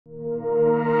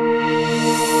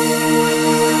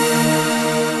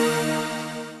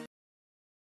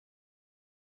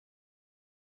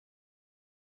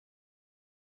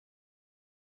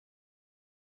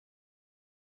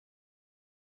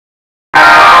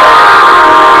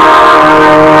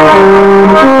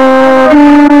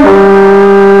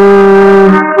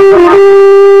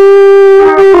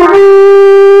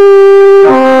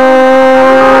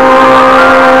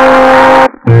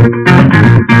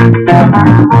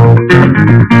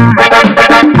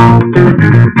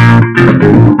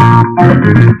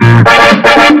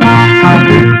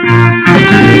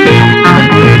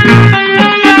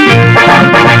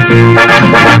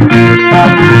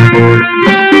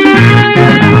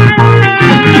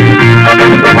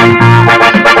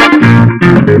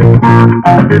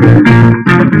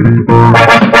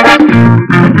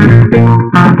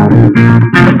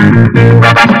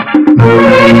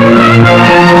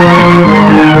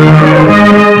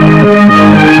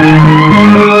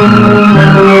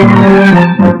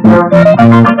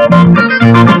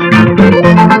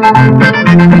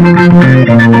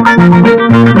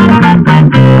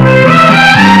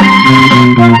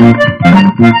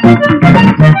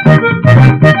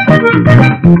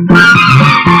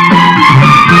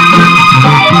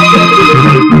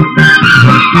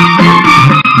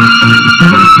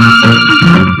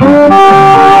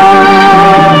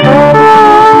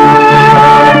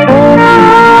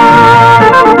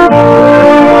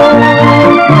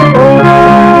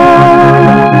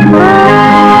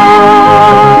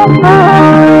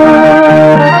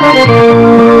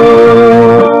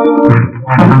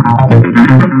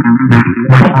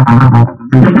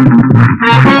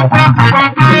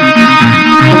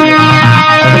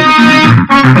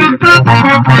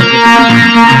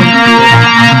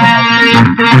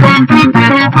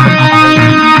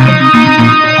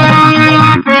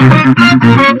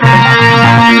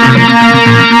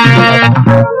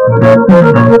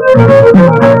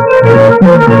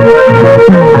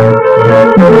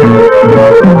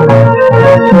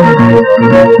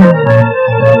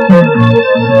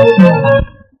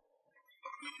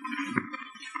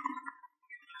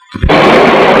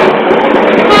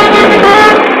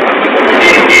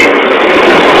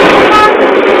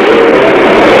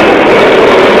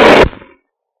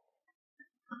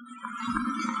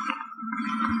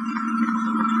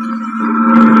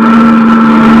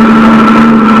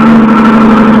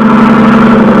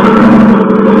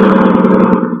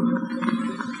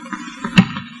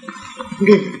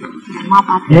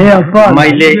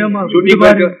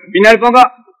पिन्नाल पोगा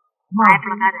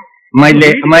माइले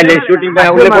shooting पे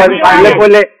उल्ले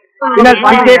बोले पिन्नाल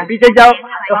पीछे पीछे जाओ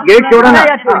गेट छोड़ो ना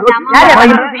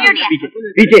पीछे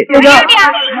पीछे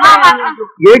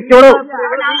गेट छोड़ो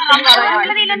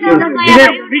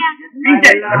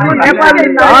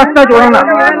रास्ता छोड़ो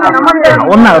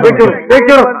ना गेट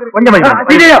छोड़ो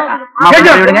पीछे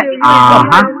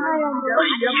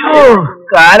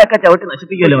കാലൊക്കെ ചവിട്ടി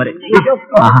നശിപ്പിക്കുമല്ലോ വരെ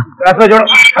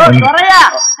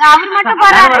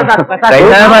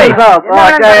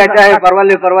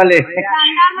परवाले परवाले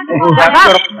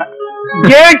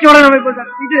गेट छोड़ो ना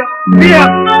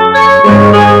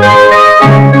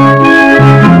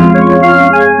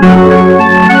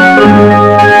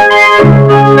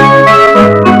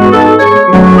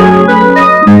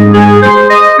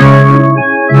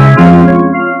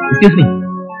എക്സ്ക്യൂസ് മീ,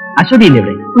 അശ്വതി ഇല്ലേ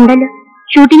ഇവിടെ? ഉണ്ടല്ലോ,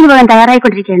 ഷൂട്ടിങ്ങിന് പോകാൻ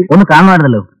തയ്യാറായിക്കൊണ്ടിരിക്കുകയാണ്. ഒന്ന്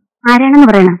കാണുമായിരുന്നല്ലോ. ആരാണെന്ന്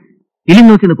പറയണം? ഫിലിം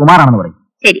ന്യൂസിൽ കുമാറാണെന്ന് പറയും.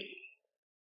 ശരി.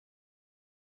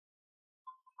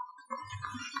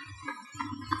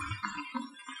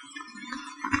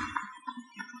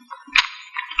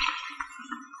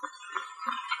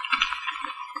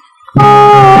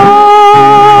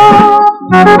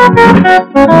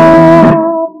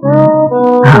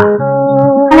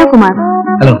 ഹലോ കുമാർ.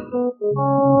 ഹലോ.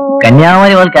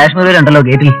 കന്യാകുമാരി മുതൽ കാശ്മീർ വരെ ഉണ്ടല്ലോ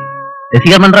ഗേറ്റിൽ.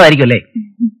 രസിക മന്ത്രമായിരിക്കും അല്ലേ?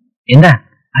 എന്താ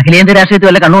അഖിലേന്ത്യാ രാഷ്ട്രീയത്തിൽ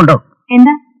വല്ല കണ്ണുണ്ടോ?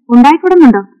 എന്താ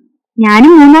ഉണ്ടായിക്കൂടുന്നുണ്ടോ?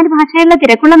 ഞാനും 3-4 ഭാഷയുള്ള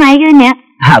തിരക്കുള്ള നായിക തന്നെയാ.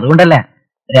 അതുകൊണ്ടല്ല,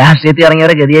 രാഷ്ട്രീയത്തിൽ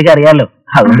ഇറങ്ങിയവരെ ഗതിയൊക്കെ അറിയാലോ,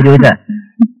 അതുകൊണ്ട് ചോദിച്ചാ.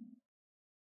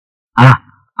 ആ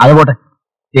അത് പോട്ടെ,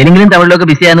 തെലുങ്കിലും തമിഴിലൊക്കെ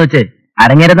ബിസിയാന്ന് വെച്ച്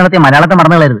അരങ്ങേറ്റം നടത്തിയ മലയാളത്തെ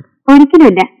മറന്നു കളയരുത്.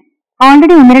 ഒരിക്കലുമില്ല.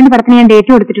 ഓൾറെഡി 1-2 പടത്തിന് ഞാൻ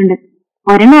ഡേറ്റ് കൊടുത്തിട്ടുണ്ട്.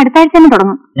 ഒരെണ്ണം അടുത്ത ആഴ്ച തന്നെ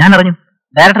തുടങ്ങും. ഞാൻ അറിഞ്ഞു.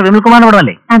 ഡയറക്ടർ വിമൽ കുമാറിന്റെ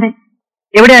പടമല്ലേ? അതെ.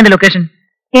 എവിടെയാ എന്റെ ലൊക്കേഷൻ?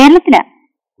 കേരളത്തിലാ.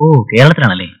 ഓ,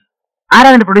 കേരളത്തിലാണല്ലേ. ആരാ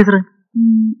എന്റെ പ്രൊഡ്യൂസർ?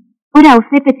 ഒരു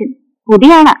ഔസേപ്പച്ചൻ,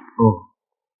 പുതിയ ആളാ. ഓ,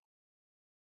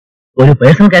 ഒരു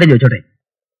പേഴ്സണൽ കാര്യം ചോദിച്ചോട്ടെ?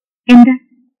 എന്താ?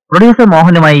 പ്രൊഡ്യൂസർ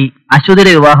മോഹനുമായി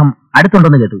അശ്വതിയുടെ വിവാഹം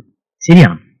അടുത്തുണ്ടെന്ന് കേട്ടു,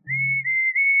 ശരിയാണോ?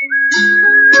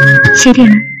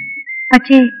 ശരിയാണ്,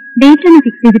 പക്ഷേ ഡേറ്റ് ഒന്നും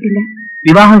ഫിക്സ് ചെയ്തിട്ടില്ല.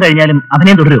 വിവാഹം കഴിഞ്ഞാലും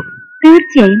അഭിനയം തുടരുമോ?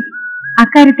 തീർച്ചയായും.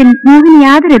 അക്കാര്യത്തിൽ മോഹന്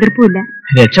യാതൊരു എതിർപ്പുമില്ല.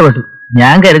 രക്ഷപ്പെട്ടു.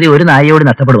 ഞാൻ കരുതി ഒരു നായിയോട്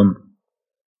നഷ്ടപ്പെടുമെന്ന്.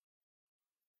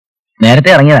 നേരത്തെ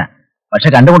ഇറങ്ങിയതാ, പക്ഷെ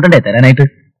കണ്ടുമുട്ടണ്ടേ തരാനായിട്ട്.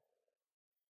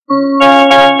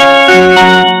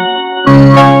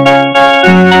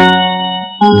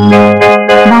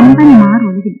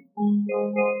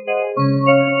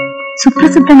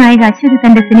 സുപ്രസിദ്ധ നായിക അശ്വതി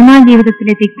തന്റെ സിനിമാ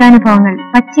ജീവിതത്തിലെ തിക്താനുഭവങ്ങൾ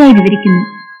പച്ചയായി വിവരിക്കുന്നു.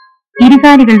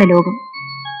 ഇരുകാലികളുടെ ലോകം.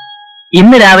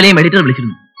 ഇന്ന് രാവിലെയും എഡിറ്റർ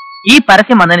വിളിച്ചിരുന്നു. ഈ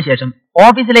പരസ്യം വന്നതിന് ശേഷം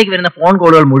ഓഫീസിലേക്ക് വരുന്ന ഫോൺ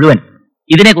കോളുകൾ മുഴുവൻ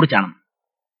ഇതിനെക്കുറിച്ചാണ്.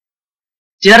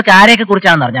 ചിലർക്ക് ആരെയൊക്കെ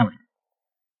കുറിച്ചാണെന്ന് അറിഞ്ഞാൽ മതി.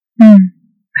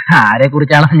 ആരെ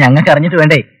കുറിച്ചാണെന്ന് ഞങ്ങൾക്ക് അറിഞ്ഞിട്ട്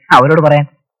വേണ്ടേ അവരോട് പറയാൻ?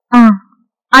 ആ,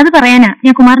 അത് പറയാനാ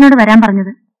ഞാൻ കുമാരനോട് വരാൻ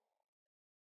പറഞ്ഞത്.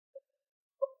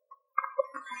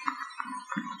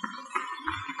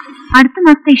 അടുത്ത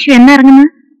മാസത്തെ ഇഷ്യൂ എന്നാ ഇറങ്ങുന്നത്?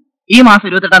 ഈ മാസം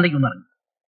 28-ാം തീയതി ഇറങ്ങും.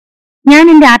 ഞാൻ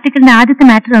എന്റെ ആർട്ടിക്കിളിന്റെ ആദ്യത്തെ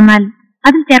മാറ്റർ തന്നാൽ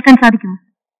അതിൽ ചേർക്കാൻ സാധിക്കുമോ?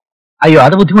 അയ്യോ,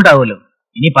 അത് ബുദ്ധിമുട്ടാവുമല്ലോ.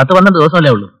 ഇനി 10-12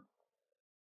 ദിവസമല്ലേ ഉള്ളൂ.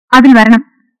 അതിൽ വരണം,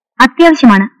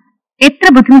 അത്യാവശ്യമാണ്. എത്ര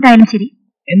ബുദ്ധിമുട്ടായാലും ശരി.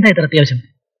 എന്താ ഇത്ര അത്യാവശ്യം?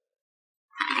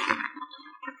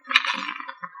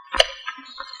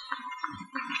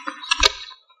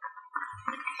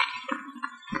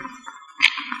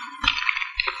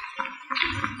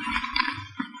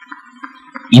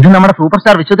 ഇത് നമ്മുടെ സൂപ്പർ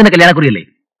സ്റ്റാർ വിശ്വത്തിന്റെ കല്യാണക്കുറിയല്ലേ?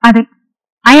 അതെ,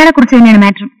 അയാളെ കുറിച്ച് തന്നെയാണ്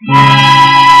മാറ്റർ.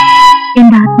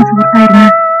 എന്റെ ആത്മസുഹൃത്തായിരുന്ന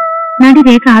നടി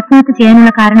രേഖ ആത്മഹത്യ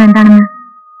ചെയ്യാനുള്ള കാരണം എന്താണെന്ന്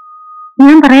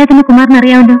ഞാൻ പറയാതെ കുമാറിന്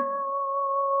അറിയാമല്ലോ.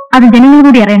 അത് ജനങ്ങൾ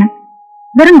കൂടി അറിയണം.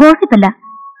 വെറും ഗോസിപ്പല്ല,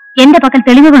 എന്റെ പക്കൽ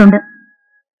തെളിവുകളുണ്ട്.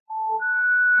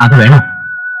 അത് വേണം.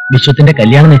 വിശ്വത്തിന്റെ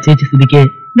കല്യാണം നിശ്ചയിച്ച സ്ഥിതിക്ക്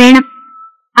വേണം.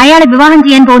 അയാളെ വിവാഹം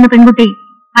ചെയ്യാൻ പോകുന്ന പെൺകുട്ടി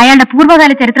അയാളുടെ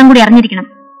പൂർവ്വകാല ചരിത്രം കൂടി അറിഞ്ഞിരിക്കണം.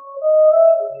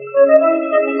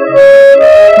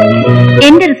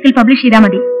 എന്റെ റിസ്കിൽ പബ്ലിഷ് ചെയ്താൽ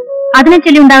മതി. അതിനെ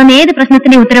ചൊല്ലി ഉണ്ടാകുന്ന ഏത്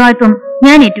പ്രശ്നത്തിന്റെ ഉത്തരവാദിത്വം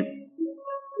ഞാൻ ഏറ്റു.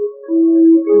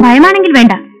 ഭയമാണെങ്കിൽ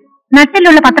വേണ്ട,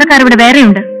 നട്ടിലുള്ള പത്രക്കാർ ഇവിടെ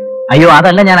വേറെയുണ്ട്. അയ്യോ,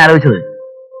 അതല്ല ഞാൻ ആലോചിച്ചത്.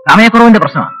 സമയക്കുറവിന്റെ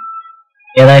പ്രശ്നമാണ്.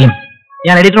 ഏതായാലും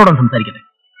ഞാൻ എഡിറ്ററോടൊന്ന് സംസാരിക്കട്ടെ.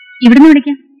 ഇവിടുന്ന്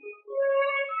വിളിക്കാം.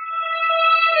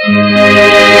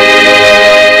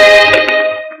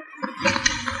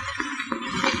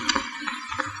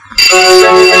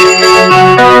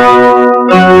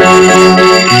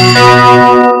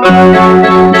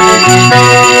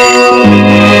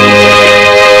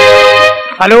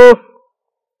 Hello,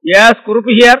 yes,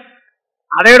 Kurup here.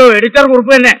 അതേടോ, editor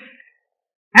Kurup തന്നെ.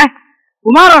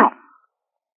 കുമാറാണോ?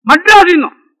 മദ്രാസിന്നോ?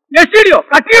 എസ്.ടി.ഡിയോ?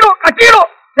 കട്ടിയിടോ.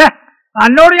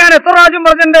 തന്നോട് ഞാൻ എത്ര പ്രാവശ്യം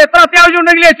പറഞ്ഞിട്ടുണ്ട്, എത്ര അത്യാവശ്യം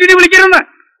ഉണ്ടെങ്കിൽ എസ്.ടി.ഡി വിളിക്കരുന്ന്.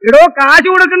 ഇടോ, കാശ്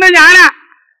കൊടുക്കുന്നത് ഞാനാ.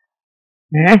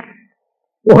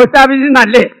 പോസ്റ്റ് ഓഫീസിൽ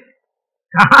നിന്നല്ലേ?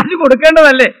 കാശ്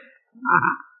കൊടുക്കേണ്ടതല്ലേ?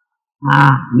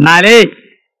 എന്നാലേ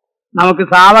നമുക്ക്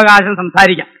സാവകാശം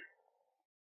സംസാരിക്കാം.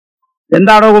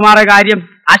 എന്താണോ കുമാറെ കാര്യം?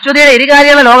 അശ്വതിയുടെ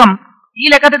ഇരുകാര്യമുള്ള ലോകം ഈ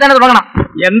ലക്കത്തിൽ തന്നെ തുടങ്ങണം.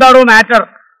 എന്താണോ മാറ്റർ?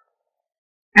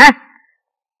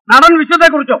 നടൻ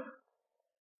വിശ്വത്തെക്കുറിച്ചോ?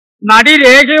 നടി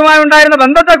രേഖയുമായി ഉണ്ടായിരുന്ന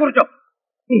ബന്ധത്തെക്കുറിച്ചോ?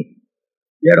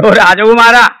 എടോ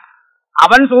രാജകുമാര,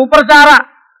 അവൻ സൂപ്പർ സ്റ്റാറാ.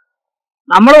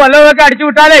 നമ്മൾ വല്ലതൊക്കെ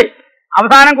അടിച്ചുവിട്ടാലേ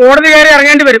അവസാനം കോടതി കയറി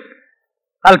ഇറങ്ങേണ്ടി വരും.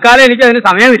 തൽക്കാലം എനിക്ക് അതിന്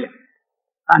സമയമില്ല.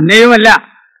 തന്നെയുമല്ല,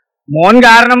 മോൻ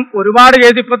കാരണം ഒരുപാട്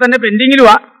കേസ് ഇപ്പൊ തന്നെ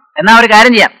പെൻഡിങ്ങിലുവാ. എന്നാ ഒരു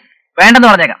കാര്യം ചെയ്യാം, വേണ്ടെന്ന്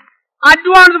പറഞ്ഞേക്കാം.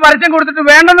 അഡ്വാൻസ് പരസ്യം കൊടുത്തിട്ട്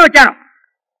വേണ്ടെന്ന് വെക്കാനോ?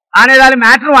 താനേതായാലും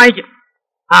മാറ്റർ വാങ്ങിക്കും.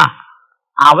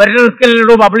 അവരുടെ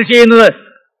റിസ്കിലോ പബ്ലിഷ് ചെയ്യുന്നത്.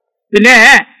 പിന്നെ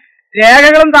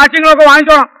രേഖകളും സാക്ഷ്യങ്ങളും ഒക്കെ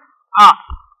വാങ്ങിച്ചോണം.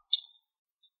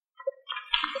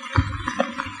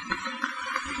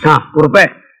 കുറുപ്പേ,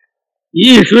 ഈ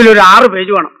ഇഷ്യൂവിൽ ഒരു 6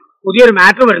 പേജ് വേണം. പുതിയൊരു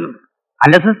മാറ്റർ വരുന്നുണ്ട്.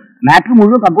 അല്ല സർ, മാറ്റർ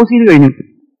മുഴുവൻ കമ്പോസ് ചെയ്ത് കഴിഞ്ഞു.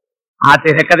 ആ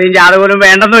തിരക്കഥയും ജാതകവും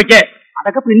വേണ്ടെന്ന് വെക്കേ.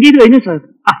 അതൊക്കെ പ്രിന്റ് ചെയ്ത് കഴിഞ്ഞു സർ.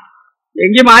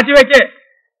 എങ്കിൽ മാറ്റി വെക്കേ.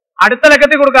 അടുത്ത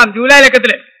ലക്കത്തിൽ കൊടുക്കാം, ജൂലൈ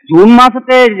ലക്കത്തില്. ജൂൺ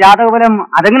മാസത്തെ ജാതകഫലം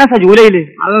അതെങ്ങനെ സർ ജൂലൈയില്?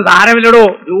 അത് സാരമില്ലടോ,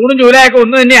 ജൂണും ജൂലൈ ഒക്കെ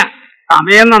ഒന്ന് തന്നെയാ.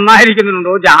 സമയം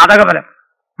നന്നായിരിക്കുന്നുണ്ടോ ജാതകഫലം?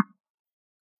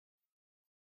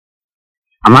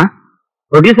 അമ്മ,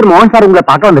 പ്രൊഡ്യൂസർ മോഹൻ സാർ ഉങ്ങളെ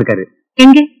പാക്ക വന്നിരിക്കാரு.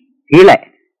 എങ്കിൽ കീഴേ.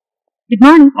 Good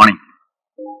morning. Morning.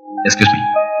 Excuse me.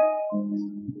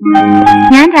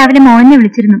 ഞാൻ രാവിലെ മോഹനെ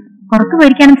വിളിച്ചിരുന്നു. പുറത്തു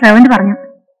പോയിരിക്കാനും സെർവന്റ് പറഞ്ഞു.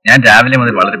 ഞാൻ രാവിലെ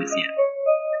മുതൽ വളരെ ബിസിയാണ്.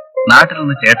 നാട്ടിൽ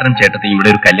നിന്ന് ചേട്ടനും ചേട്ടത്തെയും ഇവിടെ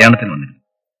ഒരു കല്യാണത്തിന് വന്നിരുന്നു.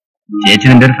 ചേച്ചി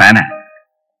നിന്റെ ഒരു ഫാനാ.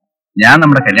 ഞാൻ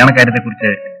നമ്മുടെ കല്യാണക്കാര്യത്തെ കുറിച്ച്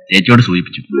ചേച്ചിയോട്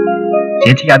സൂചിപ്പിച്ചു.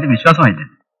 ചേച്ചിക്ക് ആദ്യം വിശ്വാസമായില്ല.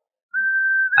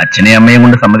 അച്ഛനെയും അമ്മയും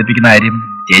കൊണ്ട് സമ്മതിപ്പിക്കുന്ന കാര്യം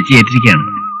ചേച്ചി ഏറ്റിരിക്കുകയാണ്.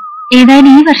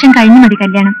 ഏതായാലും ഈ വർഷം കഴിഞ്ഞു മതി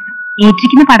കല്യാണം.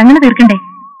 ഏറ്റിരിക്കുന്ന പടങ്ങൾ തീർക്കണ്ടേ?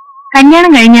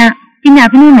 കല്യാണം കഴിഞ്ഞാ പിന്നെ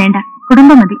അഭിനയം വേണ്ട,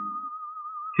 കുടുംബം മതി.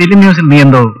 ഫിലിം ന്യൂസിൽ നീ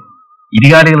എന്തോ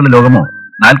ഇരുകാലികളുടെ ലോകമോ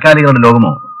 4 കാലികളുടെ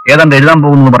ലോകമോ ഏതാണ്ട് എഴുതാൻ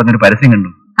പോകുന്നു പറഞ്ഞൊരു പരസ്യം കണ്ടു.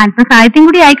 അല്പ സാഹിത്യം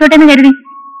കൂടി ആയിക്കോട്ടെ എന്ന് കരുതി.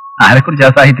 ആരെക്കുറിച്ച് ആ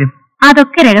സാഹിത്യം?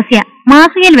 അതൊക്കെ രഹസ്യ,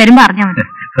 മാസികയിൽ വരുമ്പോ അറിഞ്ഞാൽ മതി.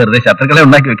 വെറുതെ ശത്രുക്കളെ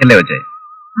ഉണ്ടാക്കി വെക്കല്ലേ വെച്ചേ.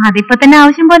 അതിപ്പോ തന്നെ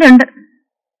ആവശ്യം പോലെ ഉണ്ട്.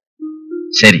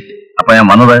 ശരി, അപ്പൊ ഞാൻ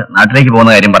വന്നത് നാട്ടിലേക്ക്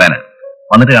പോകുന്ന കാര്യം പറയാനാ.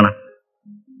 വന്നിട്ട് കാണാം.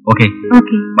 Okay,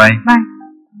 by. ബൈ.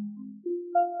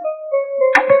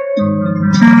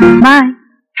 ബൈ.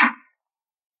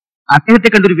 അദ്ദേഹത്തെ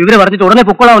കണ്ടൊരു വിവരം പറഞ്ഞിട്ട് ഉടനെ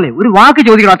പൊക്കോളാവുന്നേ. ഒരു വാക്ക്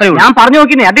ചോദിക്കണം, അത്രയോ. ഞാൻ പറഞ്ഞു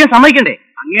നോക്കിന്നേ, അദ്ദേഹം സമ്മതിക്കണ്ടേ?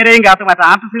 അങ്ങേരെയും കാത്ത് മറ്റേ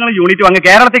ആർട്ടിസ്റ്റുകളും യൂണിറ്റും അങ്ങ്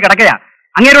കേരളത്തിൽ കിടക്കയാ.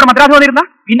 അങ്ങേരോട് മദ്രാസ് വന്നിരുന്ന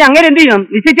പിന്നെ അങ്ങനെ എന്ത് ചെയ്യണം?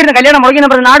 നിശ്ചയിച്ചിരുന്ന കല്യാണം മുടങ്ങിയെന്ന്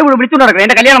പറഞ്ഞ് നാട് കൂടെ വിളിച്ചുകൊണ്ട് നടക്കണം.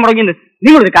 എന്റെ കല്യാണം മുടങ്ങിയെന്ന്.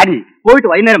 നിങ്ങളൊരു കാര്യം ചെയ്യും, പോയിട്ട്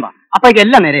വൈകുന്നേരം വാ. അപ്പോഴേക്ക്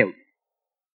എല്ലാം നേരെയാവും.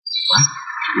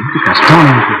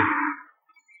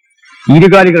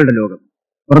 ഇരുകാലികളുടെ ലോകം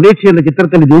പ്രതീക്ഷ എന്ന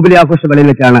ചിത്രത്തിന്റെ ജൂബിലി ആഘോഷ വേളയിൽ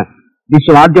വെച്ചാണ്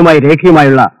വിശ്വ ആദ്യമായി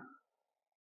രേഖയുമായുള്ള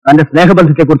തന്റെ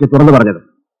സ്നേഹബന്ധത്തെക്കുറിച്ച് തുറന്നു പറഞ്ഞത്.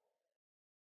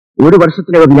 1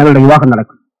 വർഷത്തിനകം ഞങ്ങളുടെ വിവാഹം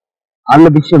നടക്കും. അന്ന്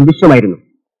വിശ്വമായിരുന്നു.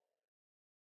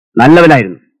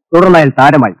 നല്ലവനായിരുന്നു. തുടർന്ന് അയാൾ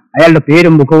താരമായി. അയാളുടെ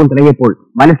പേരും മുഖവും തിളങ്ങിയപ്പോൾ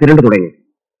മനസ്സിരണ്ടു തുടങ്ങി.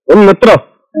 ഒന്ന് നിർത്തോ.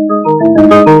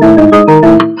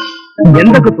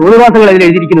 എന്തൊക്കെ തോന്നിവാസങ്ങൾ അതിൽ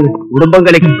എഴുതിയിരിക്കുന്നത്. കുടുംബം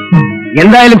കലക്കി.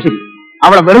 എന്തായാലും ശരി,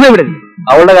 അവളെ വെറുതെ വിടരുത്.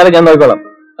 അവളുടെ കാര്യം ഞാൻ നോക്കിക്കോളാം.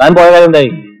 താൻ പോയ കാര്യം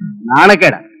എന്തായി?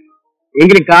 നാണക്കേടാ.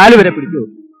 എങ്കിലും കാല് വരെ പിടിച്ചു.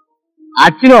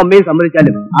 അച്ഛനും അമ്മയും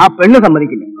സമ്മതിച്ചാലും ആ പെണ്ണ്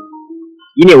സമ്മതിക്കില്ല.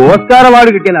 ഇനി ഓസ്കാർ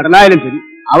അവാർഡ് കിട്ടിയ നടനായാലും ശരി,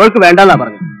 അവൾക്ക് വേണ്ടെന്നാ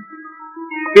പറഞ്ഞത്.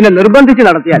 പിന്നെ നിർബന്ധിച്ച്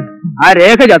നടത്തിയാൽ ആ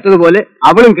രേഖ ചത്തതുപോലെ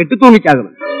അവളും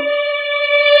കെട്ടിത്തൂങ്ങിച്ചാകണം.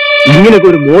 ഇങ്ങനെയൊക്കെ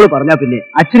ഒരു മോള് പറഞ്ഞാൽ പിന്നെ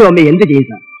അച്ഛനും അമ്മയും എന്ത്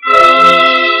ചെയ്യുക?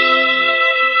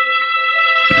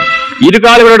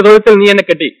 ഇരുകാലുകളുടെ തൊഴുത്തിൽ നീ എന്നെ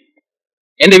കെട്ടി.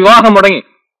 എന്റെ വിവാഹം മുടങ്ങി.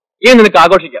 ഇനി നിനക്ക്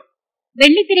ആഘോഷിക്കാം.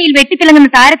 വെള്ളിത്തിരയിൽ വെട്ടിത്തിളങ്ങുന്ന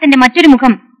താരത്തിന്റെ മറ്റൊരു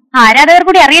മുഖം ആരാധകർ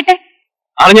കൂടി അറിയട്ടെ.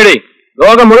 അറിഞ്ഞടേ,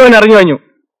 ലോകം മുഴുവൻ അറിഞ്ഞു കഴിഞ്ഞു.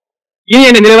 ഇനി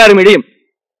എന്റെ നിലവാരം ഇടിയും.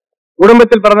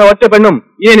 കുടുംബത്തിൽ പറഞ്ഞ ഒറ്റ പെണ്ണും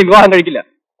ഇനി എന്നെ വിവാഹം കഴിക്കില്ല.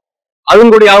 അതും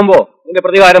കൂടി ആവുമ്പോ നിന്റെ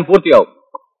പ്രതികാരം പൂർത്തിയാവും,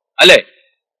 അല്ലേ?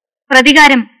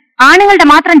 പ്രതികാരം ആണുങ്ങളുടെ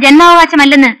മാത്രം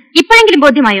ജന്മാവകാശമല്ലെന്ന് ഇപ്പോഴെങ്കിലും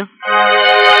ബോധ്യമായോ?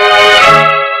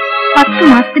 10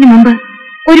 മാസത്തിന് മുമ്പ്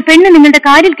ഒരു പെണ്ണ് നിങ്ങളുടെ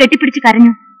കാലിൽ കെട്ടിപ്പിടിച്ച്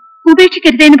കരഞ്ഞു,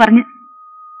 ഉപേക്ഷിക്കരുതേന്ന് പറഞ്ഞു.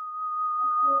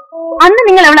 അന്ന്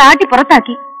നിങ്ങൾ അവളെ ആട്ടി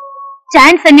പുറത്താക്കി.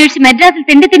 ചാൻസ് അന്വേഷിച്ച് മദ്രാസിൽ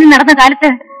തെണ്ടിത്തിരി നടന്ന കാലത്ത്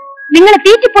നിങ്ങളെ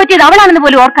തീറ്റിപ്പോറ്റിയത് അവളാണെന്ന്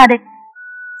പോലും ഓർക്കാതെ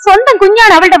സ്വന്തം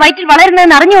കുഞ്ഞാണ് അവളുടെ വയറ്റിൽ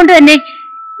വളരുന്നതെന്ന് അറിഞ്ഞുകൊണ്ട് തന്നെ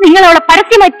നിങ്ങൾ അവളെ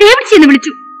പരസ്യമായി തേവിച്ചെന്ന്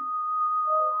വിളിച്ചു.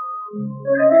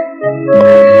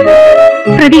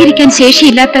 പ്രതികരിക്കാൻ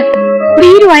ശേഷിയില്ലാത്ത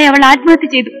ഭീരുവായി അവൾ ആത്മഹത്യ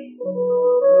ചെയ്തു.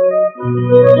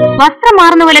 വസ്ത്രം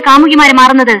മാറുന്ന പോലെ കാമുകിമാരെ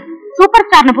മാറുന്നത് സൂപ്പർ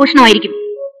സ്റ്റാറിന് ഭൂഷണമായിരിക്കും.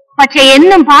 പക്ഷെ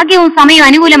എന്നും ഭാഗ്യവും സമയവും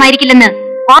അനുകൂലമായിരിക്കില്ലെന്ന്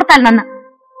ഓർത്താൽ നന്ന്.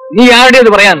 നീ ആരുടേത്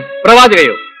പറയാൻ?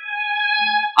 പ്രവാചകയോ?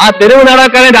 ആ തെരുവ്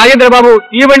നാടകക്കാരൻ രാജേന്ദ്രബാബു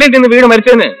തീവണ്ടിയിൽ നിന്ന് വീണ്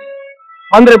മരിച്ചതിന്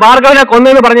മന്ത്രി ഭാർഗവനെ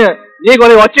കൊന്നെന്ന് പറഞ്ഞ് നീ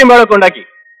കുറെ ഒച്ചയും വേളൊക്കെ ഉണ്ടാക്കി.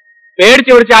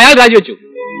 പേടിച്ചു പിടിച്ച് അയാൾ രാജിവെച്ചു.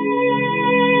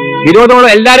 വിരോധമുള്ള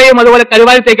എല്ലാരെയും അതുപോലെ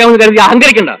കരുവാരി തേക്കാമെന്ന് കരുതി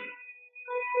അഹങ്കരിക്കണ്ട.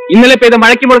 ഇന്നലെ പെയ്ത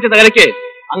മഴയ്ക്ക് മുളച്ച തകരയ്ക്ക്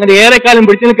അങ്ങനെ ഏറെക്കാലം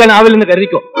പിടിച്ചു നിൽക്കാനാവില്ലെന്ന്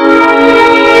കരുതിക്കോ.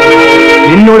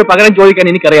 നിന്നോട് പകരം ചോദിക്കാൻ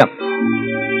എനിക്കറിയാം.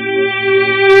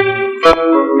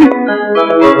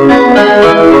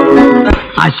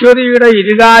 അശ്വതിയുടെ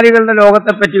ഇരുകാലികളുടെ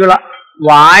ലോകത്തെ പറ്റിയുള്ള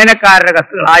വായനക്കാരുടെ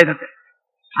കത്തുകളായതൊക്കെ.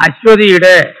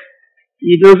 അശ്വതിയുടെ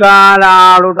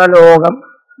ഇരുകാലാളുടെ ലോകം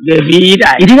ഗംഭീര.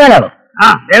 ഇരുകാലാളോ?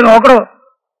 നോക്കണോ.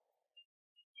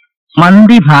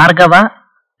 മന്തി ഭാർഗവ,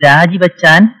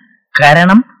 രാജിവച്ചാൻ,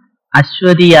 കരണം,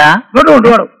 അശ്വതിയ.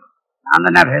 കൊണ്ടുപോടും. ഞാൻ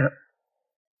തന്നെ ഭേദം.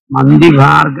 മന്തി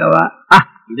ഭാർഗവ.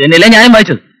 ഇത് തന്നെയല്ലേ ഞാനും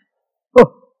വായിച്ചത്.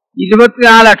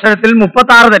 24 അക്ഷരത്തിൽ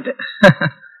 36 തെറ്റ്.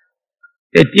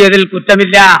 തെറ്റിയതിൽ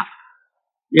കുറ്റമില്ല.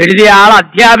 എഴുതിയ ആൾ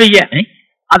അധ്യാപിക,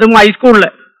 അതും ഹൈസ്കൂളില്.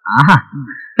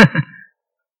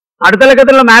 അടുത്ത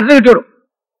ലക്കത്തിലുള്ള മാത്സ് കിട്ടിയോടും.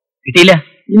 കിട്ടിയില്ല.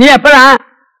 ഇനി എപ്പോഴാ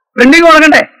പ്രിന്റിങ്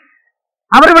തുടങ്ങണ്ടേ?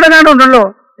 അവരിവിടെ കണ്ടുണ്ടല്ലോ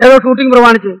ഏതോ ഷൂട്ടിംഗ്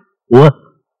പ്രമാണിച്ച്.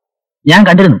 ഞാൻ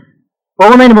കണ്ടിരുന്നു.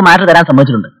 പോകുന്നതിന് മുമ്പ് മാറ്റർ തരാൻ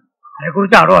സമ്മതിച്ചിട്ടുണ്ട്.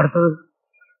 അതിനെക്കുറിച്ചാണോ അടുത്തത്?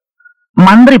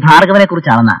 മന്ത്രി ഭാർഗവനെ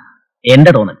കുറിച്ചാണെന്നാ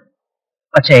എന്റെ തോന്നൽ.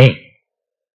 പക്ഷേ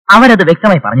അവരത്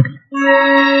വ്യക്തമായി പറഞ്ഞിട്ടില്ല.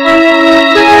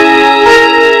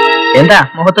 എന്താ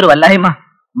മുഖത്തൊരു വല്ലായ്മ?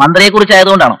 മന്ത്രിയെ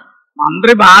കുറിച്ചായതുകൊണ്ടാണോ?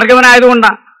 മന്ത്രി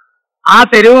ഭാർഗവനായതുകൊണ്ടാ. ആ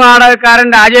തെരുവ് നാടകക്കാരൻ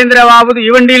രാജേന്ദ്രബാബു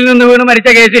തീവണ്ടിയിൽ നിന്ന് വീണ് മരിച്ച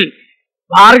കേസിൽ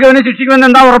ഭാർഗവനെ ശിക്ഷിക്കുമെന്ന്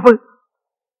എന്താ ഉറപ്പ്?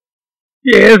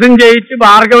 കേസും ജയിച്ച്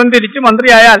ഭാർഗവൻ തിരിച്ച്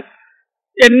മന്ത്രിയായാൽ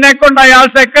എന്നെ കൊണ്ട് അയാൾ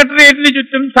സെക്രട്ടേറിയറ്റിന്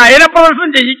ചുറ്റും ശയന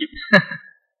പ്രദർശനം ചെയ്യിക്കും.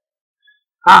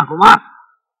 കുമാർ,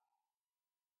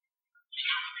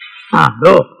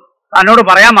 തന്നോട്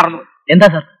പറയാൻ മറന്നു. എന്താ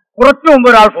സാർ? കുറച്ചു മുമ്പ്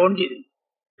ഒരാൾ ഫോൺ ചെയ്തു.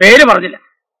 പേര് പറഞ്ഞില്ല.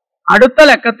 അടുത്ത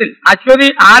ലക്കത്തിൽ അശ്വതി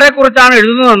ആരെ കുറിച്ചാണ്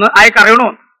എഴുതുന്നതെന്ന് അയക്കറിയണോ?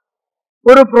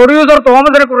 ഒരു പ്രൊഡ്യൂസർ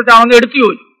തോമസിനെ കുറിച്ചാണെന്ന് എടുത്തു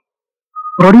ചോദിച്ചു.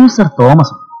 Producer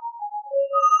Thomas?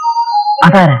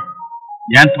 അതാരാ?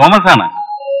 ഞാൻ തോമസ് ആണ്.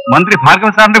 മന്ത്രി ഭാർഗവ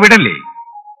സാറിന്റെ വീടല്ലേ?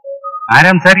 ആരാ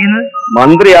സംസാരിക്കുന്നത്?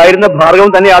 മന്ത്രി ആയിരുന്ന ഭാർഗവൻ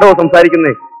തന്നെയാണോ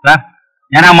സംസാരിക്കുന്നത്? സാർ,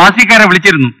 ഞാൻ ആ മാസികക്കാരെ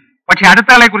വിളിച്ചിരുന്നു. പക്ഷെ അടുത്ത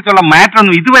ആളെ കുറിച്ചുള്ള മാറ്റർ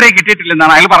ഒന്നും ഇതുവരെ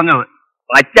കിട്ടിയിട്ടില്ലെന്നാണ് അയാൾ പറഞ്ഞത്.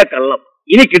 പച്ചക്കള്ളം.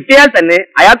 ഇനി കിട്ടിയാൽ തന്നെ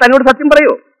അയാൾ തന്നോട് സത്യം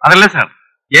പറയൂ? അതല്ല സാർ,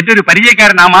 എന്റെ ഒരു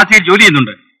പരിചയക്കാരൻ ആ മാസികയിൽ ജോലി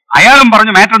ചെയ്യുന്നുണ്ട്. അയാളും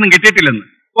പറഞ്ഞു മാറ്റർ ഒന്നും കിട്ടിയിട്ടില്ലെന്ന്.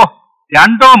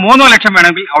 2-3 ലക്ഷം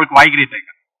വേണമെങ്കിൽ അവൾക്ക്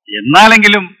വായിക്കിട്ടേക്കാം.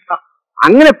 എന്നാലെങ്കിലും.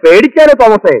 അങ്ങനെ പേടിച്ചാലോ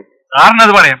തോമസേ?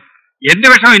 സാറിനത് പറയാം. എന്റെ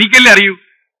വിഷമം എനിക്കല്ലേ അറിയൂ.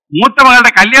 മൂത്ത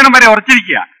മകളുടെ കല്യാണം വരെ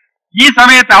ഉറച്ചിരിക്കുക. ഈ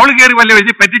സമയത്ത് അവൾ കയറി വല്ല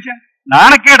എഴുതി പറ്റിച്ച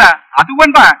നാണക്കേടാ.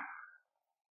 അതുകൊണ്ടാ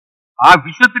ആ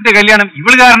വിശ്വത്തിന്റെ കല്യാണം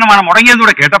ഇവൾ കാരണമാണ്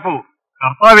മുടങ്ങിയതുകൂടെ കേട്ടപ്പോ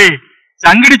കർത്താവേ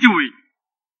ചങ്കിടിച്ചു പോയി.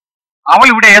 അവൾ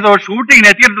ഇവിടെ ഏതോ ഷൂട്ടിങ്ങിന്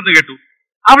എത്തിയിട്ടുണ്ടെന്ന് കേട്ടു.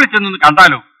 അവൾ ചെന്നൊന്ന്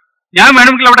കണ്ടാലോ? ഞാൻ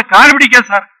വേണമെങ്കിൽ അവിടെ കാല് പിടിക്കാം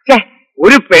സാർ.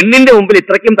 ഒരു പെണ്ണിന്റെ മുമ്പിൽ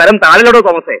ഇത്രയ്ക്കും തരം താളിലോടോ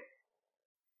തോമസേ?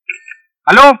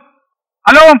 Hello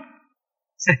hello.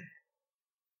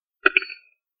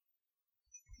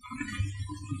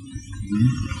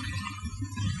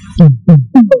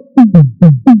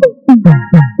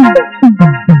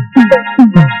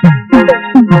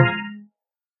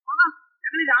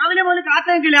 രാവിലെ പോലെ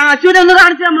കാത്തില്ല. അശ്വതി ഒന്ന്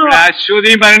കാണിച്ചു നമ്മളോ?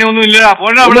 അശ്വതിയും ഭരണമൊന്നും ഇല്ല.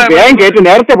 വേഗം കേട്ടു,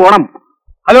 നേരത്തെ പോണം.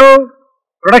 Hello,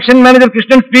 production manager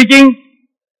Krishnan speaking.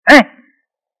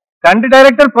 കണ്ട്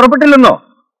ഡയറക്ടർ പുറപ്പെട്ടില്ലെന്നോ?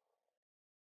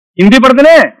 ഹിന്ദി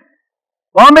പടത്തിന്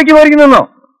ബോംബെക്ക് പോയിരിക്കുന്നോ?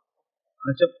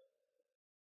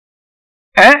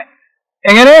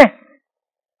 എങ്ങനെ?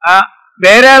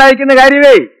 വേറെ ആളയക്കുന്ന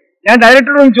കാര്യമേ ഞാൻ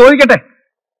ഡയറക്ടറോട് ഒന്ന് ചോദിക്കട്ടെ.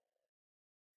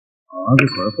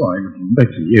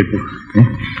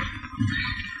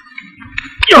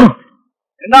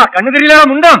 എന്താ കണ്ണു തിരിയിലാണ്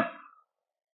മുണ്ടാം?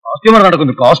 കോസ്റ്റ്യൂമർ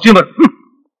നടക്കുന്നു, costumer.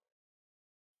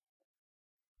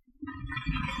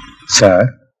 Sir,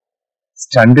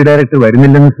 stunt director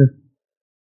വരുന്നില്ലെന്ന് sir.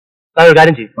 താൻ ഒരു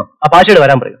കാര്യം ചെയ്യും, ആ പാഷയോട്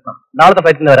വരാൻ പറയും. നാളത്തെ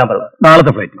ഫ്ലൈറ്റിന് വരാൻ പറയും.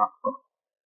 നാളത്തെ ഫ്ലൈറ്റ്.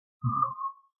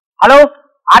 ഹലോ,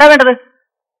 ആരാ വേണ്ടത്?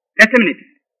 Just minute.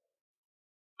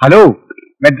 Hello,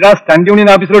 Madras stunt union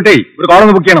ഓഫീസിലോട്ടേ ഒരു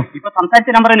കോളൊന്ന് ബുക്ക് ചെയ്യണം. ഇപ്പൊ സംസാരിച്ച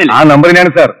നമ്പർ തന്നെയല്ലേ? ആ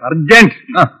നമ്പറിനാണ് സാർ, അർജന്റ്.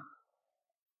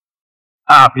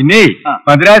 പിന്നെ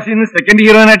മദ്രാസിൽ നിന്ന് സെക്കൻഡ്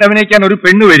ഹീറോയിനായിട്ട് അഭിനയിക്കാൻ ഒരു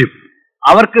പെണ്ണ് വരും.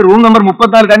 അവർക്ക് റൂം നമ്പർ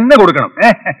 34 തന്നെ കൊടുക്കണം.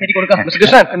 ശരി, കൊടുക്കാം.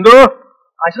 കൃഷ്ണൻ, എന്തോ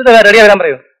അശ്വതി റെഡിയാ വരാൻ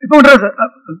പറയൂ. ഇപ്പൊ വിട്ടോ സാർ.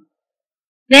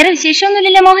 വേറെ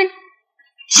വിശേഷമൊന്നുമില്ലല്ലോ മോഹൻ?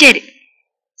 ശരി,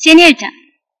 ശനിയാഴ്ച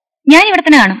ഞാൻ ഇവിടെ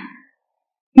തന്നെ കാണും.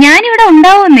 ഞാനിവിടെ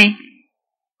ഉണ്ടാവുമെന്നേ.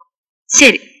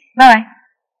 ശരി, ബൈ.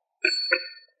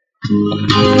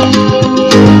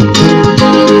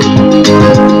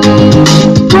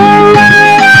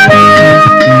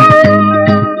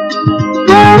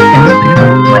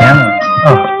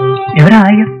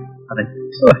 എവരായ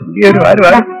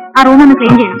ആ റൂം ഒന്ന്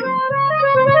ക്ലീൻ ചെയ്യണം.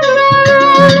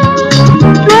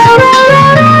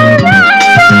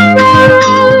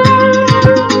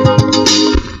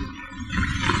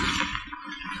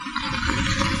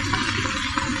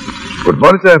 Good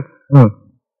morning sir.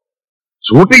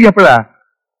 ഷൂട്ടിംഗ് എപ്പോഴാ?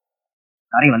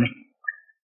 അറിയ വന്നേ.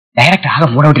 ഡയറക്റ്റ് ആകെ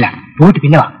മൂടൗട്ടില്ല, പോയിട്ട്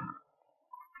പിന്നെ വാ.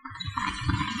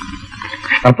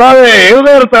 കർത്താവേ, ഏത്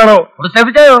നേരത്താണോ?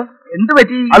 ശ്രമിച്ചായോ? എന്ത്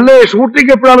പറ്റി? അല്ലേ,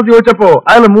 ഷൂട്ടിംഗ് എപ്പോഴാണെന്ന് ചോദിച്ചപ്പോ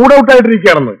അയാൾ മൂഡ് ഔട്ട്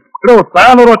ആയിട്ടിരിക്കുകയാണെന്ന്. എടോ,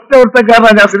 താൻ ഒരു ഒറ്റ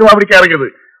ഒരുത്തക്കാരനാണ് ഞാൻ സിനിമ പിടിക്കാൻ ഇറങ്ങിയത്.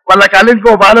 വല്ല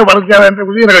കല്ലിൻകോ പാലോ പറഞ്ഞാൽ എന്റെ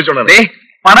കുഞ്ഞിനെ കഴിച്ചോണ്ടേ.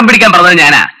 പണം പിടിക്കാൻ പറഞ്ഞത്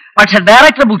ഞാനാ, പക്ഷെ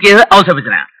ഡയറക്ടർ ബുക്ക് ചെയ്ത്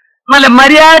ഔസഫിച്ചനാ. നല്ല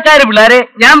മര്യാദക്കാര് പിള്ളേരെ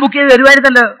ഞാൻ ബുക്ക് ചെയ്ത്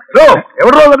വരുമായിരുന്നല്ലോ.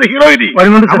 എവിടെ ഹീറോയിനി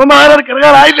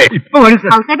കിടക്കാറായില്ലേ? ഇപ്പൊ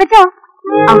ഔസേപ്പച്ചൻ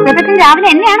രാവിലെ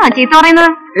എന്നെയാണോ ചീത്ത പറയുന്നത്?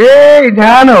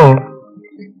 ഞാനോ?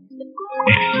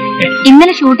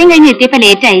 ഇന്നലെ ഷൂട്ടിംഗ് കഴിഞ്ഞ് എത്തിയപ്പോ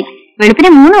ലേറ്റായി. വെളുപ്പിനെ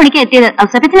 3 മണിക്ക് എത്തിയത്.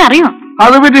 ഔസേപ്പച്ചനെ അറിയോ?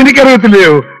 അത് പറ്റി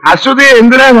എനിക്കറിയത്തില്ലയോ. അശ്വതി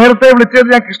എന്തിനാ നേരത്തെ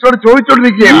വിളിച്ചത് ഞാൻ കൃഷ്ണോട്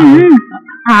ചോദിച്ചോണ്ടിരിക്കുകയാണ്.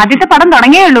 ആദ്യത്തെ പടം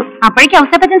തുടങ്ങിയേ ഉള്ളൂ, അപ്പോഴേക്കും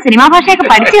ഔസേപ്പച്ചൻ സിനിമാ ഭാഷയൊക്കെ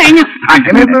പഠിച്ചു കഴിഞ്ഞു.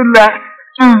 അങ്ങനെയൊന്നുമില്ല.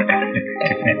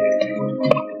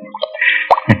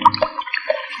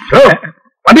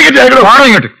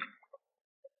 ഇങ്ങോട്ട്.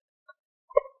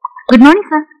 Good morning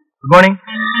sir. Good morning.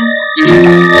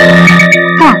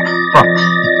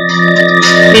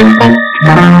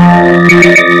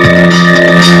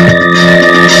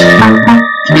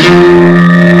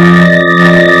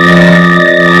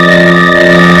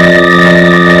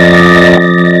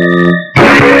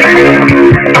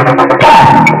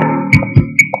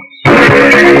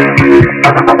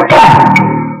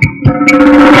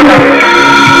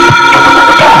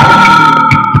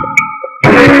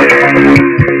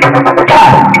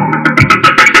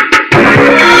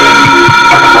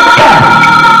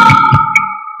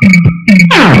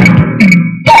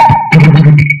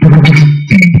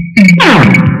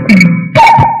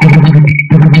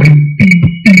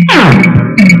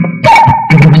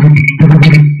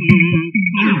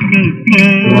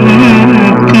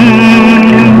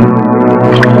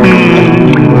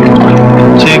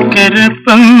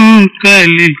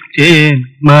 ചക്കരപ്പങ്കലിച്ചേൻ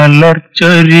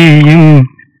മലർച്ചൊരിയും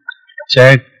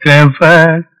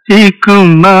ചക്രവർത്തി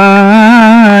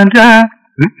കുമാര.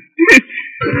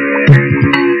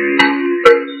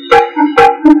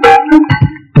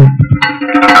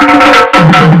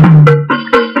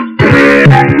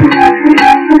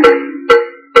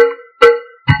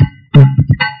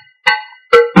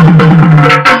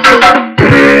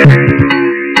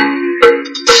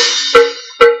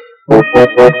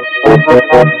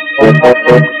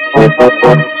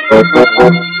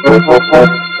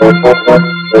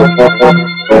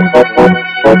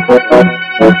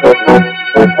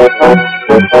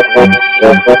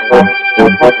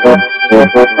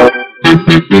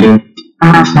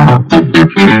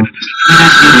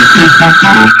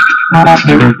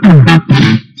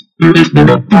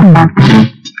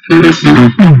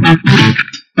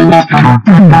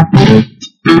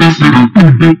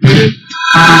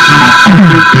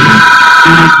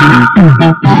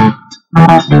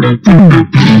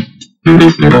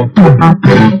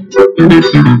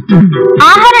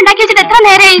 ആഹാരം ഉണ്ടാക്കി വെച്ചിട്ട് എത്ര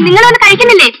നേരമായി? നിങ്ങളൊന്നും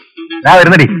കഴിക്കുന്നില്ലേ?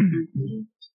 വരുന്നടി.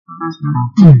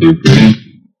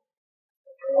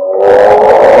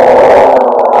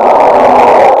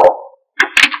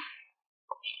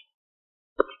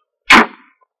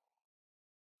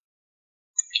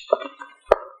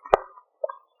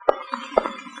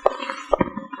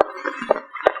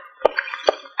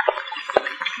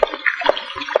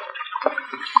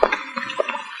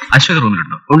 അശ്വതി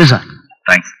റൂമിലുണ്ടോ? ഉണ്ട് സാർ.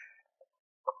 താങ്ക്സ്.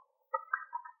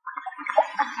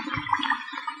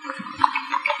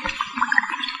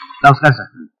 നമസ്കാരം സാർ.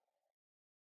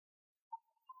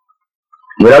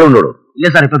 ഒരാളുണ്ടോ? ഇല്ല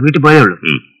സാർ, ഇപ്പൊ വീട്ടിൽ പോയേ ഉള്ളൂ.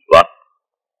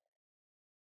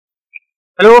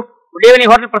 Hello, good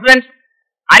evening hotel president.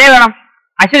 ആരെയാ വേണം?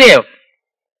 അശ്വതിയോ?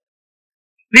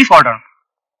 Please hold on.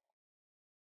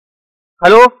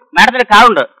 ഹലോ, മാഡത്തിന്റെ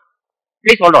കാറുണ്ട്.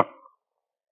 Please hold on.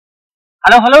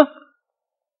 Hello hello.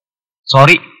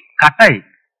 Sorry, കട്ടായി.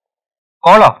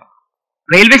 കോളോ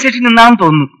റെയിൽവേ സ്റ്റേഷനിൽ നിന്നാണെന്ന്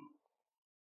തോന്നുന്നു.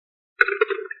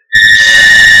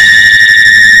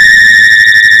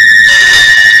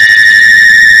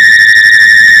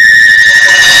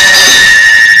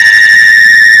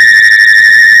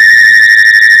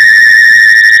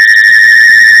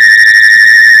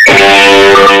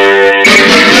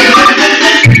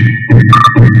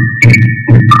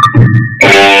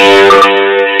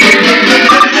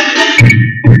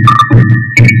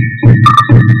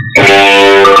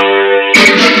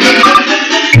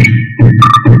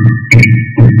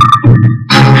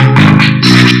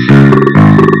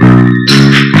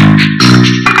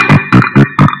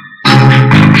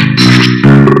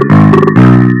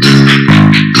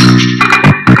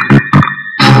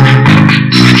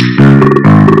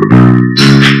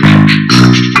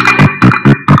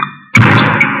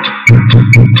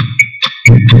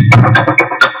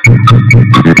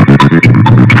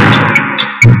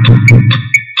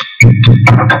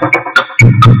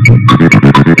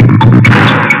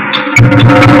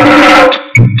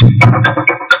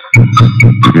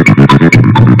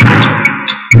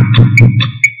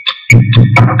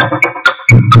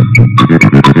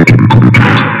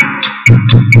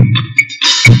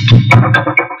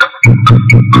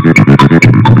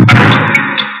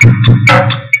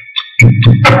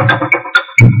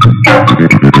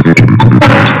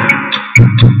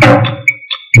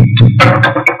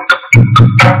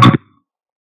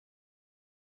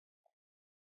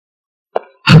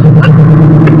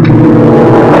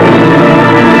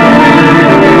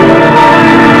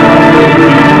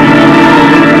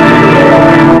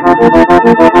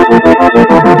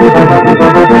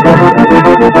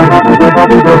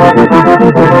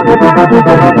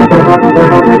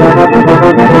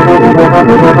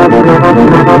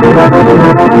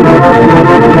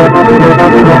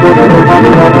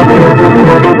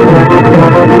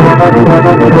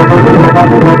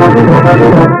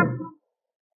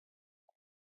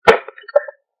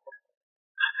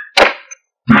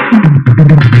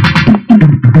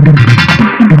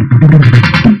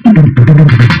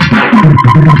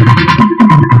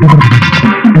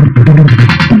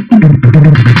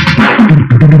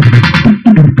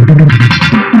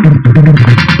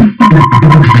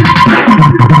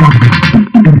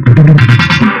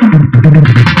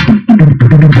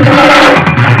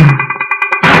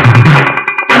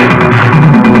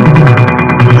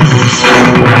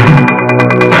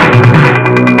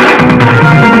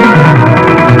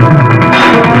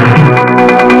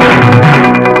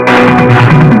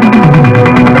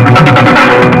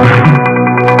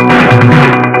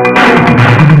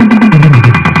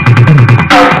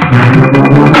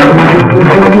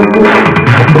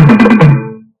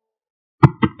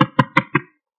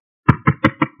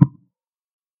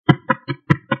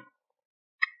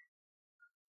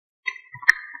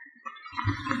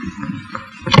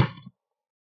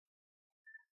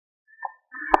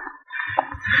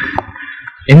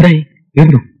 എന്തായി?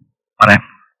 തീർന്നു? പറയാം.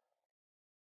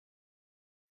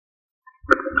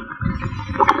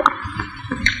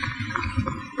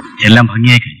 എല്ലാം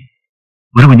ഭംഗിയായി കഴിഞ്ഞു.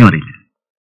 ഒരു കുഞ്ഞും അറിയില്ല.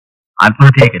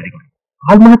 ആത്മഹത്യയായി കരുതിക്കൊള്ളു.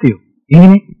 ആത്മഹത്യയോ?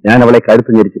 എങ്ങനെ? ഞാൻ അവളെ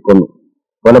കഴുത്ത് ഞെരിച്ച് കൊന്നു.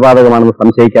 കൊലപാതകമാണെന്ന്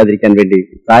സംശയിക്കാതിരിക്കാൻ വേണ്ടി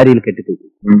സാരിയിൽ കെട്ടിത്തൂക്കി.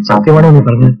 സത്യമാണോ നീ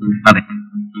പറഞ്ഞത്? അതെ.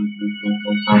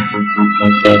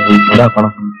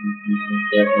 പണം.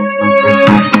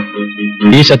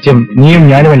 ഈ സത്യം നീയും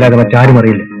ഞാനും അല്ലാതെ മറ്റാരും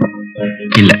അറിയില്ല.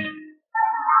 ഇല്ല.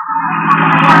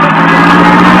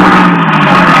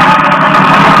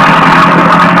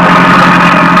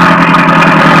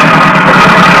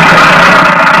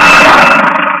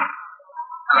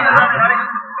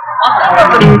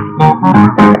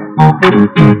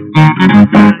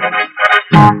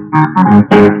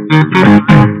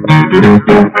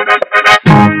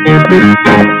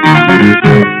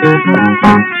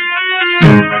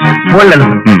 മുകളിലല്ല.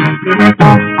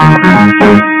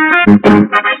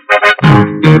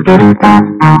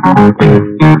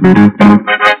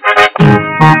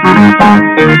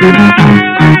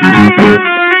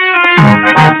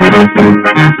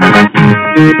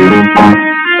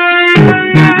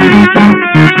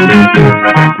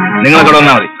 നിങ്ങളൊക്കെ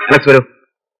വന്നാൽ മതി. അലക്സ് വരൂ.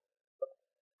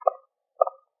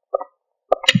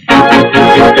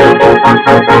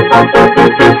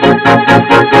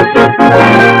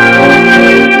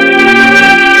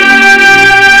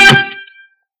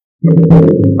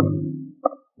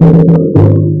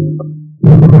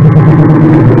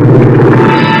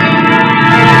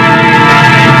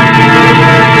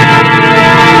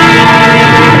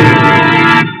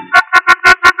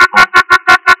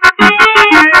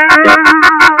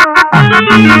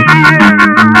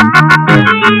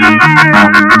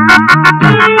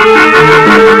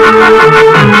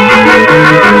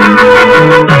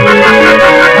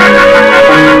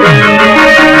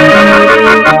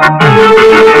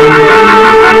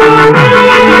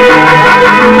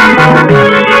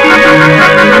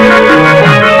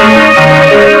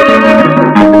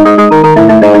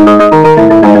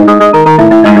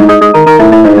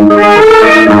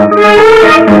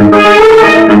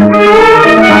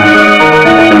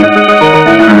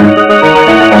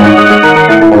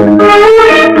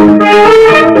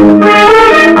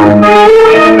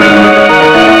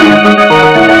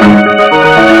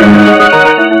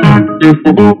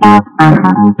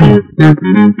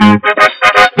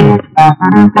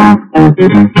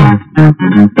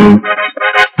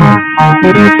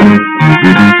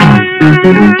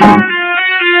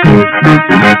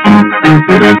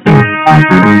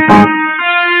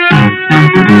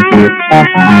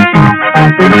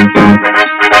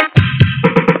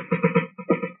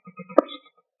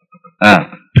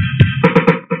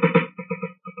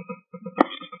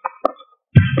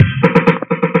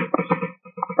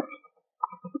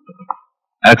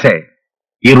 അക്ഷയ്,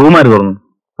 ഈ റൂം ആര് തുറന്നു?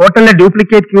 ഹോട്ടലിലെ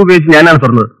ഡ്യൂപ്ലിക്കേറ്റ് ക്യൂ ഉപയോഗിച്ച് ഞാനാണ്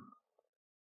തുറന്നത്.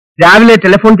 രാവിലെ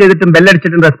ടെലിഫോൺ ചെയ്തിട്ടും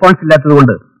ബെല്ലടിച്ചിട്ടും റെസ്പോൺസ്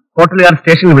ഇല്ലാത്തതുകൊണ്ട് ഹോട്ടലുകാർ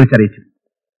സ്റ്റേഷനിൽ വിളിച്ചറിയിച്ചു.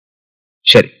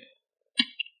 ശരി.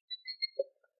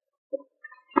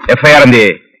 എഫ്ഐആർ എന്ത്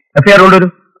ചെയ്യേ? എഫ്ഐആർ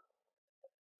കൊണ്ടുവരും.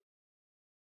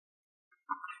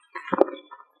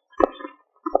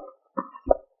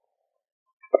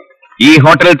 ഈ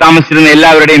ഹോട്ടലിൽ താമസിച്ചിരുന്ന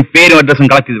എല്ലാവരുടെയും പേരും അഡ്രസ്സും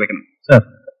കളക്ട് ചെയ്ത് വെക്കണം. സർ.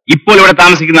 ഇപ്പോൾ ഇവിടെ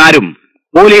താമസിക്കുന്ന ആരും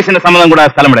പോലീസിന്റെ സമ്മതം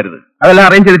കൂടാതെ സ്ഥലം വിടരുത്. അതെല്ലാം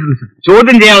അറേഞ്ച് ചെയ്തിട്ടുണ്ട് സർ.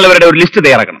 ചോദ്യം ചെയ്യാനുള്ളവരുടെ ഒരു ലിസ്റ്റ്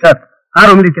തയ്യാറാക്കണം. സർ, ആ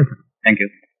റൂമിലിരിക്കാം സർ. Thank you.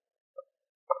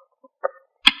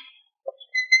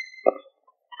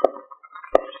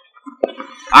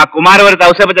 ആ കുമാരപുരത്ത്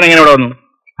ഔസേപ്പച്ചൻ എങ്ങനെ ഇവിടെ വന്നു?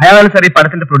 അയാളാണ് സർ ഈ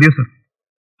പടത്തിന്റെ പ്രൊഡ്യൂസർ.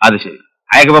 അത് ശരി.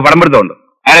 അയാൾക്ക് ഇപ്പൊ പടം പിടുത്തമുണ്ട്.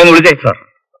 അയാളെ ഒന്ന് വിളിച്ചേ. സർ.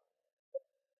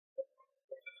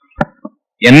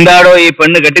 എന്താടോ ഈ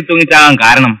പെണ്ണ് കെട്ടിത്തൂങ്ങിച്ചാകാൻ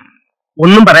കാരണം?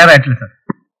 ഒന്നും പറയാറായിട്ടില്ല സർ.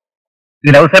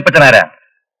 ഇതിൽ ഔസേപ്പച്ചൻ ആരാ?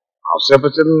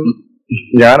 ഔസേപ്പച്ചൻ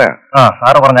ഞാനാ. ആ,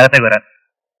 സാറ് പറഞ്ഞ അകത്തേക്ക് വരാൻ.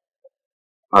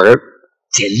 അതെ.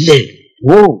 ചെല്ല്.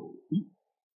 ഓ,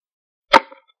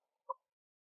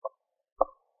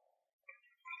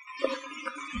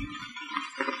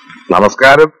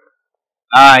 നമസ്കാരം.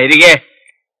 ആ, ഇരിക്കേ.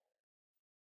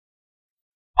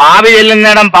 പാവി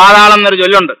ചെല്ലുന്നിടം പാതാളം എന്നൊരു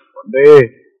ചൊല്ലുണ്ട്.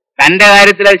 തന്റെ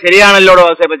കാര്യത്തിൽ അത് ശരിയാണല്ലോടോ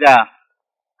ഔസേപ്പച്ച?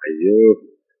 അയ്യോ,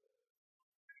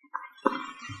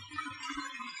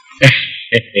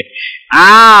 ആ,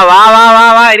 വാ വാ വാ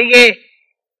വാ ഇരിക്കേ.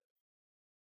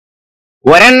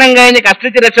 ഒരെണ്ണം കഴിഞ്ഞ്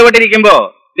കഷ്ടിച്ച് രക്ഷപ്പെട്ടിരിക്കുമ്പോ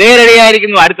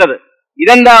നേരടിയായിരിക്കുന്നു അടുത്തത്.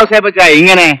 ഇതെന്താ ഔസേപ്പച്ച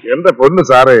ഇങ്ങനെ? എന്റെ പൊന്ന്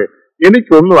സാറേ,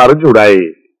 എനിക്കൊന്നും അറിഞ്ഞൂടായി.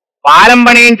 പാലം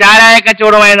പണിയും ചാരായ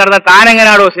കച്ചവടമായി നടന്ന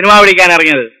താനെങ്ങനാടോ സിനിമ പിടിക്കാൻ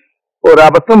ഇറങ്ങിയത്?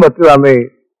 ഒരബദ്ധം പറ്റിയതാന്നേ.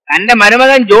 തന്റെ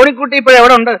മരുമകൻ ജോണിക്കുട്ടി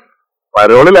ഇപ്പോഴെവിടെ ഉണ്ട്?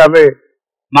 പരോളിലാന്നേ.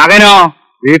 മകനോ?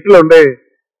 വീട്ടിലുണ്ട്.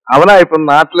 അവനാ ഇപ്പം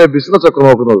നാട്ടിലെ ബിസിനസ് ഒക്കെ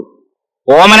നോക്കുന്നത്.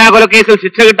 ഓമന കൊലക്കേസിൽ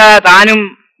ശിക്ഷ കിട്ടാതെ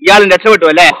താനും ഇയാളും രക്ഷപ്പെട്ടു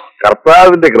അല്ലേ?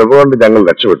 കർത്താവിന്റെ കൃപ കൊണ്ട് ഞങ്ങൾ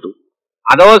രക്ഷപ്പെട്ടു.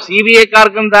 അതോ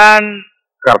CBIക്കാർക്കും താൻ?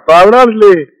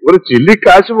 കർത്താവിനാണില്ലേ ഒരു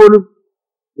ചില്ലിക്കാശ് പോലും.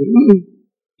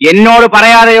 എന്നോട്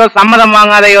പറയാതെയോ സമ്മതം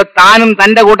വാങ്ങാതെയോ താനും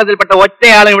തന്റെ കൂട്ടത്തിൽപ്പെട്ട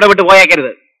ഒറ്റയാളും ഇവിടെ വിട്ട്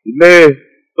പോയേക്കരുത്. ഇല്ലേ?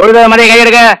 തൊഴുത് മതി,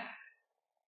 കൈയെടുക്ക.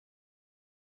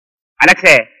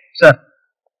 അലക്സേ. സർ.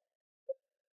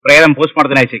 പ്രേതം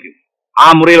പോസ്റ്റ്മോർട്ടത്തിന് അയച്ചേക്കും.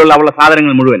 ആ മുറിയിലുള്ള അവളുടെ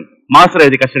സാധനങ്ങൾ മുഴുവൻ മാസ്റ്റർ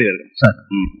എഴുതി കസ്റ്റഡി എടുക്കും. സർ.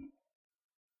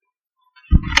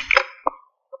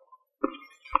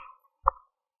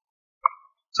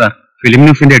 സർ, ഫിലിം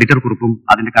ന്യൂസിന്റെ എഡിറ്റർ കുറിപ്പും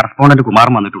അതിന്റെ കറസ്പോണ്ടന്റ്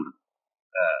കുമാറും വന്നിട്ടുണ്ട്.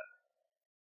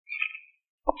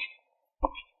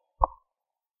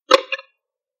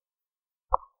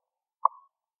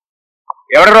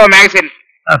 എവിടെയോ മാഗസിൻ?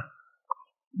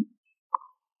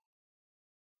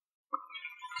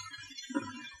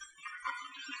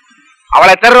 അവൾ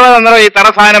എത്ര രൂപ തന്നോ ഈ തറ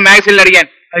സാധനം മാഗസിനിൽ അടിക്കാൻ?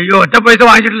 അയ്യോ, ഒറ്റ പൈസ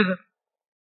വാങ്ങിച്ചിട്ടില്ല സാർ.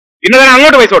 ഇന്ന് തന്നെ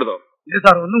അങ്ങോട്ട് പൈസ കൊടുത്തോ? ഇല്ല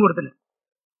സാർ, ഒന്നും കൊടുത്തില്ല.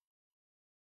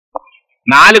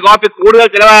 4 കോപ്പി കൂടുതൽ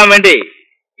ചിലവാകാൻ വേണ്ടി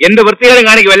എന്ത് വൃത്തികളും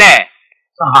കാണിക്കുമല്ലേ?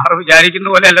 സാറ് വിചാരിക്കുന്ന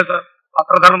പോലെ അല്ല സാർ.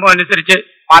 പത്രധർമ്മം അനുസരിച്ച്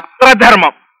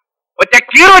പത്രധർമ്മം ഒറ്റ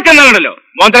കീറ് വെച്ചെന്നാണല്ലോ.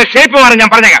 മോന്തര ഷേപ്പ് മാറി ഞാൻ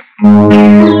പറഞ്ഞേക്കാം.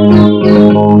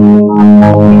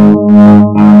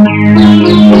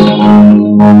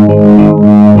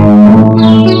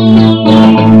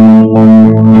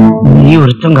 ഈ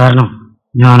ഒരുത്തം കാരണം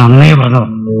ഞാൻ അന്നേ പറഞ്ഞു.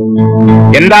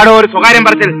 എന്താടോ ഒരു സ്വകാര്യം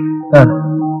പറച്ചിൽ?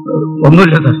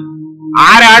 ഒന്നുമില്ല സാർ.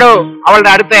 ആരാടോ അവളുടെ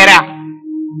അടുത്ത ഏരാ?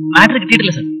 മാറ്റർ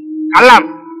കിട്ടിയിട്ടില്ല സാർ. കള്ളം.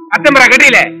 സത്യം പറ,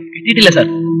 കിട്ടിയില്ലേ? കിട്ടിയിട്ടില്ല സാർ.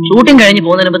 ഷൂട്ടിംഗ് കഴിഞ്ഞ്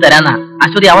പോകുന്നതിന് മുമ്പ് തരാന്നാ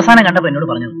അശ്വതി അവസാനം കണ്ടപ്പോ എന്നോട്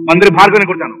പറഞ്ഞത്. മന്ത്രി ഭാർഗവനെ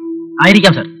കുറിച്ചാണോ?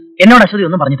 ആയിരിക്കാം സാർ. എന്നോട് അശ്വതി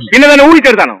ഒന്നും പറഞ്ഞിട്ടില്ല. പിന്നെ തന്നെ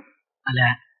ഊഹിച്ചെടുത്താണോ? അല്ല,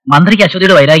 മന്ത്രിക്ക്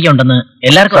അശ്വതിയുടെ വൈരാഗ്യം ഉണ്ടെന്ന്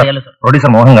എല്ലാവർക്കും അറിയാലോ സാർ.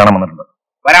 പ്രൊഡ്യൂസർ മോഹൻ കാണാൻ വന്നിട്ടുണ്ട്.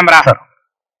 വരാൻ പറ സാർ.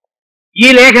 ഈ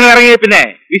ലേഖനം ഇറങ്ങിയ പിന്നെ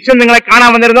വിശ്വം നിങ്ങളെ കാണാൻ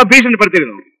വന്നിരുന്നോ,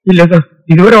 ഭീഷണിപ്പെടുത്തിയിരുന്നോ? ഇല്ല സാർ,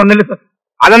 ഇതുവരെ വന്നില്ല സാർ.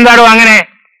 അതെന്താടോ അങ്ങനെ?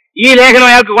 ഈ ലേഖനം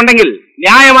അയാൾക്ക് കൊണ്ടെങ്കിൽ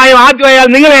ന്യായമായും ആദ്യം അയാൾ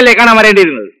നിങ്ങളെയല്ലേ കാണാൻ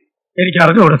വരേണ്ടിയിരുന്നത്? എനിക്ക്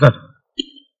അറിഞ്ഞുകൂടാ സാർ.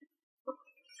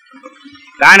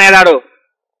 താൻ ഏതാടോ?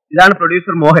 ഇതാണ്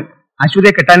പ്രൊഡ്യൂസർ മോഹൻ,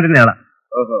 അശ്വതിയെ കെട്ടാനിരുന്നയാളാ.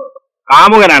 ഓഹോ,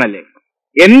 കാമുകനാണല്ലേ?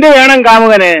 എന്ത് വേണം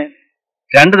കാമുകന്?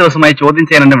 2 ദിവസമായി ചോദ്യം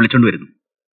ചെയ്യാൻ എന്നെ വിളിച്ചോണ്ട് വരുന്നു.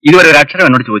 ഇതുവരെ ഒരു അക്ഷരം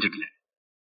എന്നോട് ചോദിച്ചിട്ടില്ല.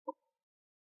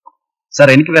 സാർ,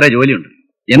 എനിക്ക് വേറെ ജോലിയുണ്ട്.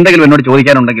 എന്തെങ്കിലും എന്നോട്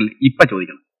ചോദിക്കാനുണ്ടെങ്കിൽ ഇപ്പൊ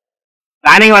ചോദിക്കണം.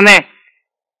 താനിങ് വന്നേ.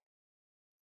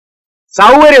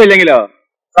 സൗകര്യമില്ലെങ്കിലോ?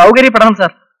 സൗകര്യപ്പെടണം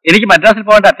സാർ. എനിക്ക് മദ്രാസിൽ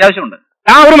പോകേണ്ട അത്യാവശ്യമുണ്ട്.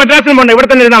 താൻ ഒരു മദ്രാസിലും പോകണ്ട, ഇവിടെ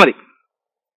തന്നെ ഇരുന്നാൽ മതി.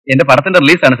 എന്റെ പടത്തിന്റെ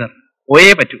റിലീസാണ് സാർ,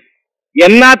 പോയേ പറ്റൂ.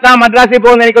 എന്നാ താൻ മദ്രാസിൽ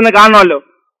പോകുന്ന എനിക്കൊന്ന് കാണണമല്ലോ.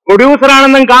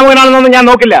 പ്രൊഡ്യൂസറാണെന്നും കാമുകനാണെന്നൊന്നും ഞാൻ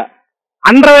നോക്കില്ല.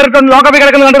 അണ്ടർവെയറിട്ടൊന്ന് ലോക്കപ്പിൽ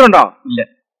കിടക്കുന്ന കണ്ടിട്ടുണ്ടോ? ഇല്ല.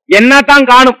 എന്നാ താൻ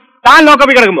കാണും, താൻ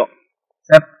ലോക്കപ്പിൽ കിടക്കുമ്പോ.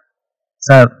 സാർ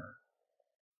സാർ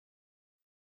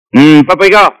ഇപ്പൊ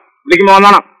പോയിക്കോ, വിളിക്കുമ്പോ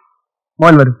വന്നോണം.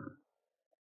 മോഹൻ വരും.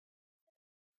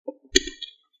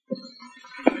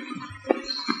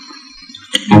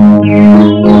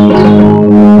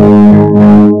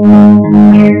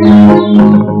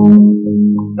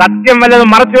 സത്യം വല്ലതും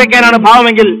മറച്ചു വെക്കാനാണ്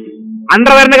ഭാവമെങ്കിൽ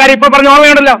അണ്ടർവെയറിന്റെ കാര്യം ഇപ്പൊ പറഞ്ഞ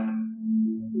ഓർമ്മയുണ്ടല്ലോ.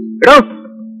 എടോ,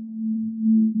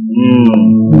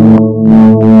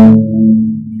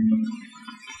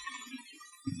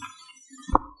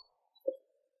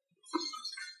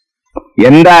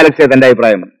 എന്താ അലക്ഷ്യ തന്റെ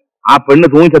അഭിപ്രായം? ആ പെണ്ണ്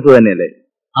തൂങ്ങിച്ചത്തു തന്നെയല്ലേ?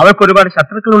 അവർക്ക് ഒരുപാട്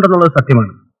ശത്രുക്കളുണ്ടെന്നുള്ളത്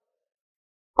സത്യമാണ്.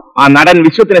 ആ നടൻ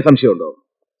വിശ്വത്തിന് സംശയമുണ്ടോ?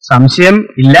 സംശയം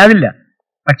ഇല്ലാതില്ല.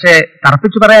 പക്ഷേ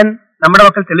തർപ്പിച്ചു പറയാൻ നമ്മുടെ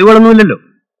പക്കൽ തെളിവുകളൊന്നുമില്ലല്ലോ.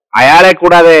 അയാളെ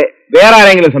കൂടാതെ വേറെ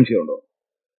ആരെങ്കിലും സംശയമുണ്ടോ?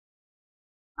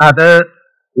 അത്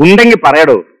ഉണ്ടെങ്കിൽ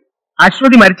പറയടോ.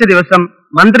 അശ്വതി മരിച്ച ദിവസം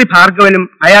മന്ത്രി ഭാർഗവനും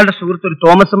അയാളുടെ സുഹൃത്ത് ഒരു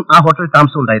തോമസും ആ ഹോട്ടലിൽ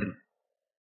താമസം ഉണ്ടായിരുന്നു.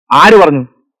 ആര് പറഞ്ഞു?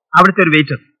 അവിടുത്തെ ഒരു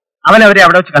വെയിറ്റർ. അവൻ അവരെ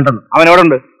അവിടെ വെച്ച് കണ്ടെന്നു. അവൻ എവിടെ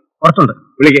ഉണ്ട്? പുറത്തുണ്ട്.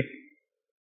 വിളിക്കേ.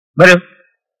 വരൂ.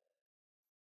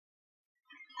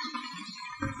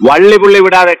 വള്ളി പുള്ളി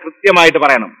വിടാതെ കൃത്യമായിട്ട്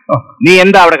പറയണം. നീ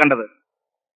എന്താ അവിടെ കണ്ടത്?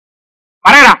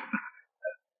 പറയടാ.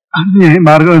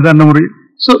 ഭാർഗവൻ സാറിന്റെ മുറി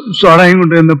സോഡയും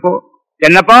കൊണ്ട് ചെന്നപ്പോ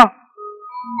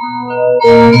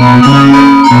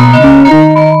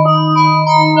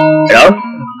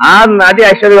ആ നടി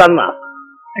അശ്വതി വന്ന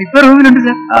ഇപ്പൊ റൂമിലുണ്ട്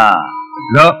സാർ.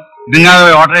 നിങ്ങൾ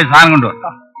ഹോട്ടലിൽ സാധനം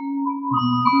കൊണ്ടുവന്നു.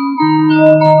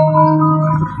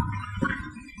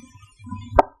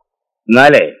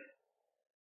 എന്നാലേ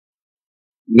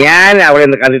ഞാൻ അവിടെ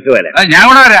നിന്ന് കണ്ടിട്ട് വരാം. ഞാൻ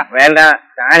കൂടെ വരാം. വേണ്ട,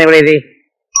 ഞാൻ ഇവിടെ ഇരി.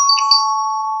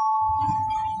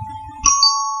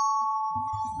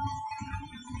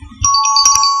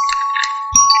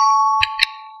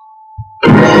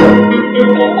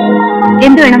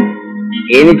 എന്ത് വേണം?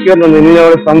 എനിക്കൊന്ന്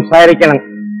നിന്നോട് സംസാരിക്കണം.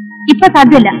 ഇപ്പൊ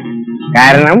സാധ്യമല്ല.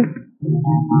 കാരണം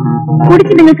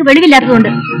കുടിച്ച് നിങ്ങൾക്ക് വെളിവില്ലാത്തതുകൊണ്ട്.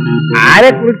 ആരെ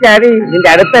കുറിച്ചാണ് നിന്റെ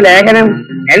അടുത്ത ലേഖനം?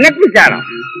 എന്നെ കുറിച്ചാണോ?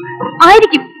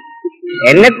 ആയിരിക്കും.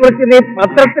 എന്നെ കുറിച്ച് നീ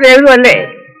പത്രത്തിൽ എഴുതുമല്ലേ?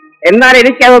 എന്നാൽ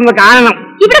എനിക്കതൊന്ന് കാണണം.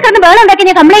 ഇവിടെ കിടന്ന് ബഹളം ഉണ്ടാക്കി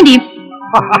ഞാൻ കംപ്ലൈന്റ് ചെയ്യും.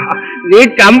 നീ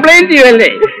കംപ്ലൈന്റ് ചെയ്യുമല്ലേ?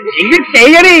 എങ്കിൽ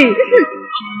ചെയ്യണേ.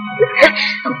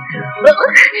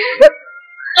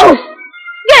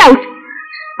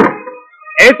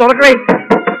 തുറക്കണേ.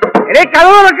 കഥ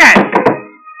തുറക്കാൻ.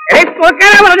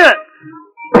 തുറക്കാനാ പറഞ്ഞത്.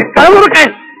 കഥ തുറക്കാൻ.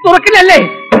 തുറക്കില്ലല്ലേ?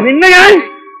 നിന്നെ ഞാൻ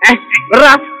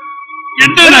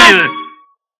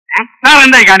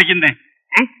എന്തായി കാണിക്കുന്നേ?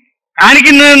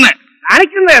 കാണിക്കുന്നതെന്ന്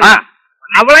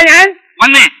അവളെ ഞാൻ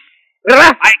വന്നേ.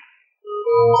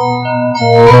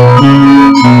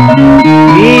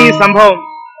 ഈ സംഭവം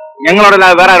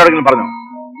ഞങ്ങളോടല്ലാതെ വേറെ ആരോടെങ്കിലും പറഞ്ഞോ?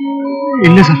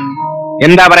 ഇല്ല സാർ.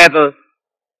 എന്താ പറയാത്തത്?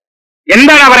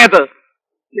 എന്താണ് പറയാത്തത്?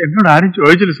 എന്നോട് ആരും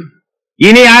ചോദിച്ചില്ല സാർ.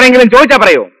 ഇനി ആരെങ്കിലും ചോദിച്ചാ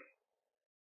പറയോ?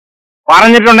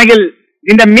 പറഞ്ഞിട്ടുണ്ടെങ്കിൽ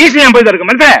നിന്റെ മീശ ഞാൻ പോയി തീർക്കും.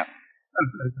 മനസ്സിലായോ?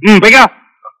 പോയിക്കോ.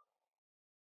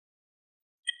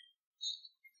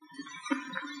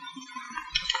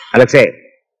 അലക്സേ,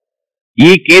 ഈ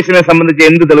കേസിനെ സംബന്ധിച്ച്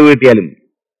എന്ത് തെളിവ് കിട്ടിയാലും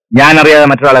ഞാൻ അറിയാതെ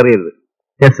മറ്റൊരാൾ അറിയരുത്.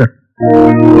 Yes sir.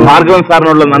 ഭാർഗവൻ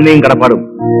സാറിനുള്ള നന്ദിയും കടപ്പാടും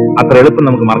അത്ര എളുപ്പം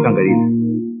നമുക്ക് മറക്കാൻ കഴിയില്ല.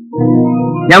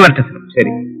 ഞാൻ വരട്ടെ.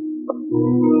 ശരി.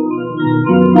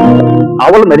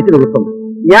 അവൾ മരിച്ച ദിവസം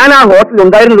ഞാൻ ആ ഹോട്ടലിൽ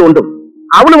ഉണ്ടായിരുന്നതുകൊണ്ടും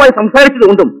അവളുമായി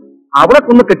സംസാരിച്ചതുകൊണ്ടും അവളെ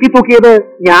കൊന്ന് കെട്ടിത്തൂക്കിയത്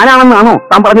ഞാനാണെന്നാണോ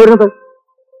താൻ പറഞ്ഞു വരുന്നത്?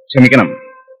 ക്ഷമിക്കണം,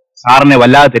 സാറിനെ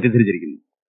വല്ലാതെ തെറ്റിദ്ധരിച്ചിരിക്കുന്നു.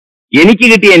 എനിക്ക്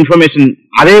കിട്ടിയ ഇൻഫർമേഷൻ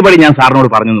അതേപടി ഞാൻ സാറിനോട്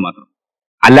പറഞ്ഞെന്ന് മാത്രം.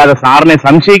 അല്ലാതെ സാറിനെ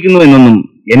സംശയിക്കുന്നു എന്നൊന്നും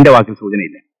എന്റെ വാക്കിൽ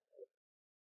സൂചനയില്ല.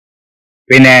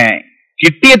 പിന്നെ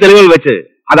കിട്ടിയ തെളിവുകൾ വെച്ച്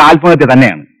അത് ആത്മഹത്യ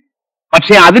തന്നെയാണ്.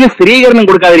 പക്ഷെ അതിന് സ്ഥിരീകരണം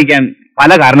കൊടുക്കാതിരിക്കാൻ പല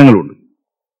കാരണങ്ങളുണ്ട്.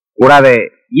 കൂടാതെ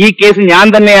ഈ കേസ് ഞാൻ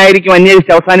തന്നെ ആയിരിക്കും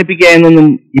അന്വേഷിച്ച് അവസാനിപ്പിക്കുക എന്നൊന്നും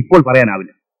ഇപ്പോൾ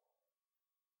പറയാനാവില്ല.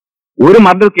 ഒരു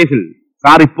മർഡർ കേസിൽ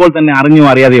സാർ ഇപ്പോൾ തന്നെ അറിഞ്ഞോ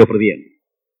അറിയാതെയോ പ്രതിയാണ്.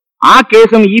 ആ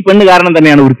കേസും ഈ പെണ്ണ് കാരണം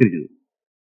തന്നെയാണ് ഉരുത്തിരിച്ചത്.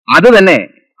 അത് തന്നെ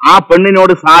ആ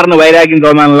പെണ്ണിനോട് സാറിന് വൈരാഗ്യം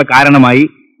തോന്നാനുള്ള കാരണമായി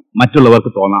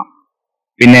മറ്റുള്ളവർക്ക് തോന്നാം.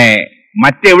 പിന്നെ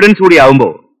മറ്റ് എവിഡൻസ് കൂടി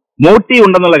ആവുമ്പോൾ മോട്ടീവ്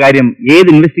ഉണ്ടെന്നുള്ള കാര്യം ഏത്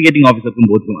ഇൻവെസ്റ്റിഗേറ്റിംഗ് ഓഫീസർക്കും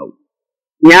ബോധ്യമാവും.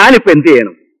 ഞാനിപ്പോ എന്ത്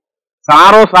ചെയ്യണം?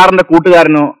 സാറോ സാറിന്റെ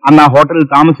കൂട്ടുകാരനോ അന്ന് ആ ഹോട്ടലിൽ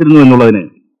താമസിച്ചിരുന്നു എന്നുള്ളതിന്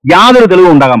യാതൊരു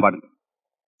തെളിവും ഉണ്ടാകാൻ പാടില്ല.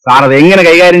 സാർ അത് എങ്ങനെ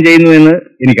കൈകാര്യം ചെയ്യുന്നു എന്ന്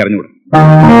എനിക്കറിഞ്ഞൂടാ.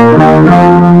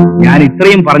 ഞാൻ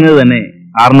ഇത്രയും പറഞ്ഞത് തന്നെ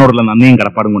സാറിനോടുള്ള നന്ദിയും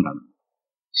കടപ്പാടും കൊണ്ടാണ്.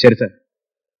 ശരി സാർ,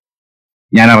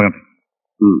 ഞാൻ ഇറങ്ങട്ടെ.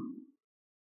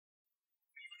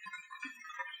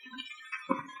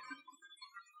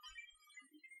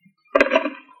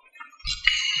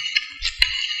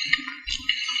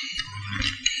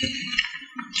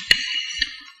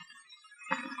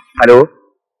 ഹലോ,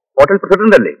 ഹോട്ടൽ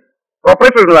പ്രസിഡന്റ് അല്ലേ?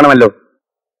 ഓപ്പറേറ്റർ കാണുമല്ലോ.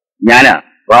 ഞാനാ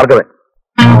ഭാർഗവൻ.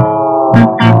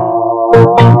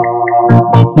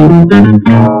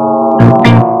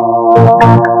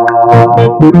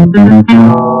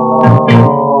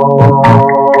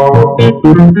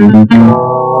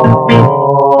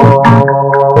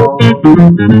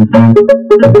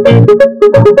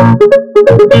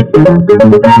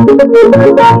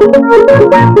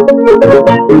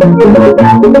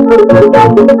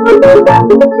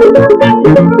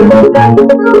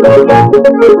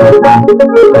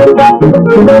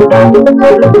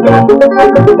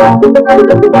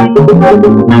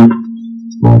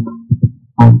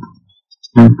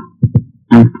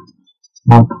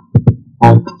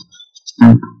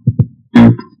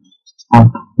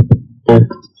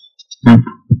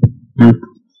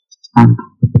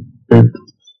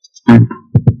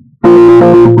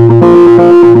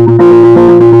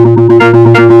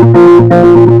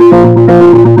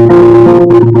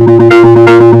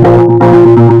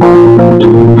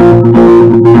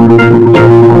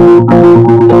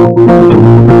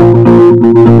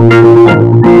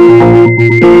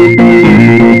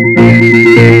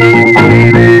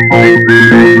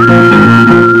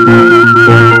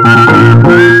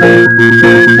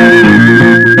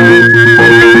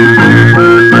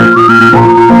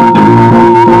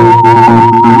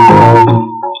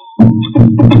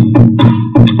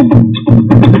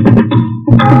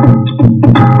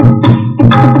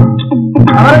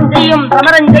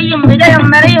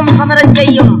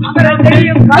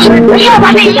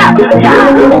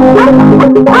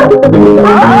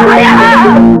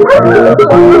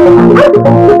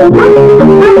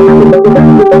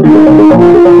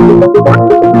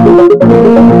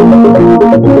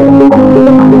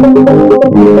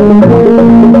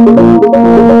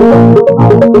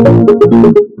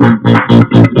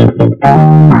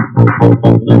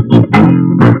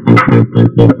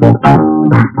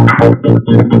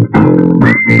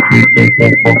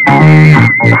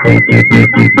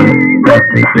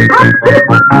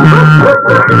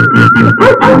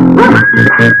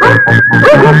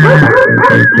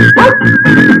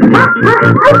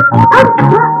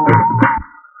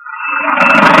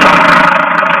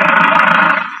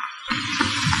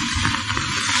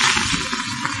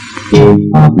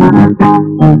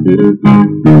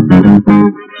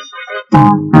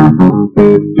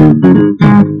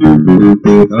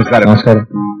 നമസ്കാരം. നമസ്കാരം.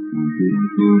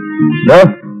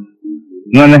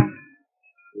 ഇങ്ങനെ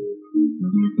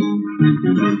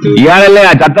ഇയാളല്ലേ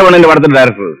ആ ചത്ത പെണ്ണിന്റെ പടത്തിന്റെ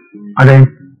ഡയറക്ടർ? അതെ.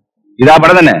 ഇതാ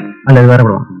പടം തന്നെ? അല്ല, ഇത് വേറെ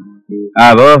പടം.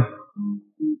 അതോ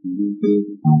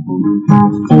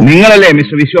നിങ്ങളല്ലേ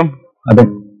മിസ്റ്റർ വിശ്വം? അതെ.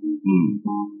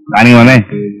 താനിങ് വന്നേ.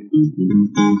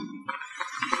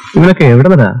 ഇവരൊക്കെ എവിടെ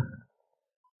വരാ?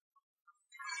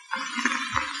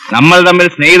 നമ്മൾ തമ്മിൽ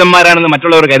സ്നേഹിതന്മാരാണെന്ന്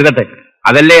മറ്റുള്ളവർ കരുതട്ടെ,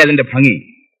 അതല്ലേ അതിന്റെ ഭംഗി.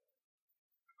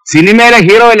 സിനിമയിലെ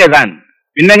ഹീറോ അല്ലേ താൻ,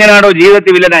 പിന്നെങ്ങനെയാണോ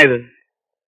ജീവിതത്തിൽ വില്ലനായത്?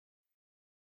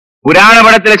 പുരാണ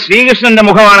പടത്തിലെ ശ്രീകൃഷ്ണന്റെ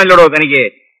മുഖമാണല്ലോടോ തനിക്ക്.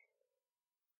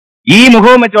 ഈ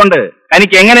മുഖവും വെച്ചോണ്ട്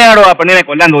തനിക്ക് എങ്ങനെയാണോ ആ പെണ്ണിനെ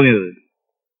കൊല്ലാൻ തോന്നിയത്?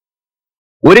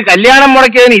 ഒരു കല്യാണം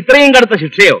മുടക്കിയതിന് ഇത്രയും കടുത്ത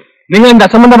ശിക്ഷയോ? നിങ്ങൾ എന്ത്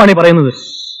അസംബന്ധമാണ് പറയുന്നത്?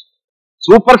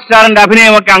 സൂപ്പർ സ്റ്റാറിന്റെ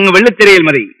അഭിനയമൊക്കെ അങ്ങ് വെള്ളിത്തിരയിൽ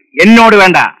മതി, എന്നോട്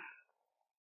വേണ്ട.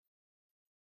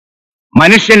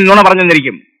 മനുഷ്യൻ നുണ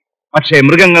പറഞ്ഞെന്നിരിക്കും, പക്ഷേ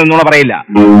മൃഗങ്ങൾ നുണ പറയില്ല.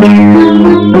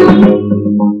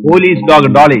 Police dog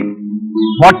Dolly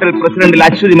hotel പ്രസിഡന്റിൽ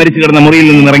Aswathy മരിച്ചു കിടന്ന മുറിയിൽ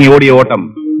നിന്ന് ഇറങ്ങി ഓടിയ ഓട്ടം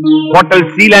ഹോട്ടൽ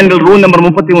സീലാൻഡിൽ റൂം നമ്പർ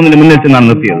 33 മുന്നിൽ ചെന്നാണ്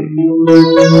നിർത്തിയത്.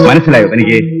 മനസ്സിലായോ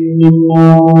എനിക്ക്?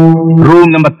 റൂം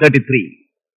നമ്പർ 33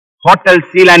 ഹോട്ടൽ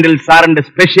സീലാൻഡിൽ സാറിന്റെ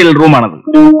സ്പെഷ്യൽ റൂമാണത്.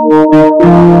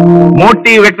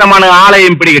 മോട്ടീവ് വ്യക്തമാണ്,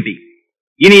 ആളെയും പിടികിട്ടി.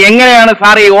 ഇനി എങ്ങനെയാണ്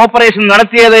സാർ ഈ ഓപ്പറേഷൻ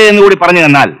നടത്തിയത് എന്ന് കൂടി പറഞ്ഞു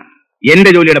തന്നാൽ എന്റെ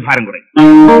ജോലിയുടെ ഭാരം കുറയും.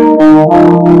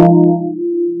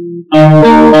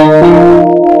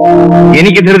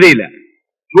 എനിക്ക് ധൃതിയില്ല.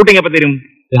 ഷൂട്ടിംഗ് എപ്പോ തരും?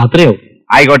 രാത്രിയോ?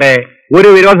 ആയിക്കോട്ടെ, ഒരു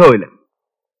വിരോധവും ഇല്ല.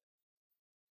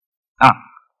 ആ,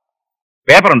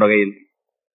 പേപ്പർ ഉണ്ടോ കയ്യിൽ?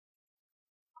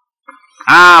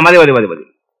 ആ, മതി മതി മതി മതി.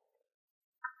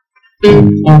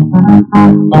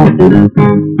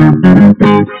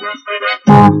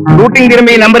 ഷൂട്ടിംഗ്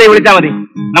തീരുമ്പോ ഈ നമ്പറിൽ വിളിച്ചാൽ മതി,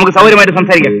 നമുക്ക് സൗകര്യമായിട്ട്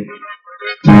സംസാരിക്കാം.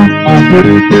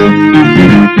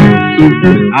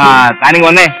 ആ, താനിങ്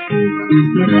വന്നേ.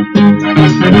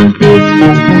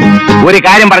 ഒരു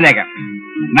കാര്യം പറഞ്ഞേക്കാം,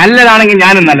 നല്ലതാണെങ്കിൽ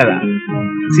ഞാനും നല്ലതാ.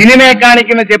 സിനിമയെ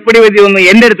കാണിക്കുന്ന ചെപ്പടി വിദ്യ ഒന്നും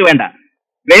എന്റെ അടുത്ത് വേണ്ട.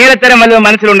 വേലത്തരം വല്ലതും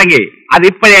മനസ്സിലുണ്ടെങ്കിൽ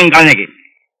അതിപ്പോഴേ ഞാൻ കളഞ്ഞേക്ക്.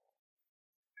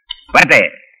 വരട്ടെ.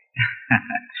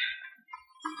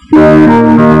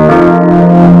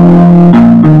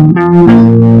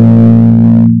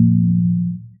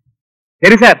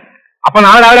 ശരി സാർ, അപ്പൊ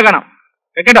നാളെ രാവിലെ കാണാം.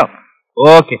 കേട്ടോ?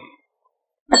 ഓക്കെ.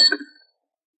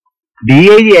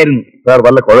 DIG ആയിരുന്നു സാർ.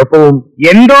 വല്ല കുഴപ്പവും?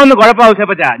 എന്തോന്ന്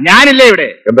കുഴപ്പമാവശ്യപ്പച്ച, ഞാനില്ലേ ഇവിടെ?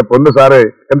 എന്റെ പൊന്ന് സാറ്,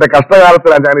 എന്റെ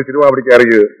കഷ്ടകാലത്തിലാണ് ഞാൻ ഈ സിനിമ പിടിക്കാൻ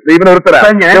ഇറങ്ങിയത്. ദൈവനൊരുത്തരാ,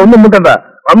 ഒന്നും മുട്ടണ്ട,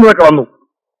 വന്നതൊക്കെ വന്നു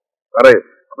സാറേ.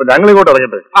 അപ്പൊ ഞങ്ങൾ ഇങ്ങോട്ട്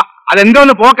ഇറങ്ങട്ടെ.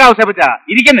 അതെന്തോന്ന് പോക്കാവശ്യപ്പച്ച,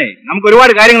 ഇരിക്കുന്നേ, നമുക്ക്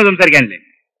ഒരുപാട് കാര്യങ്ങൾ സംസാരിക്കാനില്ലേ.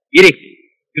 ഇരി.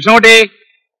 കൃഷ്ണൻകുട്ടി,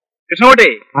 കൃഷ്ണൻകുട്ടി.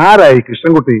 ആരായി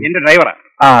കൃഷ്ണൻകുട്ടി? എന്റെ ഡ്രൈവറാ.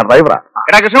 ആ, ഡ്രൈവറാ.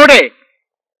 എടാ കൃഷ്ണൻകുട്ടി.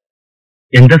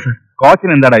 എന്താ സർ?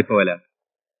 കോച്ചിന് എന്താടാ ഇപ്പൊ വില?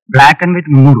 ബ്ലാക്ക് ആൻഡ്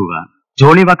വൈറ്റ് 300 രൂപ,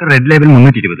 ജോളി വാക്കർ റെഡ് ലേബൽ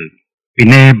 320,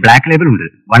 പിന്നെ ബ്ലാക്ക് ലേബൽ ഉണ്ട്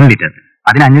 1 ലിറ്റർ,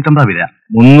 അതിന് 550 വില.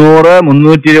 300,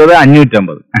 320,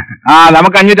 550. ആ,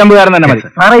 നമുക്ക് 550 കാരൻ തന്നെ മതി.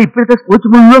 സാറേ, ഇപ്പോഴത്തെ സ്കോച്ച്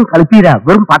മുഴുവൻ കളിപ്പീരാ,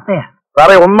 വെറും പട്ടയാ.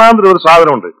 സാറേ, ഒന്നാമതൊരു ഒരു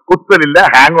സാധനമുണ്ട്, കുത്തലില്ല,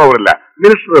 ഹാങ് ഓവർ ഇല്ല,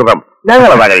 മിനിസ്റ്റർ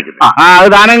ഞങ്ങളതാ കഴിക്കുന്നത്. ആ, അത്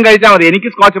ദാനം കഴിച്ചാൽ മതി,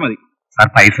 എനിക്ക് സ്കോച്ച് മതി. സാർ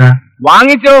പൈസ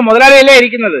വാങ്ങിച്ചോ, മുതലാളിയല്ലേ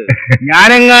ഇരിക്കുന്നത്.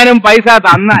 ഞാനെങ്ങാനും പൈസ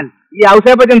തന്നാൽ ഈ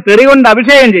ഔസേപ്പച്ചൻ തെറി കൊണ്ട്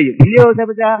അഭിഷേകം ചെയ്യും. ഇല്ലയോ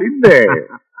ഔസേപ്പച്ച? പിന്നെ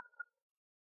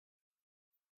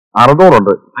 600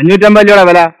 ഉണ്ട്. 550 രൂപയുടെ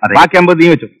വില, ബാക്കി 50 നീ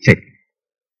വെച്ചു. ശരി.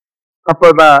 അപ്പൊ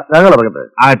എന്താ ഞങ്ങൾ ഇറങ്ങട്ടെ?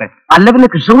 ആകട്ടെ. അല്ല പിന്നെ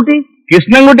കൃഷ്ണൻകുട്ടി?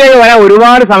 കൃഷ്ണൻകുട്ടിയൊക്കെ വരാൻ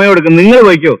ഒരുപാട് സമയം എടുക്കും, നിങ്ങൾ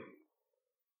പോയിക്കോ.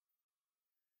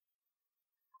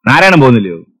 നാരായണൻ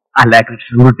പോകുന്നില്ലയോ? അല്ല,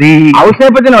 കൃഷ്ണൻകുട്ടി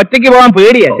ഔസേപ്പച്ചന് ഒറ്റയ്ക്ക് പോകാൻ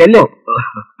പേടിയാ. ചെല്ലോ.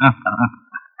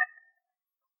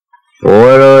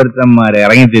 ഓരോരുത്തന്മാരെ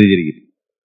ഇറങ്ങി തിരിച്ചിരിക്കും.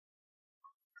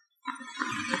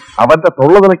 അവന്റെ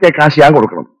തൊള്ള നിനക്കെ കാശ് ഞാൻ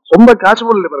കൊടുക്കണം. സ്വന്തം കാശ്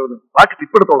പോലല്ലേ പറയുന്നത്, ബാക്കി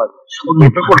ടിപ്പെടുത്തോളാം.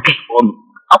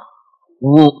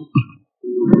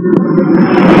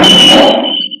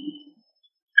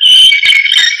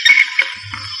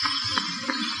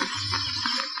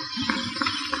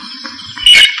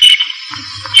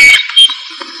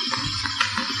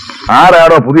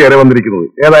 ആരാണോ പുതിയ ഇര വന്നിരിക്കുന്നത്?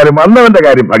 ഏതായാലും വന്നവന്റെ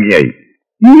കാര്യം ഭംഗിയായി.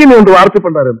 ഇങ്ങനെയുണ്ട്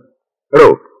വാർത്തപ്പണ്ടാരും. എടോ,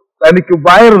 തനിക്ക്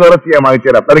വയറ് നിറച്ചിയാ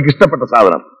വാങ്ങിച്ചുതരാം, തനിക്ക് ഇഷ്ടപ്പെട്ട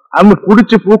സാധനം. അന്ന്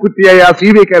കുടിച്ച് പൂക്കുറ്റിയായി ആ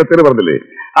CBIക്കാരെ തെറി പറഞ്ഞില്ലേ,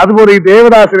 അതുപോലെ ഈ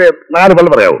ദേവദാസിനെ 4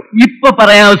 പല്ല് പറയാവോ? ഇപ്പൊ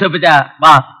പറയാം ഔസേപ്പച്ച,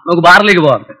 വാ നമുക്ക് ബാറിലേക്ക്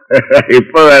പോവാം.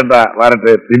 ഇപ്പൊ വേണ്ട,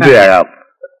 വരട്ടെ, പിന്നെയാകാം.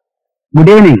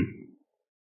 Good evening.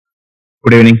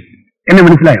 Good evening. എന്നെ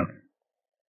മനസ്സിലായോ?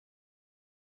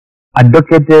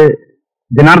 അഡ്വക്കേറ്റ്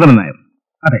ജനാർദ്ദനൻ നായർ.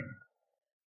 അതെ.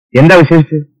 എന്താ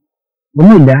വിശേഷിച്ച്?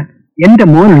 ഒന്നുമില്ല, എന്റെ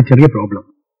മോനൊരു ചെറിയ പ്രോബ്ലം.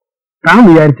 താൻ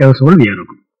വിചാരിച്ചത് സോൾവ് ചെയ്യാൻ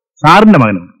നോക്കും. സാറിന്റെ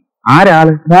മകനോ?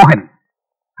 ആരാള്? മോഹൻ.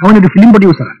 അവനൊരു ഫിലിം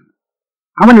പ്രൊഡ്യൂസറാണ്.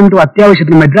 അവൻ എന്തോ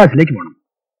അത്യാവശ്യത്തിന് മദ്രാസിലേക്ക് പോകണം.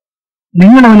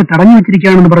 നിങ്ങൾ അവനെ തടഞ്ഞു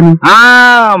വെച്ചിരിക്കുകയാണെന്ന് പറഞ്ഞു. ആ,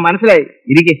 മനസ്സിലായി.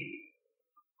 ഇരിക്കെ.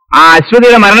 ആ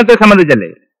അശ്വതിയുടെ മരണത്തെ സംബന്ധിച്ചല്ലേ?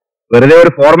 വെറുതെ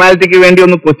ഒരു ഫോർമാലിറ്റിക്ക് വേണ്ടി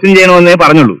ഒന്ന് ക്വസ്റ്റ്യൻ ചെയ്യണമെന്നേ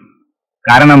പറഞ്ഞുള്ളൂ.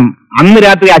 കാരണം അന്ന്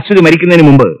രാത്രി അശ്വതി മരിക്കുന്നതിന്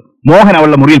മുമ്പ് മോഹൻ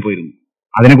അവളുടെ മുറിയിൽ പോയിരുന്നു.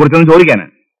 അതിനെക്കുറിച്ചൊന്നും ചോദിക്കാന്,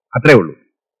 അത്രേ ഉള്ളൂ.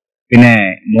 പിന്നെ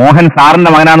മോഹൻ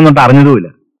സാറിന്റെ മകനാണെന്നൊട്ട് അറിഞ്ഞതുമില്ല.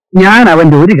 ഞാൻ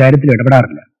അവന്റെ ഒരു കാര്യത്തിൽ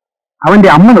ഇടപെടാറില്ല. അവന്റെ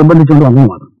അമ്മ നിർബന്ധിച്ചുകൊണ്ട് വന്നു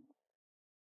മാത്രം.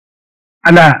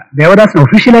 അല്ല, ദേവദാസിന്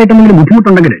ഒഫീഷ്യലായിട്ട് എന്തെങ്കിലും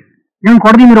ബുദ്ധിമുട്ടുണ്ടെങ്കിൽ ഞാൻ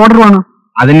കോടതിയിൽ നിന്ന് ഒരു ഓർഡർ വാങ്ങാം.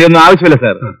 അതിന്റെ ഒന്നും ആവശ്യമില്ല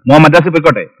സാർ. മോൻ മദ്രാസിൽ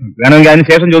പോയിക്കോട്ടെ, വേണമെങ്കിൽ അതിന്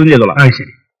ശേഷം ചോദ്യം ചെയ്തോളാം.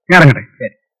 ശരി, ഞാൻ ഇറങ്ങട്ടെ.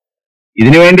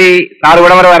 ഇതിനുവേണ്ടി സാർ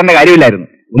ഇവിടെ വരെ വരേണ്ട കാര്യമില്ലായിരുന്നു,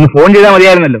 ഒന്ന് ഫോൺ ചെയ്താൽ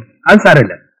മതിയായിരുന്നല്ലോ. അത്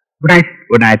സാരമില്ല. Good night.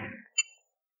 Good night.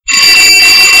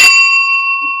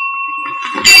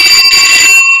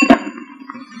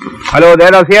 Hello,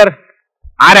 Devdas here.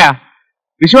 ആരാ?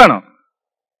 വിഷുവാണോ?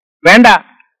 വേണ്ട,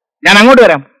 ഞാൻ അങ്ങോട്ട്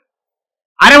വരാം,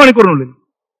 അരമണിക്കൂറിനുള്ളിൽ.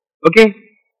 ഓക്കെ.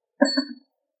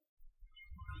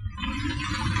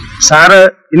 സാറ്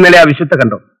ഇന്നലെ ആ വിഷുത്തെ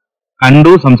കണ്ടോ?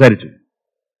 കണ്ടു, സംസാരിച്ചു.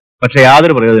 പക്ഷെ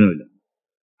യാതൊരു പ്രയോജനവുമില്ല.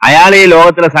 അയാൾ ഈ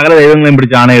ലോകത്തിലെ സകല ദൈവങ്ങളെയും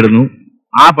പിടിച്ച് ആണയിടുന്നു.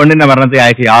 ആ പെണ്ണിന്റെ മരണത്തെ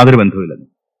അയാൾക്ക് യാതൊരു ബന്ധവുമില്ലെന്ന്.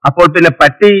 അപ്പോൾ പിന്നെ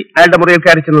പട്ടി അയാളുടെ മുറിയിൽ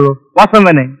കയറി ചെന്നതോ? വാസ്തവം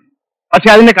തന്നെ. പക്ഷെ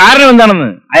അതിന്റെ കാരണം എന്താണെന്ന്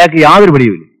അയാൾക്ക് യാതൊരു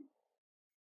പിടിയുമില്ല.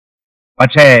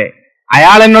 പക്ഷേ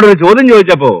അയാൾ എന്നോടൊരു ചോദ്യം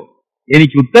ചോദിച്ചപ്പോ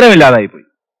എനിക്ക് ഉത്തരമില്ലാതായിപ്പോയി.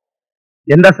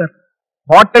 എന്താ സർ?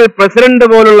 ഹോട്ടൽ പ്രസിഡന്റ്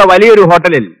പോലുള്ള വലിയൊരു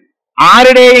ഹോട്ടലിൽ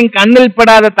ആരുടെയും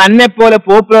കണ്ണിൽപ്പെടാതെ തന്നെ പോലെ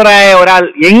പോപ്പുലറായ ഒരാൾ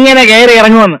എങ്ങനെ കയറി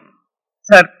ഇറങ്ങുമെന്ന്.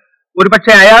 സർ,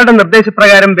 ഒരുപക്ഷെ അയാളുടെ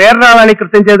നിർദ്ദേശപ്രകാരം വേറൊരാളാണ് ഈ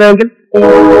കൃത്യം ചെയ്തതെങ്കിൽ?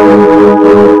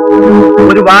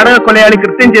 ഒരു വാടക കൊലയാളി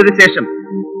കൃത്യം ചെയ്ത ശേഷം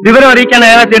വിവരം അറിയിക്കാൻ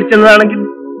അയാളെ തേടിച്ചെന്നതാണെങ്കിൽ?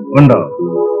 ഉണ്ടോ?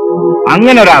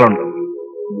 അങ്ങനെ ഒരാളുണ്ടോ?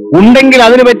 ഉണ്ടെങ്കിൽ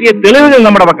അതിനു പറ്റിയ തെളിവുകൾ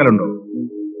നമ്മുടെ പക്കലുണ്ടോ?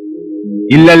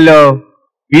 ഇല്ലല്ലോ.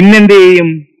 പിന്നെന്ത് ചെയ്യും?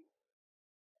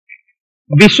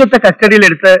 വിശ്വത്തെ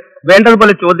കസ്റ്റഡിയിലെടുത്ത്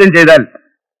വേണ്ടതുപോലെ ചോദ്യം ചെയ്താൽ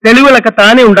തെളിവുകളൊക്കെ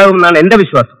താനേ ഉണ്ടാകുമെന്നാണ് എന്റെ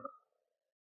വിശ്വാസം.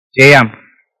 ചെയ്യാം.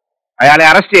 അയാളെ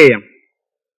അറസ്റ്റ് ചെയ്യാം,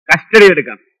 കസ്റ്റഡി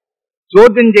എടുക്കാം,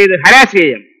 ചോദ്യം ചെയ്ത് ഹരാസ്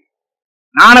ചെയ്യാം,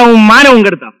 നാണവും മാനവും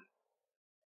കെടുത്താം.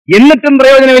 എന്നിട്ടും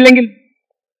പ്രയോജനമില്ലെങ്കിൽ,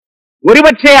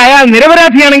 ഒരുപക്ഷെ അയാൾ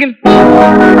നിരപരാധിയാണെങ്കിൽ,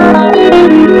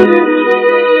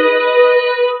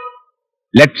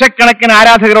 ലക്ഷക്കണക്കിന്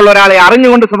ആരാധകരുള്ള ഒരാളെ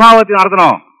അറിഞ്ഞുകൊണ്ട് സ്വഭാവത്തിൽ നടത്തണോ?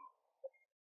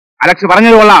 അലക്സ്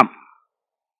പറഞ്ഞത് കൊള്ളാം.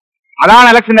 അതാണ്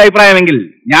അലക്സിന്റെ അഭിപ്രായമെങ്കിൽ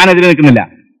ഞാനെതിരെ നിൽക്കുന്നില്ല.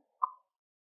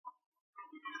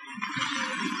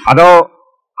 അതോ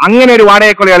അങ്ങനെ ഒരു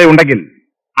വാടകക്കൊലയാളി ഉണ്ടെങ്കിൽ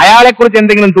അയാളെക്കുറിച്ച്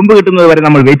എന്തെങ്കിലും തുമ്പ് കിട്ടുന്നത് വരെ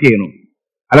നമ്മൾ വെയിറ്റ് ചെയ്യണോ?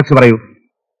 അലക്സ് പറയൂ.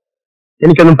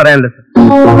 എനിക്കൊന്നും പറയാനില്ല സർ.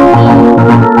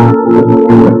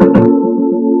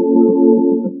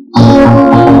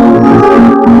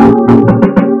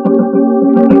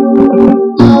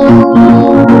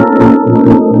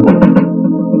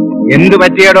 എന്തു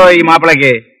പറ്റിയടോ ഈ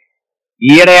മാപ്പിളയ്ക്ക്?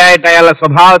 ഈയിടെയായിട്ട് അയാളുടെ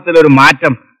സ്വഭാവത്തിൽ ഒരു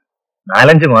മാറ്റം.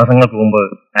 4-5 മാസങ്ങൾക്ക് മുമ്പ്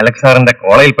അലക്സാറിന്റെ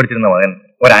കോളേജിൽ പഠിച്ചിരുന്ന മകൻ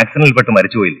ഒരു ആക്സിഡന്റിൽപ്പെട്ട്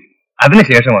മരിച്ചുപോയി.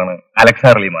 അതിനുശേഷമാണ്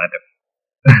അലക്സാറിൽ ഈ മാറ്റം.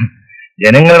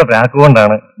 ജനങ്ങളുടെ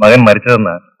പ്രാക്കുകൊണ്ടാണ് മകൻ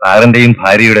മരിച്ചതെന്ന സാറിന്റെയും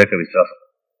ഭാര്യയുടെയൊക്കെ വിശ്വാസം.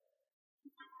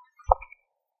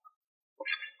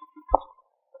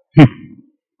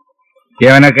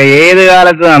 ഇവനൊക്കെ ഏത്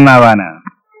കാലത്ത് നന്നാവാനാ?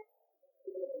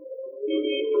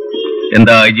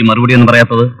 എന്താ ഐ ജി മറുപടി ഒന്നും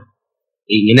പറയാത്തത്?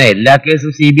 ഇങ്ങനെ എല്ലാ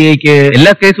കേസും CBIക്ക്?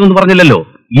 എല്ലാ കേസും ഒന്നും പറഞ്ഞില്ലല്ലോ.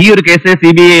 ഈ ഒരു കേസെ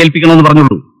CBI ഏൽപ്പിക്കണമെന്ന്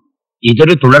പറഞ്ഞുള്ളൂ.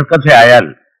 ഇതൊരു തുടർക്കഥയായാൽ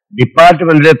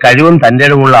ഡിപ്പാർട്ട്മെന്റിലെ കഴിവും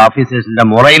തന്റേടമുള്ള ഓഫീസേഴ്സിന്റെ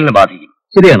മൊറയിലിനെ ബാധിക്കും.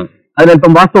 ശരിയാണ്,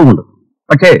 അതിനല്പം വാസ്തവമുണ്ട്.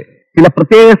 പക്ഷേ ചില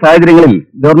പ്രത്യേക സാഹചര്യങ്ങളിൽ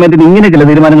ഗവൺമെന്റിന് ഇങ്ങനെ ചില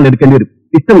തീരുമാനങ്ങൾ എടുക്കേണ്ടി വരും,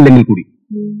 ഇഷ്ടമില്ലെങ്കിൽ കൂടി.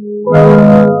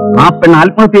 ആ പെണ്ണ്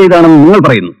ആത്മഹത്യ ചെയ്താണെന്ന് നിങ്ങൾ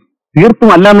പറയുന്നു, തീർത്തും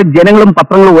അല്ലാന്ന് ജനങ്ങളും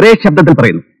പത്രങ്ങളും ഒരേ ശബ്ദത്തിൽ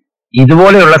പറയുന്നു.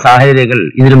 ഇതുപോലെയുള്ള സാഹചര്യങ്ങൾ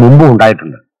ഇതിനു മുമ്പും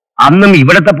ഉണ്ടായിട്ടുണ്ട്. അന്നും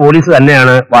ഇവിടുത്തെ പോലീസ്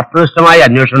തന്നെയാണ് വസ്തുനിഷ്ഠമായ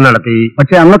അന്വേഷണം നടത്തി.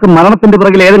 പക്ഷെ അന്നൊക്കെ മരണത്തിന്റെ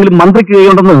പിറകിൽ ഏതെങ്കിലും മന്ത്രിക്ക്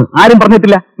കൈയുണ്ടെന്ന് ആരും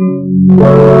പറഞ്ഞിട്ടില്ല.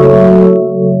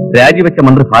 രാജിവെച്ച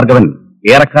മന്ത്രി ഭാർഗവൻ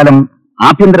ഏറെക്കാലം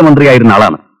ആഭ്യന്തരമന്ത്രിയായിരുന്ന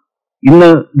ആളാണ്. ഇന്ന്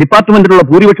ഡിപ്പാർട്ട്മെന്റിലുള്ള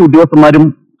ഭൂരിപക്ഷ ഉദ്യോഗസ്ഥന്മാരും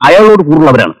അയാളോട്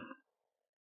കൂടുതലുള്ളവരാണ്.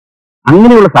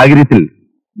 അങ്ങനെയുള്ള സാഹചര്യത്തിൽ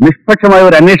നിഷ്പക്ഷമായ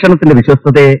ഒരു അന്വേഷണത്തിന്റെ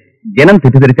വിശ്വസ്തതയെ ജനം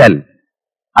തെറ്റിദ്ധരിച്ചാൽ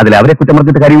അതിൽ അവരെ കുറ്റം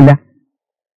പറഞ്ഞിട്ട് കാര്യമില്ല.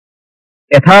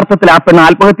 യഥാർത്ഥത്തിൽ ആ പെണ്ണ്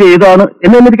ആത്മഹത്യ ചെയ്തതാണ്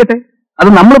എന്ന് എന്നിരിക്കട്ടെ, അത്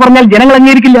നമ്മൾ പറഞ്ഞാൽ ജനങ്ങൾ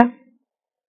അംഗീകരിക്കില്ല.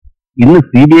 ഇന്ന്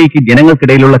CBIക്ക്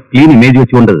ജനങ്ങൾക്കിടയിലുള്ള ക്ലീൻ ഇമേജ്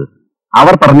വെച്ചുകൊണ്ട്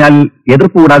അവർ പറഞ്ഞാൽ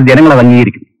എതിർപ്പ് കൂടാതെ ജനങ്ങൾ അത്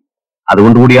അംഗീകരിക്കും.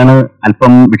 അതുകൊണ്ടുകൂടിയാണ്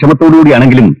അല്പം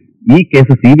വിഷമത്തോടുകൂടിയാണെങ്കിലും ഈ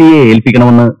കേസ് CBIയെ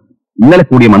ഏൽപ്പിക്കണമെന്ന് ഇന്നലെ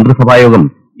കൂടിയ മന്ത്രിസഭായോഗം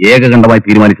ഏകകണ്ഠമായി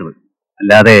തീരുമാനിച്ചത്.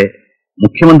 അല്ലാതെ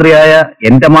മുഖ്യമന്ത്രിയായ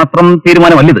എന്റെ മാത്രം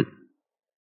തീരുമാനമല്ലിത്.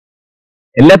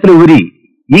 എല്ലാത്തിലും ഉപരി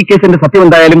ഈ കേസിന്റെ സത്യം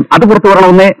എന്തായാലും അത് പുറത്തു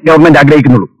വരണമെന്നേ ഗവൺമെന്റ്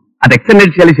ആഗ്രഹിക്കുന്നുള്ളൂ. അത് X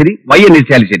അന്വേഷിച്ചാലും ശരി, Y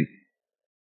അന്വേഷിച്ചാലും ശരി.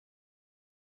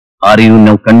 Are you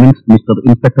now convinced, Mr.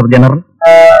 Inspector General?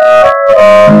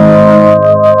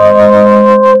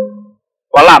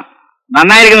 കൊള്ളാം,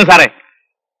 നന്നായിരിക്കുന്നു സാറേ.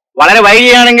 വളരെ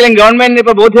വൈകിയാണെങ്കിലും ഗവൺമെന്റിന്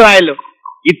ഇപ്പൊ ബോധ്യമായല്ലോ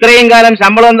ഇത്രയും കാലം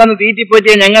ശമ്പളം തന്ന്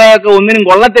തീറ്റിപ്പോറ്റിയ ഞങ്ങളെയൊക്കെ ഒന്നിനും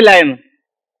കൊള്ളത്തില്ല എന്ന്.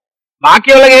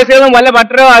 ബാക്കിയുള്ള കേസുകളും വല്ല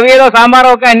പട്ടരോ അവിയലോ സാമ്പാറോ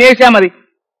ഒക്കെ അന്വേഷിച്ചാൽ മതി.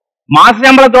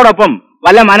 മാസശമ്പളത്തോടൊപ്പം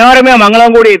വല്ല മനോരമയോ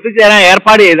മംഗളവും കൂടി എത്തിച്ചേരാൻ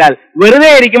ഏർപ്പാട് ചെയ്താൽ വെറുതെ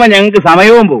ഇരിക്കുമ്പോൾ ഞങ്ങൾക്ക്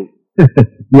സമയവും പോകും.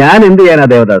 ഞാൻ എന്ത് ചെയ്യാനാ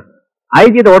ദേവദാസ്?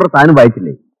 IG ഓർഡർ താനും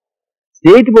വായിച്ചില്ലേ?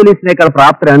 സ്റ്റേറ്റ് പോലീസിനേക്കാൾ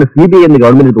പ്രാപ്തരാണ് CBI എന്ന്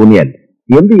ഗവൺമെന്റ് തോന്നിയാൽ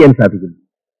എന്ത് ചെയ്യാൻ സാധിക്കും?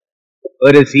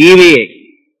 ഒരു CBI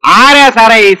ആരാ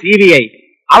സാറേ ഈ CBI?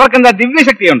 അവർക്കെന്താ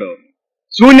ദിവ്യശക്തിയുണ്ടോ?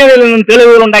 ശൂന്യതയിൽ നിന്നും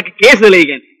തെളിവുകൾ ഉണ്ടാക്കി കേസ്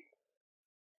തെളിയിക്കാൻ.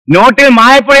 നോട്ടിൽ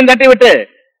മായപ്പൊടിയും തട്ടിവിട്ട്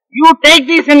you take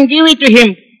this and give it to him,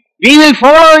 we will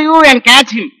follow you and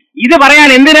catch him. ഇത് പറയാൻ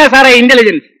എന്തിനാ സാറേ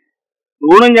ഇന്റലിജൻസ്?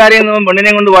 തൂണും ചാരിയെന്നും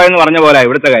പെണ്ണിനെ കൊണ്ടുപോയെന്ന് പറഞ്ഞ പോലെ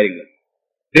ഇവിടുത്തെ കാര്യങ്ങൾ.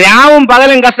 രാവും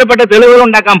പകലും കഷ്ടപ്പെട്ട് തെളിവുകൾ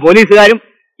ഉണ്ടാക്കാൻ പോലീസുകാരും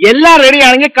എല്ലാം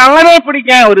റെഡിയാണെങ്കിൽ കള്ളനെ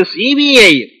പിടിക്കാൻ ഒരു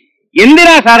CBI.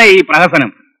 എന്തിനാ സാറേ ഈ പ്രഹസനം?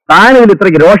 താനിതിൽ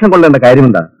ഇത്രയ്ക്ക് രോഷം കൊള്ളേണ്ട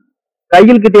കാര്യമെന്താ?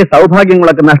 കയ്യിൽ കിട്ടിയ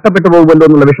സൗഭാഗ്യങ്ങളൊക്കെ നഷ്ടപ്പെട്ടു പോകുമല്ലോ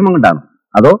എന്നുള്ള വിഷമം കൊണ്ടാണോ?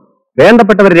 അതോ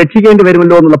വേണ്ടപ്പെട്ടവരെ രക്ഷിക്കേണ്ടി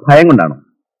വരുമല്ലോ എന്നുള്ള ഭയം കൊണ്ടാണോ?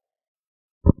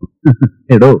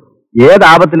 എടോ,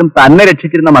 ഏതാപത്തിലും തന്നെ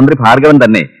രക്ഷിച്ചിരുന്ന മന്ത്രി ഭാർഗവൻ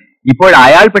തന്നെ ഇപ്പോൾ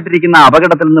അയാൾ പെട്ടിരിക്കുന്ന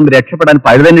അപകടത്തിൽ നിന്നും രക്ഷപ്പെടാൻ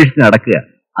പഴുതന്വേഷിച്ച് നടക്കുക.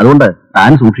 അതുകൊണ്ട്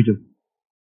താൻ സൂക്ഷിച്ചു.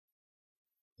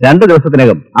 2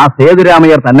 ദിവസത്തിനകം ആ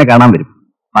സേതുരാമയ്യർ തന്നെ കാണാൻ വരും.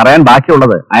 പറയാൻ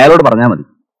ബാക്കിയുള്ളത് അയാളോട് പറഞ്ഞാൽ മതി.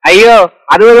 അയ്യോ,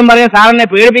 അതുപോലും പറഞ്ഞ സാറിനെ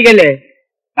പേടിപ്പിക്കല്ലേ.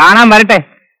 കാണാൻ വരട്ടെ.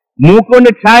 മൂക്കുകൊണ്ട്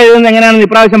ക്ഷ എഴുതുന്നത് എങ്ങനെയാണെന്ന്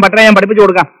ഇപ്രാവശ്യം പട്ടണ ഞാൻ പഠിപ്പിച്ചു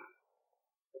കൊടുക്കാം.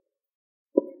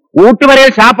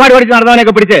 ഊട്ടുവരയിൽ ശാപ്പാട് പഠിച്ച്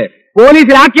നടന്നവനെയൊക്കെ പിടിച്ച്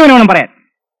പോലീസിലാക്കിയവന് വേണം പറയാൻ.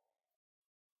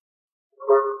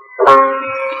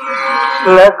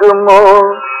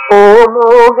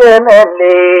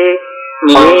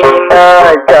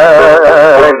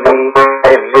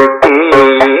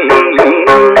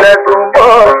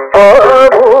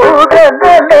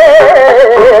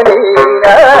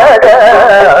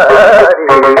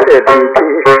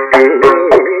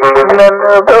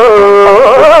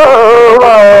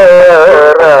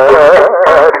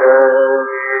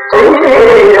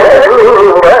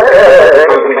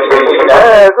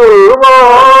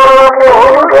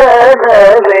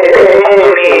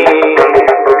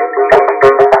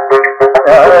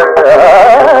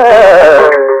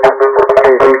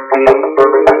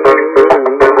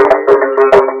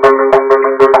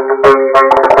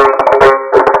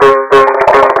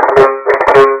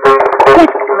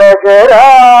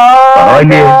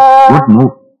 Good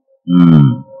move.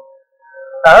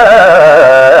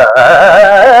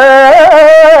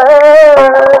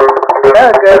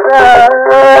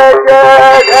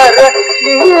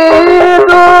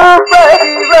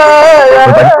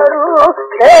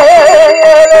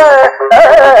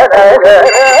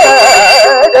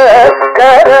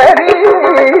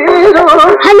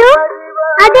 ഹലോ,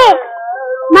 അതെ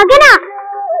മകനാ,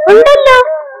 ഉണ്ടല്ലോ,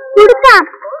 കൊടുക്കാം.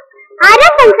 ആരാ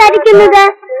സംസാരിക്കുന്നത്?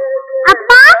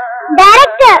 അപ്പാ,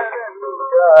 director.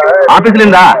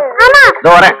 ഓഫീസിലെന്താ?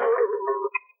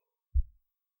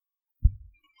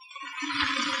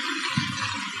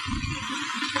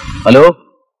 Hello,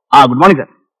 good morning sir.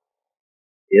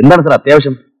 എന്താണ് സാർ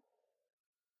അത്യാവശ്യം?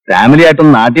 ഫാമിലി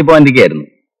ആയിട്ടൊന്ന് നാട്ടിൽ പോകാനിരിക്കുകയായിരുന്നു.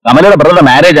 കമലയുടെ ബ്രദറുടെ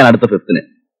മാരേജ് ആണ് അടുത്ത 5th.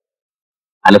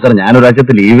 അല്ല സാർ,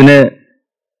 ഞാനൊരാഴ്ചത്തെ ലീവിന്.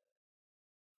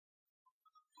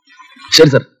 ശരി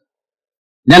സാർ,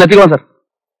 ഞാൻ എത്തിക്കോളാം സാർ.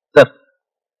 സാർ,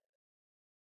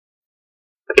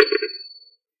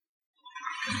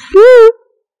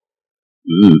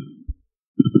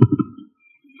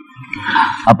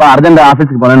 അപ്പൊ അർജന്റ്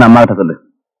ഓഫീസിൽ പോன அம்மா கிட்ட சொல்லு.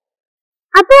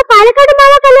 அப்போ பாலக்காடு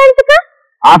மாமா கல்யாணத்துக்கு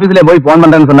ஆபீஸ்ல போய் போன்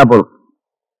பண்றேன்னு சொன்னா போதும்.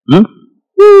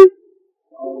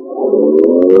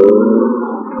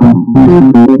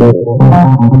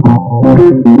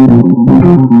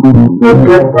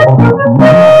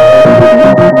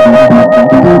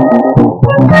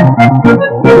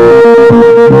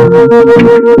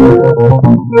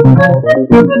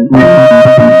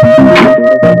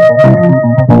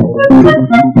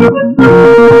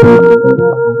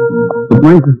 Good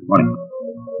morning, sir. Morning.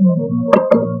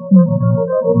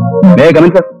 May I come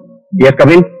in, sir? Yes,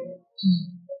 come in.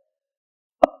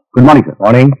 Good morning, sir.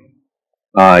 Morning.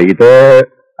 ഇത്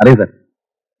അറിയാം സർ,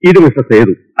 ഇത് മിസ്റ്റർ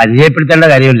സേതു. പരിചയപ്പെടുത്തേണ്ട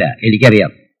കാര്യമില്ല,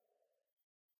 എനിക്കറിയാം.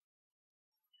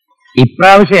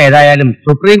 ഇപ്രാവശ്യം ഏതായാലും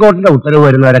സുപ്രീം കോടതിയുടെ ഉത്തരവ്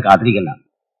വരുന്നവരെ കാത്തിരിക്കണ്ട.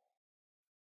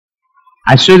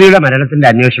 അശ്വതിയുടെ മരണത്തിന്റെ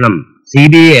അന്വേഷണം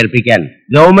CBI ഏൽപ്പിക്കാൻ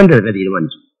ഗവൺമെന്റ് തന്നെ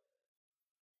തീരുമാനിച്ചു.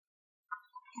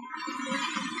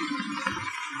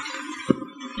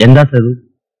 എന്താ സേതു?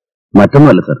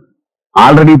 മറ്റൊന്നുമല്ല സർ,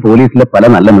 ആൾറെഡി പോലീസിലെ പല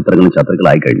നല്ല മിത്രങ്ങളും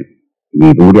ശത്രുക്കളായി കഴിഞ്ഞു. ഇനി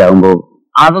ഇതുകൂടി ആവുമ്പോ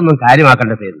അതൊന്നും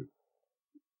കാര്യമാക്കേണ്ട സേതു.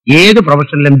 ഏത്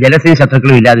പ്രൊഫഷനിലും ജലസയും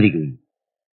ശത്രുക്കളും ഇല്ലാതിരിക്കുന്നു.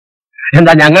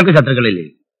 എന്താ ഞങ്ങൾക്ക് ശത്രുക്കളില്ലേ?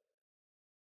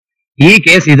 ഈ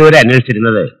കേസ് ഇതുവരെ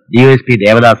അന്വേഷിച്ചിരുന്നത് DSP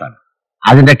ദേവദാസാണ്.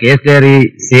 അതിന്റെ കേസ് ഡയറി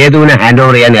സേതുവിനെ ഹാൻഡ്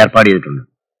ഓവർ ചെയ്യാൻ ഏർപ്പാട് ചെയ്തിട്ടുണ്ട്.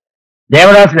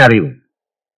 ദേവദാസിനെ അറിയൂ.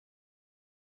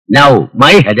 Now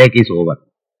my headache is over.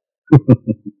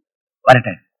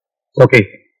 വരട്ടെ. Okay.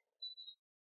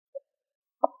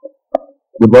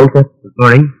 Good morning sir. Good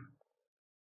morning.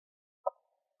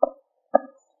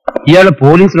 ഇയാള്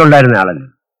പോലീസിലുണ്ടായിരുന്ന ആളല്ലേ?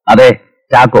 അതെ,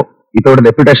 ചാക്കോ. ഇപ്പോഴുടെ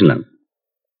ഡെപ്യൂട്ടേഷനിലാണ്.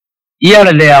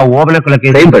 ഇയാളല്ലേ ആ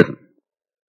ഓമനക്കുലക്കേസ്? Same person.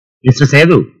 Mister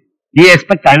Sethu, we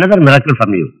expect another miracle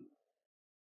from U.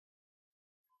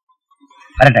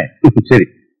 വരട്ടെ. ശരി.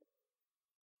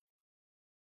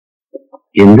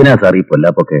 എന്തിനാ സാർ ഈ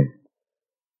പൊല്ലാപ്പൊക്കെ?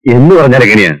 എന്ന് പറഞ്ഞാൽ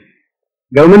എങ്ങനെയാ?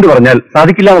 ഗവൺമെന്റ് പറഞ്ഞാൽ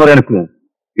സാധിക്കില്ല എന്ന് പറയാൻ ഒക്കുമോ?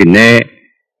 പിന്നെ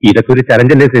ഇതൊക്കെ ഒരു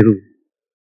ചലഞ്ചല്ലേ സേതു?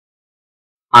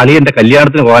 അളിയന്റെ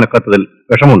കല്യാണത്തിന് പോകാനൊക്കാത്തതിൽ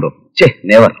വിഷമുണ്ടോ?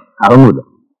 നെവർ. അതൊന്നുമില്ല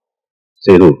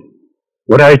സേതു.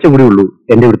 ഒരാഴ്ച കൂടി ഉള്ളൂ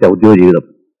എന്റെ ഇവിടുത്തെ ഔദ്യോഗിക ജീവിതം.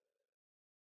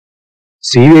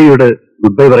 CBIയോട്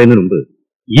ഗുഡ് ബൈ പറയുന്നതിന് മുമ്പ്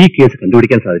ഈ കേസ്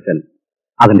കണ്ടുപിടിക്കാൻ സാധിച്ചാൽ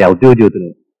അതിന്റെ ഔദ്യോഗിക ജീവിതത്തിന്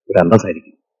ഒരു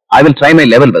അന്തസ്സായിരിക്കും. I will try my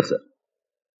level best.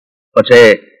 പക്ഷേ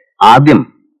ആദ്യം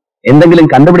എന്തെങ്കിലും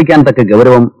കണ്ടുപിടിക്കാൻ തക്ക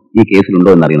ഗൗരവം ഈ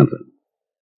കേസിലുണ്ടോ എന്നറിയണം സർ.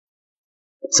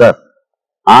 സർ,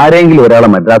 ആരെങ്കിലും ഒരാളെ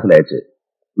മദ്രാസിൽ അയച്ച്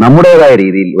നമ്മുടേതായ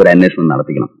രീതിയിൽ ഒരു അന്വേഷണം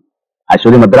നടത്തിക്കണം.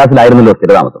 അശ്വതി മദ്രാസിലായിരുന്നല്ലോ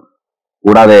സ്ഥിരതാമസം.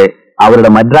 കൂടാതെ അവരുടെ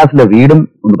മദ്രാസിലെ വീടും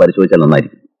ഒന്ന് പരിശോധിച്ചാൽ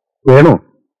നന്നായിരിക്കും.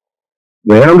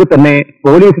 വേണമെങ്കിൽ തന്നെ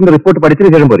പോലീസിന്റെ റിപ്പോർട്ട്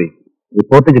പഠിച്ചതിന് ശേഷം പോരെ?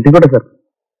 Report കിട്ടിക്കോട്ടെ sir.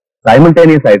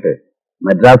 സൈമിൾട്ടേനിയസ് ആയിട്ട്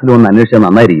മദ്രാസിൽ ഒന്ന് അന്വേഷിച്ചാൽ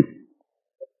നന്നായിരിക്കും.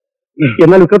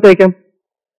 എന്നാൽ വിക്രത്ത് അയക്കാം.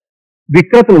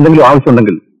 വിക്രത്തിന് എന്തെങ്കിലും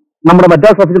ആവശ്യമുണ്ടെങ്കിൽ നമ്മുടെ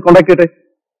മദ്രാസ് ഓഫീസിൽ കോൺടാക്ട് ചെയ്യട്ടെ.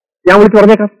 ഞാൻ വിളിച്ച്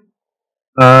പറഞ്ഞേക്കാം.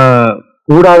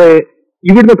 കൂടാതെ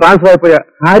ഇവിടുന്ന് ട്രാൻസ്ഫർ ആയപ്പോയ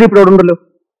ഹാരി ഇപ്പോൾ അവിടെ ഉണ്ടല്ലോ.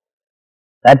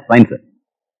 That's fine sir.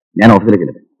 ഞാൻ ഓഫീസിലേക്ക്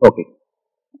ചെല്ലട്ടെ. ഓക്കെ.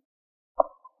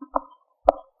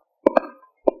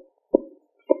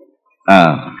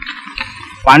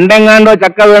 പണ്ടെങ്ങാണ്ടോ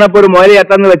ചക്ക വീണപ്പോ ഒരു മുയൽ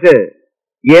എത്തന്ന് വെച്ച്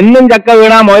എന്നും ചക്ക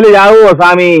വീണാ മുയൽ ചാവുമോ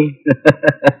സ്വാമി?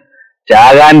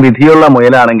 ചാകാൻ വിധിയുള്ള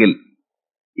മുയലാണെങ്കിൽ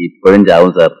ഇപ്പോഴും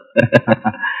ചാവും sir.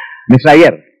 Mister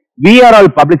Iyer, V are all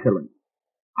public servant.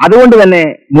 അതുകൊണ്ട് തന്നെ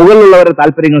മുകളിലുള്ളവരുടെ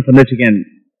താല്പര്യങ്ങൾ സംരക്ഷിക്കാൻ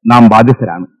നാം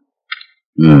ബാധ്യസ്ഥരാണ്.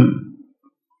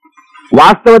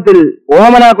 വാസ്തവത്തിൽ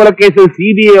ഓമന കൊലക്കേസിൽ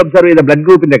CBI ഒബ്സർവ് ചെയ്ത ബ്ലഡ്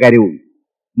ഗ്രൂപ്പിന്റെ കാര്യവും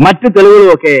മറ്റു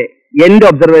തെളിവുകളും ഒക്കെ എന്റെ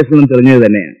ഒബ്സർവേഷനിലും തെളിഞ്ഞത്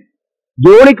തന്നെയാണ്.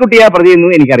 ജോണിക്കുട്ടിയാ പ്രതിയെന്നു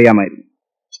എനിക്കറിയാമായിരുന്നു.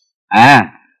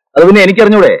 അത് പിന്നെ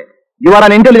എനിക്കറിഞ്ഞൂടെ? You are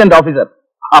an intelligent officer.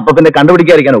 അപ്പൊ പിന്നെ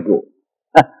കണ്ടുപിടിക്കാതിരിക്കാൻ ഒക്കുവോ?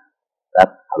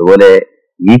 അതുപോലെ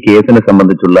ഈ കേസിനെ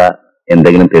സംബന്ധിച്ചുള്ള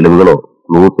എന്തെങ്കിലും തെളിവുകളോ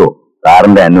ക്ലൂസോ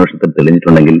സാറിന്റെ അന്വേഷണത്തിൽ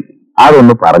തെളിഞ്ഞിട്ടുണ്ടെങ്കിൽ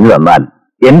അതൊന്ന് പറഞ്ഞു തന്നാൽ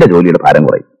എന്റെ ജോലിയുടെ ഭാരം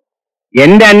കുറയും.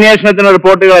 എന്റെ അന്വേഷണത്തിന്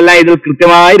റിപ്പോർട്ടുകളെല്ലാം ഇതിൽ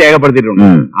കൃത്യമായി രേഖപ്പെടുത്തിയിട്ടുണ്ട്.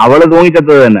 അവള്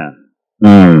തൂങ്ങിച്ചത് തന്നെ.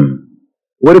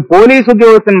 ഒരു പോലീസ്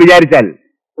ഉദ്യോഗസ്ഥൻ വിചാരിച്ചാൽ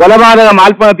കൊലപാതകം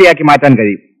ആത്മഹത്യയാക്കി മാറ്റാൻ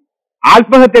കഴിയും.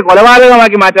 ആത്മഹത്യ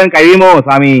കൊലപാതകമാക്കി മാറ്റാൻ കഴിയുമോ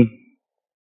സ്വാമി?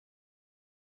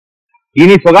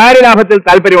 ഇനി സ്വകാര്യ ലാഭത്തിൽ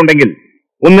താല്പര്യമുണ്ടെങ്കിൽ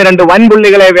 1-2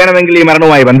 വൻപുള്ളികളെ വേണമെങ്കിൽ ഈ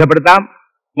മരണവുമായി ബന്ധപ്പെടുത്താം,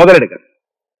 മുതലെടുക്കാം.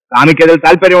 സ്വാമിക്കതിൽ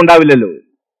താല്പര്യം ഉണ്ടാവില്ലല്ലോ.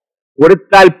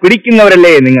 കൊടുത്താൽ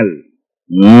പിടിക്കുന്നവരല്ലേ നിങ്ങൾ.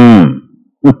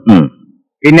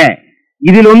 പിന്നെ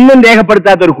ഇതിലൊന്നും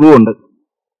രേഖപ്പെടുത്താത്ത ഒരു ക്ലൂ ഉണ്ട്.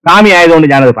 സ്വാമി ആയതുകൊണ്ട്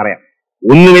ഞാനത് പറയാം.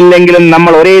 ഒന്നുമില്ലെങ്കിലും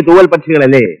നമ്മൾ ഒരേ തൂവൽ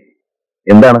പക്ഷികളല്ലേ.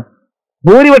 എന്താണ്?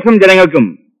 ഭൂരിപക്ഷം ജനങ്ങൾക്കും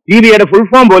CBIയുടെ ഫുൾ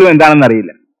ഫോം പോലും എന്താണെന്ന്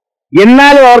അറിയില്ല.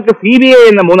 എന്നാലും അവർക്ക് CBI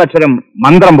എന്ന 3 അക്ഷരം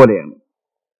മന്ത്രം പോലെയാണ്.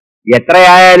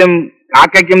 എത്രയായാലും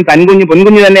കാക്കയ്ക്കും തൻകുഞ്ഞ്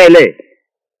പൊൻകുഞ്ഞ് തന്നെയല്ലേ.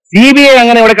 CBI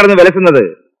അങ്ങനെ ഇവിടെ കിടന്ന് വിലസുന്നത്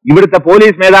ഇവിടുത്തെ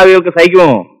പോലീസ് മേധാവികൾക്ക്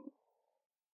സഹിക്കുമോ?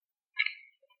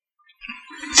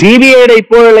 CBIയുടെ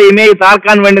ഇപ്പോഴുള്ള ഇമേജ്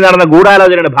താർക്കാൻ വേണ്ടി നടന്ന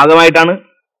ഗൂഢാലോചനയുടെ ഭാഗമായിട്ടാണ്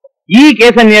ഈ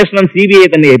കേസ് അന്വേഷണം CBI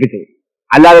തന്നെ ഏൽപ്പിച്ചത്.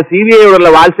 അല്ലാതെ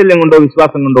CBIയോടുള്ള വാത്സല്യം കൊണ്ടോ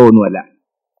വിശ്വാസം കൊണ്ടോ ഒന്നുമല്ല.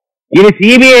 ഇനി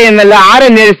CBI എന്നല്ല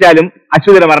ആരന്വേഷിച്ചാലും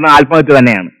അശ്വതിയുടെ മരണം ആത്മഹത്യ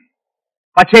തന്നെയാണ്.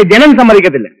 പക്ഷേ ജനം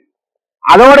സമ്മതിക്കത്തില്ല.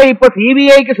 അതോടെ ഇപ്പൊ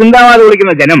CBIക്ക് ചിന്താവാതെ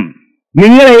വിളിക്കുന്ന ജനം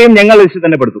നിങ്ങളെയും ഞങ്ങൾ ലക്ഷ്യം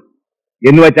തന്നെ പെടുത്തും.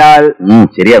 എന്ന് വെച്ചാൽ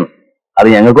ശരിയാണ്, അത്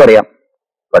ഞങ്ങൾക്കും അറിയാം.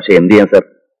 പക്ഷെ എന്ത് ചെയ്യാം സർ?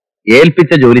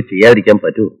 ഏൽപ്പിച്ച ജോലി ചെയ്യാതിരിക്കാൻ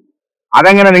പറ്റൂ?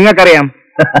 അതെങ്ങനെ നിങ്ങൾക്കറിയാം?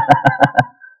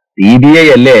 CBI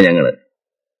അല്ലേ ഞങ്ങള്.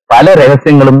 പല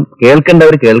രഹസ്യങ്ങളും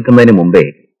കേൾക്കേണ്ടവർ കേൾക്കുന്നതിന് മുമ്പേ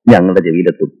ഞങ്ങളുടെ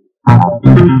ചെവിയിലെത്തും.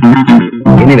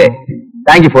 Anyway,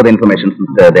 thank you for the information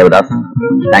mister Devdas.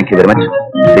 Thank you very much.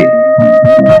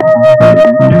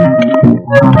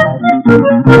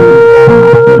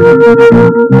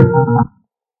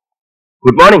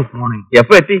 Good morning.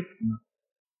 എപ്പോ എത്തി?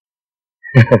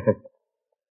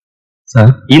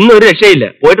 ഇന്നൊരു രക്ഷയില്ല.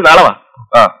 പോയിട്ട് നാളെ വാ.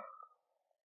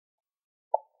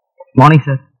 Morning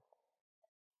sir.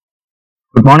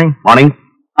 Good morning. Morning.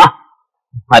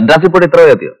 മദ്രാസിൽ പോയിട്ട് ഇത്ര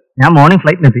എത്തിയോ? ഞാൻ മോർണിംഗ്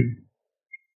ഫ്ലൈറ്റിനെത്തി.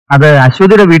 അത്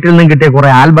അശ്വതിയുടെ വീട്ടിൽ നിന്നും കിട്ടിയ കുറെ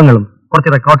ആൽബങ്ങളും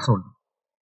കുറച്ച് റെക്കോർഡ്സും ഉണ്ട്.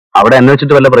 അവിടെ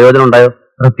അന്വേഷിച്ചിട്ട് വല്ല പ്രയോജനം ഉണ്ടായോ?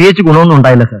 പ്രത്യേകിച്ച് ഗുണമൊന്നും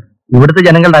ഉണ്ടായില്ല സർ. ഇവിടുത്തെ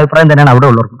ജനങ്ങളുടെ അഭിപ്രായം തന്നെയാണ് അവിടെ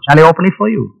ഉള്ളവർക്കും. Shall I open it for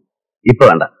you? ഇപ്പൊ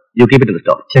വേണ്ട, you keep it in the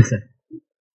store. ശരി സർ,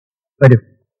 വരൂ.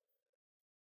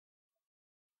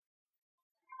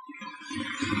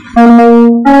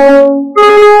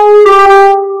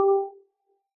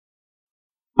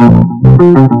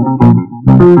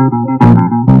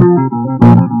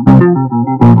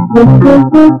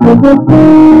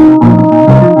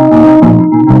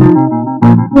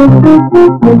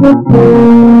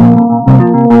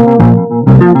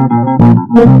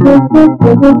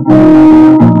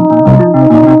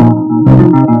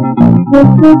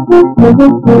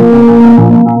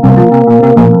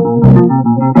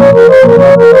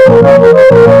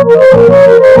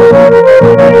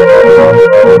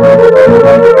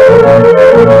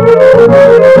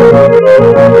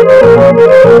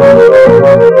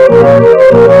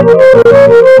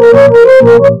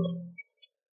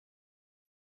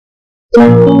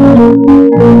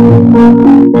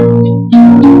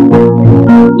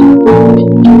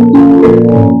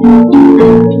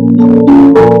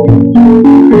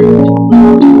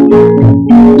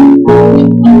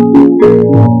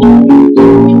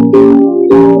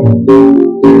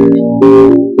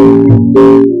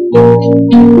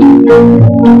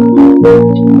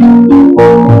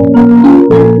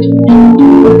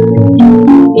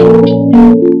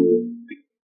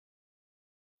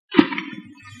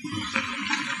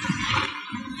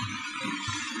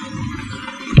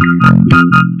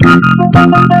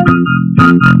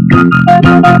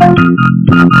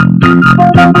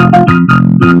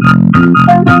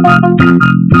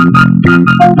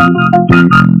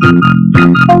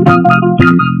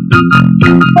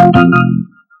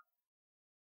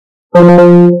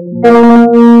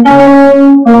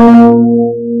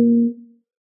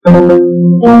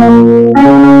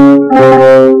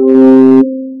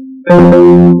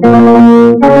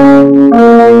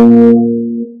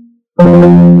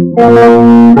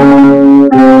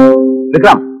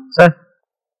 Vikram, sir.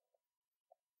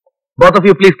 Both of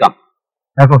you please come.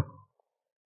 Echo.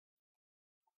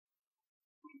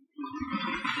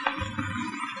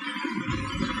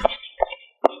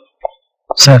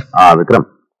 Sir. Vikram,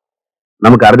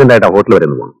 നമുക്ക് അർജന്റായിട്ട് ആ ഹോട്ടൽ വരെ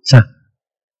ഒന്ന് പോകണം. Sir.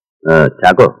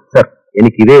 ചാക്കോ, സർ,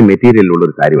 എനിക്ക് ഇതേ മെറ്റീരിയലിലുള്ള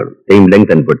ഒരു സാരി വേണം. Same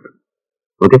length and ബെഡ്ത്ത്.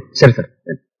 ഓക്കെ? ശരി സർ.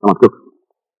 നമുക്ക്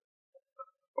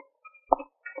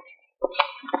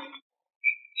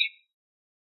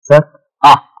സർ,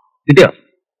 കിട്ടിയോ?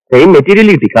 സെയിം മെറ്റീരിയൽ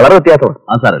കിട്ടി, കളർ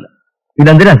വ്യത്യാസമാണ്. സാറല്ല.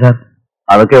 ഇതെന്തിനാ സാർ?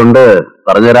 അതൊക്കെ ഉണ്ട്,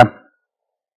 പറഞ്ഞുതരാം.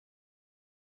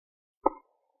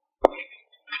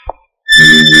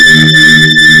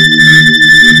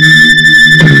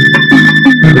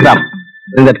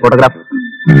 Photograph.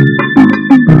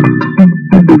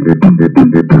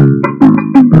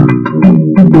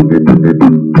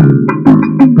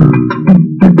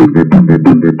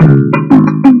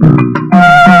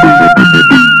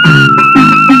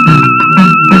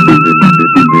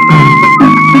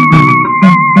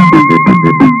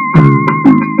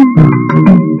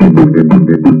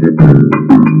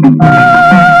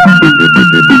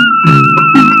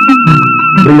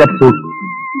 Bring that suit.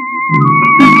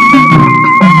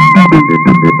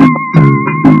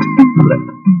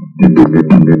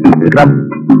 Vikram,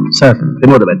 sir.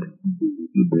 remove the bed.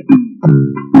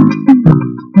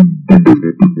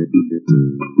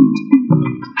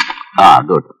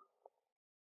 Good.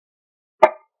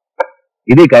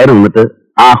 ഇതേ കയറി നിന്നിട്ട്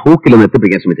ആ ഹൂക്കിലൊന്ന്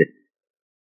എത്തിപ്പിടിക്കാൻ ശ്രമിച്ചേ.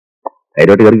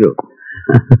 കയറോട്ട് കയറിക്കോ.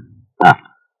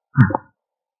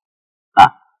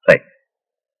 റൈറ്റ്.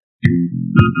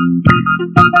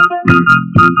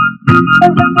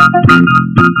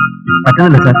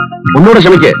 പറ്റുന്നില്ല സാർ. ഒന്നുകൂടെ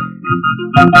ശ്രമിക്കേ.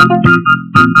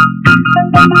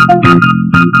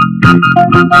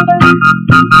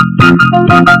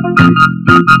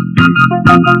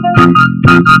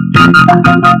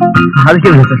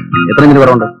 സാധിക്കുന്നില്ല സാർ. എത്ര ഇഞ്ചിന്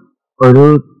കുറവുണ്ട്? ഒരു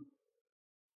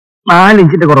 4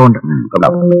 ഇഞ്ചിന്റെ കുറവുണ്ട്.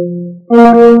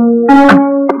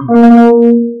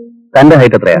 തന്റെ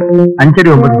ഹൈറ്റ് എത്രയാ? 5 അടി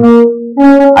 9 ഇഞ്ച്.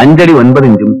 5 അടി 9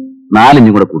 ഇഞ്ചും 4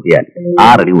 ഇഞ്ചും കൂടെ കൂട്ടിയാൽ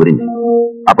 6 അടി 1 ഇഞ്ച്.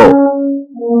 അപ്പോ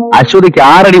അശ്വതിക്ക്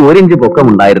 6 അടി 1 ഇഞ്ച് പൊക്കം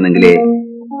ഉണ്ടായിരുന്നെങ്കിലേ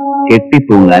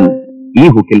കെട്ടിത്തൂങ്ങാൻ ഈ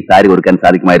ഹുക്കിൽ സാരി കൊടുക്കാൻ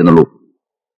സാധിക്കുമായിരുന്നുള്ളൂ.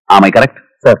 Am I correct?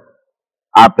 സർ.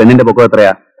 ആ പെണ്ണിന്റെ പൊക്കം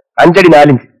എത്രയാ? 5 അടി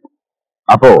 4 ഇഞ്ച്.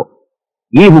 അപ്പോ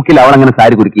ഈ ഹുക്കിൽ അവളങ്ങനെ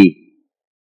സാരി കുടുക്കി.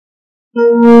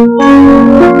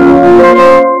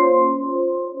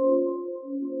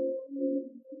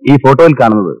 ഈ ഫോട്ടോയിൽ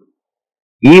കാണുന്നത്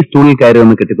ഈ സ്റ്റൂളിൽ കയറി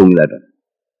ഒന്ന് കെട്ടിത്തൂങ്ങിയതായിട്ട്.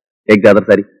 Take the other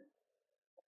sari.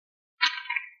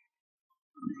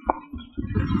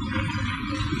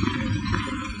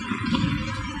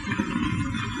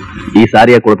 ഈ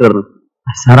സാരിയാ കൊടുത്തു കിടന്നു.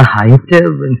 സാറേ ഹൈറ്റ്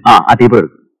ആ ടീപ്പ്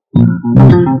എടുക്കും.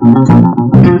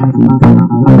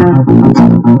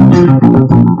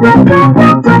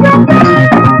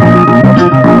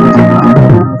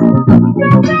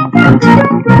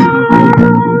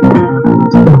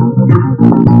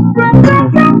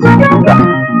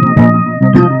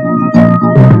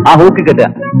 ആ ഹൂക്കി കെട്ടുക.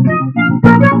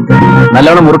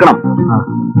 നല്ലവണ്ണം മുറുക്കണം.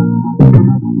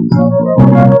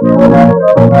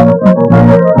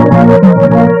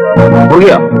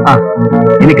 മുറുകിയോ?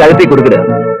 ഇനി കഴുത്തി കൊടുക്കുക.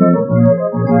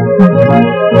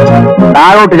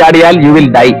 താഴോട്ട് ചാടിയാൽ യു വിൽ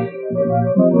ഡൈ.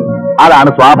 അതാണ്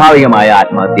സ്വാഭാവികമായ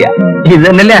ആത്മഹത്യ. ഇത്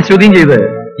തന്നെയല്ലേ അശ്വതിയും ചെയ്ത്.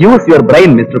 Use your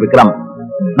brain mister Vikram.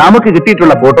 നമുക്ക്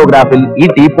കിട്ടിയിട്ടുള്ള ഫോട്ടോഗ്രാഫിൽ ഈ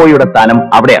ടീപ്പോയുടെ സ്ഥാനം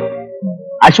അവിടെയാണ്.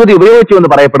 അശ്വതി ഉപയോഗിച്ചു എന്ന്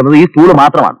പറയപ്പെടുന്നത് ഈ സ്റ്റൂള്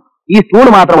മാത്രമാണ്. ഈ സ്റ്റൂള്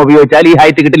മാത്രം ഉപയോഗിച്ചാൽ ഈ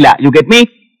ഹൈറ്റ് കിട്ടില്ല. You get me?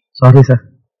 Sorry sir.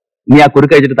 നീ ആ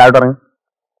കുരുക്ക് കഴിച്ചിട്ട് താഴോട്ട് ഇറങ്ങി.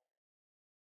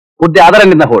 Other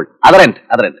end in the whole. Other end.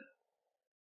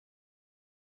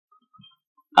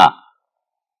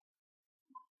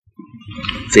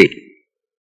 C,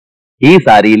 ഈ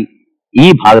സാരിയിൽ ഈ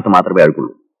ഭാഗത്ത് മാത്രമേ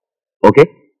അഴുക്കുള്ളൂ. ഓക്കെ?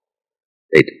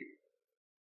 റൈറ്റ്.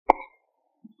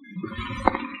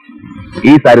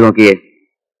 ഈ സാരി നോക്കിയേ.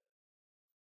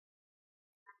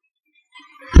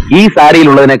 ഈ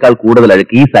സാരിയിലുള്ളതിനേക്കാൾ കൂടുതൽ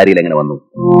അഴുക്ക് ഈ സാരിയിൽ എങ്ങനെ വന്നു?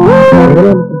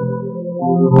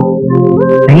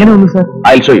 എങ്ങനെ വന്നു sir?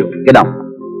 I will show you. Get down.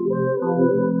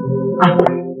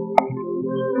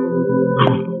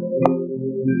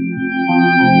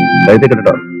 കഴുത്തി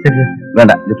കേട്ടോ?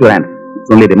 വേണ്ട, just your hand.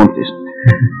 It's only demonstration. Ready?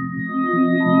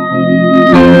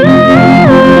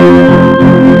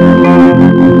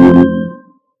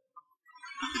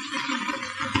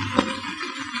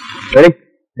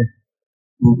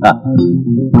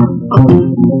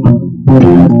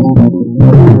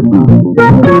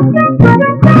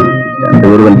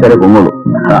 രണ്ടുപേർ വലിച്ചാലേ പൊങ്ങുള്ളൂ.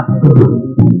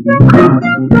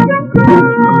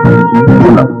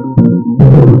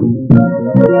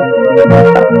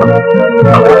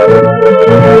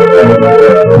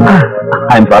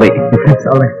 I am sorry.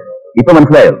 ഇപ്പൊ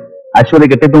മനസ്സിലായോ അശ്വതി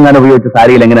കെട്ടിത്തൂങ്ങാൻ ഉപയോഗിച്ച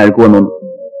സാരിയിൽ എങ്ങനെ അഴുക്കുവന്നു?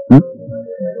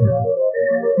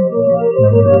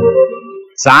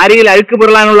 സാരിയിൽ അഴുക്ക്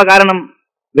പിറളാനുള്ള കാരണം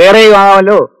വേറെയും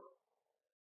ആകാമല്ലോ.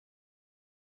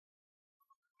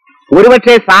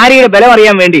 ഒരുപക്ഷെ സാരിയുടെ ബലം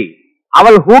അറിയാൻ വേണ്ടി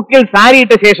അവൾ ഹൂക്കിൽ സാരി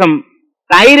ഇട്ട ശേഷം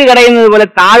തൈര് കടയുന്നത് പോലെ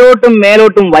താഴോട്ടും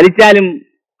മേലോട്ടും വലിച്ചാലും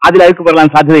അതിൽ അഴുക്ക് പിറളാൻ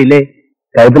സാധ്യതയില്ലേ?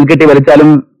 കഴുത്തിൽ കെട്ടി വലിച്ചാലും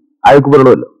അഴുക്ക്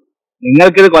പിറളുമല്ലോ.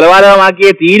 നിങ്ങൾക്കിത് കൊലപാതകമാക്കിയ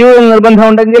തീരുവെന്ന്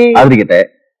നിർബന്ധമുണ്ടെങ്കിൽ അതിരിക്കട്ടെ.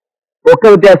 ഒക്കെ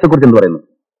വ്യത്യാസത്തെക്കുറിച്ച് എന്ത് പറയുന്നു?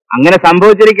 അങ്ങനെ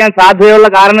സംഭവിച്ചിരിക്കാൻ സാധ്യതയുള്ള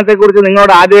കാരണത്തെക്കുറിച്ച്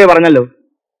നിങ്ങളോട് ആദ്യമേ പറഞ്ഞല്ലോ.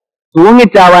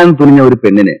 തൂങ്ങിച്ചാവാൻ തുനിഞ്ഞ ഒരു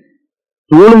പെണ്ണിന്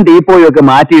ചൂളും ടീപ്പോയും ഒക്കെ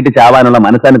മാറ്റിയിട്ട് ചാവാനുള്ള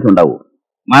മനസ്സാന്നിധ്യം ഉണ്ടാവൂ?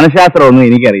 മനഃശാസ്ത്രമൊന്നും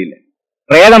എനിക്കറിയില്ല.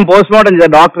 പ്രേതം പോസ്റ്റ്മോർട്ടം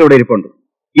ചെയ്ത ഡോക്ടർ ഇവിടെ ഇരിപ്പുണ്ട്.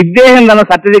 ഇദ്ദേഹം തന്ന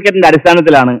സർട്ടിഫിക്കറ്റിന്റെ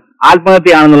അടിസ്ഥാനത്തിലാണ്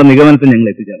ആത്മഹത്യയാണെന്നുള്ള നിഗമനത്തിൽ ഞങ്ങൾ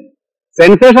എത്തിച്ചേർന്നത്.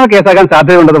 സെൻസേഷണൽ കേസാക്കാൻ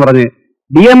സാധ്യതയുണ്ടെന്ന് പറഞ്ഞ്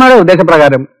DMയുടെ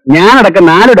നിർദ്ദേശപ്രകാരം ഞാനടക്കം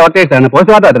 4 ഡോക്ടേഴ്സാണ്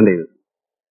പോസ്റ്റ്മോർട്ടം അറ്റൻഡ് ചെയ്തത്.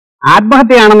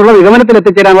 ആത്മഹത്യയാണെന്നുള്ള നിഗമനത്തിൽ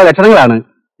എത്തിച്ചേരാനുള്ള ലക്ഷണങ്ങളാണ്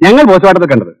ഞങ്ങൾ പോസ്റ്റ്മോർട്ടത്തിൽ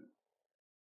കണ്ടത്.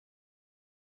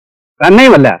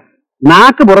 തന്നെയുമല്ല,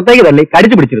 നാക്ക് പുറത്തേക്ക് തള്ളി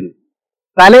കടിച്ചു പിടിച്ചിരുന്നു.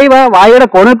 തലൈവ വായുടെ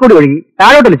കോണിൽ കൂടി ഒഴുകി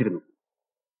താഴോട്ട് വലിച്ചിരുന്നു.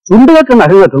 ചുണ്ടുകൾക്കും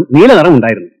നഖങ്ങൾക്കും നീല നിറം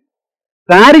ഉണ്ടായിരുന്നു.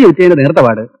 സാരി ചുറ്റിയതിന്റെ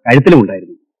നേർത്തപാട് കഴുത്തിലും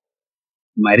ഉണ്ടായിരുന്നു.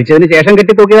 മരിച്ചതിന് ശേഷം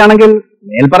കെട്ടിത്തൂക്കിയതാണെങ്കിൽ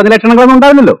മേൽപ്പറഞ്ഞ ലക്ഷണങ്ങളൊന്നും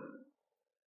ഉണ്ടാവില്ലല്ലോ.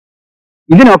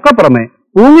 ഇതിനൊക്കെ പുറമെ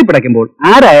തൂങ്ങിപ്പിടയ്ക്കുമ്പോൾ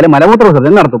ആരായാലും മലമൂത്ര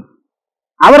വിസർജനം നടത്തും.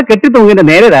 അവർ കെട്ടിത്തൂങ്ങിന്റെ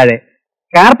നേരെ താഴെ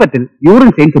കാർപ്പറ്റിൽ യൂറിൻ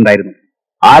സ്റ്റെയിൻസ് ഉണ്ടായിരുന്നു.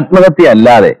 ആത്മഹത്യ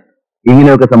അല്ലാതെ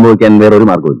ഇങ്ങനെയൊക്കെ സംഭവിക്കാൻ വേറൊരു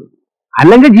മാർഗമില്ല.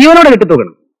 അല്ലെങ്കിൽ ജീവനോടെ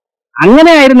കെട്ടിത്തൂക്കണം.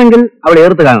 അങ്ങനെയായിരുന്നെങ്കിൽ അവിടെ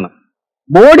ഏർത്ത് കാണണം.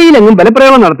 ബോഡിയിലെങ്ങും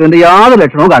ബലപ്രയോഗം നടത്തുന്നതിന്റെ യാതൊരു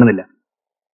ലക്ഷണവും കാണുന്നില്ല.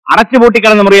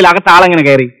 അടച്ചുപൂട്ടിക്കിടന്ന മുറിയിൽ അകത്താളെങ്ങനെ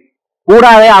കയറി?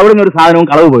 കൂടാതെ അവിടുന്ന് ഒരു സാധനവും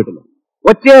കളവ് പോയിട്ടില്ല.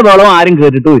 ഒച്ചയോ ബഹളവും ആരും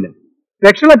കേട്ടിട്ടുമില്ല.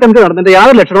 സെക്ഷൽ അറ്റംപ്റ്റ് നടന്നതിന്റെ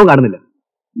യാതൊരു ലക്ഷണവും കാണുന്നില്ല.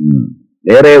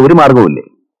 വേറെ ഒരു മാർഗവുമില്ലേ?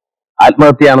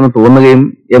 ആത്മഹത്യയാണെന്ന് തോന്നുകയും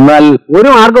എന്നാൽ ഒരു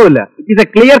മാർഗവുമില്ല. It is A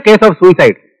clear case of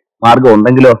suicide. മാർഗം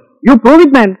ഉണ്ടെങ്കിലോ? U prove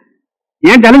it man.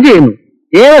 ഞാൻ ചലഞ്ച് ചെയ്യുന്നു.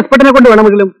 ഏത് എക്സ്പെർട്ടിനെ കൊണ്ട്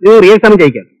വേണമെങ്കിലും ഇത് റീഎക്സാമിൻ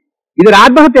ചെയ്യിക്കാം. ഇതൊരു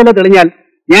ആത്മഹത്യയല്ല തെളിഞ്ഞാൽ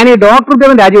ഞാൻ ഈ ഡോക്ടർ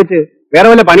ഉദ്യോഗം രാജിവെച്ച് വേറെ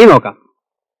വല്ല പണി നോക്കാം.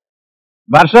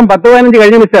 വർഷം 10-15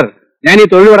 കഴിഞ്ഞ മിസ്റ്റർ ഞാൻ ഈ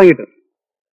തൊഴിൽ തുടങ്ങിയിട്ട്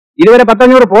ഇതുവരെ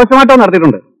 500 പോസ്റ്റ്മോർട്ടം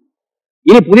നടത്തിയിട്ടുണ്ട്.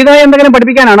 ഇനി പുതിയതായി എന്തെങ്കിലും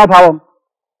പഠിപ്പിക്കാനാണോ ഭാവം?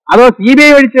 അതോ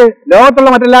CBI ഒഴിച്ച് ലോകത്തുള്ള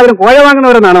മറ്റെല്ലാവരും കോഴ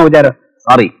വാങ്ങുന്നവരെന്നാണോ വിചാരം?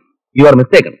 Sorry, you are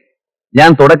mistaken. ഞാൻ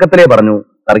തുടക്കത്തിലേ പറഞ്ഞു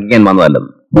തർക്കിക്കാൻ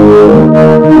വന്നതല്ലെന്ന്.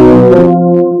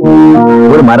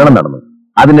 ഒരു മരണം നടന്നു.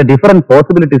 അതിന്റെ ഡിഫറന്റ്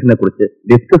പോസിബിലിറ്റീസിനെ കുറിച്ച്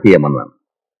ഡിസ്കസ് ചെയ്യാൻ വന്നതാണ്.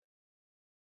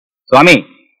 സ്വാമി,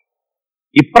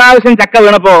 ഇപ്രാവശ്യം ചക്ക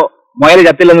വീണപ്പോ മുയൽ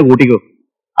ചത്തില്ലെന്ന് കൂട്ടിക്കോ.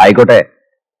 ആയിക്കോട്ടെ.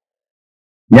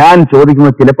 ഞാൻ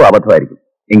ചോദിക്കുന്നത് ചിലപ്പോൾ അബദ്ധമായിരിക്കും.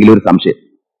 എങ്കിലും ഒരു സംശയം.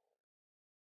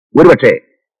 ഒരുപക്ഷെ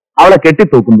അവളെ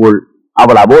കെട്ടിത്തൂക്കുമ്പോൾ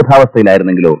അവൾ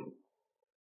അബോധാവസ്ഥയിലായിരുന്നെങ്കിലോ?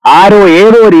 ആരോ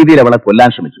ഏതോ രീതിയിൽ അവളെ കൊല്ലാൻ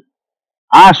ശ്രമിച്ചു.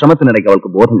 ആ ശ്രമത്തിനിടയ്ക്ക് അവൾക്ക്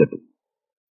ബോധം കെട്ടു.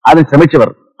 അതിൽ ശ്രമിച്ചവർ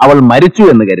അവൾ മരിച്ചു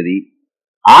എന്ന് കരുതി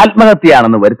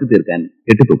ആത്മഹത്യയാണെന്ന് വരുത്തി തീർക്കാൻ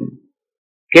കെട്ടിത്തൂക്കുന്നു.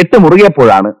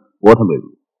 കെട്ടുമുറുകിയപ്പോഴാണ് ബോധം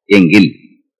വീഴുന്നത്. എങ്കിൽ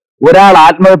ഒരാൾ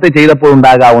ആത്മഹത്യ ചെയ്തപ്പോൾ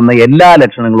ഉണ്ടാകാവുന്ന എല്ലാ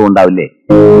ലക്ഷണങ്ങളും ഉണ്ടാവില്ലേ?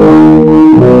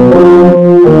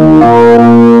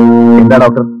 എന്താ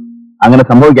ഡോക്ടർ, അങ്ങനെ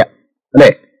സംഭവിക്കാം അല്ലേ?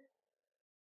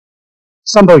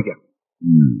 സംഭവിക്കാം.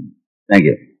 Thank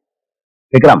you.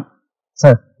 Vikram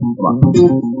sir.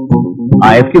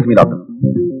 Excuse me doctor.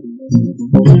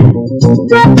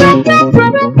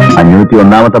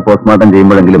 501ാമത്തെ postmortem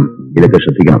ചെയ്യുമ്പോഴെങ്കിലും ഇതൊക്കെ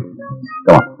ശ്രദ്ധിക്കണം.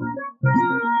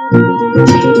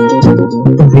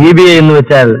 CBI എന്ന്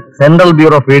വെച്ചാൽ സെൻട്രൽ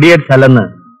ബ്യൂറോ ഓഫ് ഇഡിയറ്റ്സ് അല്ലെന്ന്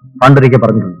പണ്ടൊരിക്കൽ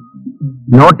പറഞ്ഞിട്ടുണ്ട്.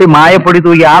 നോട്ടി മായപ്പൊടി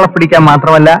തൂക്കി ആളെ പിടിക്കാൻ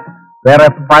മാത്രമല്ല വേറെ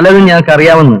പലതും ഞങ്ങൾക്ക്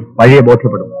അറിയാമെന്ന് വഴിയെ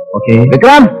ബോധ്യപ്പെടും. Okay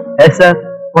Vikram. Yes sir.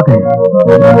 Okay.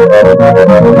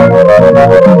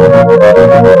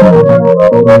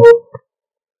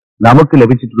 നമുക്ക്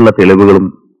ലഭിച്ചിട്ടുള്ള തെളിവുകളും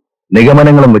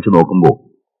നിഗമനങ്ങളും വെച്ച് നോക്കുമ്പോൾ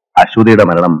അശ്വതിയുടെ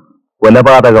മരണം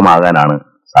കൊലപാതകമാകാനാണ്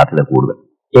സാധ്യത കൂടുതൽ.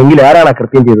 എങ്കിൽ ആരാണ്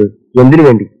കൃത്യം ചെയ്തത്? എന്തിനു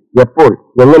വേണ്ടി? എപ്പോൾ?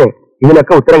 എങ്ങനെ?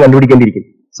 ഇതിനൊക്കെ ഉത്തരം കണ്ടുപിടിക്കേണ്ടിയിരിക്കും.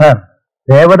 സർ,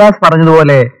 ദേവദാസ്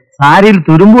പറഞ്ഞതുപോലെ സാരിയിൽ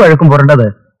തുരുമ്പ് അഴുക്കും പുരണ്ടത്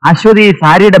അശ്വതി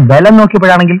സാരിയുടെ ബലം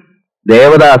നോക്കിയപ്പോഴാണെങ്കിൽ?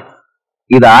 ദേവദാസ്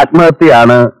ഇത്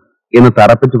ആത്മഹത്യയാണ് എന്ന്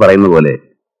തറപ്പിച്ച് പറയുന്ന പോലെ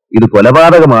ഇത്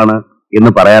കൊലപാതകമാണ് എന്ന്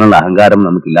പറയാനുള്ള അഹങ്കാരം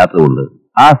നമുക്കില്ലാത്തതുകൊണ്ട്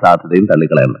ആ സാധ്യതയും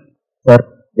തള്ളിക്കളയണ്ട. സർ,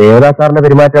 ദേവദാസ് സാറിന്റെ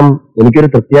പെരുമാറ്റം എനിക്കൊരു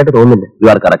തൃപ്തിയായിട്ട് തോന്നുന്നില്ല. You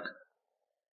are correct.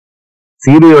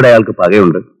 CBIയുടെ അയാൾക്ക്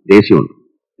പകയുണ്ട്, ദേഷ്യമുണ്ട്.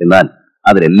 എന്നാൽ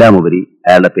അതിലെല്ലാം ഉപരി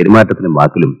അയാളുടെ പെരുമാറ്റത്തിലും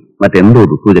വാക്കിലും മറ്റെന്തോ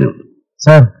ദുഃസൂചനയുണ്ട്.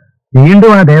 സാർ,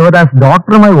 വീണ്ടും ആ ദേവദാസ്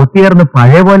ഡോക്ടറുമായി ഒത്തുചേർന്ന്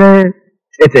പഴയ പോലെ.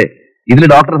 ചേച്ചേ, ഇതിൽ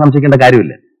ഡോക്ടറെ സംശയിക്കേണ്ട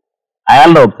കാര്യമില്ല.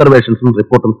 അയാളുടെ ഒബ്സർവേഷൻസും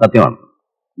റിപ്പോർട്ടും സത്യമാണ്.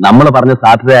 നമ്മൾ പറഞ്ഞ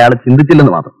സാധ്യത അയാൾ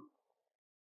ചിന്തിച്ചില്ലെന്ന് മാത്രം.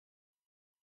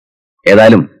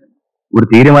 ഏതായാലും ഒരു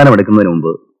തീരുമാനമെടുക്കുന്നതിന്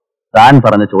മുമ്പ് താൻ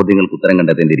പറഞ്ഞ ചോദ്യങ്ങൾക്ക് ഉത്തരം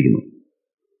കണ്ടെത്തേണ്ടിയിരിക്കുന്നു.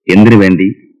 എന്തിനു വേണ്ടി,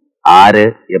 ആര്,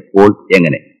 എപ്പോൾ,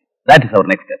 എങ്ങനെ. That is our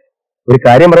next step. ഒരു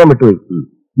കാര്യം പറയാൻ വിട്ടുപോയി.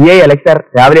 അലക്സാർ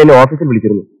രാവിലെ എന്നെ ഓഫീസിൽ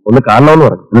വിളിച്ചിരുന്നു, ഒന്ന് കാണണമെന്ന്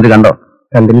പറഞ്ഞു. എന്നിട്ട് കണ്ടോ?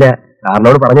 കണ്ടില്ല.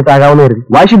 സാറിനോട് പറഞ്ഞിട്ടാകാമെന്ന് കരുതി.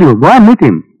 Why should you go and meet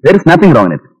him? There is nothing wrong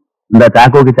in it. എന്താ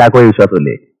ചാക്കോയെ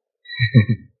വിശ്വാസമില്ലേ?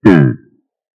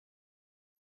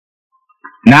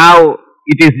 Now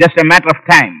it is just a matter of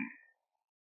time.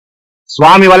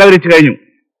 സ്വാമി വലവരിച്ചു കഴിഞ്ഞു.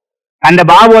 തന്റെ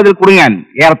ബാബു അതിൽ കുടുങ്ങാൻ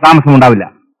ഏറെ താമസമുണ്ടാവില്ല.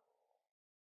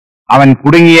 അവൻ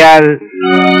കുടുങ്ങിയാൽ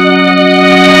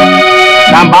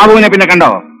നാം ബാബുവിനെ പിന്നെ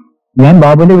കണ്ടോ? ഞാൻ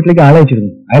ബാബുവിന്റെ വീട്ടിലേക്ക്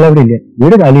ആളയച്ചിരുന്നു. അയാൾ അവിടെ ഇല്ല.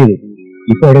 വീട് കാലി ചെയ്തു.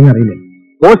 ഇപ്പൊ എവിടെയെന്ന് അറിയില്ല.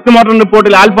 പോസ്റ്റ്മോർട്ടം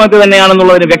റിപ്പോർട്ടിൽ ആത്മഹത്യ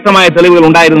തന്നെയാണെന്നുള്ളതിന് വ്യക്തമായ തെളിവുകൾ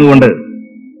ഉണ്ടായിരുന്നുകൊണ്ട്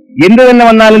എന്ത് തന്നെ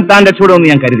വന്നാലും താൻ രക്ഷപ്പെടുമെന്ന്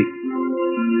ഞാൻ കരുതി.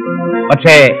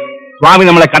 പക്ഷേ സ്വാമി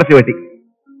നമ്മളെ കടത്തിവെട്ടി.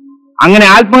 അങ്ങനെ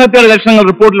ആത്മഹത്യയുടെ ലക്ഷണങ്ങൾ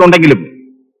റിപ്പോർട്ടിൽ ഉണ്ടെങ്കിലും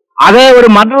അതേ ഒരു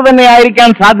മർഡർ തന്നെ ആയിരിക്കാൻ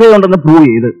സാധ്യതയുണ്ടെന്ന് പ്രൂവ്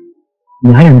ചെയ്ത്.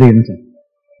 ഞാൻ എന്ത് ചെയ്യുന്നു സാർ?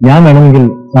 ഞാൻ വേണമെങ്കിൽ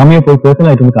സ്വാമിയെ പോയി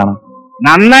പേഴ്സണലായിട്ടൊന്ന് കാണാം.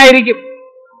 നന്നായിരിക്കും.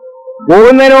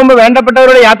 പോകുന്നതിന് മുമ്പ്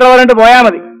വേണ്ടപ്പെട്ടവരോട് യാത്ര പറഞ്ഞിട്ട് പോയാൽ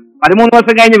മതി. 13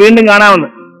 ദിവസം കഴിഞ്ഞ് വീണ്ടും കാണാമെന്ന്.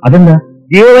 അതെന്താ?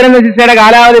 ജീവപര്യന്ത ശിക്ഷയുടെ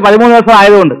കാലാവധി 13 ദിവസം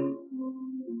ആയതുകൊണ്ട്.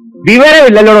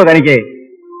 വിവരമില്ലല്ലോ തനിക്ക്.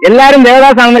 എല്ലാരും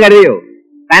ദേവദാസാണെന്ന് കരുതിയോ?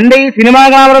 തന്റെ ഈ സിനിമാ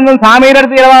കാണാറൊന്നും സ്വാമിയുടെ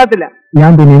അടുത്ത് ചിലവാകത്തില്ല.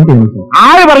 ഞാൻ പിന്നെ എന്ത് ചെയ്യുന്നു സാർ?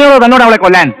 ആര് പറഞ്ഞതോ തന്നോട് അവളെ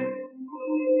കൊല്ലാൻ?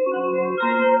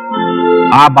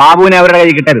 ആ ബാബുവിനെ അവരുടെ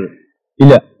കയ്യിൽ കിട്ടരുത്.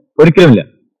 ഇല്ല, ഒരിക്കലുമില്ല.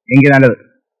 എനിക്ക് നല്ലത്.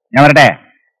 ഞാൻ വരട്ടെ.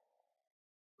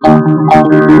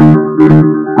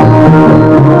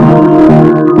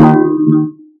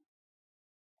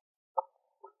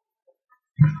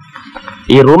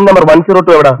 ഈ റൂം നമ്പർ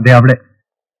 102 എവിടാ? അവിടെ.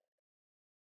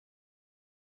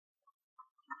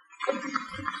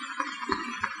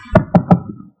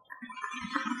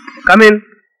 Come in.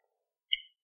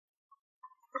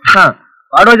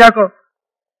 പാടോ ചാക്കോ,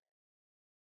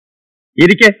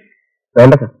 ഇരിക്കേ.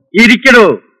 വേണ്ട സാർ. ഇരിക്കടോ.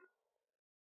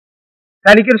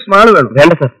 തനിക്കൊരു സ്മാള് വേണം?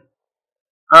 വേണ്ട സാർ.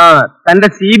 തന്റെ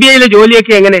CBI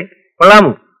ജോലിയൊക്കെ എങ്ങനെ,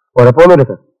 കൊള്ളാമോ? കുഴപ്പമൊന്നുമില്ല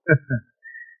സാർ.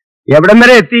 എവിടം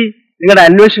വരെ എത്തി നിങ്ങളുടെ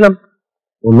അന്വേഷണം?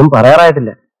 ഒന്നും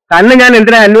പറയാറായിട്ടില്ല. തന്നെ ഞാൻ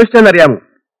എന്തിനാ അന്വേഷിച്ചതെന്നറിയാമോ?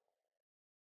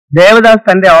 ദേവദാസ്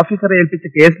തന്റെ ഓഫീസറെ ഏൽപ്പിച്ച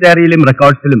കേസ് ഡയറിയിലും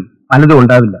റെക്കോർഡ്സിലും പലതും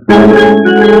ഉണ്ടാവില്ല.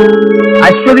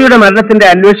 അശ്വതിയുടെ മരണത്തിന്റെ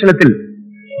അന്വേഷണത്തിൽ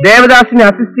ദേവദാസിനെ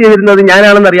അസിസ്റ്റ് ചെയ്തിരുന്നത്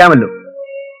ഞാനാണെന്ന് അറിയാമല്ലോ.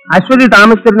 അശ്വതി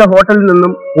താമസിച്ചിരുന്ന ഹോട്ടലിൽ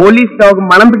നിന്നും പോലീസ് ഡോഗ്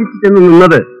മണം പിടിച്ചിട്ടെന്ന്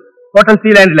നിന്നത് ഹോട്ടൽ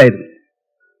സീലാൻഡിലായിരുന്നു.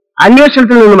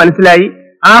 അന്വേഷണത്തിൽ നിന്ന് മനസ്സിലായി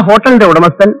ആ ഹോട്ടലിന്റെ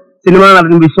ഉടമസ്ഥൻ സിനിമാ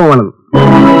നടൻ വിശ്വമാണെന്ന്.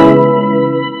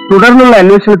 തുടർന്നുള്ള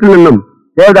അന്വേഷണത്തിൽ നിന്നും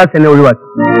ദേവദാസ് എന്നെ ഒഴിവാക്കി.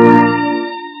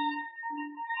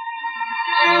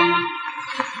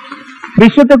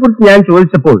 വിശ്വത്തെക്കുറിച്ച് ഞാൻ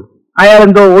ചോദിച്ചപ്പോൾ അയാൾ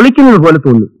എന്തോ ഒളിക്കുന്നത് പോലെ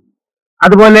തോന്നി.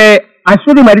 അതുപോലെ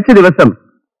അശ്വതി മരിച്ച ദിവസം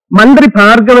മന്ത്രി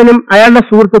ഭാർഗവനും അയാളുടെ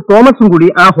സുഹൃത്ത് തോമസും കൂടി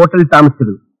ആ ഹോട്ടലിൽ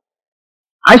താമസിച്ചിരുന്നു.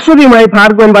 അശ്വതിയുമായി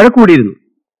ഭാർഗവൻ വഴക്കൂടിയിരുന്നു.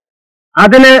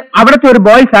 അതിന് അവിടുത്തെ ഒരു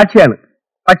ബോയ് സാക്ഷിയാണ്.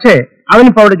 പക്ഷേ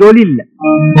അവനിപ്പോ അവിടെ ജോലിയില്ല.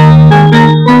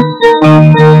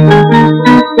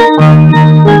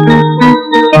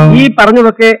 ഈ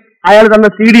പറഞ്ഞതൊക്കെ അയാൾ തന്ന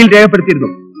CD-യിൽ രേഖപ്പെടുത്തിയിരുന്നു.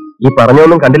 ഈ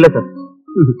പറഞ്ഞൊന്നും കണ്ടില്ല സാർ.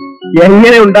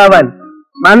 എങ്ങനെ ഉണ്ടാവാൻ?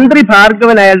 മന്ത്രി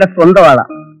ഭാർഗവൻ അയാളുടെ സ്വന്തം ആളാ.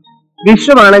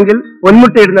 വിശ്വമാണെങ്കിൽ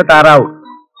പൊന്മുട്ടയിടുന്ന താറാവും.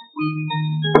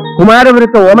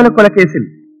 കുമാരപുരത്തെ ഓമനക്കൊലക്കേസിൽ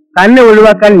തന്നെ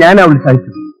ഒഴിവാക്കാൻ ഞാൻ അവൾ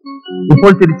സാധിച്ചു.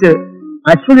 ഇപ്പോൾ തിരിച്ച്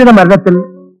അശ്വതിയുടെ മരണത്തിൽ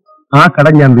ആ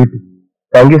കടം ഞാൻ വീട്ടു.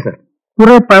 Thank you sir.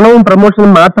 കുറെ പണവും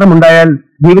പ്രമോഷനും മാത്രമുണ്ടായാൽ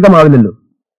ജീവിതമാവില്ലല്ലോ.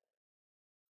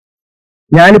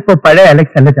 ഞാനിപ്പോ പഴയ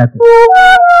അലക്സ് അല്ല ചാക്കോ.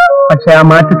 പക്ഷെ ആ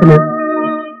മാറ്റത്തിന്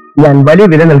ഞാൻ വലിയ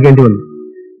വില നൽകേണ്ടി വന്നു.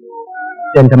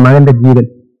 എന്റെ മകന്റെ ജീവൻ.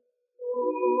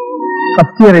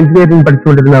 ഫസ്റ്റ് ഇയർ എഞ്ചിനീയറിംഗ്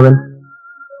പഠിച്ചുകൊണ്ടിരുന്ന അവൻ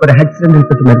ഒരു ആക്സിഡന്റിൽ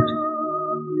പെട്ട് മരിച്ചു.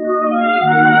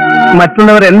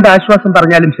 മറ്റുള്ളവർ എന്ത് ആശ്വാസം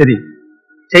പറഞ്ഞാലും ശരി,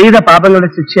 ചെയ്ത പാപങ്ങളുടെ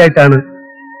ശിക്ഷയായിട്ടാണ്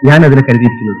ഞാൻ അതിനെ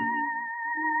കരുതിയിരിക്കുന്നത്.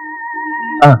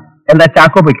 എന്താ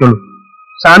ചാക്കോ പൊയ്ക്കോളൂ.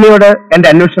 സ്വാമിയോട് എന്റെ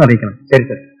അന്വേഷണം അറിയിക്കണം. ശരി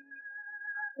സർ.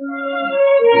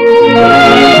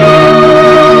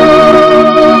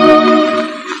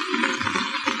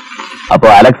 അപ്പോ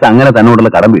അലക്സ് അങ്ങനെ തന്നോടുള്ള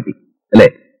കടം വീട്ടി അല്ലേ?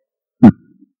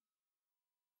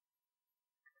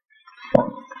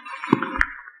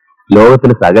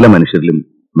 ലോകത്തിലെ സകല മനുഷ്യരിലും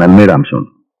നന്മയുടെ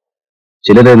അംശമുണ്ട്.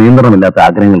 ചിലരെ നിയന്ത്രണമില്ലാത്ത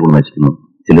ആഗ്രഹങ്ങൾ കൊണ്ട് നശിക്കുന്നു,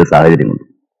 ചിലർ സാഹചര്യം കൊണ്ട്.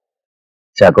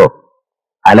 ചാക്കോ,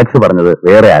 അലക്സ് പറഞ്ഞത്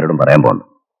വേറെ ആരോടും പറയാൻ പോകണ്ട.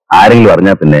 ആരെങ്കിലും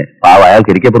അറിഞ്ഞാൽ പിന്നെ പാവം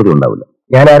അയാൾക്ക് ഇരിക്കപ്പുറത്തും ഉണ്ടാവില്ല.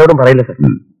 ഞാൻ ആരോടും പറയില്ല സർ.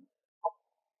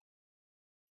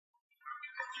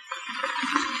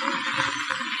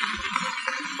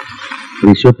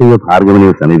 വിശ്വത്തെയോ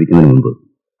ഭാർഗവനെയോ സമീപിക്കുന്നതിന് മുമ്പ്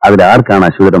അതിലാർക്കാണ്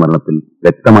അശ്വതിയുടെ മരണത്തിൽ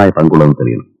വ്യക്തമായ പങ്കുള്ളതെന്ന്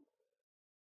തെളിയണം.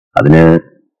 അതിന്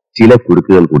ചില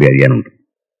കുരുക്കുകൾ കൂടി അറിയാനുണ്ട്.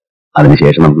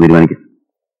 അതിനുശേഷം നമുക്ക് തീരുമാനിക്കാം.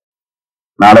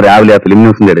 നാളെ രാവിലെ ആ ഫിലിം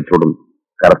ന്യൂസിന്റെ എഡിറ്ററോടും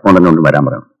കറസ്പോണ്ടന്റിനോടും വരാൻ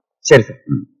പറയണം. ശരി സർ.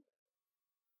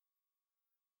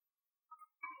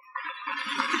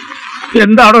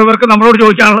 എന്താണോ ഇവർക്ക് നമ്മളോട്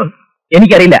ചോദിക്കാനുള്ളത്?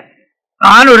 എനിക്കറിയില്ല.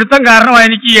 താൻ ഒരുത്തം കാരണമായി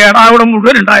എനിക്ക് ഈ ഏടാകൂടം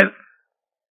മുഴുവൻ ഉണ്ടായത്.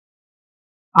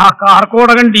 ആ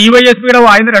കാർക്കോടകൻ ഡിവൈഎസ്പിയുടെ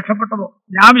വായിന്ന് രക്ഷപ്പെട്ടതോ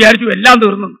ഞാൻ വിചാരിച്ചു എല്ലാം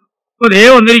തീർന്നു. ഇപ്പൊ ദേ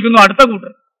വന്നിരിക്കുന്നു അടുത്ത കൂട്ട്.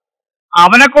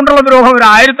 അവനെ കൊണ്ടുള്ള ദ്രോഹം ഒരു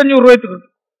 1500 രൂപ തീർന്നു.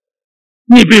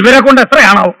 ഇനിയിപ്പൊ ഇവരെ കൊണ്ട്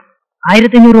എത്രയാണാവും?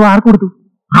 1500 രൂപ ആർക്ക് കൊടുത്തു?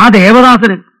 ആ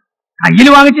ദേവദാസന്. കയ്യിൽ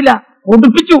വാങ്ങിച്ചില്ല,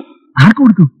 കൊടുപ്പിച്ചു. ആർക്ക്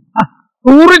കൊടുത്തു?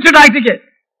 ടൂറിസ്റ്റ് ടാക്സിക്ക്.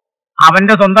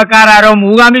 അവന്റെ സ്വന്തക്കാരോ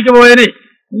മൂകാംബിക്ക് പോയതിന്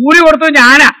കൂലി കൊടുത്തത്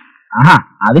ഞാനാ. ആഹാ,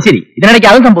 അത് ശരി. ഇതിനിടയ്ക്ക്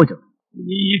അതും സംഭവിച്ചു.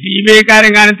 ഈ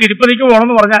CBI-കാരെങ്ങാനും തിരുപ്പതിക്ക്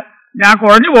പോകണമെന്ന് പറഞ്ഞാൽ ഞാൻ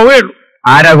കുഴഞ്ഞു പോവുകയുള്ളൂ.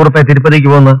 ആരാ കുറിപ്പേ തിരുപ്പതിക്ക്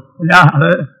പോകുന്നത്? ഇല്ല, അത്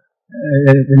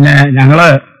പിന്നെ ഞങ്ങള്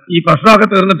ഈ പ്രശ്നമൊക്കെ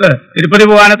തീർന്നിട്ട് തിരുപ്പതി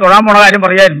പോകാനെ തൊഴാൻ പോണ കാര്യം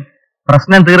പറയായിരുന്നു.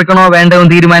 പ്രശ്നം തീർക്കണോ വേണ്ടോ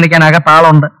എന്ന് തീരുമാനിക്കാൻ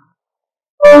അകത്താളുണ്ട്.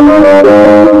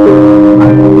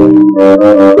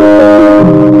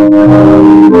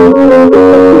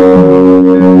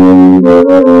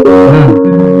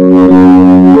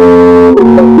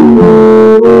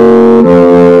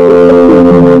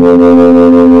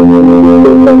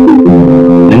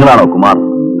 നിങ്ങളാണോ കുമാർ?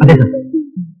 അതെ സർ.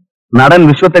 നടൻ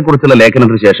വിശ്വത്തെക്കുറിച്ചുള്ള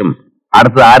ലേഖനത്തിന് ശേഷം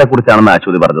അടുത്തത് ആരെക്കുറിച്ചാണെന്ന്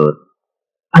അശ്വതി പറഞ്ഞത്?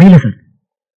 അറിയില്ല സർ.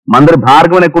 മന്ത്രി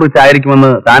ഭാർഗവനെ കുറിച്ചായിരിക്കുമെന്ന്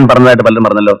താൻ പറഞ്ഞതായിട്ട് പലരും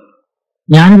പറഞ്ഞല്ലോ.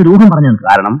 ഞാനൊരു രൂപം പറഞ്ഞു.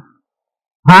 കാരണം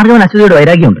ഭാർഗവൻ അശ്വതിയുടെ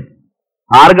വൈരാഗ്യമുണ്ട്.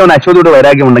 ഭാർഗവൻ അശ്വതിയുടെ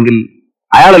വൈരാഗ്യമുണ്ടെങ്കിൽ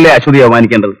അയാളല്ലേ അശ്വതിയെ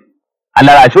അവമാനിക്കേണ്ടത്?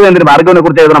 അല്ലാതെ അശ്വതി എന്തിന് ഭാർഗവനെ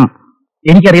കുറിച്ച് എഴുതണം?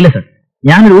 എനിക്കറിയില്ല സർ.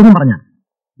 ഞാനൊരു രൂപം പറഞ്ഞു.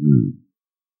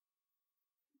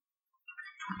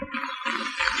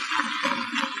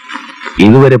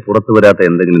 ഇതുവരെ പുറത്തു വരാത്ത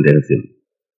എന്തെങ്കിലും രഹസ്യം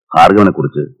ഭാർഗവനെ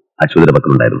കുറിച്ച് അശ്വതിയുടെ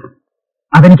പക്കലുണ്ടായിരുന്നു?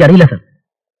 അതെനിക്കറിയില്ല സർ.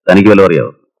 തനിക്ക് വല്ലതും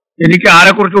അറിയാവോ? എനിക്ക്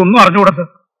ആരെക്കുറിച്ച് ഒന്നും അറിഞ്ഞുകൂടാ സർ.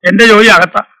 എന്റെ ജോലി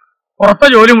അകത്താ. പുറത്തെ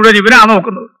ജോലി മുഴുവൻ ഇവനാണ്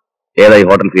നോക്കുന്നത്. ഏതായി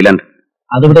ഹോട്ടൽ സീലാൻഡ്?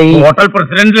 അതിവിടെ ഈ ഹോട്ടൽ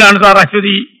പ്രസിഡന്റിലാണ് സാർ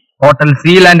അശ്വതി. ഹോട്ടൽ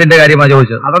സീലാൻഡിന്റെ കാര്യമാണ്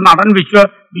ചോദിച്ചത്. അത് നടൻ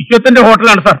വിശ്വത്തിന്റെ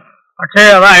ഹോട്ടലാണ് സാർ. പക്ഷേ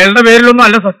അത് അയാളുടെ പേരിലൊന്നും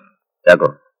അല്ല സാർ. ചാക്കോ,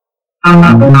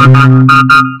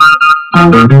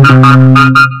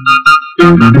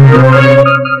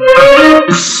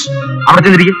 അവിടെ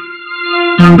ചെന്നിരിക്കും.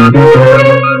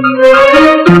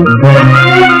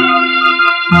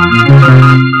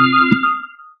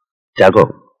 ചാക്കോ,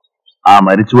 ആ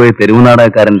മരിച്ചുപോയ തെരുവ്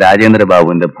നാടകക്കാരൻ രാജേന്ദ്ര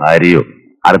ബാബുവിന്റെ ഭാര്യയോ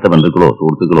അടുത്ത ബന്ധുക്കളോ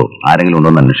സുഹൃത്തുക്കളോ ആരെങ്കിലും ഉണ്ടോ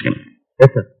എന്ന് അന്വേഷിക്കണം.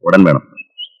 ഉടൻ വേണം.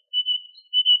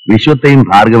 വിശ്വത്തെയും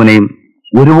ഭാർഗവനെയും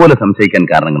ഒരുപോലെ സംശയിക്കാൻ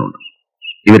കാരണങ്ങളുണ്ട്.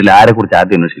 ഇവരിൽ ആരെക്കുറിച്ച്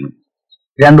ആദ്യം അന്വേഷിക്കണം?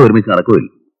 രണ്ടും ഒരുമിച്ച്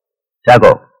നടക്കുകയില്ല.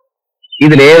 ചാക്കോ,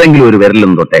 ഇതിലേതെങ്കിലും ഒരു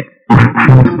വിരലൊന്നും തൊട്ടെ.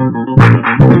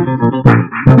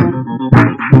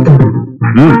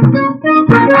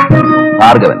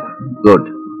 Bhargavan. Good.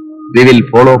 We will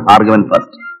follow Bhargavan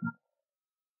first.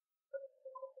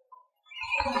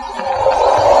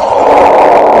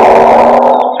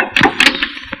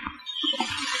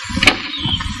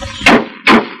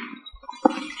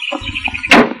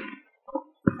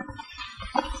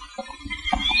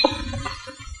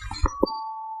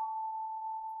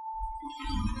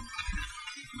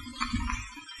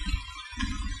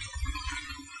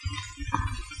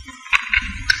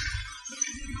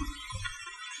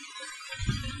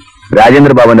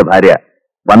 Rajendra ബാബുവിന്റെ ഭാര്യ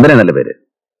വന്ദന എന്നല്ല പേര്?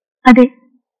 അതെ.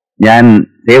 ഞാൻ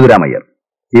സേതുരാമ അയ്യർ,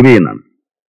 CBI എന്നാണ്.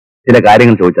 ചില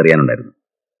കാര്യങ്ങൾ ചോദിച്ചറിയാനുണ്ടായിരുന്നു.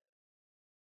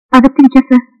 അകത്തിരിക്കാം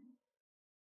സർ.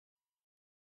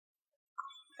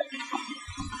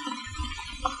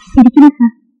 ഇരിക്കുന്നു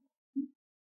സർ.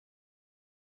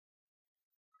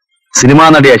 സിനിമാ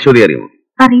നടി അശ്വതി അറിയുമോ?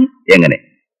 അറിയും. എങ്ങനെ?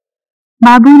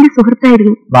 ബാബുവിന്റെ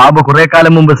സുഹൃത്തായിരുന്നു. ബാബു കുറെ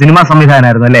കാലം മുമ്പ് സിനിമാ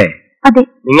സംവിധായകനായിരുന്നു അല്ലേ? അതെ.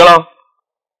 നിങ്ങളോ?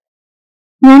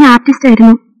 ഞാൻ ആർട്ടിസ്റ്റ്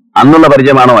ആയിരുന്നു. അന്നുള്ള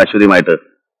പരിചയമാണോ അശ്വതിയുമായിട്ട്?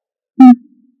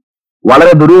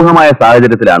 വളരെ ദുരൂഹമായ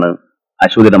സാഹചര്യത്തിലാണ്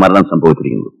അശ്വതിയുടെ മരണം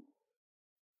സംഭവിച്ചിരിക്കുന്നത്.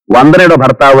 വന്ദനയുടെ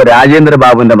ഭർത്താവ് രാജേന്ദ്ര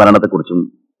ബാബുവിന്റെ മരണത്തെക്കുറിച്ചും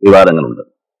വിവാദങ്ങളുണ്ട്.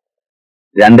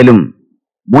 രണ്ടിലും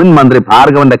മുൻ മന്ത്രി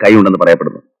ഭാർഗവന്റെ കൈയുണ്ടെന്ന്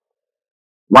പറയപ്പെടുന്നു.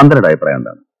 വന്ദനയുടെ അഭിപ്രായം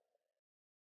എന്താണ്?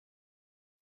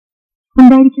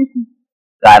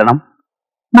 കാരണം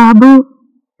ബാബു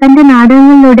തന്റെ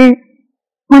നാടകങ്ങളിലൂടെ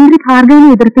മന്ത്രി ഭാർഗവനെ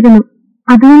എതിർത്തിരുന്നു.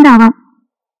 അതുകൊണ്ടാവാം.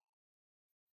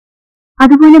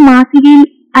 അതുപോലെ മാസികയിൽ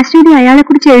അശ്വതി അയാളെ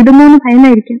കുറിച്ച് എഴുതുന്നു എന്ന്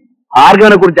ഭയന്നായിരിക്കും.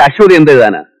 ഭാർഗവനെ കുറിച്ച് അശ്വതി എന്ത്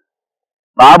എഴുതാനാ?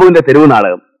 ബാബുവിന്റെ തെരുവ്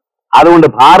നാടകം, അതുകൊണ്ട്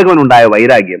ഭാർഗവനുണ്ടായ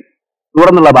വൈരാഗ്യം,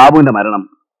 തുടർന്നുള്ള ബാബുവിന്റെ മരണം,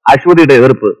 അശ്വതിയുടെ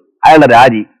എതിർപ്പ്, അയാളുടെ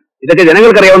രാജി, ഇതൊക്കെ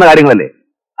ജനങ്ങൾക്കറിയാവുന്ന കാര്യങ്ങളല്ലേ?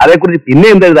 അതേക്കുറിച്ച് പിന്നെ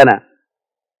എന്ത് എഴുതാനാ?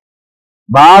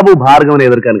 ബാബു ഭാർഗവനെ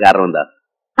എതിർക്കാൻ കാരണം എന്താ?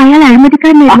 അയാൾ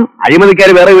അഴിമതിക്കാരനായിരുന്നു. അഴിമതിക്കാർ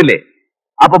വേറെയുമില്ലേ?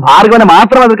 അപ്പൊ ഭാർഗവനെ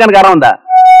മാത്രം എതിർക്കാൻ കാരണം എന്താ?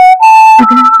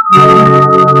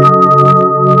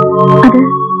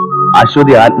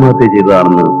 അശ്വതി ആത്മഹത്യ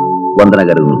ചെയ്തതാണെന്ന് വന്ദന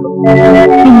കരുതുന്നുണ്ട്.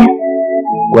 ഇല്ല.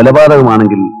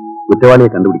 കൊലപാതകമാണെങ്കിൽ കുറ്റവാളിയെ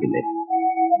കണ്ടുപിടിക്കില്ലേ?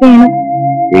 വേണം.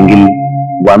 എങ്കിൽ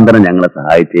വന്ദന ഞങ്ങളെ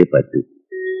സഹായിച്ചേ പറ്റൂ.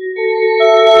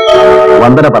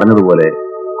 വന്ദന പറഞ്ഞതുപോലെ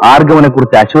ഭാർഗവനെ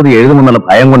കുറിച്ച് അശ്വതി എഴുതുമെന്നുള്ള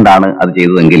ഭയം കൊണ്ടാണ് അത്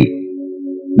ചെയ്തതെങ്കിൽ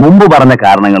മുമ്പ് പറഞ്ഞ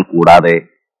കാരണങ്ങൾ കൂടാതെ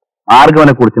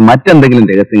ഭാർഗവനെ കുറിച്ച് മറ്റെന്തെങ്കിലും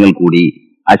രഹസ്യങ്ങൾ കൂടി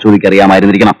അശ്വതിക്ക്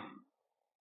അറിയാമായിരുന്നിരിക്കണം.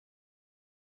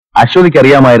 അശ്വതിക്ക്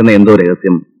അറിയാമായിരുന്ന എന്തോ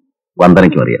രഹസ്യം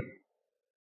വന്ദനയ്ക്കും അറിയാം.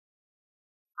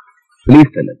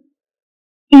 Please tell.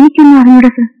 എനിക്കൊന്നും അറിഞ്ഞൂടാ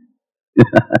സർ.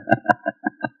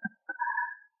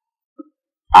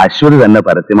 അശ്വതി തന്നെ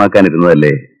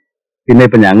പരസ്യമാക്കാനിരുന്നതല്ലേ, പിന്നെ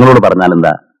ഇപ്പൊ ഞങ്ങളോട്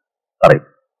പറഞ്ഞാലെന്താ?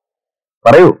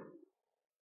 പറയൂ.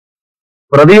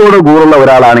 പ്രതിയോട് കൂറുള്ള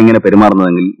ഒരാളാണ് ഇങ്ങനെ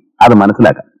പെരുമാറുന്നതെങ്കിൽ അത്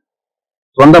മനസ്സിലാക്കാം.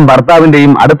 സ്വന്തം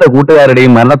ഭർത്താവിന്റെയും അടുത്ത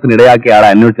കൂട്ടുകാരുടെയും മരണത്തിനിടയാക്കിയ ആളെ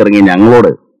അന്വേഷിച്ചിറങ്ങിയ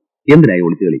ഞങ്ങളോട് എന്തിനായി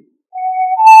ഒളിച്ചു കളി?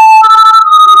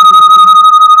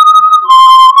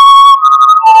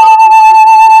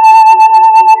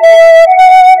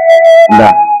 എന്താ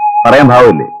പറയാൻ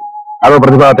ഭാവമില്ലേ? അതോ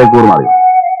പ്രതിഭാഗത്തെ കൂറുമാറിയോ?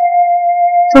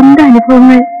 സ്വന്തം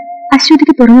അനുഭവങ്ങൾ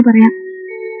അശ്വതിക്ക് തുറന്നു പറയാം.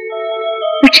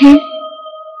 പക്ഷേ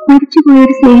മരിച്ചുപോയ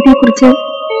ഒരു സ്നേഹിതയെക്കുറിച്ച്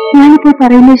ഞാനിപ്പോൾ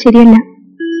പറയുന്നത് ശരിയല്ല.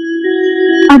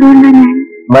 അതുകൊണ്ടാണ് ഞാൻ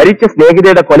മരിച്ച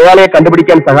സ്നേഹിതയുടെ കൊലയാളിയെ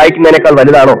കണ്ടുപിടിക്കാൻ സഹായിക്കുന്നതിനേക്കാൾ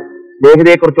വലുതാണോ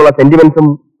സ്നേഹിതയെക്കുറിച്ചുള്ള സെന്റിമെന്റ്സും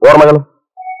ഓർമ്മകളും?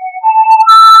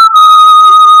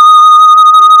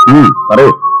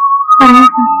 പറയൂ. പറയാം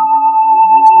സർ.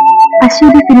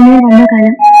 അശ്വതി സിനിമയിൽ വന്ന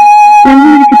കാലം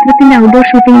ഞങ്ങളൊരു ചിത്രത്തിന്റെ ഔട്ട്ഡോർ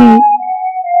ഷൂട്ടിങ്ങിനായി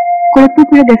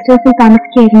കുളത്തൂപ്പുഴ ഗസ്റ്റ് ഹൗസിൽ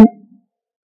താമസിക്കുകയായിരുന്നു.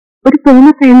 ഒരു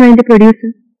തോമസ് ആയിരുന്നു അതിന്റെ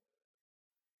പ്രൊഡ്യൂസർ.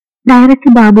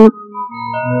 ഡയറക്ടർ ബാബു.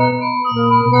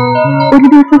 ഒരു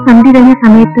ദിവസം സന്ധ്യ കഴിഞ്ഞ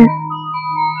സമയത്ത്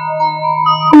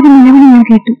ഒരു നിലവിളി ഞാൻ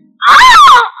കേട്ടു.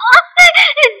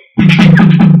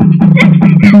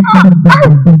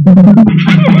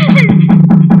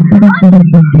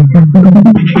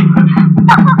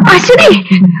 അശ്വതി,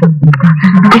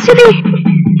 അശ്വതി,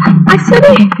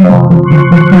 അശ്വതി.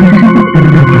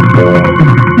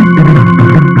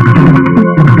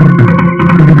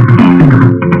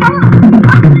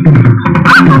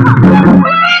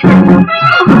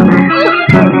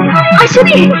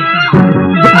 അശ്വതി,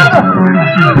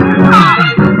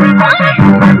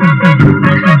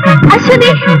 അശ്വതി,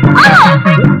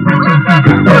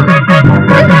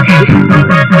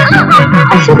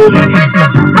 അശ്വതി,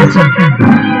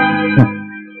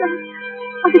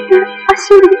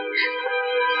 അശ്വതി,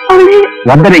 അവളെ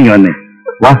വന്ദന ഇങ്ങ് വന്നേ.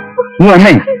 വാ, നീ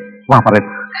വന്നേ. വാ പറയ.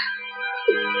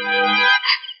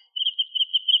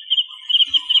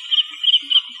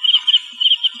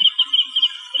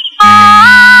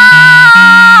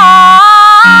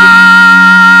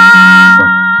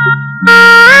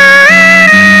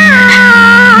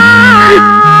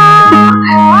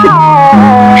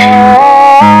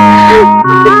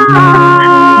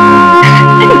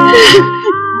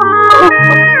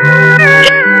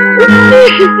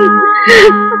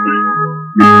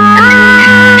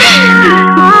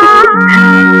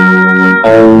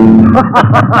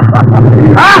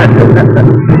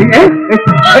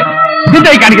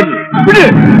 എന്തായി കാണിക്കുന്നത്?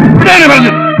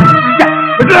 പറഞ്ഞു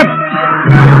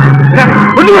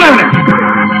കൊണ്ടുപോകാ.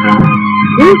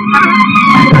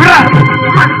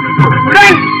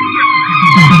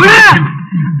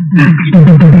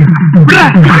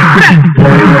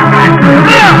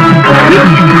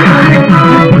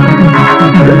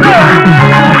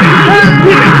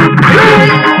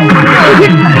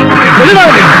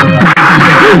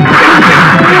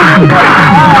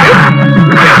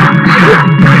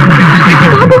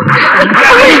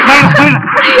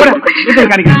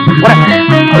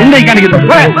 എന്തായി കാണിക്കുന്നു?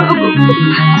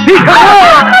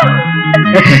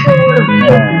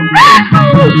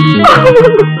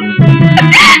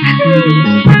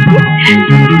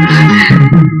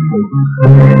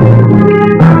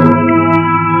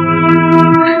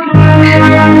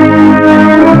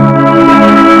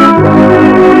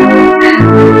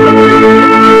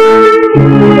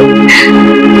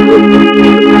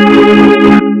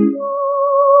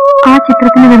 ആ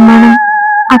ചിത്രത്തിന്റെ നിർമ്മാണം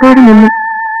അതോടെ നിന്നു.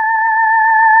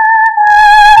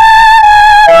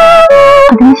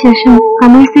 അതിനുശേഷം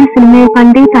കമേഴ്സ്യൽ സിനിമയിൽ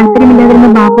പണ്ടേ താല്പര്യമില്ലാതിരുന്ന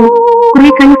ബാബു കുറെ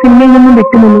കാലം സിനിമയിൽ നിന്നും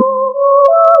വിട്ടുനിന്നു.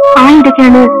 ആ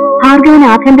ഇടയ്ക്കാണ് ഭാർഗവൻ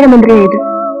ആഭ്യന്തരമന്ത്രിയായത്.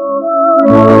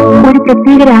 ഒരു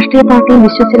പ്രത്യേക രാഷ്ട്രീയ പാർട്ടിയിൽ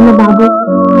വിശ്വസിച്ചിരുന്ന ബാബു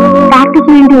പാർട്ടിക്ക്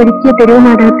വേണ്ടി ഒരുക്കിയ തെരുവ്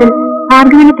നാടകത്തിൽ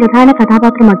ഭാർഗവനെ പ്രധാന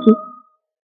കഥാപാത്രമാക്കി.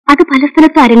 അത് പല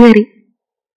സ്ഥലത്ത് അരങ്ങേറി.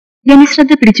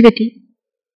 ജനശ്രദ്ധ പിടിച്ചുപറ്റി.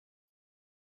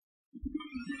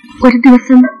 ഒരു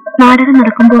ദിവസം നാടകം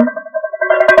നടക്കുമ്പോൾ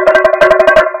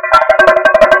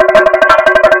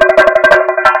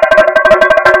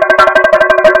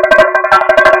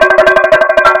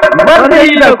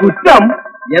ചെയ്ത കുറ്റം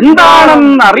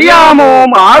എന്താണെന്നറിയാമോ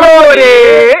മാളോരേ?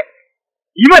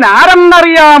 ഇവൻ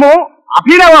ആരെന്നറിയാമോ?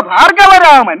 അഭിനവ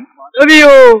ഭാർഗവരാമൻ,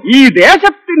 പദവിയോ ഈ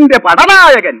ദേശത്തിന്റെ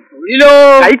പടനായകൻ, തൊഴിലോ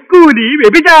കൈക്കൂലി,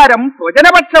 വ്യഭിചാരം,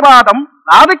 സ്വജനപക്ഷപാതം,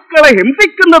 സാധുക്കളെ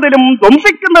ഹിംസിക്കുന്നതിലും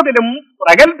ധ്വംസിക്കുന്നതിലും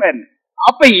പ്രഗത്ഭൻ.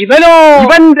 അപ്പൊ ഇവനോ?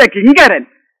 ഇവന്റെ കിങ്കരൻ,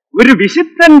 ഒരു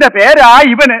വിശുദ്ധന്റെ പേരാ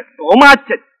ഇവന്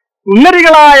തോമാച്ചൻ.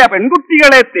 സുന്ദരികളായ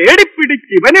പെൺകുട്ടികളെ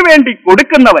തേടിപ്പിടിച്ച് ഇവന് വേണ്ടി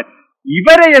കൊടുക്കുന്നവൻ.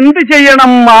 ഇവരെ എന്ത്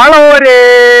ചെയ്യണം മാളോരേ?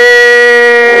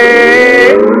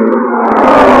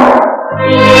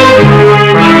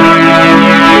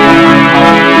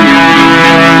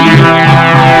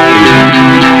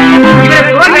 ഇവരെ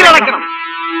തുറന്നിലടക്കണം,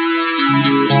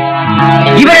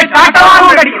 ഇവരെ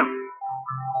കാട്ടവാറോടടിക്കണം,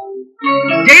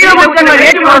 ജൈവകുറ്റങ്ങൾ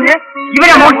ഏറ്റുപറഞ്ഞ്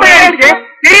ഇവരെ മൊട്ടയടിച്ച്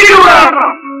തെരുവിലൂടെ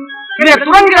നടക്കണം, ഇവരെ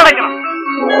തുറന്നിലടക്കണം.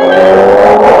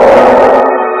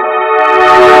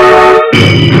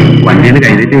 വണ്ടിയിൽ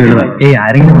കൈതെറ്റി വീണതാ.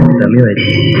 ആരെങ്കിലും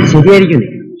തള്ളിയതായിരിക്കും. ശരിയായിരിക്കും.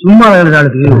 ചുമ്മാ ഒരാൾ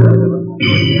തീരുവോ?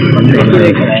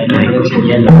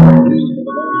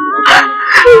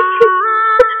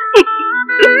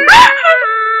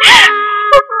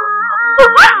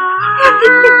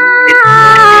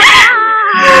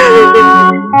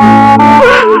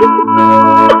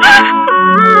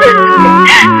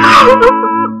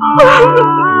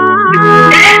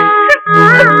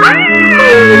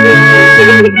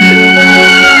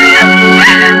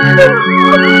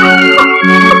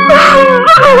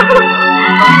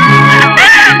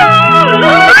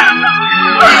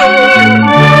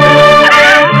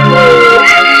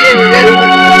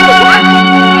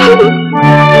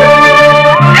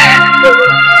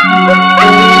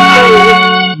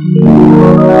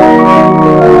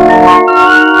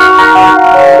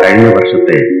 കഴിഞ്ഞ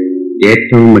വർഷത്തെ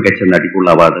ഏറ്റവും മികച്ച നടിക്കുള്ള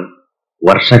അവാർഡ്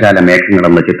വർഷകാല മേഘങ്ങൾ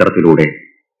എന്ന ചിത്രത്തിലൂടെ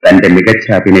തന്റെ മികച്ച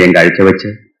അഭിനയം കാഴ്ചവെച്ച്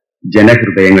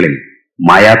ജനഹൃദയങ്ങളിൽ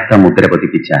മായാത്ത മുദ്ര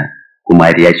പതിപ്പിച്ച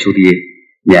കുമാരി അശ്വതിയെ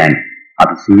ഞാൻ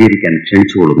അത് സ്വീകരിക്കാൻ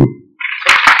ക്ഷണിച്ചുകൊള്ളുന്നു.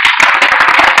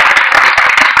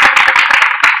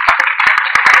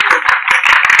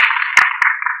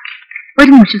 ഒരു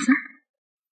നിമിഷം സർ.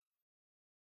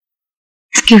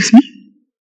 Excuse me.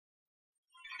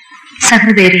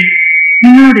 സഹൃദയരെ,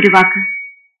 നിങ്ങളോടൊരു വാക്ക്.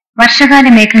 വർഷകാല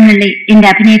മേഘങ്ങളിലെ എന്റെ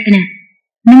അഭിനയത്തിന്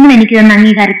നിങ്ങൾ എനിക്ക് തന്ന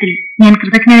അംഗീകാരത്തിൽ ഞാൻ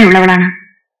കൃതജ്ഞതയുള്ളവളാണ്.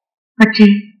 പക്ഷേ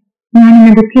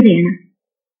ഞാനിന്ന് ദുഃഖിതയാണ്.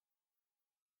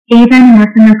 ഏതാനും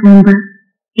മാസങ്ങൾക്ക് മുമ്പ്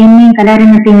എന്നെയും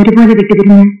കലാരംഗത്തെ ഒരുപോലെ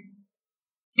വിട്ടുപിരിഞ്ഞ്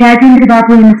രാജേന്ദ്ര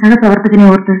ബാബു എന്ന സഹപ്രവർത്തകനെ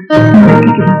ഓർത്ത്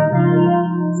ദുഃഖിക്കുന്നു.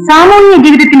 സാമൂഹിക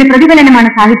ജീവിതത്തിന്റെ പ്രതിഫലനമാണ്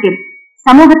സാഹിത്യം.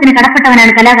 സമൂഹത്തിന്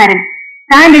കടപ്പെട്ടവനാണ് കലാകാരൻ.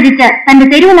 താൻ രചിച്ച തന്റെ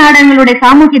തെരുവ് നാടകങ്ങളുടെ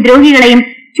സാമൂഹ്യ ദ്രോഹികളെയും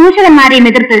ചൂഷകന്മാരെയും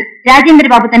എതിർത്ത്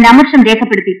രാജേന്ദ്രബാബു തന്റെ അമർഷം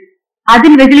രേഖപ്പെടുത്തി.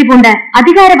 അതിൽ വെകിളി പൂണ്ട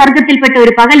അധികാരവർഗത്തിൽപ്പെട്ട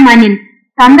ഒരു പകൽമാന്യൻ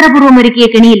തന്ത്രപൂർവ്വം ഒരുക്കിയ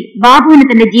കെണിയിൽ ബാബുവിന്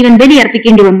തന്റെ ജീവൻ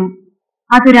ബലിയർപ്പിക്കേണ്ടി വന്നു.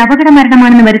 അതൊരു അപകട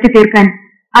മരണമാണെന്ന് വരുത്തി തീർക്കാൻ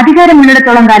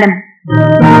അധികാരമുള്ളിടത്തോളം കാലം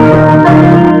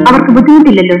അവർക്ക്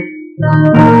ബുദ്ധിമുട്ടില്ലല്ലോ.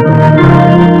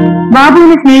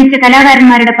 ബാബുവിനെ സ്നേഹിച്ച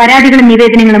കലാകാരന്മാരുടെ പരാതികളും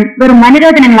നിവേദനങ്ങളും വെറും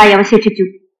മനരോധനങ്ങളായി അവശേഷിച്ചു.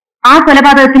 ആ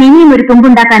കൊലപാതകത്തിന് ഇനിയും ഒരു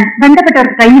തുമ്പുണ്ടാക്കാൻ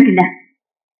ബന്ധപ്പെട്ടവർക്ക് കഴിഞ്ഞിട്ടില്ല.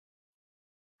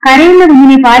 കരയുന്ന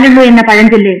കുഞ്ഞിനെ പാലുള്ളൂ എന്ന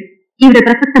പഴഞ്ചൊല്ല് ഇവിടെ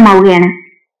പ്രസക്തമാവുകയാണ്.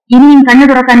 ഇനിയും കണ്ണു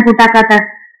തുറക്കാൻ കൂട്ടാക്കാത്ത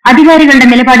അധികാരികളുടെ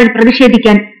നിലപാടിൽ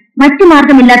പ്രതിഷേധിക്കാൻ മറ്റു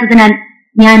മാർഗമില്ലാത്തതിനാൽ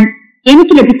ഞാൻ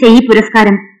എനിക്ക് ലഭിച്ച ഈ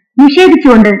പുരസ്കാരം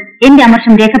നിഷേധിച്ചുകൊണ്ട് എന്റെ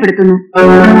അമർഷം രേഖപ്പെടുത്തുന്നു.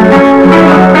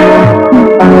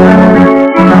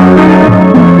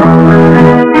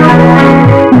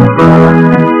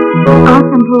 ആ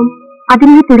സംഭവം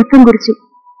അതിനെ തുടക്കം കുറിച്ചു.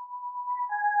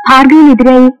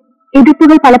 ഭാർഗവിനെതിരായി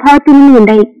എതിർപ്പുകൾ പല ഭാഗത്തു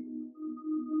നിന്നുമുണ്ടായി.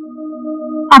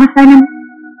 അവസാനം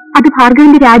അത്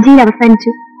ഭാർഗവിന്റെ രാജിയിൽ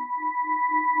അവസാനിച്ചു.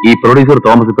 ഈ പ്രൊഡ്യൂസർ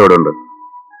തോമസ് ഇപ്പൊ എവിടെ ഉണ്ട്?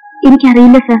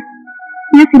 എനിക്കറിയില്ല സർ.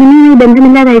 ഞാൻ സിനിമയുമായി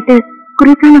ബന്ധമില്ലാതായിട്ട്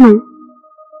കുറെ കാലമായി.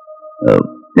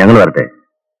 ഞങ്ങൾ വരട്ടെ.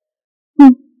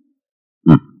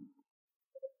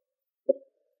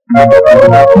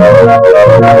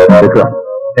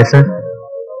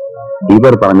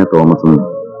 ഇവർ പറഞ്ഞ തോമസും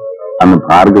അന്ന്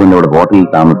ഭാർഗവന്റെ അവിടെ ഹോട്ടലിൽ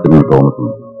താമസിക്കുന്ന തോമസും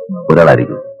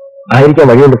ഒരാളായിരിക്കും. ആയിരിക്കാൻ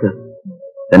വഴിയുണ്ട് sir.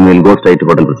 Then we'll go straight to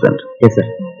Hotel President. Yes, sir.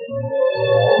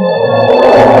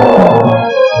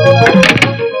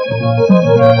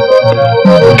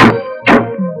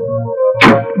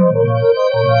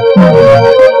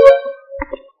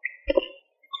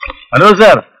 Hello,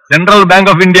 sir. Central Bank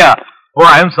of India. Oh,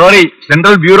 I am sorry.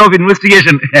 Central Bureau of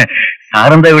Investigation.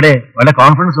 സാറെന്താ ഇവിടെ? വല്ല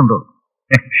കോൺഫിഡൻസ് ഉണ്ടോ?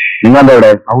 നിങ്ങളെന്താ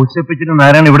ഇവിടെ? ഔസേപ്പച്ചനും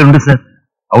നാരായണൻ ഇവിടെ ഉണ്ട് സർ.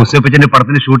 ഔസേപ്പച്ചന്റെ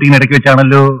പടത്തിന്റെ ഷൂട്ടിംഗ് ഇടയ്ക്ക്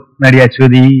വെച്ചാണല്ലോ നടി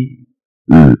അശ്വതി.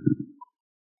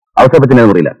 ഔസേപ്പച്ചനെ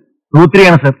അറിയില്ല. 23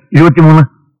 ആണ് sir. 23.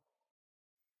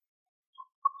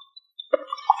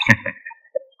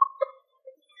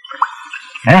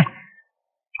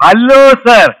 Hello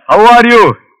sir, how are you?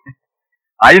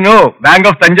 I know, bank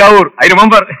of Thanjavur, I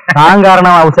remember. താൻ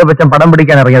കാരണം ഔസേപ്പച്ചൻ പടം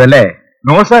പിടിക്കാൻ ഇറങ്ങിയതല്ലേ?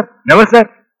 No sir, never sir,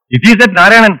 it is that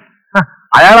Narayanan.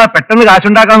 അയാളാ പെട്ടെന്ന്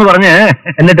കാശുണ്ടാക്കാന്ന് പറഞ്ഞ്.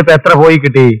 എന്നിട്ട് ഇപ്പൊ എത്ര പോയി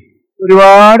കിട്ടി?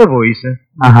 ഒരുപാട് പോയി സർ.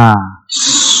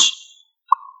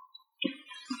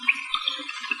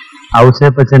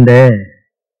 ഔസേപ്പച്ചന്റെ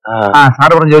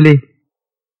സാറ് പറഞ്ഞ ജോലി.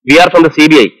 V are from the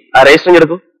CBI. ആ രജിസ്റ്റർ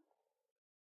എടുക്കൂ.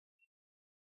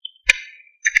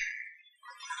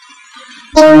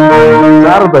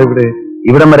 സാറിപ്പോ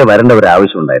ഇവിടം വരെ വരേണ്ട ഒരു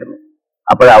ആവശ്യം ഉണ്ടായിരുന്നു.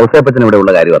 അപ്പോഴാ ഔസേപ്പച്ചൻ ഇവിടെ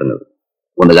ഉള്ള കാര്യം പറഞ്ഞത്.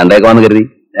 ഒന്ന് കണ്ടേക്കാമെന്ന് കരുതി.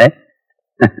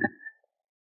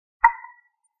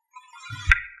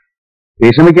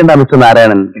 വിഷമിക്കേണ്ട മിസ്റ്റർ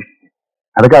നാരായണൻ,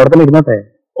 അതൊക്കെ അവിടെ തന്നെ ഇരുന്നോട്ടെ.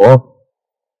 ഓ,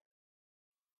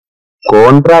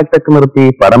 കോൺട്രാക്ട് ഒക്കെ നിർത്തി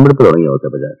പടം പിടിപ്പ് തുടങ്ങി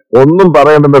ഔസേപ്പച്ചൻ? ഒന്നും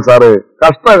പറയണ്ടെന്ന് സാറ്,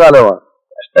 കഷ്ടകാലമാ.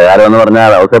 കഷ്ടകാലം എന്ന്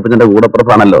പറഞ്ഞാൽ ഔസേപ്പച്ചന്റെ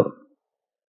കൂടപ്പുറപ്പാണല്ലോ.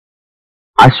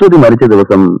 അശ്വതി മരിച്ച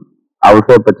ദിവസം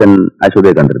ഔസേപ്പച്ചൻ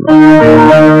അശ്വതിയെ കണ്ടിരുന്നു.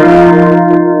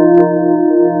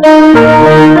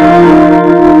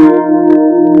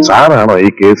 സാറാണോ ഈ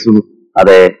കേസും?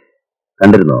 അതെ,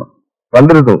 കണ്ടിരുന്നോ?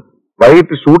 കണ്ടിരുന്നു.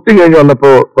 വൈകിട്ട് ഷൂട്ടിംഗ് കഴിഞ്ഞ്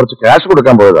വന്നപ്പോ കുറച്ച് ക്യാഷ്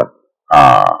കൊടുക്കാൻ പോയതാ.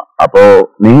 അപ്പോ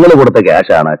നിങ്ങൾ കൊടുത്ത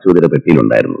ക്യാഷാണ് അശ്വതിയുടെ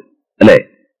പെട്ടിയിലുണ്ടായിരുന്നത് അല്ലേ?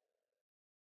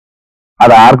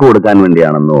 അത് ആർക്ക് കൊടുക്കാൻ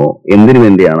വേണ്ടിയാണെന്നോ എന്തിനു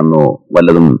വേണ്ടിയാണെന്നോ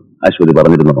വല്ലതും അശ്വതി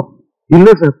പറഞ്ഞിരുന്നോ? ഇല്ല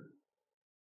സർ.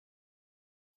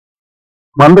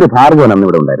 മന്ത്രി ഭാർഗവൻ അന്ന്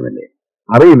ഇവിടെ ഉണ്ടായിരുന്നില്ലേ?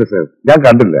 അറിയില്ല സർ, ഞാൻ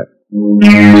കണ്ടില്ല.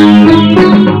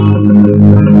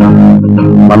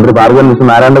 മന്ത്രി ഭാർഗവൻ മിസ്റ്റർ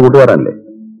നാരായണന്റെ കൂട്ടുകാരനല്ലേ?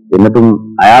 എന്നിട്ടും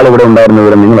അയാൾ ഇവിടെ ഉണ്ടായിരുന്ന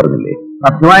വിവരം നിങ്ങൾ അറിഞ്ഞില്ലേ?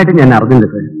 സത്യമായിട്ട് ഞാൻ അറിഞ്ഞില്ല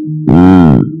സർ.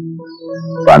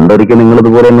 പണ്ടൊരിക്കൽ നിങ്ങൾ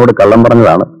ഇതുപോലെ എന്നോട് കള്ളം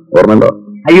പറഞ്ഞതാണ്, ഓർമ്മയുണ്ടോ?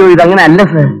 അയ്യോ, ഇതങ്ങനെ അല്ല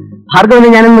സർ. ഭാർഗവനെ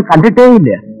ഞാനൊന്ന് കണ്ടിട്ടേ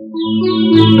ഇല്ല.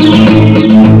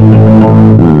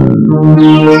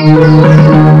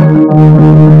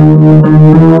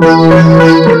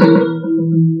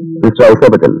 മിസ്റ്റർ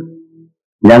ഔസേപ്പച്ചൻ,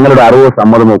 ഞങ്ങളുടെ അറിവോ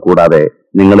സമ്മതമോ കൂടാതെ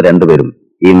നിങ്ങൾ രണ്ടുപേരും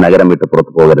ഈ നഗരം വിട്ട്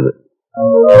പുറത്തു പോകരുത്.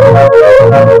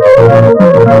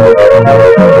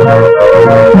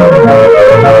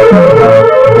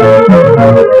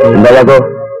 എന്താ ചാക്കോ,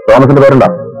 തോമസിന്റെ പേരുണ്ടോ?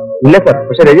 ഇല്ല സർ,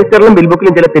 പക്ഷെ രജിസ്റ്ററിലും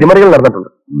ബിൽബുക്കിലും ചില തിരിമറികൾ നടന്നിട്ടുണ്ട്.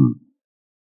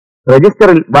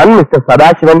 രജിസ്റ്ററിൽ 1 മിസ്റ്റർ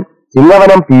സദാശിവൻ,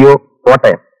 ചിങ്ങവനം PO,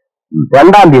 കോട്ടയം,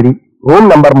 2-ാം തീയതി റൂം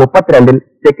നമ്പർ 32-ൽ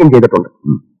ചെക്ക് ഇൻ ചെയ്തിട്ടുണ്ട്.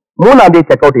 3-ാം തീയതി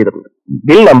ചെക്ക്ഔട്ട് ചെയ്തിട്ടുണ്ട്.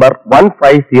 Bill number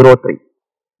 1503,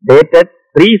 dated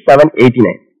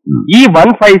 3/7/89. ഈ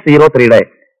 1503-യുടെ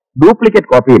duplicate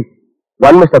കോപ്പിയിൽ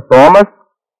 1 mister Thomas,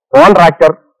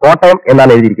 contractor, Kottayam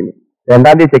എന്നാണ് എഴുതിയിരിക്കുന്നത്.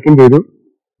 2-ാം തീയതി ചെക്ക് ഇൻ ചെയ്തു,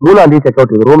 3-ാം തീയതി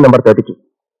ചെക്ക്ഔട്ട് ചെയ്തു, റൂം നമ്പർ 32.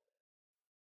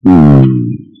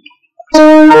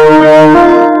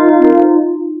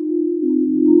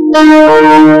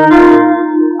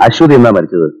 അശ്വതി എന്നാ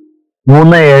മരിച്ചത്?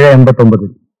 3/7/89.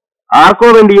 ആർക്കോ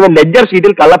വേണ്ടി ഇവൻ ലെഡ്ജർ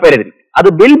ഷീറ്റിൽ കള്ളപ്പേരെഴുതി. അത്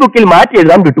ബിൽ ബുക്കിൽ മാറ്റി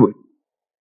എഴുതാൻ വിട്ടുപോയി.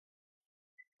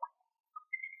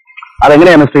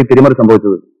 അതെങ്ങനെയാണ് മിസ്റ്റർ തിരിമറി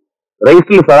സംഭവിച്ചത്?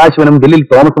 രജിസ്റ്ററിൽ സദാശിവനും ബില്ലിൽ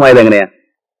തോമസുമായത് എങ്ങനെയാ?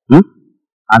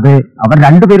 അത് അവർ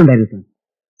രണ്ടുപേരുണ്ടായിരുന്നു സാർ.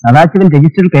 സദാശിവൻ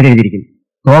രജിസ്റ്ററിൽ പേരെഴുതിയിരിക്കും,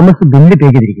 തോമസ് ബില്ല് പേ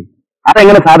ചെയ്തിരിക്കും.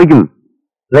 അതെങ്ങനെ സാധിക്കും?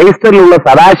 രജിസ്റ്ററിലുള്ള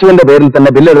സദാശിവന്റെ പേരിൽ തന്നെ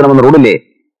ബില്ല് എഴുതണമെന്ന് റൂളില്ലേ?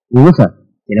 സാർ,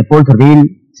 ചിലപ്പോൾ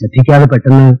ശ്രദ്ധിക്കാതെ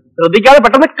പെട്ടെന്ന്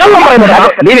കള്ളം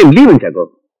ലീവും ചാക്കോ.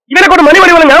 ഇവനെ കൊണ്ട് മണി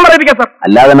പോലെ ഞാൻ പറയിപ്പിക്കാം സാർ.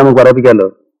 അല്ലാതെ നമുക്ക് പറയിപ്പിക്കാമല്ലോ.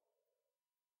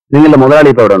 നിങ്ങളുടെ മുതലാളി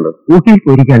ഇപ്പൊ എവിടെ ഉണ്ട്? ഊട്ടിയിൽ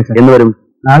പോയിരിക്കുകയാണ് സാർ. എന്ന് വരും?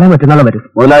 നാളെ മറ്റന്നാളെ വരും.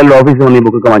 മുതലാളിയുടെ ഓഫീസിൽ വന്ന് ഈ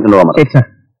ബുക്കൊക്കെ വാങ്ങിച്ചോണ്ട് പോകാൻ ശരി സാർ.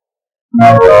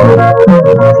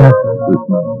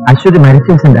 അശ്വതി മരിച്ച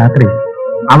ദിവസം രാത്രി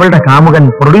അവളുടെ കാമുകൻ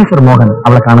പ്രൊഡ്യൂസർ മോഹൻ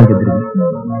അവളെ കാണാൻ ചെന്നിരുന്നു.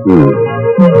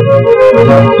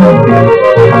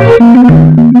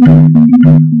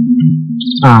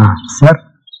 സർ,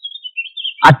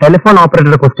 ആ ടെലിഫോൺ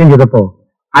ഓപ്പറേറ്ററെ ക്വസ്റ്റ്യൻ ചെയ്തപ്പോ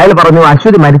അയാൾ പറഞ്ഞു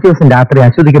അശ്വതി മരിച്ച ദിവസം രാത്രി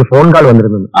അശ്വതിക്ക് ഒരു ഫോൺ കോൾ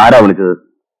വന്നിരുന്നു. ആരാ വിളിച്ചത്?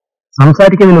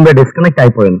 സംസാരിക്കുന്നതിന് മുമ്പേ ഡിസ്കണക്ട്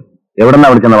ആയിപ്പോയെന്ന്. എവിടെന്നാ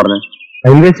വിളിച്ചെന്നാ പറഞ്ഞു?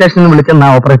 റെയിൽവേ സ്റ്റേഷനിൽ വിളിച്ചെന്ന് ആ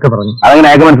ഓപ്പറേറ്റർ പറഞ്ഞു. അതെങ്ങനെ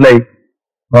അയാൾക്ക് മനസ്സിലായി?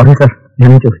 സോറി സർ,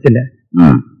 ഞാൻ ചോദിച്ചില്ല.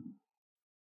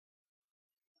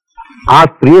 ആ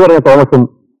സ്ത്രീ പറഞ്ഞ തോമസും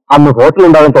അന്ന്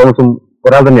ഹോട്ടലുണ്ടാകുന്ന തോമസും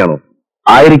ഒരാൾ തന്നെയാണോ?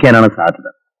 ആയിരിക്കാനാണ് സാധ്യത.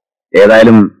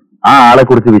 ഏതായാലും ആ ആളെ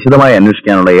കുറിച്ച് വിശദമായി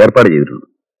അന്വേഷിക്കാനുള്ള ഏർപ്പാട് ചെയ്തിട്ടുണ്ട്.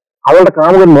 അവളുടെ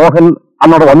കാമുകൻ മോഹൻ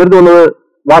അന്നോട് വന്നിരുന്നു വന്നത്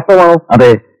വാസ്തവമാണോ?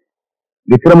 അതെ,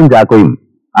 വിക്രമും ചാക്കോയും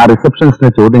ആ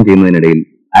റിസപ്ഷനിസ്റ്റിനെ ചോദ്യം ചെയ്യുന്നതിനിടയിൽ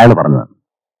അയാൾ പറഞ്ഞതാണ്.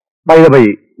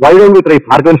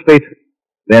 ഭാർഗവൻ സ്ട്രേറ്റ്?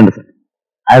 വേണ്ട സർ,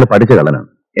 അയാൾ പഠിച്ച കള്ളനാണ്,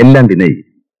 എല്ലാം പിന്നെ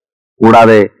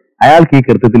കൂടാതെ അയാൾക്ക് ഈ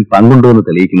കൃത്യത്തിൽ പങ്കുണ്ടോ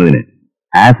തെളിയിക്കുന്നതിന്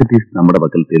ആസിറ്റീസ് നമ്മുടെ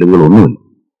പക്കൽ തെളിവുകളൊന്നുമില്ല.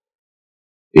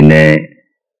 പിന്നെ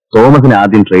തോമസിനെ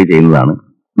ആദ്യം ട്രൈ ചെയ്യുന്നതാണ്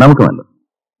നമുക്ക് നല്ലത്.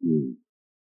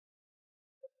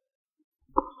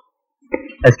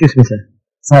 Excuse me sir.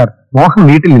 Sir, Mohan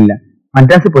വീട്ടിലില്ല,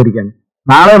 മദ്രാസിൽ പോയിരിക്കാണ്.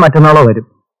 നാളെ മറ്റന്നാളോ വരും.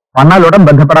 വന്നാൽ ഉടൻ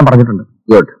ബന്ധപ്പെടാൻ പറഞ്ഞിട്ടുണ്ട്.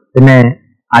 ഗുഡ്. പിന്നെ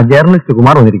ആ ജേർണലിസ്റ്റ്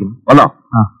കുമാർ വന്നിരിക്കുന്നു. വന്നോ?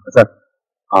 Sir.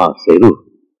 Sethurama.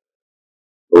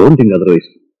 Don't think otherwise.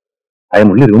 I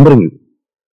am only remembering you.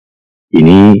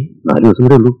 ഇനി 4 ദിവസം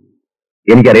കൂടെ ഉള്ളൂ.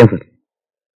 എനിക്കറിയാം സർ.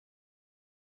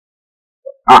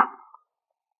 ആ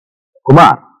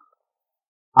കുമാർ,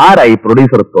 ആരായി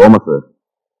പ്രൊഡ്യൂസർ തോമസ്?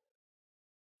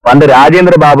 പണ്ട്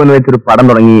രാജേന്ദ്ര ബാബുവിന് വെച്ചൊരു പടം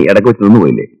തുടങ്ങി ഇടയ്ക്ക് വെച്ച്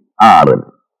നിന്നുപോയില്ലേ, ആ ആള് തന്നെ.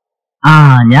 ആ,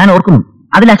 ഞാൻ ഓർക്കുന്നു.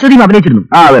 അതിൽ അശ്വതിയും അഭിനയിച്ചിരുന്നു.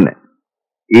 ആ അതന്നെ.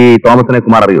 ഈ തോമസിനെ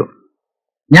കുമാർ അറിയോ?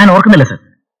 ഞാൻ ഓർക്കുന്നില്ല സർ.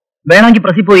 വേണമെങ്കിൽ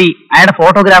പ്രസിൽ പോയി അയാളുടെ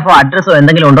ഫോട്ടോഗ്രാഫോ അഡ്രസ്സോ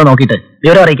എന്തെങ്കിലും ഉണ്ടോ നോക്കിയിട്ട്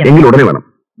വിവരം അറിയിക്കാം. എങ്കിൽ ഉടനെ വേണം.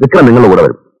 വിക്രം നിങ്ങളുടെ കൂടെ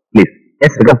വരും please.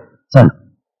 Yes Vikram. Sir.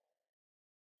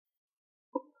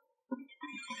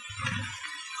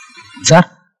 Sir.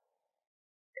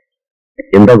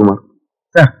 എന്താ കുമാർ?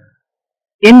 സാർ,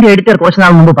 എന്റെ എഡിറ്റർ കുറച്ചു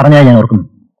നാൾ മുമ്പ് പറഞ്ഞാൽ ഞാൻ ഓർക്കുന്നു.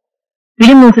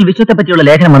 ഫിലിം ന്യൂസിൽ വിശ്വത്തെ പറ്റിയുള്ള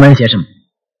ലേഖനം വന്നതിന് ശേഷം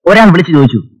ഒരാൾ വിളിച്ചു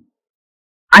ചോദിച്ചു,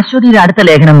 അശ്വതിയുടെ അടുത്ത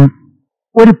ലേഖനം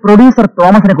ഒരു പ്രൊഡ്യൂസർ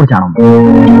തോമസിനെ കുറിച്ചാണോ?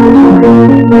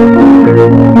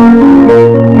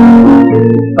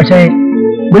 പക്ഷേ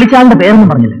വിളിച്ചാളുടെ പേരൊന്നും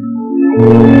പറഞ്ഞില്ല.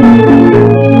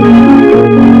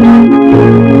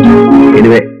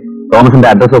 എനിവേ, തോമസിന്റെ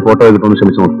അഡ്രസ്സോ ഫോട്ടോയോ കിട്ടുമെന്ന്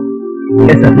ശ്രമിച്ചു നോക്കും.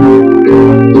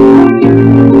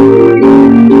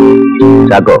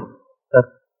 Chacko,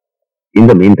 in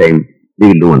the mean time we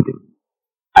will do one thing.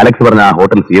 Alex പറഞ്ഞ ആ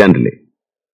ഹോട്ടൽ സീലാൻഡില്ലേ,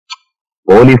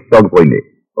 പോലീസ് സ്റ്റോക്ക് പോയില്ലേ,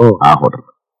 ആ ഹോട്ടൽ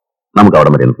നമുക്ക് അവിടെ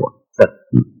വരെ ഒന്ന് പോവാം. സർ.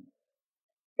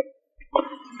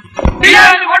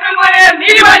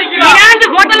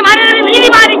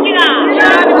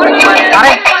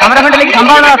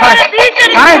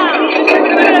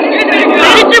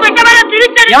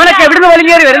 എവനൊക്കെ എവിടുന്ന്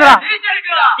വലിഞ്ഞേറി വരുന്നതാ?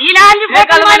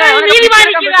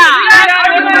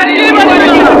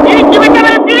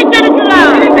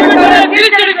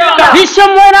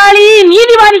 വിശ്വമോനാളി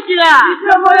നീതി പാലിക്കുക,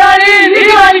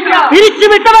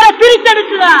 തിരിച്ചുവിട്ടവരെ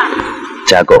തിരിച്ചെടുക്കുക.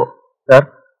 ചാക്കോ സർ,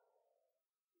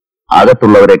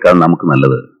 അകത്തുള്ളവരെക്കാൾ നമുക്ക്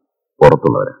നല്ലത്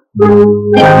പുറത്തുള്ളവരെ.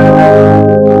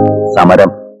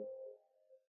 സമരം,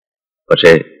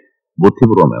 പക്ഷേ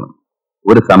ബുദ്ധിപൂർവം വേണം.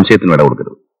 ഒരു സംശയത്തിനും ഇട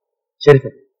കൊടുക്കരുത്. ശരി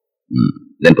സർ.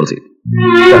 Then proceed.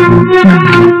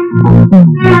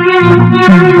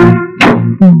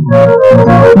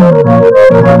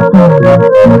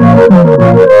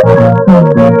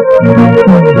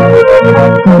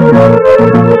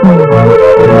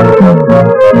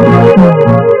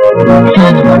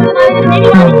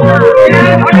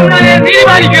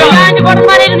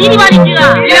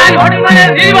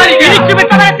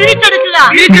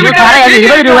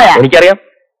 എനിക്കറിയാം.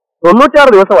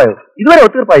 96 ദിവസമായോ, ഇതുവരെ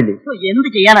ഒത്തുതീർപ്പായില്ലേ? എന്ത്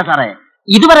ചെയ്യാനാ സാറേ,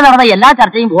 ഇതുവരെ നടന്ന എല്ലാ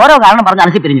ചർച്ചയും ഓരോ കാരണം പറഞ്ഞ്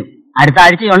അലസിപ്പിരിഞ്ഞു. അടുത്ത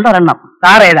ആഴ്ചയുണ്ട് ഒരെണ്ണം.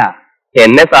 സാറേതാ?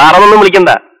 എന്നെ സാറൊന്നും വിളിക്കണ്ട,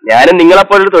 ഞാനും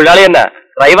നിങ്ങളെപ്പോലൊരു തൊഴിലാളി തന്നെ,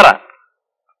 ഡ്രൈവറാ.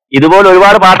 ഇതുപോലെ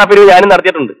ഒരുപാട് പാട്ടപ്പിരിവ് ഞാനും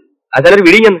നടത്തിയിട്ടുണ്ട്. അതിലൊരു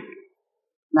വിടിഞ്ഞെന്ന്.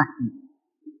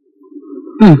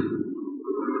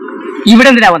 ഇവിടെ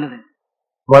എന്തിനാ വന്നത്?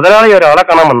 മുതലാളി ഒരാളെ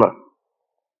കാണാൻ വന്ന.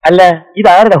 അല്ല,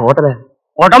 ഇതാരുടെ ഹോട്ടലാ?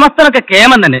 ഉടമസ്ഥനൊക്കെ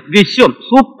കേമൻ തന്നെ, വിശ്വം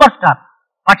സൂപ്പർ സ്റ്റാർ.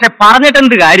 പക്ഷെ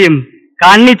പറഞ്ഞിട്ടെന്ത് കാര്യം?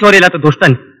 കണ്ണി ചോരയില്ലാത്ത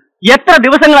ദുഷ്ടൻ. എത്ര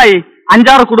ദിവസങ്ങളായി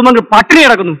 5-6 കുടുംബങ്ങൾ പട്ടിണി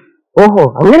കിടക്കുന്നു. ഓഹോ,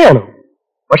 അങ്ങനെയാണോ?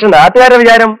 പക്ഷെ നാട്ടുകാരുടെ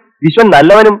വിചാരം വിശ്വൻ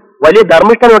നല്ലവനും വലിയ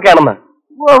ധർമ്മിഷ്ഠനും ഒക്കെ ആണെന്ന്.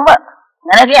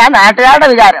 അങ്ങനെയൊക്കെയാ നാട്ടുകാരുടെ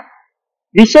വിചാരം.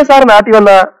 വിശ്വ സാർ നാട്ടിൽ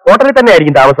വന്ന ഹോട്ടലിൽ തന്നെ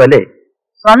ആയിരിക്കും താമസം അല്ലേ?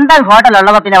 സ്വന്തം ഹോട്ടൽ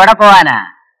ഉള്ളപ്പോ പിന്നെ എവിടെ പോവാനാ?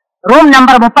 Room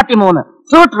number 33,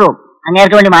 suit room.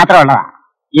 അങ്ങേർക്ക് വേണ്ടി മാത്രമുള്ളതാ.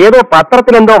 ഏതോ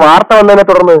പത്രത്തിൽ എന്തോ വാർത്ത വന്നതിനെ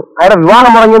തുടർന്ന് അയാളുടെ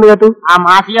വിവാഹം മുടങ്ങിയെന്ന് കേട്ടു. ആ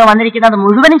മാസിക വന്നിരിക്കുന്നത്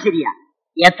മുഴുവനും ശരിയാ.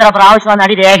 എത്ര പ്രാവശ്യം ആ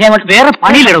നടി രേഖയും കൊണ്ട് വേറെ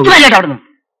പണിയിലിടുന്നു.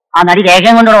 ആ നടി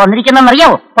രേഖയും കൊണ്ട്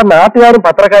വന്നിരിക്കുന്നറിയാവോ? അപ്പൊ നാട്ടുകാരും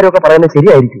പത്രക്കാരും ഒക്കെ പറയുന്നത്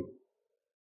ശരിയായിരിക്കും.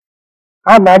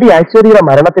 ആ നടി ഐശ്വര്യയുടെ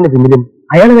മരണത്തിന് പിന്നിലും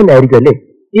അയാൾ തന്നെ ആയിരിക്കും അല്ലേ?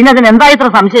 ഇതിനതിന് എന്താ ഇത്ര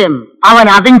സംശയം? അവൻ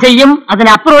അതും ചെയ്യും,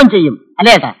 അതിനപ്പുറവും ചെയ്യും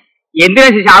അല്ലേ ഏട്ടാ? എന്തിനാ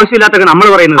ശേഷം ആവശ്യമില്ലാത്തൊക്കെ നമ്മൾ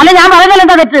പറയുന്നത്? അല്ല, ഞാൻ പറയുന്നത്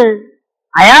എന്താ തെറ്റ്?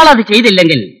 അയാൾ അത്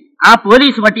ചെയ്തില്ലെങ്കിൽ ആ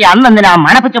പോലീസ് പട്ടി അന്നെന്തിനാ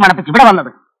മണപ്പിച്ച് ഇവിടെ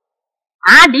വന്നത്?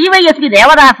 ആ DYSP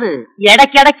ദേവദാസ്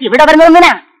ഇടയ്ക്കിടയ്ക്ക് ഇവിടെ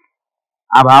വരുന്നതെന്തിനാ?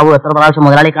 ആ ബാബു എത്ര പ്രാവശ്യം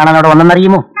മുതലാളി കാണാൻ അവിടെ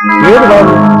വന്നെന്നറിയുമോ? ഏത്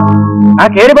ബാബു? ആ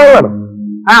കേരി ബാബുവാണ്.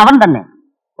 ആ, അവൻ തന്നെ.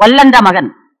 കൊല്ലന്റെ മകൻ,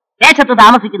 ദേശത്ത്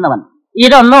താമസിക്കുന്നവൻ.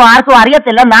 ഇതൊന്നും ആർക്കും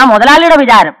അറിയത്തില്ലെന്നാ മുതലാളിയുടെ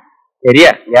വിചാരം.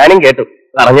 ശരിയാ, ഞാനും കേട്ടു.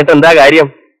 പറഞ്ഞിട്ട് എന്താ കാര്യം?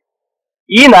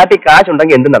 ഈ നാട്ടിൽ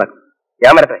കാശുണ്ടെങ്കിൽ എന്ത് നടക്കും?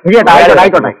 ഞാൻ വരട്ടെ.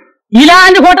 ആയിക്കോട്ടെ.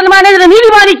 ഇലാൻഡ് ഹോട്ടൽ മാനേജർ നീതി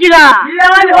പാലിക്കുക.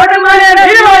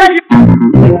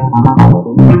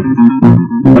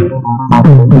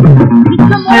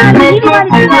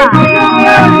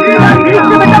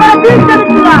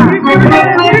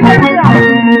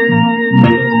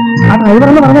 ആ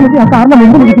ഡ്രൈവറെന്ന് പറഞ്ഞാൽ ആ സാറിന്റെ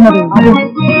മുമ്പ് വിളിക്കുന്നത്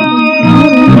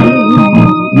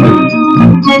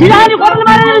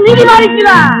നീതി പാലിക്കുക.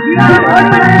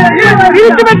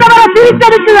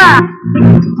 തിരിച്ചെടുക്കുക.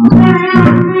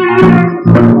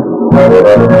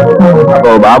 അപ്പോ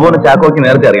ബാബുവിന് ചാക്കോയ്ക്ക്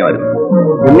നേരത്തെ അറിയാമായിരുന്നു.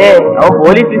 പിന്നെ അവൻ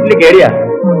പോലീസ് സ്റ്റേഷനിൽ കേടിയാ,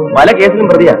 പല കേസിലും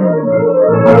പ്രതിയാ.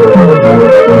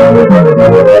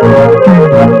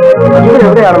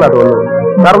 ഇവരെവിടെയാണെന്നാ തോന്നുന്നത്?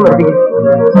 സാറൊന്ന് നിർത്തിക്കും.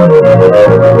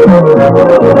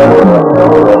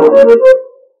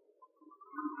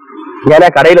 ഞാൻ ആ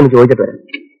കടയിലൊന്ന് ചോദിച്ചിട്ട് വരാം.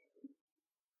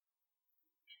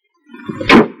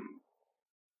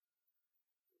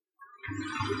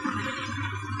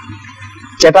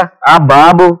 ചേട്ടാ, ആ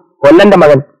ബാബു കൊല്ലന്റെ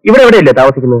മകൻ ഇവിടെ എവിടെയല്ലേ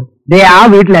താമസിക്കുന്നത്? ദേ ആ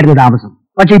വീട്ടിലായിരുന്നു താമസം.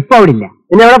 പക്ഷെ ഇപ്പൊ അവിടെ ഇല്ല.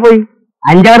 പിന്നെ എവിടെ പോയി?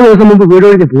 5-6 ദിവസം മുമ്പ് വീട്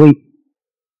ഒഴിഞ്ഞ് പോയി.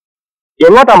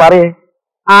 എങ്ങോട്ടാ മാറിയേ?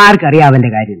 ആർക്കറിയാം അവന്റെ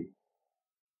കാര്യം.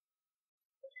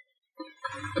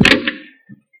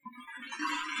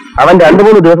 അവൻ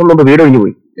 2-3 ദിവസം മുമ്പ് വീട് ഒഴിഞ്ഞു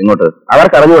പോയി. എങ്ങോട്ട്?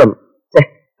 അവർക്ക് അറിഞ്ഞുകൂടുന്നു.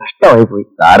 കഷ്ടമായി പോയി.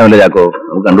 സാരമല്ല ചാക്കോ,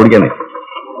 നമുക്ക് കണ്ടുപിടിക്കാമേ.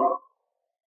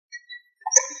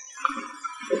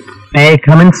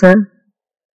 Come in, sir.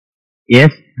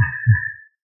 Yes.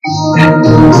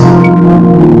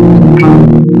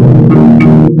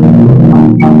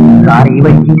 Sir ഈ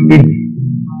വഴിക്ക് തിരിഞ്ഞു.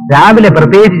 രാവിലെ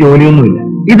പ്രത്യേകിച്ച് ജോലിയൊന്നുമില്ല.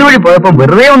 ഇതുവഴി പോയപ്പോ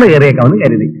വെറുതെ ഒന്ന് കയറിയേക്കാമെന്ന്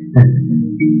കരുതി.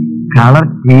 Colour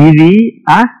TV,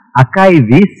 അക്കായി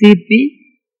VCP,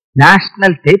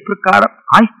 national tape recorder,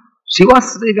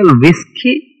 ശിവശ്രീകൾ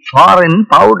whisky, foreign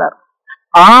powder,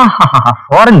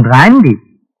 foreign brandy,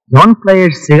 non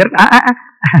players cigarette.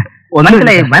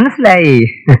 മനസ്സിലായി.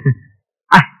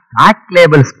 ബ്ലാക്ക്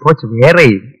ലേബൽ സ്കോച്ച്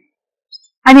വേറെയും.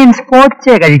 അനിയൻ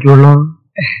സ്കോച്ചേ കഴിക്കുള്ളൂ.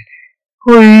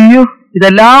 അയ്യോ,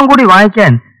 ഇതെല്ലാം കൂടി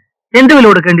വാങ്ങിക്കാൻ എന്ത് വില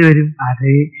കൊടുക്കേണ്ടി വരും?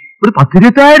 അതെ, ഒരു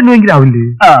 10,000-20,000 രൂപയെങ്കിലും ആവില്ലേ?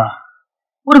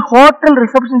 ഒരു ഹോട്ടൽ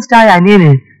റിസപ്ഷനിസ്റ്റായ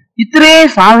അനിയന് ഇത്രയും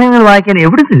സാധനങ്ങൾ വാങ്ങിക്കാൻ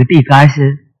എവിടുന്ന് കിട്ടി ഈ കാശ്?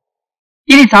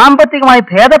 ഇനി സാമ്പത്തികമായി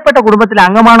ഭേദപ്പെട്ട കുടുംബത്തിലെ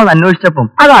അംഗമാണെന്ന് അന്വേഷിച്ചപ്പം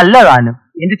അതല്ല താനും.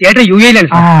 എന്റെ ചേട്ടൻ UAE-ലാണ്.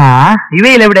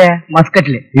 UAE-ൽ എവിടെയാ?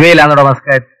 മസ്കറ്റില്. UAE-ലാണോടോ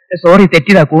Muscat? Sorry,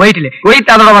 തെറ്റിതാ. കുവൈറ്റില്.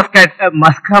 കുവൈറ്റാണോടോ Muscat?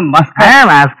 Musca.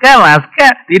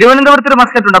 തിരുവനന്തപുരത്തൊരു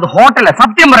Muscat ഉണ്ട്. അത് ഹോട്ടല്.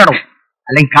 സത്യം പറയണം,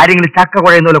 അല്ലെങ്കിൽ കാര്യങ്ങൾ ചക്ക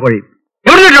കുഴയുന്ന പോലെ കുഴയും.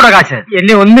 എവിടെ കിട്ടൂടോ കാശ്?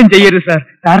 എന്നെ ഒന്നും ചെയ്യരുത് സാർ.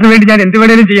 സാറിന് വേണ്ടി ഞാൻ എന്ത്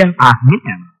വേണേലും ചെയ്യാം.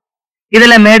 അങ്ങനെയാണ്.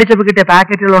 ഇതെല്ലാം മേടിച്ചപ്പോ കിട്ടിയ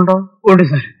പാക്കറ്റുകളുണ്ടോ? ഉണ്ട്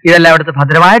സാർ. ഇതെല്ലാം അവിടുത്തെ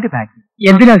ഭദ്രമായിട്ട് പാക്ക്.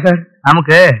 എന്തിനാ സാർ?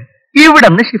 നമുക്ക് ഇവിടെ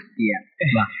നിന്ന് ഷിഫ്റ്റ് ചെയ്യാം.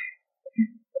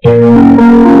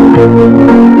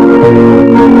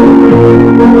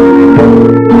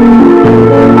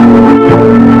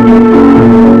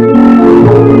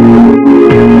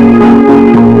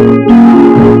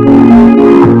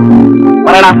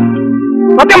 പറയടാ,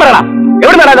 സത്യം പറയടാ,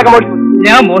 എവിടെ നടാ ഇതൊക്കെ മോഷിച്ചു?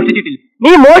 ഞാൻ മോഷ്ടിച്ചിട്ടില്ല.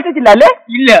 നീ മോഷിച്ചില്ല അല്ലേ?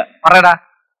 ഇല്ല. പറയടാ,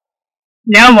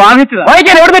 ഞാൻ വാങ്ങിച്ചതാ.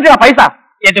 വാങ്ങിക്കാൻ എവിടെ നിന്നാ പൈസ?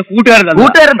 എന്റെ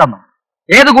കൂട്ടുകാരൻ തന്നു.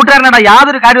 ഏത് കൂട്ടുകാരനാടാ?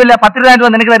 യാതൊരു കാര്യമില്ല. 10,000 രൂപ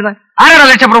നിനക്ക് തരുന്നത് ആരാടാ?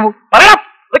 ലക്ഷപ്രഭു. പറയണം.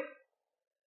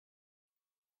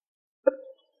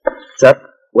 സാർ,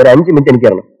 ഒരു 5 മിനിറ്റ് എനിക്ക്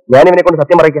തരണം. ഞാൻ ഇവനെ കൊണ്ട്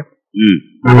സത്യം പറയിക്കാം.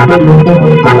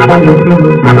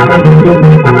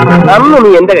 അന്ന്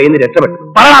നീ എന്റെ കയ്യിൽ നിന്ന് രക്ഷപ്പെട്ടു.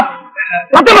 പറയണം,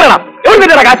 സത്യം പറയണം. എവിടെ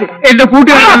നിന്നാ കാശ്? എന്റെ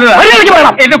കൂട്ടുകാരൻ.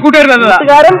 എന്റെ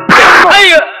കൂട്ടുകാരൻ.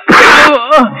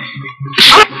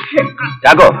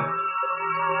 ചാക്കോ,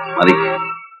 മതി.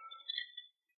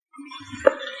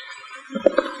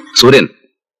 സൂര്യൻ,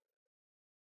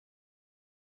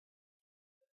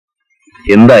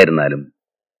 എന്തായിരുന്നാലും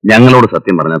ഞങ്ങളോട്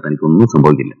സത്യം പറഞ്ഞാൽ തനിക്കൊന്നും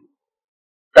സംഭവിക്കില്ല.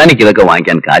 തനിക്കിതൊക്കെ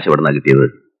വാങ്ങിക്കാൻ കാശ് എവിടുന്നാ കിട്ടിയത്?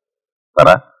 പറ.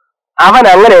 അവൻ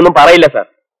അങ്ങനെയൊന്നും പറയില്ല സാർ.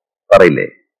 പറയില്ലേ?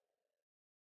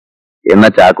 എന്നാ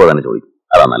ചാക്കോ തന്നെ ചോദിക്കും.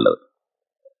 അതാ നല്ലത്.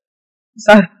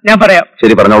 സാർ, ഞാൻ പറയാം.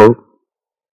 ശരി, പറഞ്ഞോളൂ.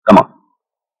 കമാ.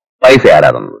 പൈസ ആരാ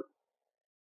തന്നത്?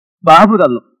 ബാബു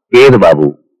തന്നു. ഏത് ബാബു?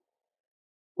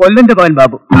 കൊല്ലന്റെ മകൻ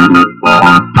ബാബു.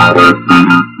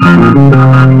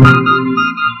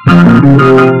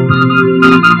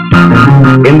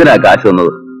 എന്തിനാ കാശ്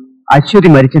തന്നത്? അശ്വതി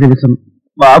മരിച്ച ദിവസം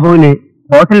ബാബുവിനെ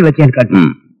ഹോട്ടലിൽ വെക്കാൻ കണ്ടു.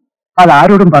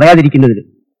 അതാരോടും പറയാതിരിക്കുന്നതിന്.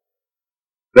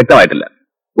 വ്യക്തമായിട്ടില്ല.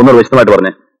 ഒന്നുകൂടെ വിശദമായിട്ട്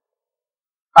പറഞ്ഞേ.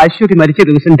 അശ്വതി മരിച്ച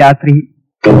ദിവസം രാത്രി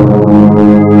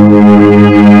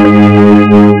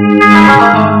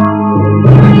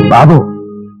ബാബു,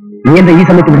 നീ എന്താ ഈ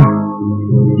സമയത്ത് ഇവിടെ?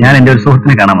 ഞാൻ എന്റെ ഒരു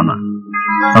സുഹൃത്തിനെ കാണാൻ വന്ന.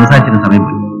 സംസാരിച്ചിരുന്ന സമയം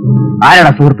പോയി.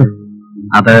 ആരാടാ സുഹൃത്ത്?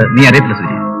 അത് നീ അറിയത്തില്ല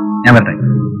സൂര്യ. ഞാൻ വരട്ടെ.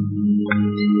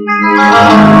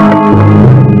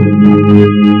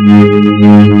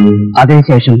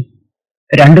 അതിനുശേഷം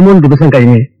 2-3 ദിവസം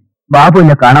കഴിഞ്ഞ് ബാബു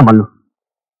എന്നെ കാണാൻ വന്നു.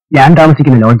 ഞാൻ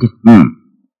താമസിക്കുന്ന ലോഡ്ജിൽ.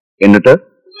 എന്നിട്ട്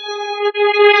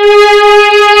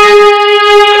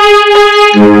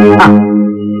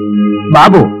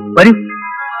ബാബു വരൂ.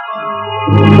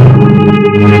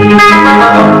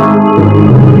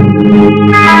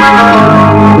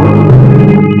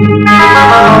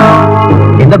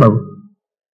 എന്താ ബാബു?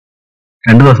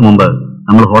 2 ദിവസം മുമ്പ്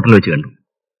നമ്മൾ ഹോട്ടലിൽ വെച്ച് കണ്ടു.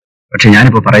 പക്ഷെ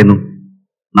ഞാനിപ്പോ പറയുന്നു,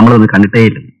 നമ്മളൊന്ന്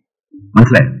കണ്ടിട്ടേയില്ല.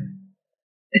 മനസ്സിലായോ?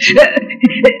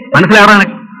 മനസ്സിലാവണം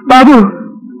ബാബു.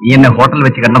 നീ എന്നെ ഹോട്ടലിൽ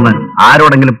വെച്ച് കണ്ടെന്ന്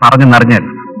ആരോടെങ്കിലും പറഞ്ഞെന്നറിഞ്ഞാൽ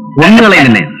ഒന്നുകളെ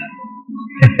എന്നെ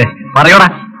പറയോടാ.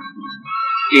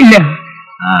 ഇല്ല.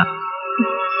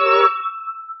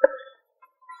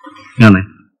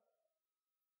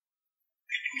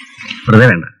 വെറുതെ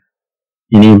വേണ്ട.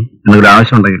 ഇനിയും എന്തെങ്കിലും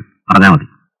ആവശ്യമുണ്ടെങ്കിൽ പറഞ്ഞാൽ മതി.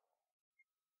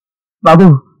 ബാബു,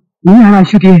 നീയാണ്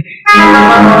അശ്വതിയെ.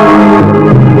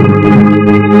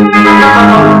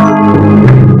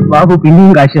 ബാബു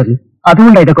പിന്നെയും കാശ് തന്നു.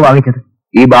 അതുകൊണ്ടാണ് ഇതൊക്കെ വാങ്ങിച്ചത്.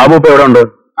 ഈ ബാബു ഇപ്പൊ എവിടെ ഉണ്ട്?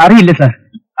 അറിയില്ല സാർ.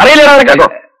 അറിയില്ല കേട്ടോ.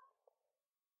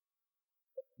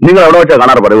 നിങ്ങൾ എവിടെ വെച്ചാ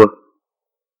കാണാറ് പതിവ്?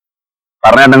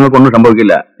 പറഞ്ഞാൽ നിങ്ങൾക്കൊന്നും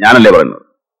സംഭവിക്കില്ല, ഞാനല്ലേ പറയുന്നത്.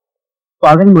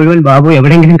 പകൽ മുഴുവൻ ബാബു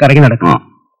എവിടെയെങ്കിലും കറങ്ങി നടക്കും.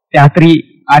 രാത്രി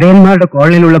അരയന്മാരുടെ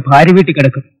കോളനിയിലുള്ള ഭാര്യ വീട്ടിൽ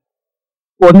കിടക്കും.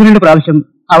 1-2 പ്രാവശ്യം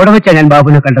അവിടെ വെച്ചാണ് ഞാൻ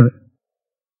ബാബുവിനെ കണ്ടത്.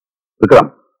 വിക്രം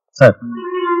സാർ,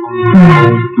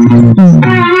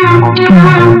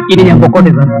 ഇനി ഞാൻ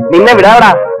പൊക്കോട്ടെ സാർ. നിന്നെ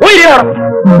വിടാടാ.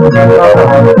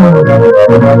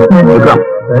 വിക്രം,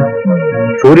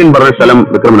 സൂര്യൻ പറഞ്ഞ സ്ഥലം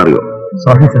വിക്രമിന് അറിയോ?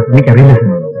 സോറി സാർ, എനിക്കറിയില്ല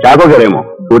സാർ. ചാക്കോക്ക് അറിയാമോ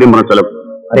സൂര്യൻ പറഞ്ഞ സ്ഥലം?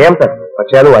 അറിയാം സാർ,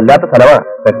 പക്ഷെ അത് വല്ലാത്ത സ്ഥലമാണ്.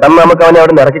 പെട്ടെന്ന് നമുക്ക് അവനെ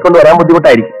അവിടെ ഇറക്കിക്കൊണ്ട് വരാൻ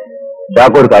ബുദ്ധിമുട്ടായിരിക്കും.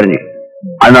 ചാക്കോ ഒരു കാര്യം ചെയ്യും,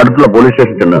 അതിനടുത്തുള്ള പോലീസ്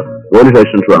സ്റ്റേഷൻ ചെന്ന് പോലീസ്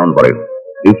അസിസ്റ്റൻസ് വേണമെന്ന് പറയും.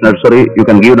 If necessary you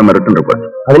can give them a written report.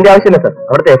 അതിന്റെ ആവശ്യമില്ല സാർ,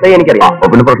 അവിടുത്തെ SI എനിക്കറിയാം.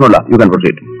 പിന്നെ പ്രശ്നമില്ല, you can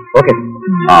proceed. Okay.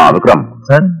 Vikram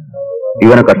sir,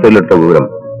 ഇവനെ കസ്റ്റഡിയിലെടുത്ത വിവരം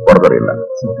പുറത്തറിയില്ല.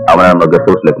 അവനെ നമ്മൾ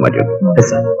ഗസ്റ്റ് ഹൗസിലേക്ക് മാറ്റിയത്.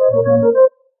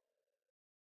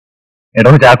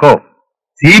 എടോ ചാക്കോ,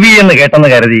 CBI എന്ന് കേട്ടെന്ന്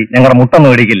കരുതി ഞങ്ങളുടെ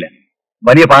മുട്ടൊന്നും ഇടിക്കില്ല.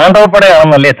 വലിയ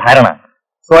പാണ്ഡവപ്പടയാണെന്നല്ലേ ധാരണ.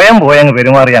 സ്വയം പോയങ്ങ്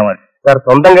പെരുമാറിയാൽ മതി. സാർ,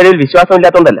 സ്വന്തം കഴിവിൽ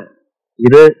വിശ്വാസമില്ലാത്തതുകൊണ്ടല്ല.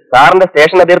 ഇത് സാറിന്റെ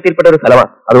സ്റ്റേഷൻ അതിർത്തിയിൽപ്പെട്ട ഒരു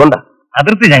സ്ഥലമാണ്, അതുകൊണ്ടാ.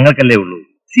 അതിർത്തി ഞങ്ങൾക്കല്ലേ ഉള്ളൂ,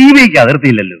 CBIക്ക്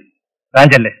അതിർത്തിയില്ലല്ലോ.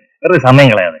 കാഞ്ചല്ലേ, വെറുതെ സമയം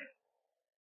കളയാതെ.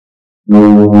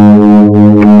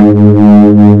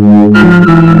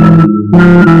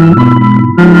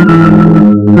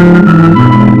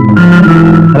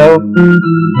 ഹലോ,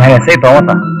 ഞാൻ SI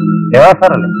തോമസാ. ദേവാ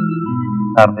സാറല്ലേ?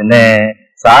 സാർ, പിന്നെ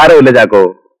സാരമില്ല ചാക്കോ,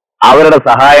 അവരുടെ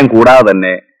സഹായം കൂടാതെ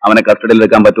തന്നെ അവനെ കസ്റ്റഡിയിൽ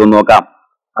എടുക്കാൻ പറ്റുമെന്ന് നോക്കാം.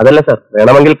 അതല്ല സാർ,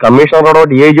 വേണമെങ്കിൽ കമ്മീഷണറോടോ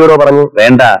DIGയോടോ പറഞ്ഞു.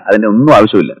 വേണ്ട, അതിന്റെ ഒന്നും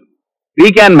ആവശ്യമില്ല. We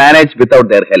can manage without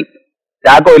there help.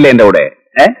 Chacko ഇല്ല എന്റെ കൂടെ.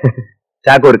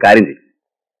 ചാക്കോ ഒരു കാര്യം ചെയ്യും,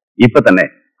 ഇപ്പൊ തന്നെ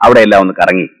അവിടെ എല്ലാം ഒന്ന്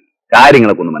കറങ്ങി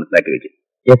കാര്യങ്ങളൊക്കെ ഒന്ന് മനസ്സിലാക്കി വെക്കും.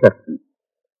 Yes sir.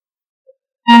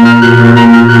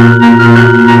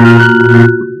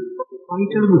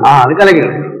 അത് കലക്കി.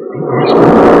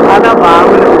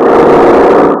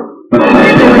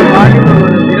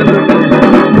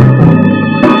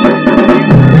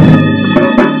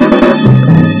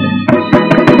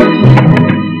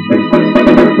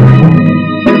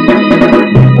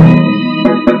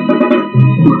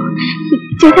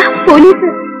 ചേട്ടാ, പോലീസ്.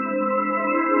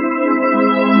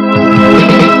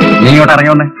 നീ ഇങ്ങോട്ട്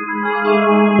ഇറങ്ങിയോണ്ടേ.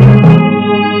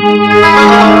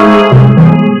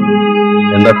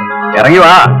 എന്താ ഇറങ്ങി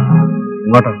വാ.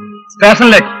 ഇങ്ങോട്ട്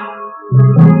സ്റ്റേഷനിലേക്ക്.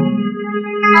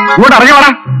 ഇങ്ങോട്ട് ഇറങ്ങി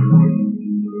വാടാ.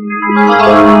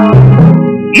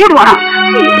 ഇങ്ങോട്ട് വാടാ.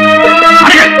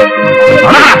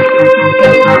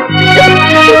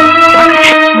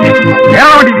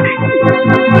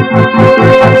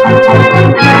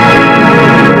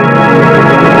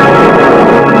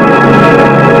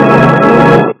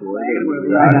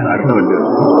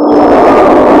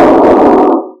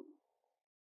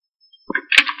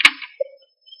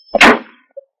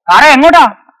 സാറേ, എങ്ങോട്ടാ?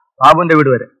 ബാബുവിന്റെ വീട്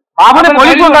വരെ. ബാബുവിനെ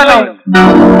പോലീസ് കൊണ്ടല്ലോ.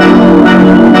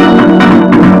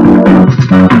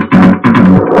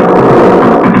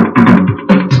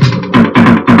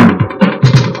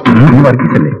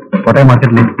 വർഗീസല്ലേ, കോട്ടയം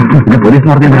മാർക്കറ്റിലെ. പിന്നെ പോലീസ്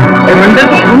പറഞ്ഞില്ല.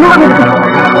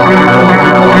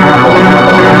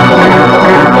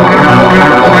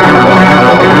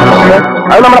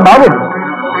 അത് നമ്മുടെ ബാബു.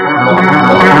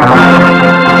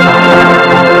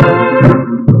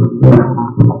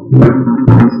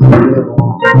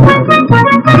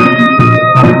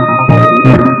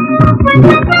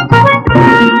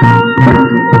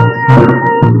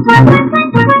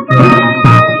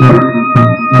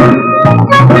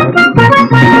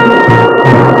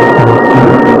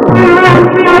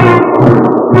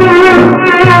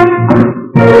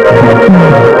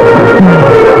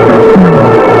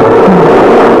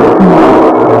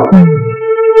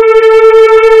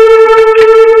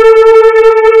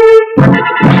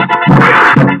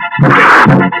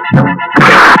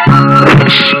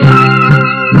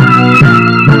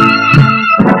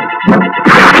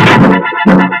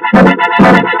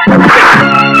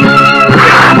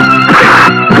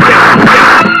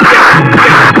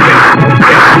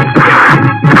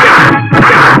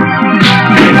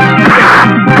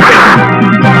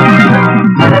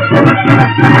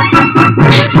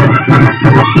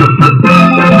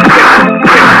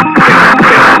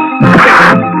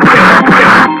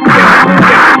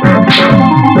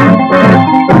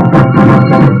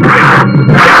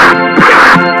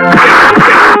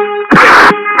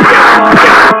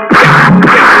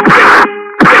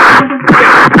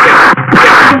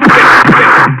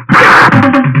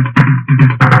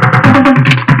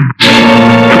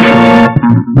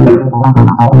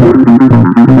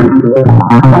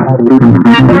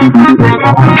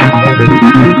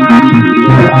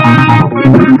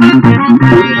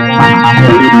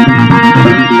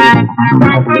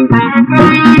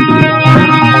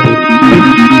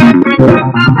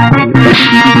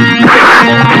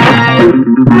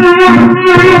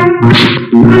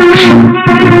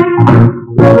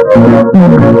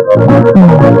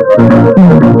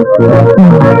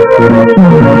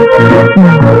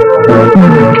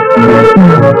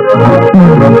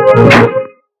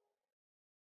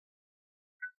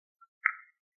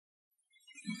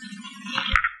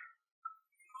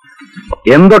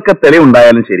 എന്തൊക്കെ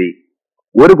തെളിവുണ്ടായാലും ശരി,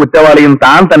 ഒരു കുറ്റവാളിയും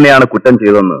താൻ തന്നെയാണ് കുറ്റം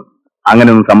ചെയ്തതെന്ന്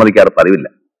അങ്ങനെയൊന്നും സമ്മതിക്കാറ് പതിവില്ല.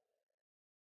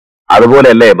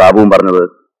 അതുപോലെയല്ലേ ബാബുവും പറഞ്ഞത്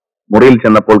മുറിയിൽ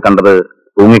ചെന്നപ്പോൾ കണ്ടത്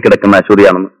തൂങ്ങിക്കിടക്കുന്ന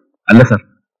അശ്വതിയാണെന്ന്? അല്ല സർ,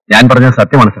 ഞാൻ പറഞ്ഞത്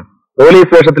സത്യമാണ് സർ.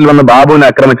 പോലീസ് വേഷത്തിൽ വന്ന് ബാബുവിനെ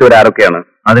ആക്രമിച്ചവരാരൊക്കെയാണ്?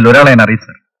 അതിലൊരാളെ ഞാൻ അറിയും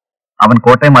സർ. അവൻ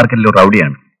കോട്ടയം മാർക്കറ്റിലെ ഒരു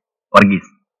റൗഡിയാണ്,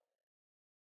 വർഗീസ്.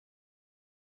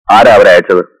 ആരാ അവരെ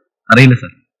അയച്ചത്? അറിയില്ല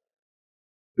സർ.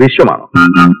 വിശ്വമാണോ?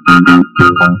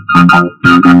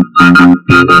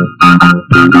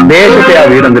 ദേശത്തെ ആ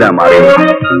വീടെന്തിനാ മാറിയത്?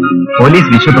 പോലീസ്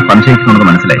വിശ്വത്തെ സംശയിക്കുന്നുണ്ടെന്ന്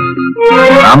മനസ്സിലായി.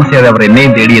 താമസിയാതെ അവർ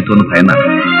എന്നെയും തേടിയെത്തുമെന്ന് ഭയന്നാണ്.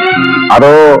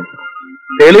 അതോ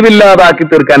തെളിവില്ലാതാക്കി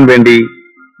തീർക്കാൻ വേണ്ടി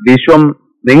വിശ്വം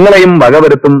നിങ്ങളെയും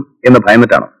വകവരുത്തും എന്ന്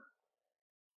ഭയന്നിട്ടാണോ?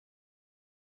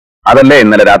 അതല്ലേ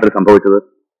ഇന്നലെ രാത്രി സംഭവിച്ചത്?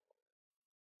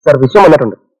 സർ, വിശ്വം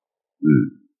വന്നിട്ടുണ്ട്.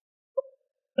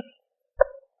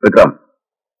 Vikram.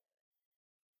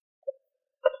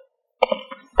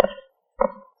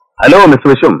 Hello mister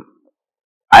Viswam,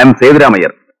 I M Sethurama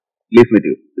Iyer. Please meet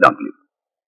you. Please.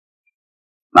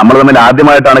 നമ്മൾ തമ്മിൽ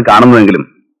ആദ്യമായിട്ടാണ് കാണുന്നതെങ്കിലും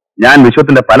ഞാൻ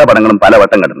വിശ്വത്തിന്റെ പല പടങ്ങളും പല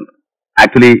വട്ടം കണ്ടിട്ടുണ്ട്.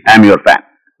 Actually I M your fan.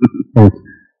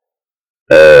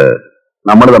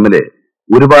 നമ്മൾ തമ്മിൽ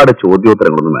ഒരുപാട്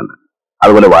ചോദ്യോത്തരങ്ങളൊന്നും വേണ്ട,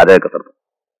 അതുപോലെ വാചകക്കത്തർത്തം.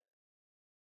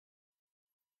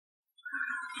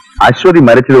 അശ്വതി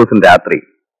മരിച്ച ദിവസം രാത്രി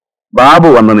ബാബു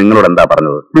വന്ന് നിങ്ങളോട് എന്താ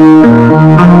പറഞ്ഞത്?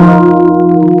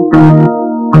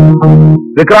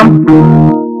 വിക്രം.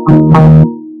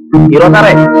 ഹീറോ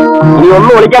സാറേ, ഇനി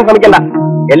ഒന്നും വിളിക്കാൻ ശ്രമിക്കണ്ട.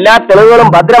 എല്ലാ തെളിവുകളും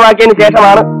ഭദ്രമാക്കിയതിനു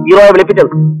ശേഷമാണ് ഹീറോയെ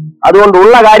വിളിപ്പിച്ചത്. അതുകൊണ്ട്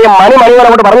ഉള്ള കാര്യം മണിമണികളെ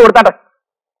കൊണ്ട് പറഞ്ഞു കൊടുത്താട്ടെ.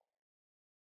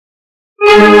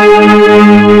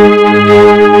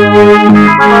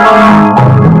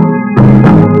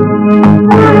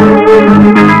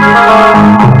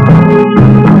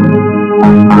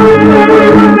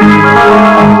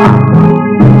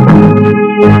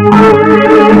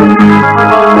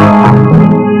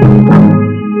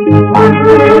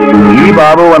 ഈ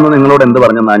ബാബു വന്ന് നിങ്ങളോട് എന്ത്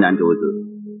പറഞ്ഞെന്നാ ഞാൻ ചോദിച്ചത്?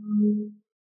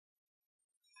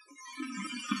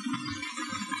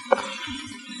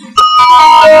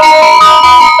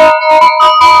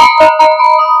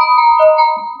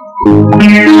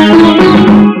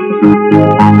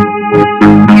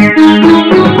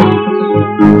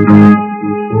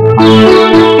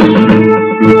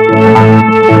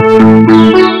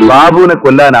 ബാബുവിനെ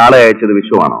കൊല്ലാൻ ആളെ അയച്ചത്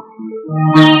വിശ്വമാണോ?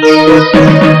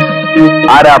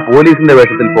 ആരാ പോലീസിന്റെ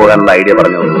വേഷത്തിൽ പോകാനുള്ള ഐഡിയ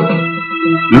പറഞ്ഞത്?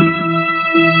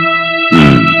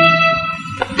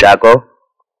 ചാക്കോ.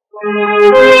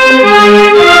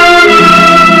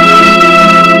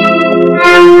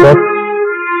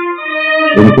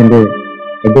 എനിക്കെന്റെ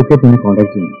അഡ്വക്കേറ്റിനെ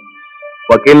കോൺടാക്ട് ചെയ്യണം.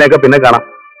 വക്കീലിനെയൊക്കെ പിന്നെ കാണാം.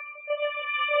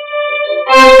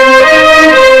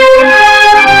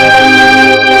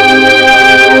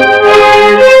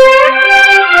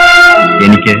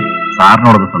 എനിക്ക്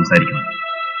സാറിനോടൊന്ന് സംസാരിക്കണം.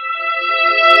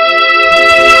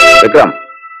 വിക്രം,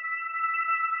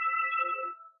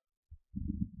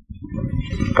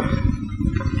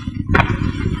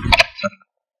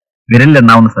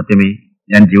 വിരലിലെണ്ണാവുന്ന സത്യമേ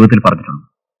ഞാൻ ജീവിതത്തിൽ പറഞ്ഞിട്ടുള്ളൂ.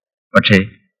 പക്ഷേ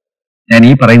ഞാൻ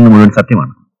ഈ പറയുന്നത് മുഴുവൻ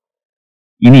സത്യമാണ്.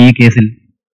 ഇനി ഈ കേസിൽ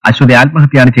അശ്വതി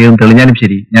ആത്മഹത്യയാണ് ചെയ്തതെന്ന് തെളിഞ്ഞാലും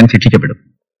ശരി, ഞാൻ ശിക്ഷിക്കപ്പെടും.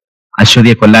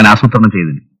 അശ്വതിയെ കൊല്ലാൻ ആസൂത്രണം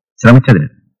ചെയ്തതിന്, ശ്രമിച്ചതിന്,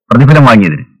 പ്രതിഫലം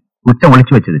വാങ്ങിയതിന്, കുറ്റം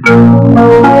ഒളിച്ചു വെച്ചതിന്.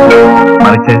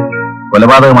 മറിച്ച്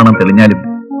കൊലപാതകമാണെന്ന് തെളിഞ്ഞാലും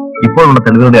ഇപ്പോഴുള്ള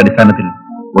തെളിവുകളുടെ അടിസ്ഥാനത്തിൽ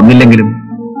ഒന്നില്ലെങ്കിലും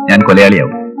ഞാൻ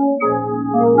കൊലയാളിയാവും.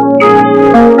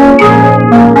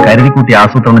 കരുതിക്കൂട്ടി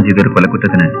ആസൂത്രണം ചെയ്ത ഒരു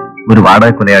കൊലക്കുറ്റത്തിന് ഒരു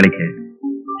വാടക കൊലയാളിക്ക്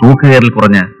തൂക്കുകയറിൽ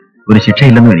കുറഞ്ഞ ഒരു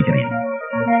ശിക്ഷയില്ലെന്നും എനിക്കറിയാം.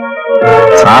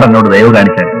 സാർ എന്നോട് ദയവ്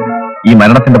കാണിച്ചാൽ ഈ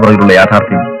മരണത്തിന്റെ പുറകിലുള്ള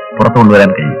യാഥാർത്ഥ്യം പുറത്തു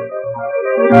കൊണ്ടുവരാൻ കഴിയും.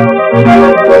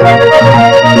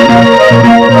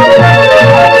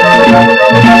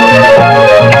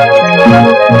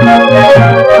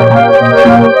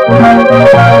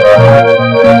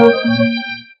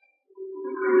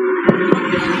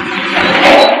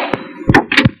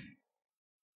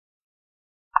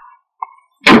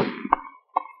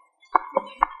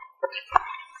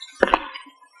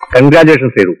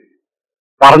 കൺഗ്രാജുലേഷൻസ് ചെയ്തു.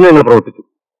 പറഞ്ഞു നിങ്ങൾ പ്രവർത്തിച്ചു.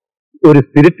 ഒരു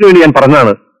സ്പിരിറ്റിന് വേണ്ടി ഞാൻ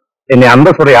പറഞ്ഞാണ് എന്നെ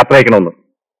അന്തസ്സോടെ യാത്ര അയക്കണമെന്ന്.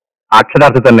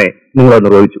 അക്ഷരാർത്ഥത്തിൽ തന്നെ നിങ്ങളത്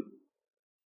നിർവഹിച്ചു.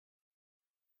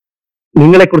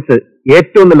 നിങ്ങളെക്കുറിച്ച്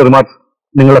ഏറ്റവും നല്ല റിമാർക്സ്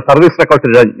നിങ്ങളുടെ സർവീസ് റെക്കോർഡ്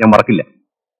എഴുതാൻ ഞാൻ മറക്കില്ല.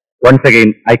 Once again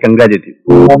I congratulate U.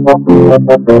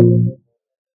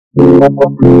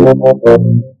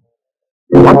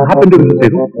 What happened to Mr.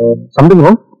 Sethu? Something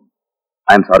wrong?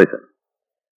 I am sorry, sir.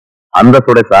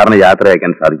 അന്തസ്സോടെ സാറിന് യാത്ര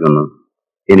അയക്കാൻ സാധിക്കുമെന്ന്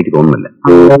എനിക്ക് തോന്നുന്നില്ല.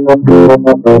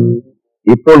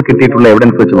 ഇപ്പോൾ കിട്ടിയിട്ടുള്ള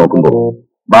എവിഡൻസ് വെച്ച് നോക്കുമ്പോൾ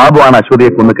ബാബു ആണ് അശ്വതിയെ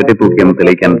കൊന്ന് കെട്ടിത്തൂക്കിയെന്ന്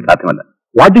തെളിയിക്കാൻ സാധ്യമല്ല.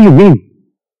 What do you mean?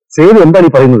 Sethu എന്താണ്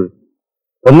ഈ പറയുന്നത്?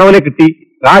 ഒന്നവനെ കിട്ടി,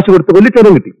 കാശ് കൊടുത്ത്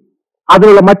കൊല്ലിച്ചവനും കിട്ടി.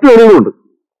 അതിനുള്ള മറ്റു തെളിവുകളുണ്ട്.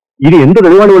 ഇനി എന്ത്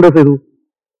തെളിവാണ് വേണ്ടത് സേതു?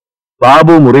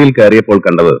 ബാബു മുറിയിൽ കയറിയപ്പോൾ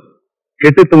കണ്ടത്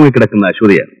കെട്ടിത്തൂങ്ങി കിടക്കുന്ന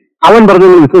അശ്വതിയാണ്. അവൻ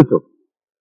പറഞ്ഞത് വിശ്വസിച്ചോ?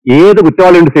 ഏത്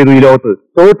കുറ്റവാളിയുണ്ട് ചെയ്തു ഈ ലോകത്ത്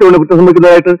തോറ്റുകൊണ്ട് കുറ്റം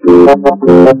സംഭവിക്കുന്നതായിട്ട്?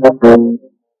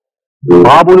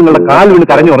 ബാബു നിങ്ങളുടെ കാൽ വീണ്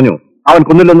കരഞ്ഞു പറഞ്ഞു അവൻ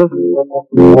കൊന്നില്ലെന്ന്?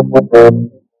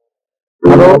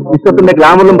 അതോ വിശ്വത്തിന്റെ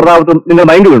ഗ്ലാമറിലും പ്രതാപത്തും നിങ്ങൾ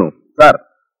മൈൻഡ് വീണു? Sir,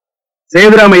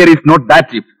 Sethurama Iyer is not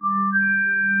that ചീപ്പ്.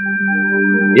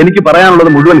 എനിക്ക് പറയാനുള്ളത്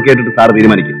മുഴുവൻ കേട്ടിട്ട് സാർ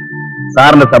തീരുമാനിക്കും.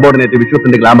 സാറിന്റെ സബോർഡിനേറ്റ്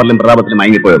വിശ്വത്തിന്റെ ഗ്ലാമറിലും പ്രതാപത്തിലും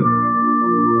മയങ്ങിപ്പോയത്.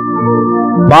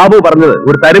 ബാബു പറഞ്ഞത്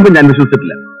ഒരു തരുമ്പും ഞാൻ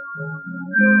വിശ്വസിച്ചിട്ടില്ല.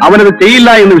 അവനത് ചെയ്യില്ല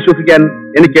എന്ന് വിശ്വസിക്കാൻ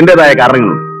എനിക്ക് എന്റേതായ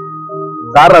കാരണങ്ങളുണ്ട്.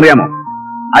 സാറിനറിയാമോ,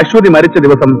 അശ്വതി മരിച്ച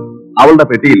ദിവസം അവളുടെ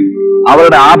പെട്ടിയിൽ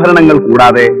അവളുടെ ആഭരണങ്ങൾ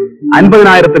കൂടാതെ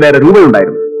 50,000-ലേറെ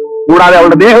രൂപയുണ്ടായിരുന്നു. കൂടാതെ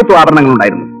അവളുടെ ദേഹത്വ ആഭരണങ്ങൾ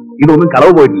ഉണ്ടായിരുന്നു. ഇതൊന്നും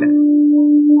കളവ് പോയിട്ടില്ല.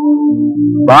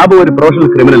 ബാബു ഒരു പ്രൊഫഷണൽ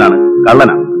ക്രിമിനലാണ്,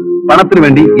 കള്ളനാണ്. പണത്തിന്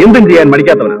വേണ്ടി എന്തും ചെയ്യാൻ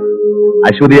മടിക്കാത്തവനാണ്.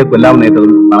 അശ്വതിയെ കൊല്ലാമെന്ന്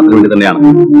ഏറ്റതും പണത്തിന് വേണ്ടി തന്നെയാണ്.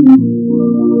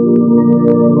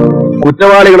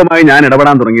 കുറ്റവാളികളുമായി ഞാൻ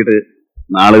ഇടപെടാൻ തുടങ്ങിയിട്ട്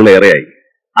നാളുകളേറെയായി.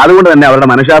 അതുകൊണ്ട് തന്നെ അവരുടെ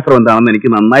മനഃശാസ്ത്രം എന്താണെന്ന് എനിക്ക്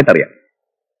നന്നായിട്ട് അറിയാം.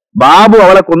 ബാബു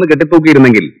അവളെ കൊന്ന്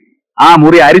കെട്ടിത്തൂക്കിയിരുന്നെങ്കിൽ ആ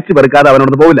മുറി അരിച്ചു പെറുക്കാതെ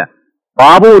അവനോട് പോവില്ല.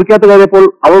 ബാബു ഉറിക്കാത്ത കയറിയപ്പോൾ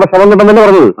അവളുടെ ശവം കണ്ടെന്നല്ലേ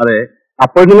പറഞ്ഞത്? അതെ.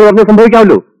 അപ്പോൾ നിങ്ങൾ പറഞ്ഞ്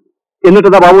സംഭവിക്കാമല്ലോ.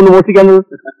 എന്നിട്ടെന്താ ബാബു ഒന്ന് മോഷിക്കാഞ്ഞത്?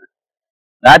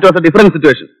 That was A different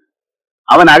situation.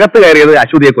 അവൻ അകത്ത് കയറിയത്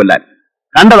അശ്വതിയെ കൊല്ലാൻ,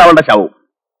 കണ്ടത് അവളുടെ ശവവും.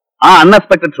 ആ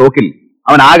അൺഎക്സ്പെക്ടഡ് ഷോക്കിൽ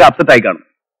അവൻ ആകെ അപ്സെറ്റ് ആയി കാണും.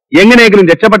 എങ്ങനെയെങ്കിലും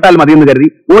രക്ഷപ്പെട്ടാൽ മതിയെന്ന് കരുതി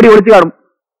ഓടി ഒളിച്ചു കാണും.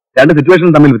 രണ്ട്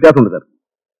സിറ്റുവേഷൻ തമ്മിൽ വ്യത്യാസമുണ്ട് സാർ.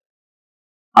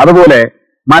 അതുപോലെ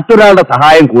മറ്റൊരാളുടെ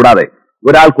സഹായം കൂടാതെ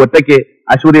ഒരാൾക്ക് ഒറ്റയ്ക്ക്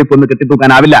അശ്വതിയെ കൊന്ന്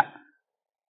കെട്ടിത്തൂക്കാനാവില്ല.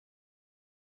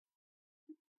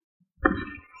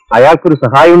 അയാൾക്കൊരു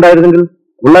സഹായം ഉണ്ടായിരുന്നെങ്കിൽ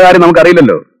ഉള്ള കാര്യം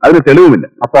നമുക്കറിയില്ലല്ലോ, അതിന് തെളിവുമില്ല.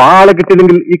 അപ്പൊ ആ ആളെ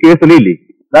കിട്ടിയില്ലെങ്കിൽ ഈ case തെളിയില്ലേ?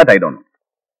 That I don't know.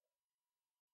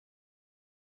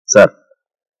 Sir,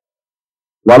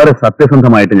 വളരെ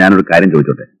സത്യസന്ധമായിട്ട് ഞാനൊരു കാര്യം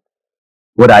ചോദിച്ചോട്ടെ.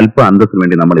 ഒരല്പ അന്തസ്സിന്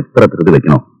വേണ്ടി നമ്മൾ ഇത്ര ധൃതി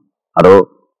വെക്കണോ? അതോ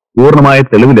പൂർണ്ണമായ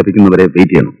തെളിവ് ലഭിക്കുന്നവരെ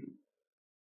വെയിറ്റ് ചെയ്യണോ?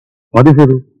 മതി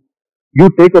ചെയ്തു. You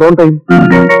take your own time.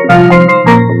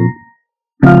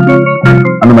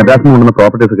 അന്ന് മദ്രാസിൽ കൊണ്ടുവന്ന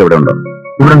പ്രോപ്പർട്ടീസ് ഒക്കെ ഇവിടെ ഉണ്ടോ?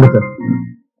 ഇവിടെ ഉണ്ട് സർ.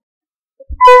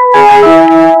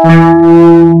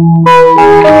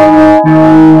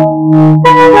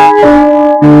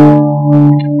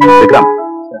 വിക്രം,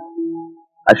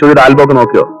 അശ്വതിയുടെ ആൽബം ഒക്കെ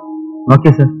നോക്കിയോ?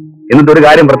 നോക്കിയോ സർ. എന്നിട്ടൊരു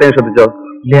കാര്യം പ്രത്യേകം ശ്രദ്ധിച്ചോ?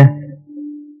 ഇല്ല.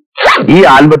 ഈ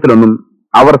ആൽബത്തിലൊന്നും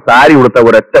അവർ സാരി ഉടുത്ത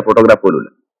ഒരൊറ്റ ഫോട്ടോഗ്രാഫ് പോലുമില്ല.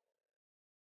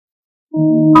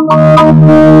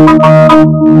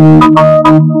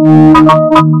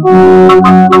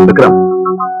 വിക്രം,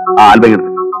 ആ ആൽബം എടുത്തു.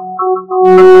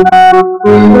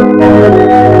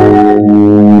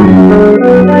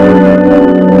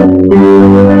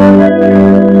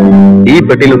 ഈ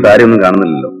പെട്ടിയിൽ സാരി ഒന്നും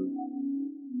കാണുന്നില്ലല്ലോ.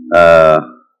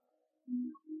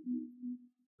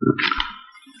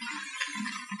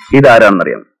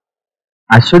 ഇതാരാണെന്നറിയാം?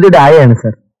 അശ്വതിയുടെ ആയാണ്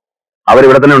സർ.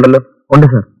 അവരിവിടെ തന്നെ ഉണ്ടല്ലോ. ഉണ്ട്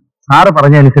സർ. സാറ്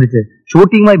പറഞ്ഞതനുസരിച്ച്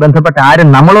ഷൂട്ടിങ്ങുമായി ബന്ധപ്പെട്ട ആരും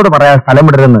നമ്മളോട് പറയാൻ സ്ഥലം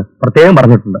വിടരുതെന്ന് പ്രത്യേകം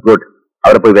പറഞ്ഞിട്ടുണ്ട്. ഗുഡ്.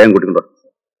 അവരെ പോയി വേഗം കൂട്ടിക്കൊണ്ടോ.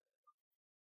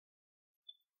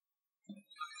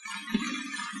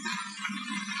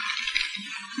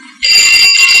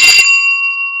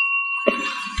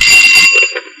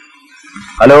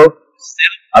 ഹലോ,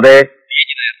 അതെ.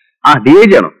 ആ, ഡി ഐ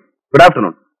ജി ആണോ? Good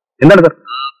afternoon. എന്താണ് സർ?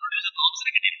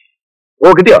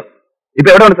 ഓ, കിട്ടിയോ? ഇപ്പൊ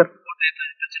എവിടെയാണ് സർ?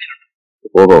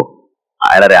 ഓഹോ,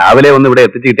 അയാളെ രാവിലെ ഒന്ന് ഇവിടെ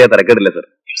എത്തിച്ച് കിട്ടിയാൽ തിരക്കേടില്ല sir.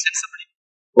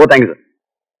 Oh, thank you sir.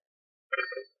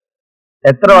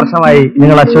 എത്ര വർഷമായി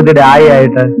നിങ്ങൾ അശ്വതിയുടെ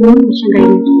ആയിട്ട്? 3 വർഷം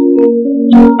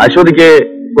കഴിഞ്ഞു. അശ്വതിക്ക്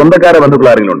സ്വന്തക്കാരെ ബന്ധുക്കൾ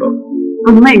ആരെങ്കിലും ഉണ്ടോ?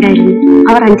 അമ്മ ഉണ്ടായിരുന്നു.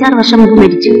 അവർ 5-6 വർഷം മുമ്പ്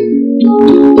മരിച്ചു.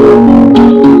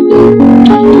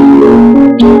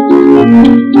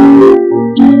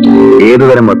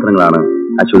 ഏതുതരം വസ്ത്രങ്ങളാണ്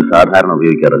അശ്വതി സാധാരണ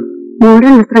ഉപയോഗിക്കാറ്?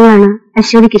 മോഡേൺ വസ്ത്രങ്ങളാണ്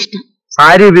അശ്വതിക്ക് ഇഷ്ടം.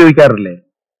 സാരി ഉപയോഗിക്കാറില്ലേ?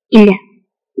 ഇല്ല.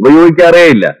 ഉപയോഗിക്കാറേ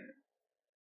ഇല്ല.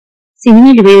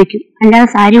 സിനിമയിൽ ഉപയോഗിക്കും, അല്ലാതെ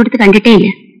സാരി ഉടുത്ത് കണ്ടിട്ടേ ഇല്ല.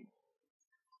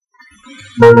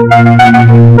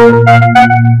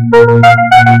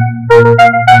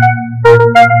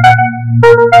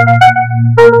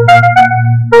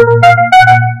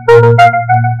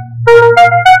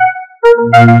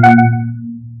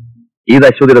 ഇത്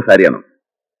അശ്വതിയുടെ സാരിയാണോ?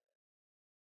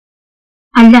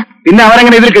 അല്ല. പിന്നെ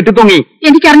അവരെങ്ങനെ ഇതിൽ കെട്ടിത്തൂങ്ങി?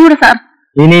 എനിക്കറിഞ്ഞൂടാ സാർ.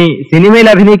 ഇനി സിനിമയിൽ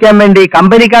അഭിനയിക്കാൻ വേണ്ടി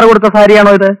കമ്പനിക്കാർ കൊടുത്ത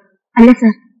സാരിയാണോ ഇത്? അല്ല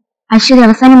സാർ, അശ്വതി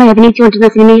അവസാനമായി അഭിനയിച്ചുകൊണ്ടിരുന്ന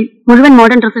സിനിമയിൽ മുഴുവൻ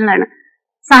മോഡേൺ ഡ്രസ്സുകളാണ്.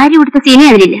 സാരി കൊടുത്ത സീനേ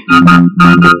അതിലില്ല.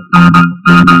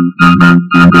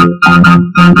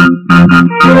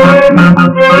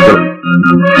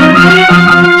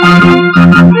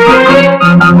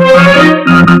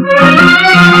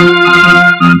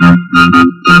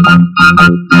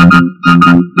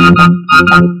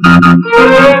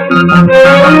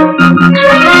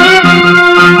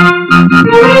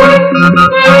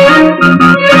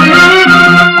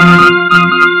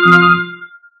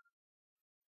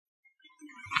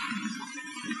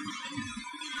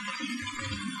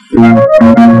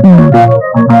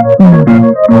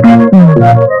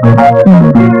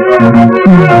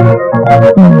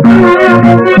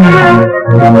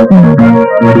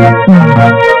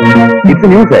 It's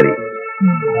new sari.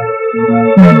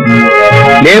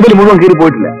 ലേബൽ മുഴുവൻ കീറി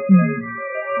പോയിട്ടില്ല.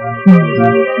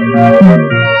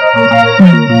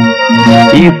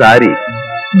 ഈ സാരി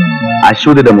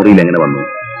അശ്വതിയുടെ മുറിയിൽ എങ്ങനെ വന്നു?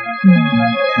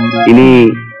 ഇനി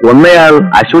ഒന്നയാൾ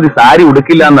അശ്വതി സാരി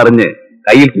ഉടുക്കില്ല എന്നറിഞ്ഞ്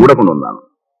കയ്യിൽ കൂടെ കൊണ്ടുവന്നതാണ്,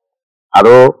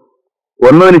 അതോ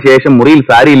ഒന്നതിന് ശേഷം മുറിയിൽ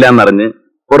സാരി ഇല്ല എന്നറിഞ്ഞ്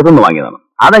പുറത്തുനിന്ന് വാങ്ങിയതാണ്?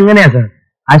 അതെങ്ങനെയാ സാർ?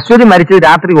 അശ്വതി മരിച്ചത്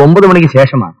രാത്രി 9 മണിക്ക്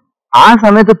ശേഷമാണ്. ആ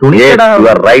സമയത്ത് തുണി.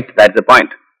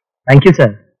 Thank you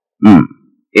sir.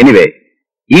 എനിവേ,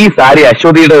 ഈ സാരി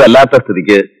അശ്വതിയുടേതല്ലാത്ത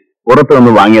സ്ഥിതിക്ക് പുറത്തു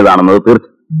നിന്ന് വാങ്ങിയതാണെന്നത് തീർച്ച.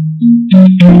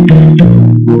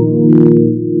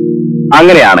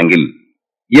 അങ്ങനെയാണെങ്കിൽ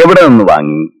എവിടെ നിന്ന്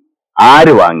വാങ്ങി,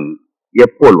 ആര് വാങ്ങി,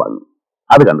 എപ്പോൾ വാങ്ങി,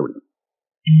 അത് കണ്ടുപിടിക്കും.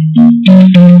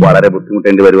 വളരെ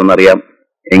ബുദ്ധിമുട്ടേണ്ടി വരുമെന്നറിയാം,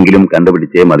 എങ്കിലും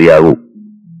കണ്ടുപിടിച്ചേ മതിയാകൂ.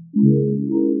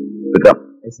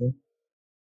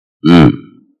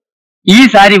 ഈ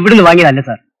സാരി ഇവിടുന്ന് വാങ്ങിയതല്ല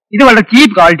സാർ. ഇത് വളരെ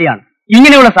ചീപ്പ് ക്വാളിറ്റിയാണ്.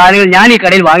 ഇങ്ങനെയുള്ള സാരികൾ ഞാൻ ഈ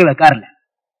കടയിൽ വാങ്ങി വെക്കാറില്ല.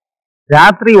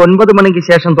 രാത്രി 9 മണിക്ക്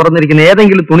ശേഷം തുറന്നിരിക്കുന്ന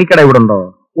ഏതെങ്കിലും തുണിക്കട ഇവിടെ ഉണ്ടോ?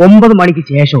 9 മണിക്ക്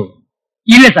ശേഷവും?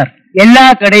 ഇല്ല സാർ, എല്ലാ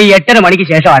കടയും 8:30 മണിക്ക്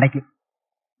ശേഷം അടയ്ക്കും.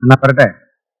 എന്നാ പറട്ടെ.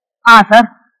 ആ സാർ,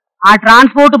 ആ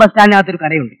ട്രാൻസ്പോർട്ട് ബസ് സ്റ്റാൻഡിനകത്തൊരു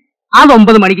കടയുണ്ട്, അത്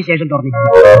 9 മണിക്ക് ശേഷം തുറന്നിരിക്കും.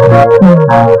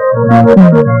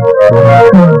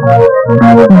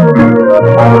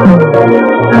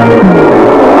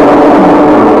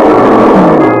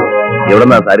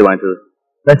 എവിടെന്നാ സാരി വാങ്ങിച്ചത്?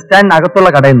 ബസ് സ്റ്റാൻഡിനകത്തുള്ള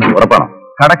കടയിൽ നിന്ന്. ഉറപ്പാണോ?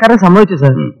 കടക്കാരെ സമ്മതിച്ചു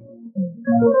സാർ.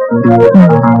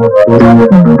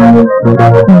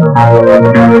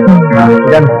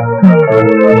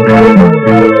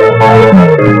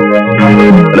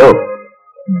 ഹലോ,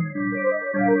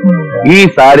 ഈ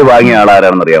സാരി വാങ്ങിയ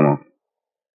ആളാരാണെന്ന് അറിയാമോ?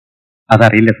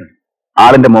 അതറിയില്ല സാർ.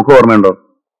 ആളിന്റെ മുഖം ഓർമ്മയുണ്ടോ?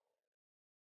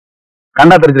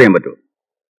 കണ്ടാ തിരിച്ചറിയാൻ പറ്റുമോ?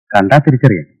 കണ്ടാ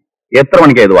തിരിച്ചറിയാം. എത്ര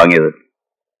മണിക്കാണ് ഇത് വാങ്ങിയത്?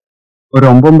 ഒരു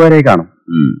 9 വരെ കാണും.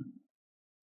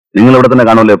 നിങ്ങൾ ഇവിടെ തന്നെ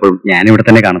കാണുമല്ലോ എപ്പോഴും? ഞാനിവിടെ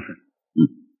തന്നെ കാണും സാർ.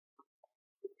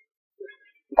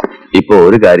 ഇപ്പോ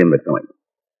ഒരു കാര്യം വ്യക്തമായി,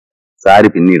 സാരി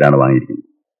പിന്നീടാണ് വാങ്ങിയിരിക്കുന്നത്.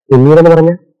 പിന്നീടെന്ന്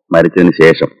പറഞ്ഞ? മരിച്ചതിന്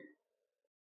ശേഷം.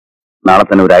 നാളെ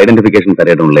തന്നെ ഒരു ഐഡന്റിഫിക്കേഷൻ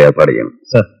തരേണ്ടുള്ള ഏർപ്പാട് ചെയ്യണം.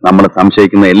 നമ്മൾ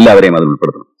സംശയിക്കുന്ന എല്ലാവരെയും അത്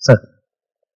ഉൾപ്പെടുത്തണം. സർ.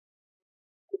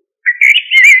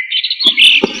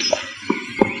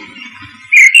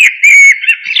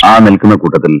 ആ നിൽക്കുന്ന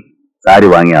കൂട്ടത്തിൽ സാരി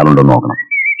വാങ്ങിയ ആളുണ്ടോ നോക്കണം.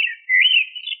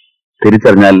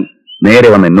 തിരിച്ചറിഞ്ഞാൽ നേരെ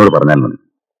വന്ന് എന്നോട് പറഞ്ഞാൽ മതി,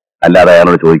 അല്ലാതെ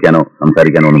അയാളോട് ചോദിക്കാനോ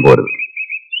സംസാരിക്കാനോ ഒന്നും പോരുത്.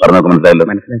 പറഞ്ഞൊക്കെ മനസ്സിലായല്ലോ?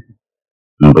 മനസ്സിലായി.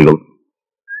 പോയിക്കോളൂ.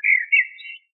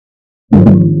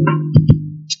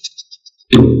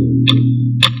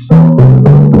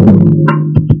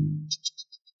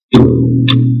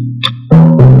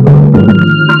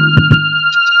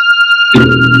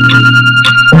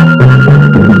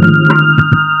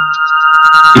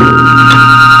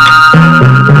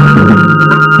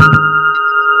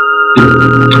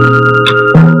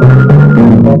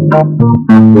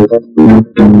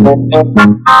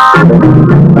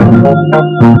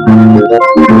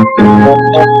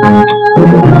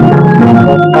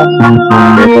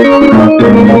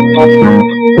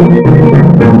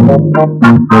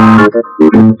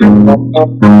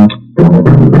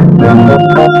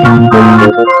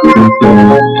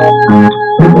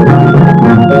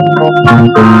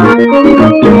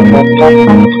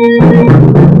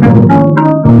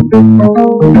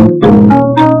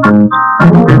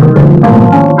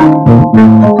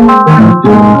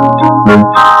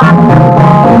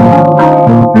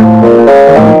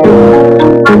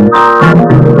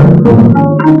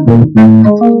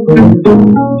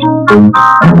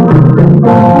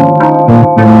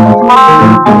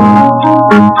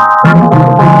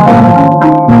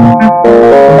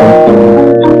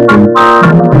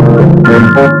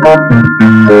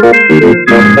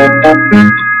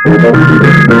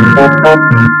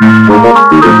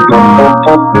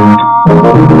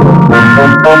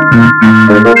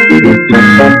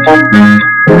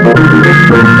 ഈ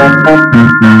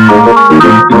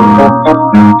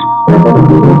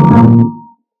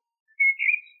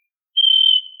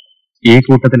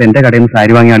കൂട്ടത്തിൽ എന്റെ കടയിൽ നിന്ന്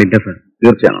സാരി വാങ്ങിയ ആളില്ല സർ.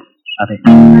 തീർച്ചയാണോ? അതെ.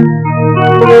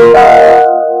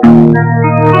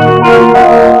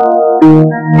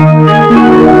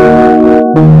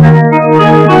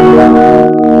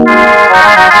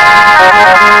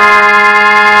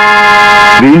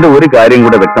 വീണ്ടും ഒരു കാര്യം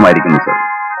കൂടെ വ്യക്തമായിരിക്കുന്നു സർ.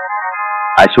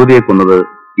 അശ്വതിയെ കൊന്നത്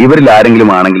ഇവരിൽ ആരെങ്കിലും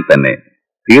ആണെങ്കിൽ തന്നെ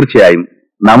തീർച്ചയായും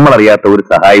നമ്മൾ അറിയാത്ത ഒരു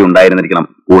സഹായി ഉണ്ടായിരുന്നിരിക്കണം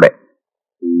കൂടെ.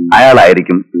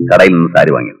 അയാളായിരിക്കും കടയിൽ നിന്ന്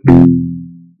സാരി വാങ്ങിയത്.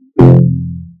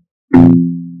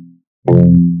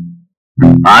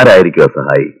 ആരായിരിക്കും ആ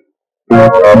സഹായി?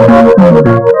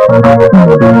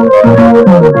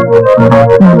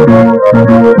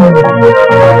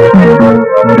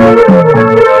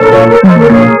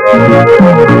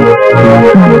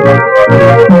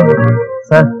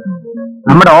 സർ,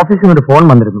 നമ്മുടെ ഓഫീസിൽ നിന്ന് ഒരു ഫോൺ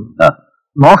വന്നിരുന്നു.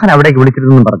 മോഹൻ അവിടേക്ക്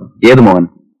വിളിച്ചിരുന്നു പറഞ്ഞു. ഏത് മോഹൻ?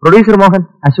 പ്രൊഡ്യൂസർ മോഹൻ,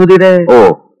 അശ്വതിയുടെ. ഓ,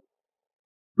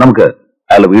 നമുക്ക്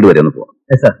അയാളുടെ വീട് വരെ ഒന്ന് പോവാം.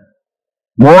 സർ.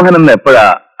 മോഹൻ എന്ന് എപ്പോഴാ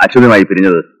അശ്വതിയുമായി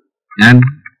പിരിഞ്ഞത്? ഞാൻ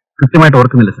കൃത്യമായിട്ട്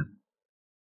ഓർക്കുന്നില്ല സർ.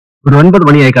 ഒരു 9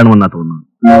 മണിയായി കാണുമെന്നാ തോന്നുന്നു.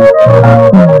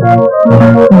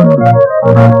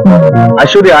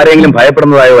 അശ്വതി ആരെങ്കിലും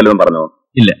ഭയപ്പെടുന്നതായോ വല്ലതും പറഞ്ഞോ?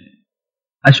 ഇല്ല,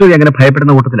 അശ്വതി അങ്ങനെ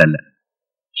ഭയപ്പെടുന്ന കൂട്ടത്തിലല്ല.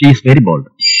 She is very bold.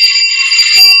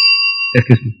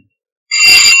 Excuse me.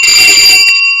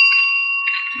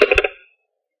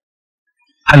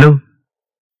 Hello.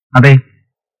 അതെ,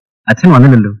 അച്ഛൻ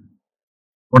വന്നില്ലല്ലോ.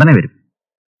 ഉടനെ വരും.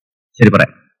 ശരി,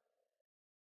 പറയാം.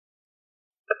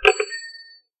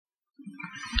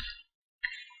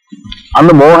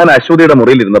 അന്ന് മോഹൻ അശ്വതിയുടെ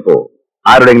മുറിയിൽ ഇരുന്നപ്പോ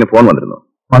ആരുടെയെങ്കിലും ഫോൺ വന്നിരുന്നോ?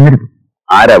 വന്നിരുന്നു.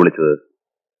 ആരാ വിളിച്ചത്?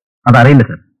 അതറിയില്ല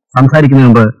സർ. സംസാരിക്കുന്നതിന്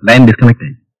മുമ്പ് ലൈൻ ഡിസ്കണക്ട്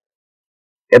ആയി.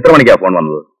 എത്ര മണിക്കാ ഫോൺ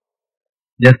വന്നത്?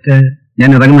 ജസ്റ്റ് ഞാൻ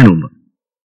ഇറങ്ങുന്നതിന് മുമ്പ്.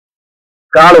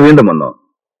 കാള് വീണ്ടും വന്നോ?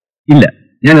 ഇല്ല,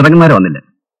 ഞാൻ ഇറങ്ങുന്നവരെ വന്നില്ല.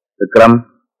 വിക്രം,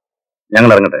 ഞങ്ങൾ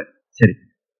ഇറങ്ങട്ടെ. ശരി.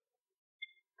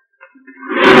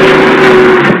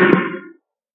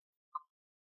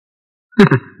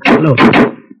 ഹലോ,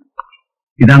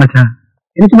 ഇതാണ് അച്ഛാ.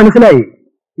 എനിക്ക് മനസ്സിലായി.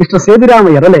 മിസ്റ്റർ സേതുരാമ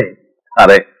ഇയർ അല്ലേ?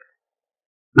 അതെ.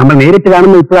 നമ്മൾ നേരിട്ട്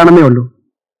കാണുന്ന ഇപ്പോഴാണെന്നേ ഉള്ളൂ.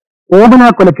 ഓമന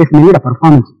കൊലക്കേസ് നിങ്ങളുടെ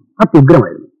performance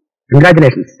അത്യുഗ്രമായിരുന്നു.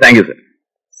 Congratulations. Thank you sir.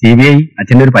 CBI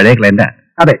അച്ഛൻ്റെ ഒരു പഴയ ക്ലയന്റാ.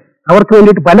 അതെ, അവർക്ക്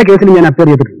വേണ്ടിയിട്ട് പല കേസിലും ഞാൻ അപ്പിയർ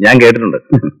ചെയ്തിട്ടുണ്ട്. ഞാൻ കേട്ടിട്ടുണ്ട്.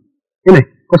 പിന്നെ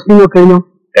ക്വസ്റ്റ്യൻ ഒക്കെ കഴിഞ്ഞോ?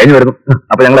 കഴിഞ്ഞു വരുന്നു.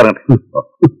 അപ്പൊ ഞങ്ങൾ ഇറങ്ങട്ടെ.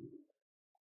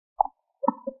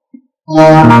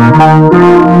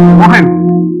 മോഹൻ.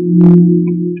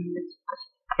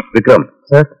 വിക്രം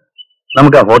സർ,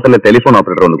 നമുക്ക് ആ ഹോട്ടലിലെ ടെലിഫോൺ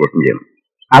ഓപ്പറേറ്റർ ഒന്ന് ക്വസ്റ്റ്യൻ ചെയ്യണം.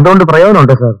 അതുകൊണ്ട്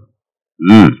പ്രയോജനമുണ്ടോ സാർ?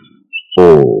 ഓ,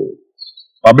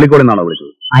 പബ്ലിക്കോട് നിന്നാണോ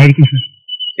വിളിച്ചത്? ആയിരിക്കും സർ.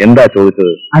 എന്താ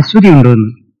ചോദിച്ചത്? അശ്വതി ഉണ്ടോ എന്ന്.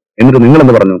 എന്നിട്ട് നിങ്ങൾ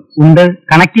എന്ത് പറഞ്ഞു? ഉണ്ട്,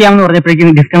 കണക്ട് ചെയ്യാമെന്ന്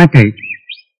പറഞ്ഞപ്പോഴേക്കും ഡിസ്കണക്ട് ആയി.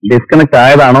 Disconnect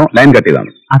ആയതാണോ line cut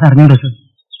ചെയ്താണോ? അതറിഞ്ഞൂടോ സാർ?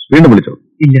 വീണ്ടും വിളിച്ചോ?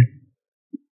 ഇല്ല.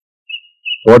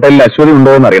 ഹോട്ടലിൽ അശ്വതി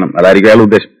ഉണ്ടോ എന്ന് അറിയണം. അതായിരിക്കും അയാളുടെ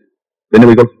ഉദ്ദേശം. പിന്നെ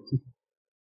പോയിക്കോ.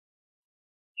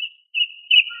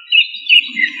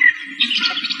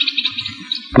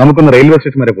 നമുക്കൊന്ന് റെയിൽവേ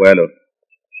സ്റ്റേഷൻ വരെ പോയാലോ?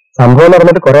 സംഭവം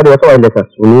നടന്നിട്ട് കുറെ ദിവസമായില്ലേ സാർ?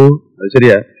 അത്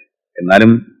ശരിയാ.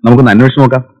 എന്നാലും നമുക്കൊന്ന് അന്വേഷിച്ച്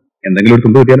നോക്കാം. എന്തെങ്കിലും ഒരു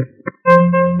തുമ്പ് കിട്ടിയാലോ?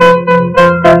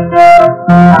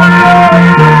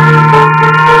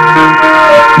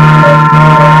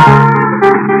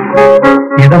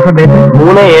 ഏതാ സാർ ഡേറ്റ്?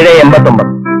 3789.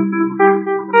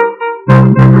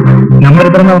 നമ്പർ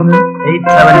എത്ര പറഞ്ഞു?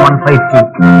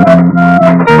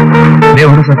 87152.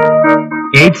 ഉണ്ട് സർ.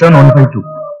 87152.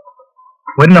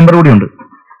 ഒരു നമ്പർ കൂടിയുണ്ട്,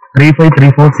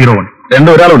 353401.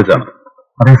 രണ്ടും ഒരാൾ വിളിച്ചാണ്?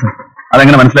 അതെ സർ.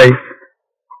 അതെങ്ങനെ മനസ്സിലായി?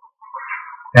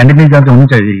 രണ്ടിന്റെയും ചാർജ്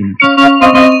ഒന്നിച്ച് എഴുതിയിരിക്കുന്നു.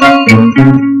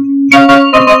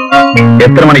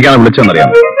 എത്ര മണിക്കാണ്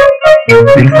വിളിച്ചതെന്നറിയാമോ?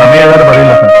 സമയം ഏതാണ്ട്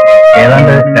പതിവില്ല സർ.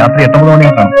 ഏതാണ്ട് രാത്രി 8-9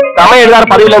 മണിയാണ് കാണും. സമയം എഴുതാറ്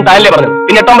പതിവില്ലെന്ന് താഴെ പറഞ്ഞു.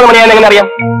 പിന്നെ 8-9 മണിയാണെന്ന് എങ്ങനെ അറിയാം?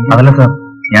 അതല്ല സർ,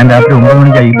 ഞാൻ രാത്രി 9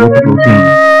 മണിക്കായി ബൂത്ത് ക്ലോസ്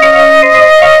ചെയ്യുന്നു.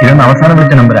 ഇതൊന്ന് അവസാനം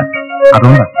വിളിച്ച നമ്പരാ,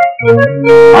 അതുകൊണ്ടാ.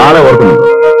 ആളെ ഓർക്കുന്നുണ്ടോ?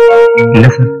 ഇല്ല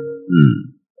സർ.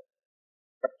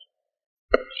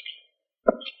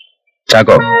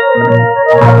 ചാക്കോ,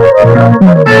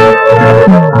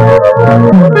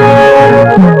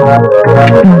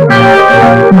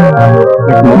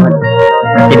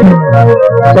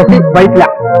 ശശി വൈറ്റില.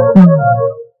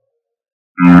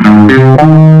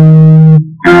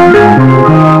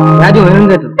 രാജു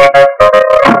കേട്ടു.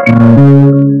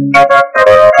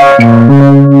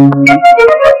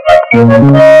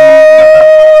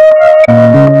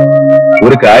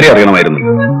 ഒരു കാര്യം അറിയണമായിരുന്നു.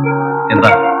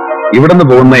 എന്താ? ഇവിടുന്ന്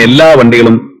പോകുന്ന എല്ലാ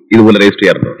വണ്ടികളും ഇതുപോലെ രജിസ്റ്റർ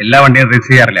ചെയ്യാറുണ്ടോ? എല്ലാ വണ്ടിയും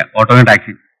രജിസ്റ്റർ ചെയ്യാറില്ല. ഓട്ടോയും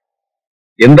ടാക്സി.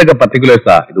 എന്തൊക്കെ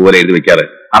പർട്ടിക്കുലേഴ്സാ ഇതുപോലെ എഴുതി വെക്കാറ്?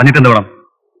 അറിഞ്ഞിട്ട് എന്ത് വേണം?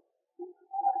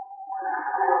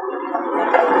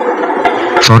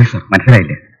 സോറി സർ,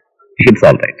 മനസ്സിലായില്ലേ? It's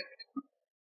all right.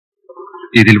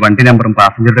 ഇതിൽ വണ്ടി നമ്പറും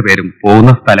പാസഞ്ചറുടെ പേരും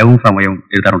പോകുന്ന സ്ഥലവും സമയവും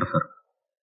എഴുതാറുണ്ട് സാർ.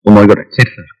 നോക്കട്ടെ.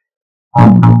 ശരി സാർ.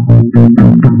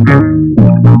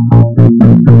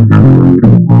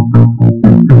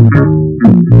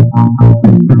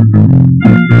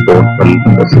 Hotel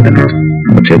president.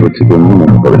 പക്ഷേ ഉച്ചയ്ക്ക്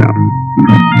 1:30.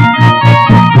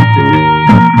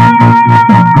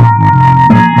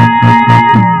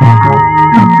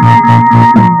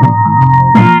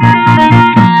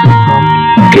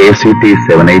 KCT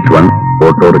 781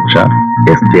 autorickshaw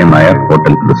SJ Nair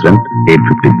hotel president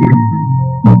 8:50 PM.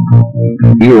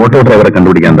 ഈ ഓട്ടോ ഡ്രൈവറെ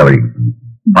കണ്ടുപിടിക്കാൻ എന്താ വഴി?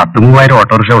 10,000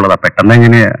 ഓട്ടോറിക്ഷ ഉള്ളതാ, പെട്ടെന്ന്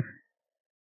എങ്ങനെയാ?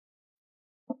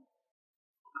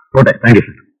 ഓട്ടെ, താങ്ക് യു.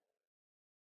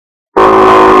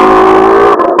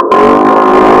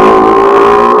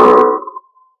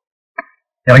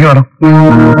 ഇറങ്ങി വേണം.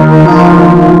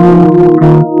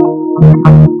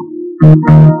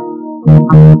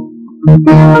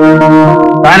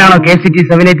 താനാണോ KCT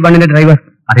 781 ഡ്രൈവർ?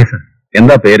 അതെ സർ.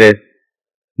 എന്താ പേര്?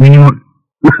 മിനിമോൾ.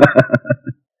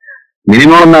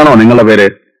 മിനിമോൾ എന്നാണോ നിങ്ങളുടെ പേര്?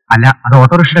 അല്ല, അത്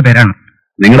ഓട്ടോറിക്ഷയുടെ പേരാണ്.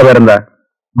 നിങ്ങളുടെ പേരെന്താ?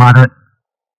 Madhavan.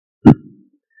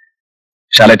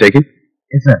 Shall I take it?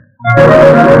 Yes, sir.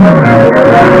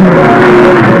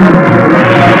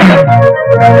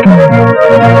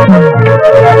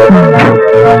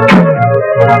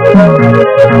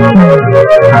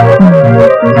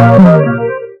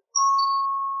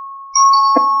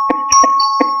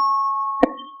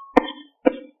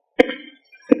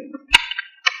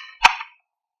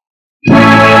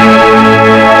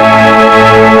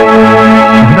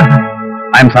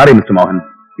 I am sorry, Mr. Mohan.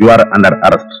 You are under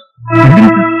arrest.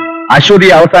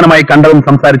 അശ്വതിയെ അവസാനമായി കണ്ടതും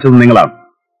സംസാരിച്ചതും നിങ്ങളാണ്.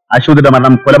 അശ്വതിയുടെ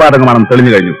മരണം കൊലപാതകമാണെന്ന്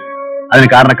തെളിഞ്ഞു കഴിഞ്ഞു. അതിന്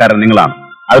കാരണക്കാരൻ നിങ്ങളാണ്.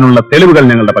 അതിനുള്ള തെളിവുകൾ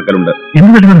ഞങ്ങളുടെ പക്കലുണ്ട്.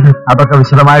 അതൊക്കെ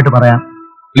വിശദമായിട്ട് പറയാം.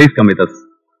 Please come with us.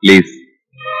 Please.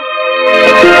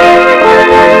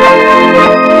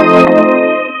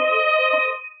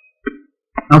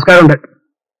 നമസ്കാരമുണ്ട്.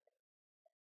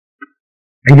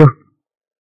 അയ്യോ,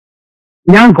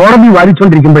 ഞാൻ കോടതി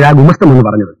വാദിച്ചുകൊണ്ടിരിക്കുമ്പോഴാ ഗുമസ്തം എന്ന്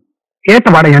പറഞ്ഞത്. കേട്ട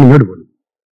പാടെ ഞാൻ ഇങ്ങോട്ട് പോന്നു.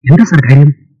 എന്താ സാർ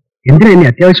കാര്യം? എന്തിനാ എന്നെ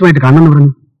അത്യാവശ്യമായിട്ട് കാണണമെന്ന്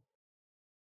പറഞ്ഞു?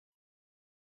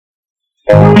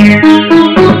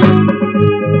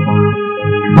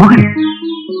 മോഹൻ,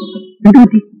 എന്ത്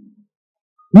പറ്റി?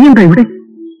 നീ എന്താ ഇവിടെ?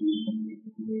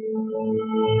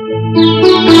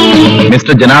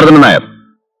 മിസ്റ്റർ ജനാർദ്ദനൻ നായർ,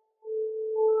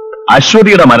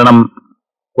 അശ്വതിയുടെ മരണം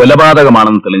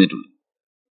കൊലപാതകമാണെന്ന് തെളിഞ്ഞിട്ടുണ്ട്.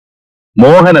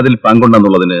 മോഹൻ അതിൽ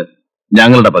പങ്കുണ്ടെന്നുള്ളതിന്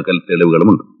ഞങ്ങളുടെ പക്കൽ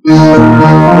തെളിവുകളുമുണ്ട്.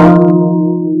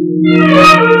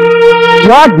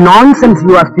 What nonsense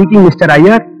you are speaking mister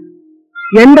Iyer?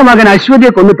 എന്റെ മകൻ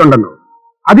അശ്വതിയെ കൊന്നിട്ടുണ്ടെന്നോ?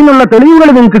 അതിനുള്ള തെളിവുകൾ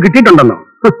നിങ്ങൾക്ക് കിട്ടിയിട്ടുണ്ടെന്നോ?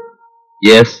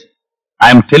 Yes, I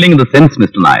M telling the sense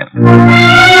mister Nair.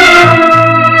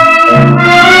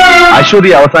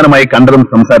 Aswathy അവസാനമായി കണ്ടതും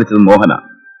സംസാരിച്ചതും മോഹനാണ്.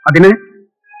 അതിന്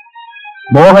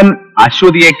മോഹൻ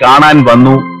അശ്വതിയെ കാണാൻ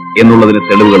വന്നു എന്നുള്ളതിന്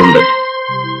തെളിവുകളുണ്ട്.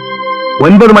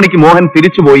 9 മണിക്ക് മോഹൻ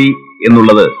തിരിച്ചുപോയി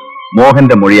എന്നുള്ളത്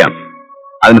മോഹന്റെ മൊഴിയാണ്.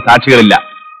 അതിന് സാക്ഷികളില്ല.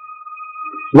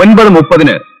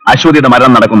 9:30 അശ്വതിയുടെ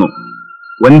മരണം നടക്കുന്നു.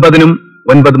 9-നും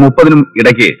 9:30-നും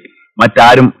ഇടയ്ക്ക്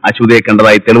മറ്റാരും അശ്വതിയെ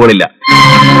കണ്ടതായി തെളിവുകളില്ല.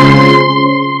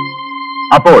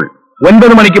 അപ്പോൾ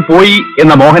 9 മണിക്ക് പോയി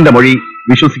എന്ന മോഹന്റെ മൊഴി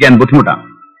വിശ്വസിക്കാൻ ബുദ്ധിമുട്ടാണ്.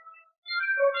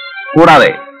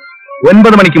 കൂടാതെ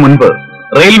 9 മണിക്ക് മുൻപ്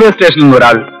റെയിൽവേ സ്റ്റേഷനിൽ നിന്ന്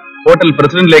ഒരാൾ ഹോട്ടൽ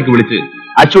പ്രസിഡന്റിലേക്ക് വിളിച്ച്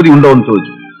അശ്വതി ഉണ്ടോ എന്ന്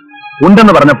ചോദിച്ചു.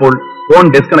 ഉണ്ടെന്ന് പറഞ്ഞപ്പോൾ ഫോൺ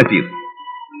ഡിസ്കണക്ട് ചെയ്തു.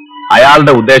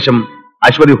 അയാളുടെ ഉദ്ദേശം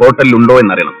അശ്വതി ഹോട്ടലിൽ ഉണ്ടോ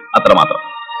എന്നറിയണം, അത്രമാത്രം.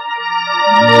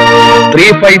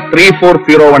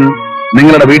 353401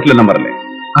 നിങ്ങളുടെ വീട്ടിലെ നമ്പറല്ലേ?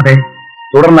 അതെ.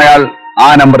 തുടർന്ന് അയാൾ ആ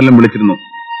നമ്പറിലും വിളിച്ചിരുന്നു.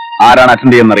 ആരാണ്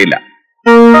അറ്റൻഡ് ചെയ്യുന്നറിയില്ല.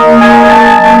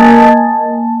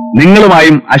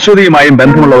 നിങ്ങളുമായും അശ്വതിയുമായും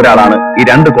ബന്ധമുള്ള ഒരാളാണ് ഈ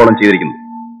 2 കോളം ചെയ്തിരിക്കുന്നത്.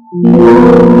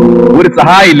 ഒരു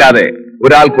സഹായം ഇല്ലാതെ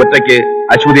ഒരാൾക്ക് ഒറ്റയ്ക്ക്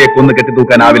അശ്വതിയെ കൊന്നു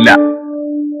കെട്ടിത്തൂക്കാനാവില്ല.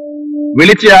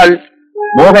 വിളിച്ചയാൾ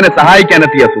മോഹനെ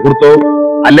സഹായിക്കാനെത്തിയ സുഹൃത്തോ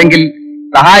അല്ലെങ്കിൽ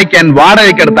സഹായിക്കാൻ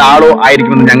വാടകയ്ക്കെടുത്ത ആളോ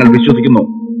ആയിരിക്കുമെന്ന് ഞങ്ങൾ വിശ്വസിക്കുന്നു.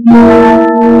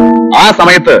 ആ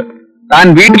സമയത്ത് താൻ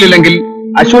വീട്ടിലില്ലെങ്കിൽ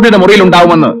അശ്വതിയുടെ മുറിയിൽ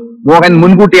ഉണ്ടാവുമെന്ന് മോഹൻ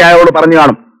മുൻകൂട്ടി അയാളോട് പറഞ്ഞു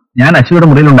കാണും. ഞാൻ അശ്വതിയുടെ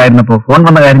മുറിയിൽ ഉണ്ടായിരുന്നപ്പോ ഫോൺ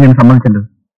വന്ന കാര്യം ഞാൻ സമ്മതിച്ചല്ലോ.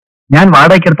 ഞാൻ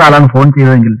വാടകയ്ക്കെടുത്ത ആളാണ് ഫോൺ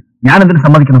ചെയ്തതെങ്കിൽ ഞാൻ എന്തിനു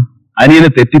സമ്മതിക്കണം? അനിയന്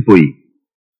തെറ്റിപ്പോയി.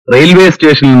 റെയിൽവേ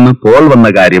സ്റ്റേഷനിൽ നിന്ന് കോൾ വന്ന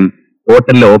കാര്യം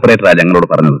ഹോട്ടലിലെ ഓപ്പറേറ്ററാണ് ഞങ്ങളോട്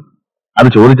പറഞ്ഞത്. അത്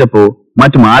ചോദിച്ചപ്പോ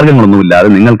മറ്റു മാർഗങ്ങളൊന്നുമില്ലാതെ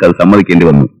നിങ്ങൾക്കത് സമ്മതിക്കേണ്ടി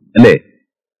വന്നു അല്ലേ?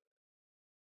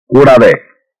 കൂടാതെ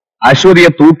അശ്വതിയെ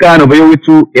തൂക്കാൻ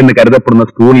ഉപയോഗിച്ചു എന്ന് കരുതപ്പെടുന്ന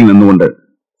സ്റ്റൂളിൽ നിന്നുകൊണ്ട്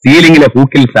സീലിംഗിലെ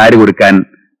ഹൂക്കിൽ സാരി കൊടുക്കാൻ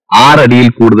 6 അടിയിൽ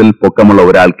കൂടുതൽ പൊക്കമുള്ള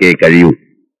ഒരാൾക്കേ കഴിയൂ.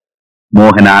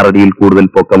 മോഹൻ 6 അടിയിൽ കൂടുതൽ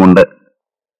പൊക്കമുണ്ട്.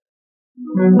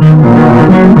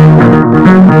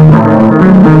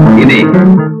 ഇനി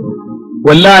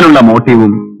കൊല്ലാനുള്ള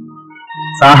മോട്ടീവും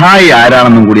സഹായി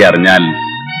ആരാണെന്നും കൂടി അറിഞ്ഞാൽ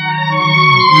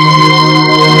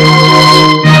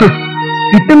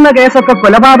കിട്ടുന്ന കേസൊക്കെ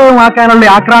കൊലപാതകമാക്കാനുള്ള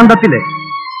ആക്രാന്തത്തില്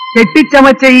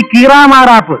കെട്ടിച്ചമച്ച ഈ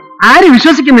കീറാമാറാപ്പ് ആര്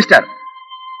വിശ്വസിക്കും മിസ്റ്റർ?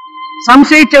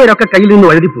 സംശയിച്ചവരൊക്കെ കയ്യിൽ നിന്ന്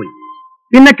വഴുതിപ്പോയി.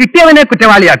 പിന്നെ കിട്ടിയവനെ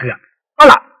കുറ്റവാളിയാക്കുക.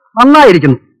 കൊള്ളാം,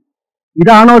 നന്നായിരിക്കുന്നു.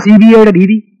 ഇതാണോ CBIയുടെ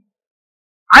രീതി?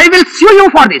 I will sue you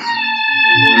for this.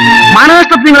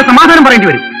 മാനനഷ്ടത്തിന് നിങ്ങൾ സമാധാനം പറയേണ്ടി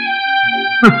വരും.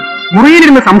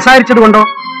 മുറിയിലിരുന്ന് സംസാരിച്ചത് കൊണ്ടോ,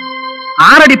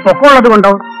 6 അടി പൊക്കമുള്ളത്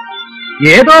കൊണ്ടോ,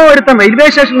 ഏതോ ഒരുത്തൻ റെയിൽവേ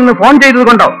സ്റ്റേഷനിൽ നിന്ന് ഫോൺ ചെയ്തത്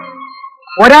കൊണ്ടോ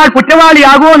ഒരാൾ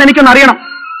കുറ്റവാളിയാകുമോ എന്ന് എനിക്കൊന്ന് അറിയണം.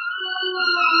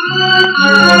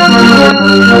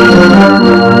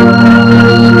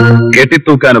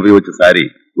 കെട്ടിത്തൂക്കാൻ ഉപയോഗിച്ച സാരി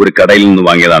ഒരു കടയിൽ നിന്ന്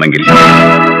വാങ്ങിയതാണെങ്കിൽ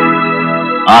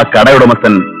ആ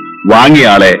കടയുടമസ്ഥൻ വാങ്ങിയ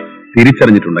ആളെ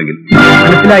തിരിച്ചറിഞ്ഞിട്ടുണ്ടെങ്കിൽ.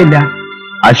 മനസ്സിലായില്ല.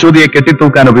 അശ്വതിയെ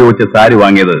കെട്ടിത്തൂക്കാൻ ഉപയോഗിച്ച സാരി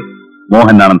വാങ്ങിയത്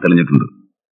മോഹനാണെന്ന് തെളിഞ്ഞിട്ടുണ്ട്.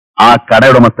 ആ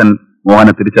കടയുടമസ്ഥൻ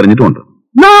മോഹനെ തിരിച്ചറിഞ്ഞിട്ടുമുണ്ട്.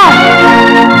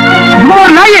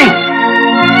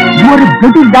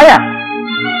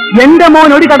 എന്റെ മോൻ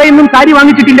ഒരു കടയിൽ നിന്നും സാരി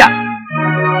വാങ്ങിച്ചിട്ടില്ല.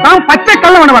 താൻ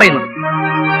പച്ചക്കള്ളമാണ് പറയുന്നത്.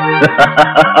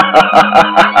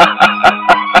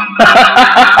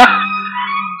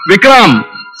 വിക്രം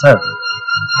സർ,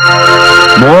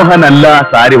 മോഹനല്ല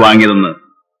സാരി വാങ്ങിയതെന്ന്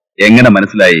എങ്ങനെ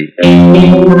മനസ്സിലായി?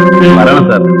 പറയണം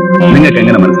സർ, നിങ്ങൾക്ക്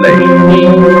എങ്ങനെ മനസ്സിലായി?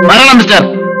 പറയണം മിസ്റ്റർ.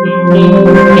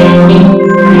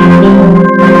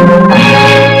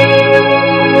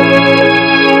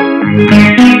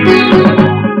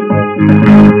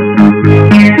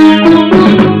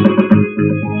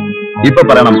 ഇപ്പൊ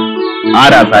പറയണം,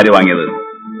 ആരാ സാരി വാങ്ങിയത്?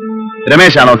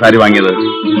 രമേശാണോ സാരി വാങ്ങിയത്?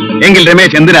 എങ്കിൽ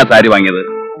രമേശ് എന്തിനാ സാരി വാങ്ങിയത്?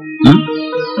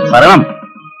 പറയണം.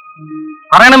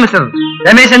 പറയണം മിസ്റ്റർ,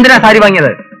 രമേശ് എന്തിനാ സാരി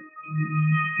വാങ്ങിയത്?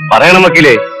 പറയണം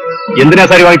വക്കീലേ, എന്തിനാ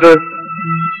സാരി വാങ്ങിച്ചത്?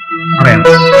 പറയാം.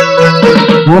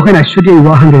 മോഹൻ അശ്വതിയെ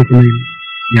വിവാഹം കഴിക്കുന്നതിൽ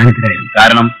ഞാനെതിരായിരുന്നു.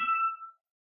 കാരണം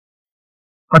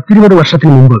 10-20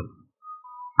 വർഷത്തിന് മുമ്പ്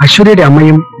അശ്വതിയുടെ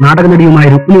അമ്മയും നാടകനടിയുമായ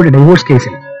രുക്മിണിയുടെ ഡൈവോഴ്സ്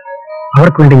കേസിൽ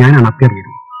അവർക്ക് വേണ്ടി ഞാനാണ് അപ്പിയർ ചെയ്തത്.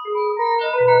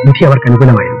 വിധി അവർക്ക്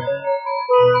അനുകൂലമായിരുന്നു.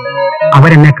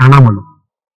 അവരെന്നെ കാണാൻ വന്നു.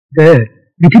 ഇത്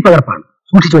വിധി പകർപ്പാണ്,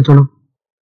 സൂക്ഷിച്ചു വെച്ചോളൂ.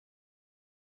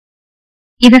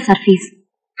 ഇതാ സർ ഫീസ്.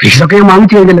 ഫീസൊക്കെ ഞാൻ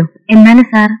വാങ്ങിച്ചു കഴിഞ്ഞല്ലോ. എന്നാലും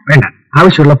സാർ. വേണ്ട,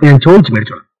 ആവശ്യമുള്ളപ്പോൾ ഞാൻ ചോദിച്ചു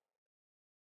മേടിച്ചോളാം.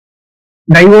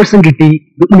 ഡൈവോഴ്സും കിട്ടി,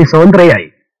 രുക്മിണി സ്വതന്ത്രയായി.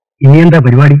 ഇനി എന്താ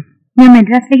പരിപാടി? ഞാൻ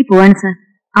മദ്രാസിലേക്ക് പോവാണ് സാർ.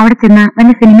 അവിടെ ചെന്ന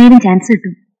വല്ല സിനിമയിലും ചാൻസ്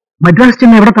കിട്ടും. മദ്രാസ്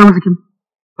ചെന്ന് എവിടെ താമസിക്കും?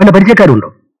 വല്ല പരിചയക്കാരുണ്ടോ?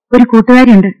 ഒരു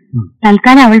കൂട്ടുകാരിയുണ്ട്.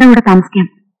 തൽക്കാലം അവളുടെ കൂടെ താമസിക്കാം.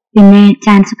 പിന്നെ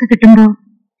ചാൻസ് ഒക്കെ കിട്ടുമ്പോ.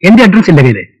 എന്റെ അഡ്രസ് ഇല്ല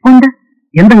കയ്യിലെ? ഉണ്ട്.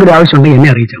 എന്തെങ്കിലും ആവശ്യമുണ്ടെങ്കിൽ എന്നെ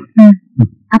അറിയിച്ചാൽ മതി.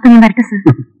 അപ്പൊ ഞാൻ വരട്ടെ സാർ.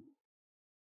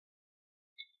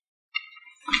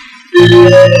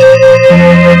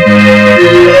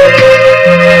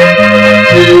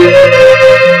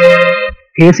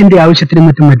 കേസിന്റെ ആവശ്യത്തിനും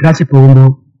മറ്റും മദ്രാസിൽ പോകുമ്പോ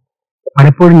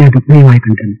പലപ്പോഴും ഞാൻ രുക്മിണിയുമായി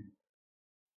കണ്ടിരുന്നു.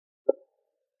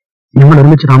 ഞങ്ങൾ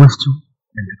ഒരുമിച്ച് താമസിച്ചു.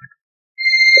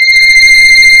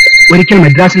 ഒരിക്കൽ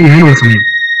മദ്രാസിൽ ഞാനുള്ള സമയം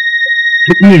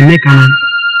രുക്മിണി എന്നെ കാണാൻ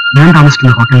ഞാൻ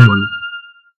താമസിക്കുന്ന ഹോട്ടലിൽ വന്നു.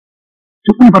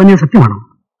 രുക്മിണി പറഞ്ഞത് സത്യമാണോ?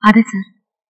 അതെ സാർ,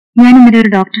 ഞാൻ ഇന്നലെ ഒരു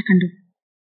ഡോക്ടറെ കണ്ടു.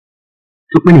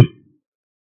 രുക്മിണി,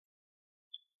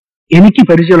 എനിക്ക്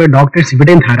പരിചയമുള്ള ഡോക്ടേഴ്സ്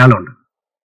ഇവിടെയും ധാരാളമുണ്ട്.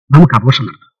 നമുക്ക് അബോർഷൻ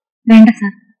നടത്താം. വേണ്ട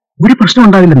സാർ. ഒരു പ്രശ്നം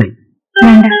ഉണ്ടാവില്ലെന്നേ.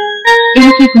 വേണ്ട,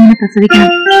 എനിക്ക് ഈ കുഞ്ഞിനെ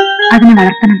പ്രസവിക്കണം, അതിനെ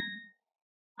വളർത്തണം.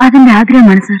 അതിന്റെ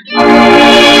ആഗ്രഹമാണ് സാർ.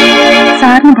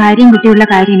 സാറിന് ഭാര്യയും കുട്ടിയുള്ള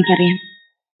കാര്യം എനിക്കറിയാം.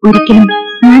 ഒരിക്കലും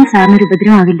ഞാൻ സാറിനൊരു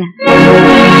ഉപദ്രവമാകില്ല.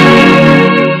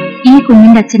 ഈ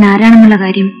കുഞ്ഞിന്റെ അച്ഛൻ ആരാണെന്നുള്ള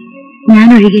കാര്യം ഞാൻ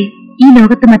ഒഴികെ ഈ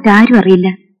ലോകത്ത് മറ്റാരും അറിയില്ല.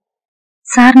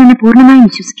 സാറിന് എന്നെ പൂർണ്ണമായും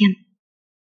വിശ്വസിക്കാം.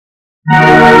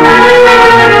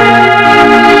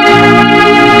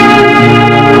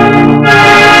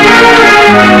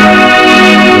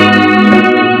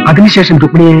 അതിനുശേഷം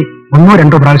രുക്മിണിയെ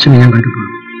 1-2 പ്രാവശ്യം ഞാൻ കണ്ടിട്ടുള്ളൂ.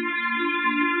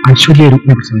 ഐശ്വര്യയെ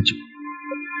രുക്മിണി പ്രസവിച്ചു.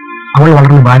 അവൾ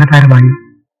വളർന്ന് ബാലതാരമായി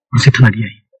പ്രസിദ്ധ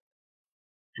നടിയായി.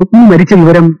 രുക്മിണി മരിച്ച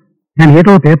വിവരം ഞാൻ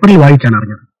ഏതോ പേപ്പറിൽ വായിച്ചാണ്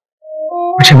അറിഞ്ഞത്.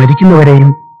 പക്ഷെ മരിക്കുന്നവരെയും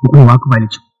രുക്മിണി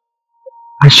വാക്കുപാലിച്ചു.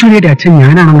 ഐശ്വര്യയുടെ അച്ഛൻ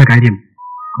ഞാനാണെന്ന കാര്യം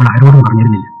അവൾ ആരോടും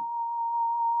പറഞ്ഞിരുന്നില്ല.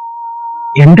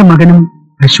 എന്റെ മകനും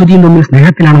അശ്വതിയും തമ്മിൽ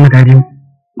സ്നേഹത്തിലാണെന്ന കാര്യം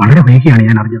വളരെ വൈകിയാണ്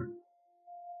ഞാൻ അറിഞ്ഞത്.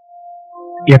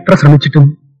 എത്ര ശ്രമിച്ചിട്ടും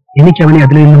എനിക്ക് അവനെ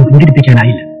അതിൽ നിന്നും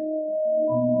പിന്തിരിപ്പിക്കാനായില്ല.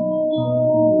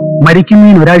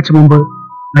 മരിക്കുന്നതിന് ഒരാഴ്ച മുമ്പ്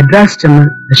മദ്രാസ് ചെന്ന്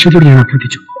അശ്വതിയോട് ഞാൻ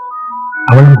അഭ്യർത്ഥിച്ചു.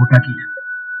 അവളും കൂട്ടാക്കിയില്ല.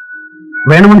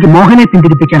 വേണമെങ്കിൽ മോഹനെ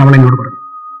പിന്തിരിപ്പിക്കാൻ അവൾ എന്നോട് പറഞ്ഞു.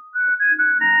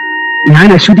 ഞാൻ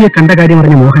അശ്വതിയെ കണ്ട കാര്യം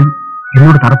അറിഞ്ഞ മോഹൻ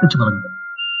എന്നോട് തറപ്പിച്ചു പറഞ്ഞു,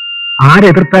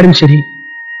 ആരെതിർത്താലും ശരി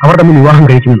അവർ തമ്മിൽ വിവാഹം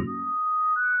കഴിക്കുമെന്ന്.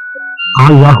 ആ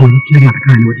വിവാഹം ഒരിക്കലും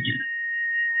നടക്കാൻ അനുവദിക്കില്ല.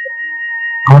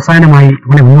 അവസാനമായി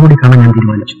അവളെ ഒന്നുകൂടി കാണാൻ ഞാൻ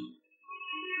തീരുമാനിച്ചു.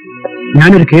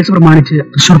 ഞാനൊരു കേസ് പ്രമാണിച്ച്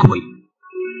തൃശ്ശൂർക്ക് പോയി.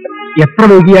 എത്ര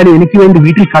വൈകിയാലും എനിക്ക് വേണ്ടി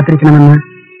വീട്ടിൽ കാത്തിരിക്കണമെന്ന്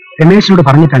രമേശിനോട്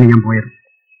പറഞ്ഞിട്ടാണ് ഞാൻ പോയത്.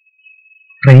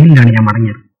 ട്രെയിനിലാണ് ഞാൻ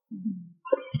മടങ്ങിയത്.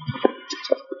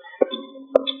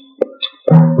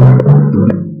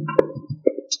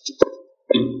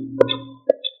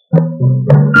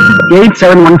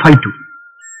 87152.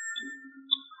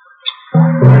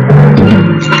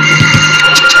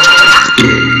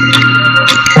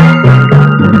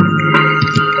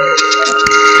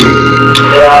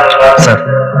 സർ,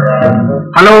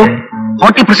 ഹലോ,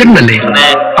 ഹോട്ടൽ പ്രസിഡന്റ് അല്ലേ?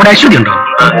 അവിടെ അശ്വതി ഉണ്ടോ?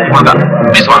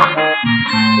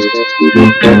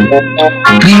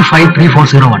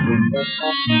 353401.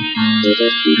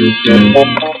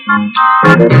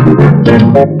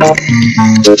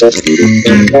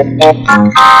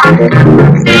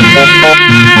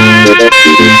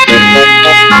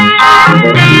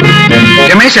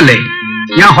 രമേശ് അല്ലേ?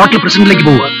 ഞാൻ ഹോട്ടൽ പ്രസിഡന്റിലേക്ക്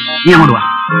പോവുക. നീ അങ്ങോട്ട് വാ.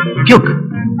 Quake.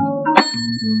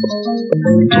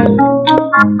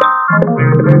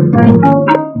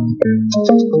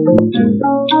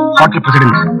 Hotel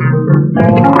president.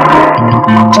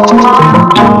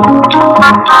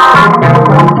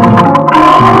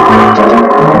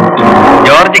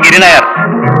 George ഗിരിനായർ.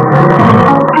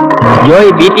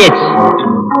 Joy BTH.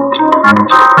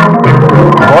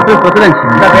 Hotel president.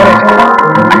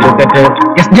 Advocate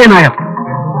SJ Nair.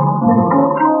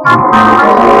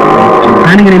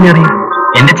 ഞാനിങ്ങനെ എന്നെ അറിയാം.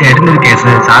 എന്റെ ചേട്ടന്റെ ഒരു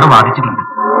കേസ് സാറ് വാദിച്ചിട്ടുണ്ട്.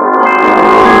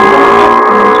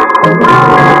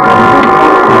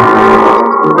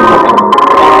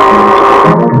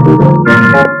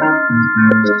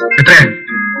 എത്ര?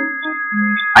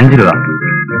 5 രൂപ.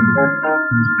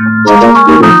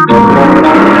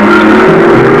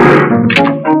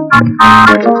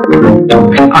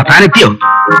 താൻ എത്തിയോ?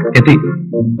 എത്തി.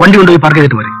 വണ്ടി കൊണ്ടുപോയി പാർക്ക്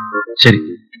ചെയ്തിട്ട് പോരെ. ശരി.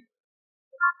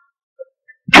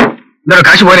 എന്താ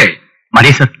കാശ് പോരെ?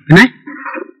 മതി സർ. പിന്നെ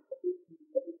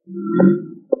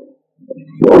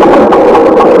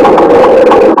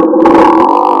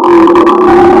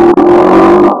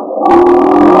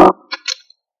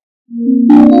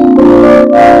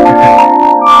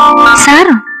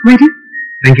സാറോ? വരൂ.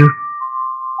 Thank you.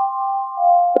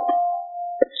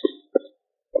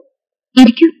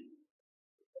 ഇരിക്കൂ.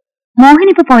 മോഹൻ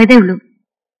ഇപ്പൊ പോയതേ ഉള്ളൂ.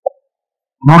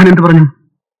 മോഹൻ എന്ത് പറഞ്ഞു?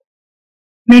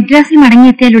 മെഡ്രാസിൽ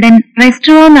മടങ്ങിയെത്തിയാലുടൻ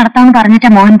റെസ്റ്റോറന്റ് നടത്താമെന്ന് പറഞ്ഞിട്ടാ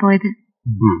മോഹൻ പോയത്.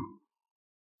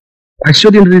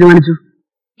 അശ്വതി എന്ത് തീരുമാനിച്ചു?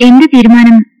 എന്റെ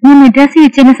തീരുമാനം ഞാൻ മെഡ്രാസിൽ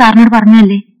വെച്ചെന്നെ സാറിനോട്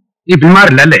പറഞ്ഞല്ലേ. നീ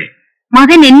പിന്മാറില്ല അല്ലേ?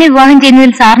 മകൻ എന്നെ വിവാഹം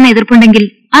ചെയ്യുന്നതിൽ സാറിന് എതിർപ്പുണ്ടെങ്കിൽ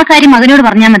ആ കാര്യം മകനോട്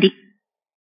പറഞ്ഞാൽ മതി.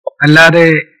 അല്ലാതെ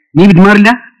നീ പിന്മാറില്ല?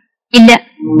 ഇല്ല.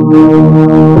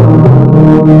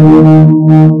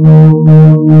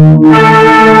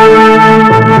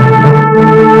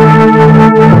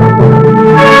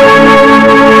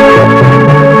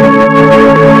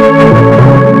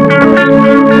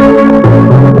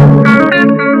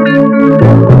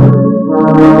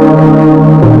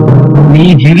 നീ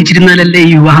ജീവിച്ചിരുന്നാലല്ലേ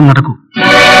ഈ വിവാഹം നടക്കൂ.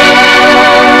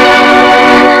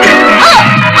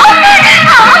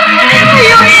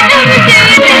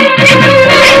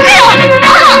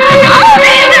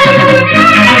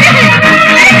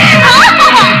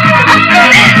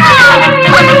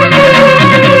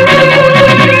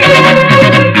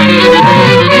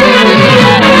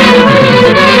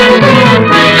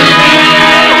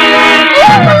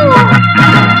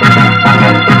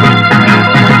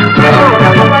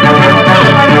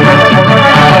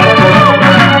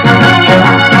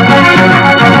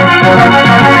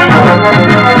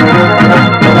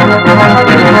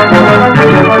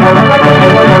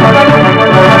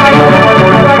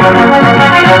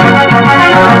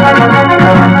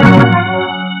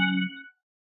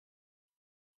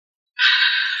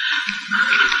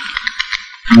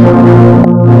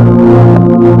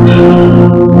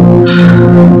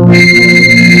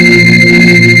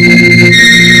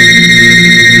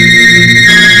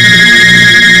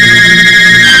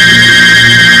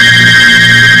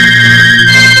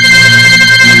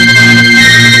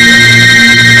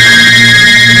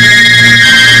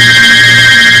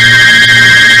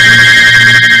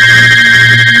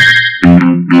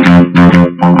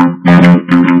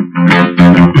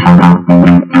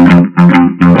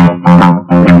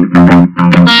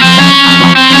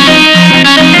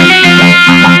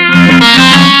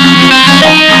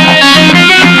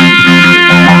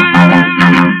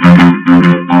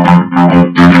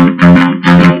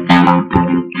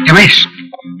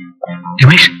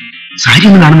 രമേഷ്, സാരി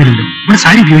ഒന്നും കാണുന്നില്ലല്ലോ. ഇവിടെ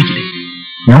സാരി ഉപയോഗിക്കില്ലേ?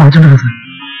 ഞാൻ വാങ്ങിച്ചിട്ടുണ്ട് സാർ.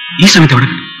 ഈ സമയത്ത് അവിടെ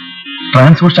കിട്ടും.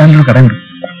 ട്രാൻസ്പോർട്ട് ചാനലിൽ കടയുണ്ട്.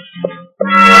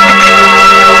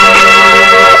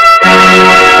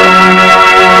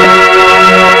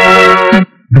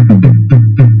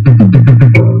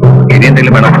 ഇനി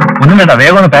എന്തെങ്കിലും വേണം? ഒന്നും വേണ്ട,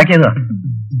 വേഗം ഒന്ന് പാക്ക് ചെയ്തതാ.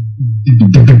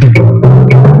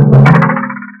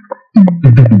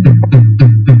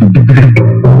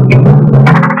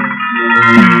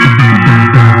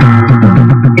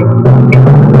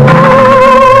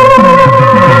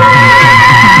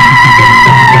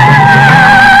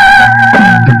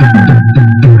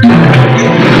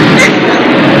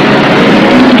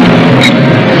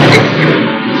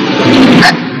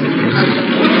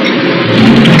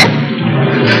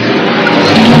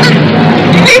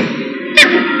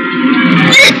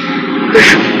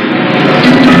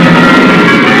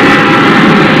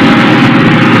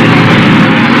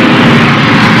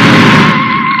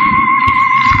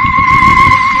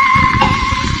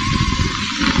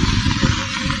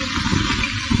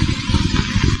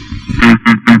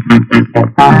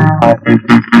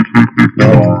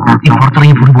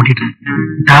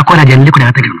 താക്കോല ജനലിൽ കൂടെ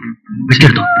അകത്തേക്കാണ്.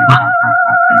 വിളിച്ചെടുത്തു.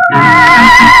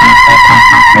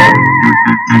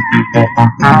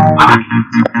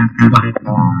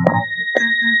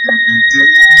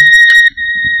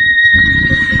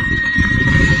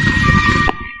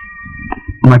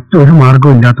 മറ്റൊരു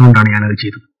മാർഗവും ഇല്ലാത്തതുകൊണ്ടാണ് ഞാനത്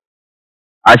ചെയ്തത്.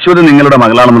 അശ്വതി നിങ്ങളുടെ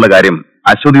മകളാണെന്നുള്ള കാര്യം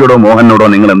അശ്വതിയോടോ മോഹനോടോ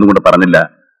നിങ്ങൾ എന്തുകൊണ്ട് പറഞ്ഞില്ല?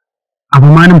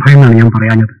 അപമാനം ഭയന്നാണ് ഞാൻ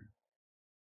പറയാഞ്ഞത്.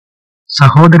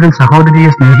 സഹോദരൻ സഹോദരിയെ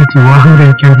സ്നേഹിച്ച് വിവാഹം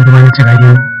കഴിക്കാൻ തീരുമാനിച്ച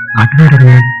കാര്യം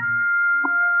നാട്ടുകാരറിഞ്ഞാൽ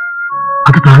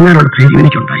അത് താങ്ങാനുള്ള ധൈര്യം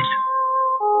എനിക്കുണ്ടായില്ല.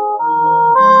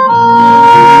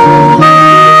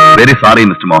 Very sorry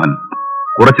mister Mohan.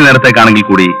 കുറച്ചു നേരത്തേക്കാണെങ്കിൽ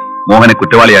കൂടി മോഹനെ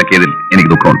കുറ്റവാളിയാക്കിയതിൽ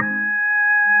എനിക്ക് ദുഃഖമുണ്ട്.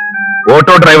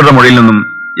 ഓട്ടോ ഡ്രൈവറുടെ മൊഴിയിൽ നിന്നും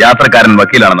യാത്രക്കാരൻ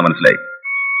വക്കീലാണെന്ന് മനസ്സിലായി.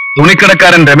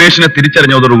 തുണിക്കടക്കാരൻ രമേശിനെ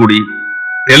തിരിച്ചറിഞ്ഞതോടുകൂടി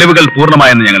തെളിവുകൾ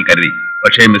പൂർണ്ണമായെന്ന് ഞങ്ങൾ കരുതി.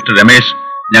 പക്ഷേ മിസ്റ്റർ രമേശ്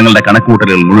ഞങ്ങളുടെ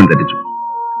കണക്കുകൂട്ടലുകൾ മുഴുവൻ തെറ്റിച്ചു.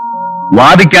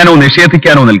 വാദിക്കാനോ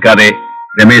നിഷേധിക്കാനോ നിൽക്കാതെ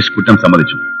രമേശ് കുറ്റം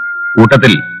സമ്മതിച്ചു.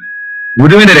 കൂട്ടത്തിൽ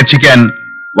ഗുരുവിനെ രക്ഷിക്കാൻ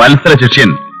വത്സല ശിഷ്യൻ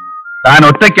താൻ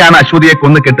ഒറ്റയ്ക്കാണ് അശ്വതിയെ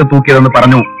കൊന്ന് കെട്ടിത്തൂക്കിയതെന്ന്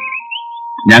പറഞ്ഞു.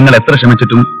 ഞങ്ങൾ എത്ര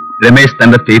ശ്രമിച്ചിട്ടും രമേശ്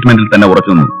തന്റെ സ്റ്റേറ്റ്മെന്റിൽ തന്നെ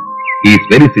ഉറച്ചു നിന്നു. He is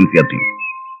very sincere to you.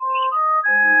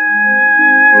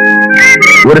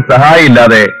 ഒരു സഹായം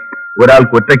ഇല്ലാതെ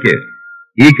ഒരാൾക്ക് ഒറ്റയ്ക്ക്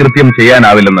ഈ കൃത്യം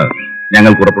ചെയ്യാനാവില്ലെന്ന്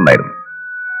ഞങ്ങൾക്ക് ഉറപ്പുണ്ടായിരുന്നു.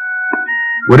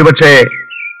 ഒരുപക്ഷെ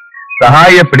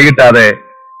സഹായിയെ പിടികിട്ടാതെ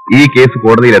ഈ കേസ്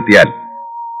കോടതിയിലെത്തിയാൽ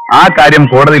ആ കാര്യം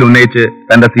കോടതിയിൽ ഉന്നയിച്ച്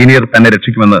തന്റെ സീനിയർ തന്നെ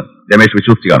രക്ഷിക്കുമെന്ന് രമേശ്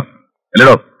വിശ്വസിച്ചു കാണും.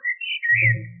 അല്ലടോ?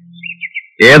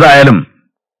 ഏതായാലും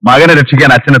മകനെ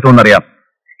രക്ഷിക്കാൻ അച്ഛനെത്തുമെന്നറിയാം.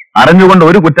 അറിഞ്ഞുകൊണ്ട്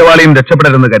ഒരു കുറ്റവാളിയും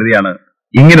രക്ഷപ്പെടരുതെന്ന് കരുതിയാണ്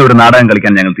ഇങ്ങനെ ഒരു നാടകം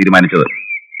കളിക്കാൻ ഞങ്ങൾ തീരുമാനിച്ചത്.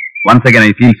 Once again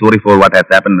I feel sorry four what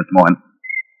has happened mister Mohan.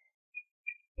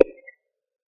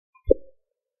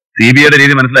 CBIയുടെ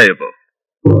രീതി മനസ്സിലായോ? ഇപ്പോ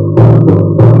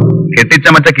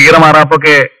കെട്ടിച്ചമച്ച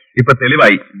കീറമാറാപ്പൊക്കെ ഇപ്പൊ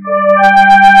തെളിവായി.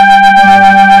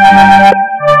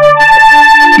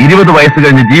 20 വയസ്സ്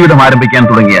കഴിഞ്ഞ് ജീവിതം ആരംഭിക്കാൻ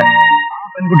തുടങ്ങിയ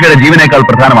പെൺകുട്ടിയുടെ ജീവനേക്കാൾ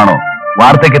പ്രധാനമാണോ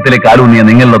വാർദ്ധക്യത്തിലെ കാലൂന്നിയ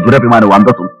നിങ്ങളുടെ ദുരഭിമാനവും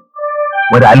അന്തസ്സും?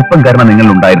 ഒരല്പം കരുണ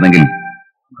നിങ്ങളുണ്ടായിരുന്നെങ്കിൽ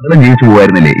മകളും ജീവിച്ചു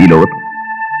പോവായിരുന്നില്ലേ ഈ ലോകത്ത്?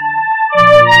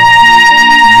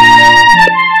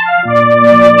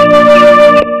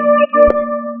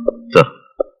 Sir.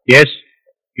 Yes,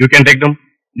 you can take them.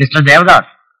 Mr. Devdas.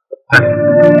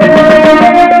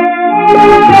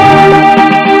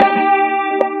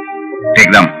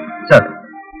 Take them. Sir.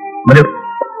 Madhu.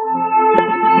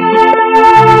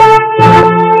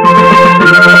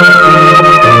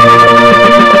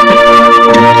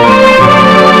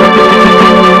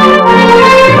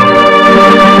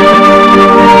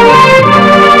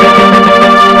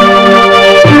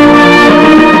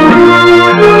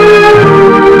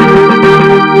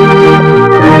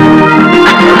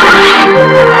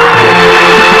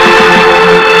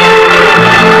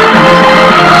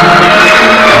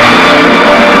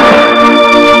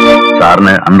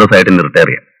 സാറിന് അന്തസ്സായിട്ട് റിട്ടയർ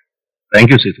ചെയ്യാം.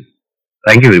 Thank you Sethu.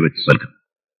 Thank you very much. Welcome.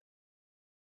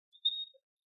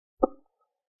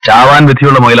 ചാവാൻ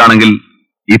വിധിയുള്ള മുയലാണെങ്കിൽ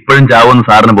ഇപ്പോഴും ചാവുമെന്ന്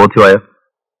സാറിന് ബോധ്യമായോ?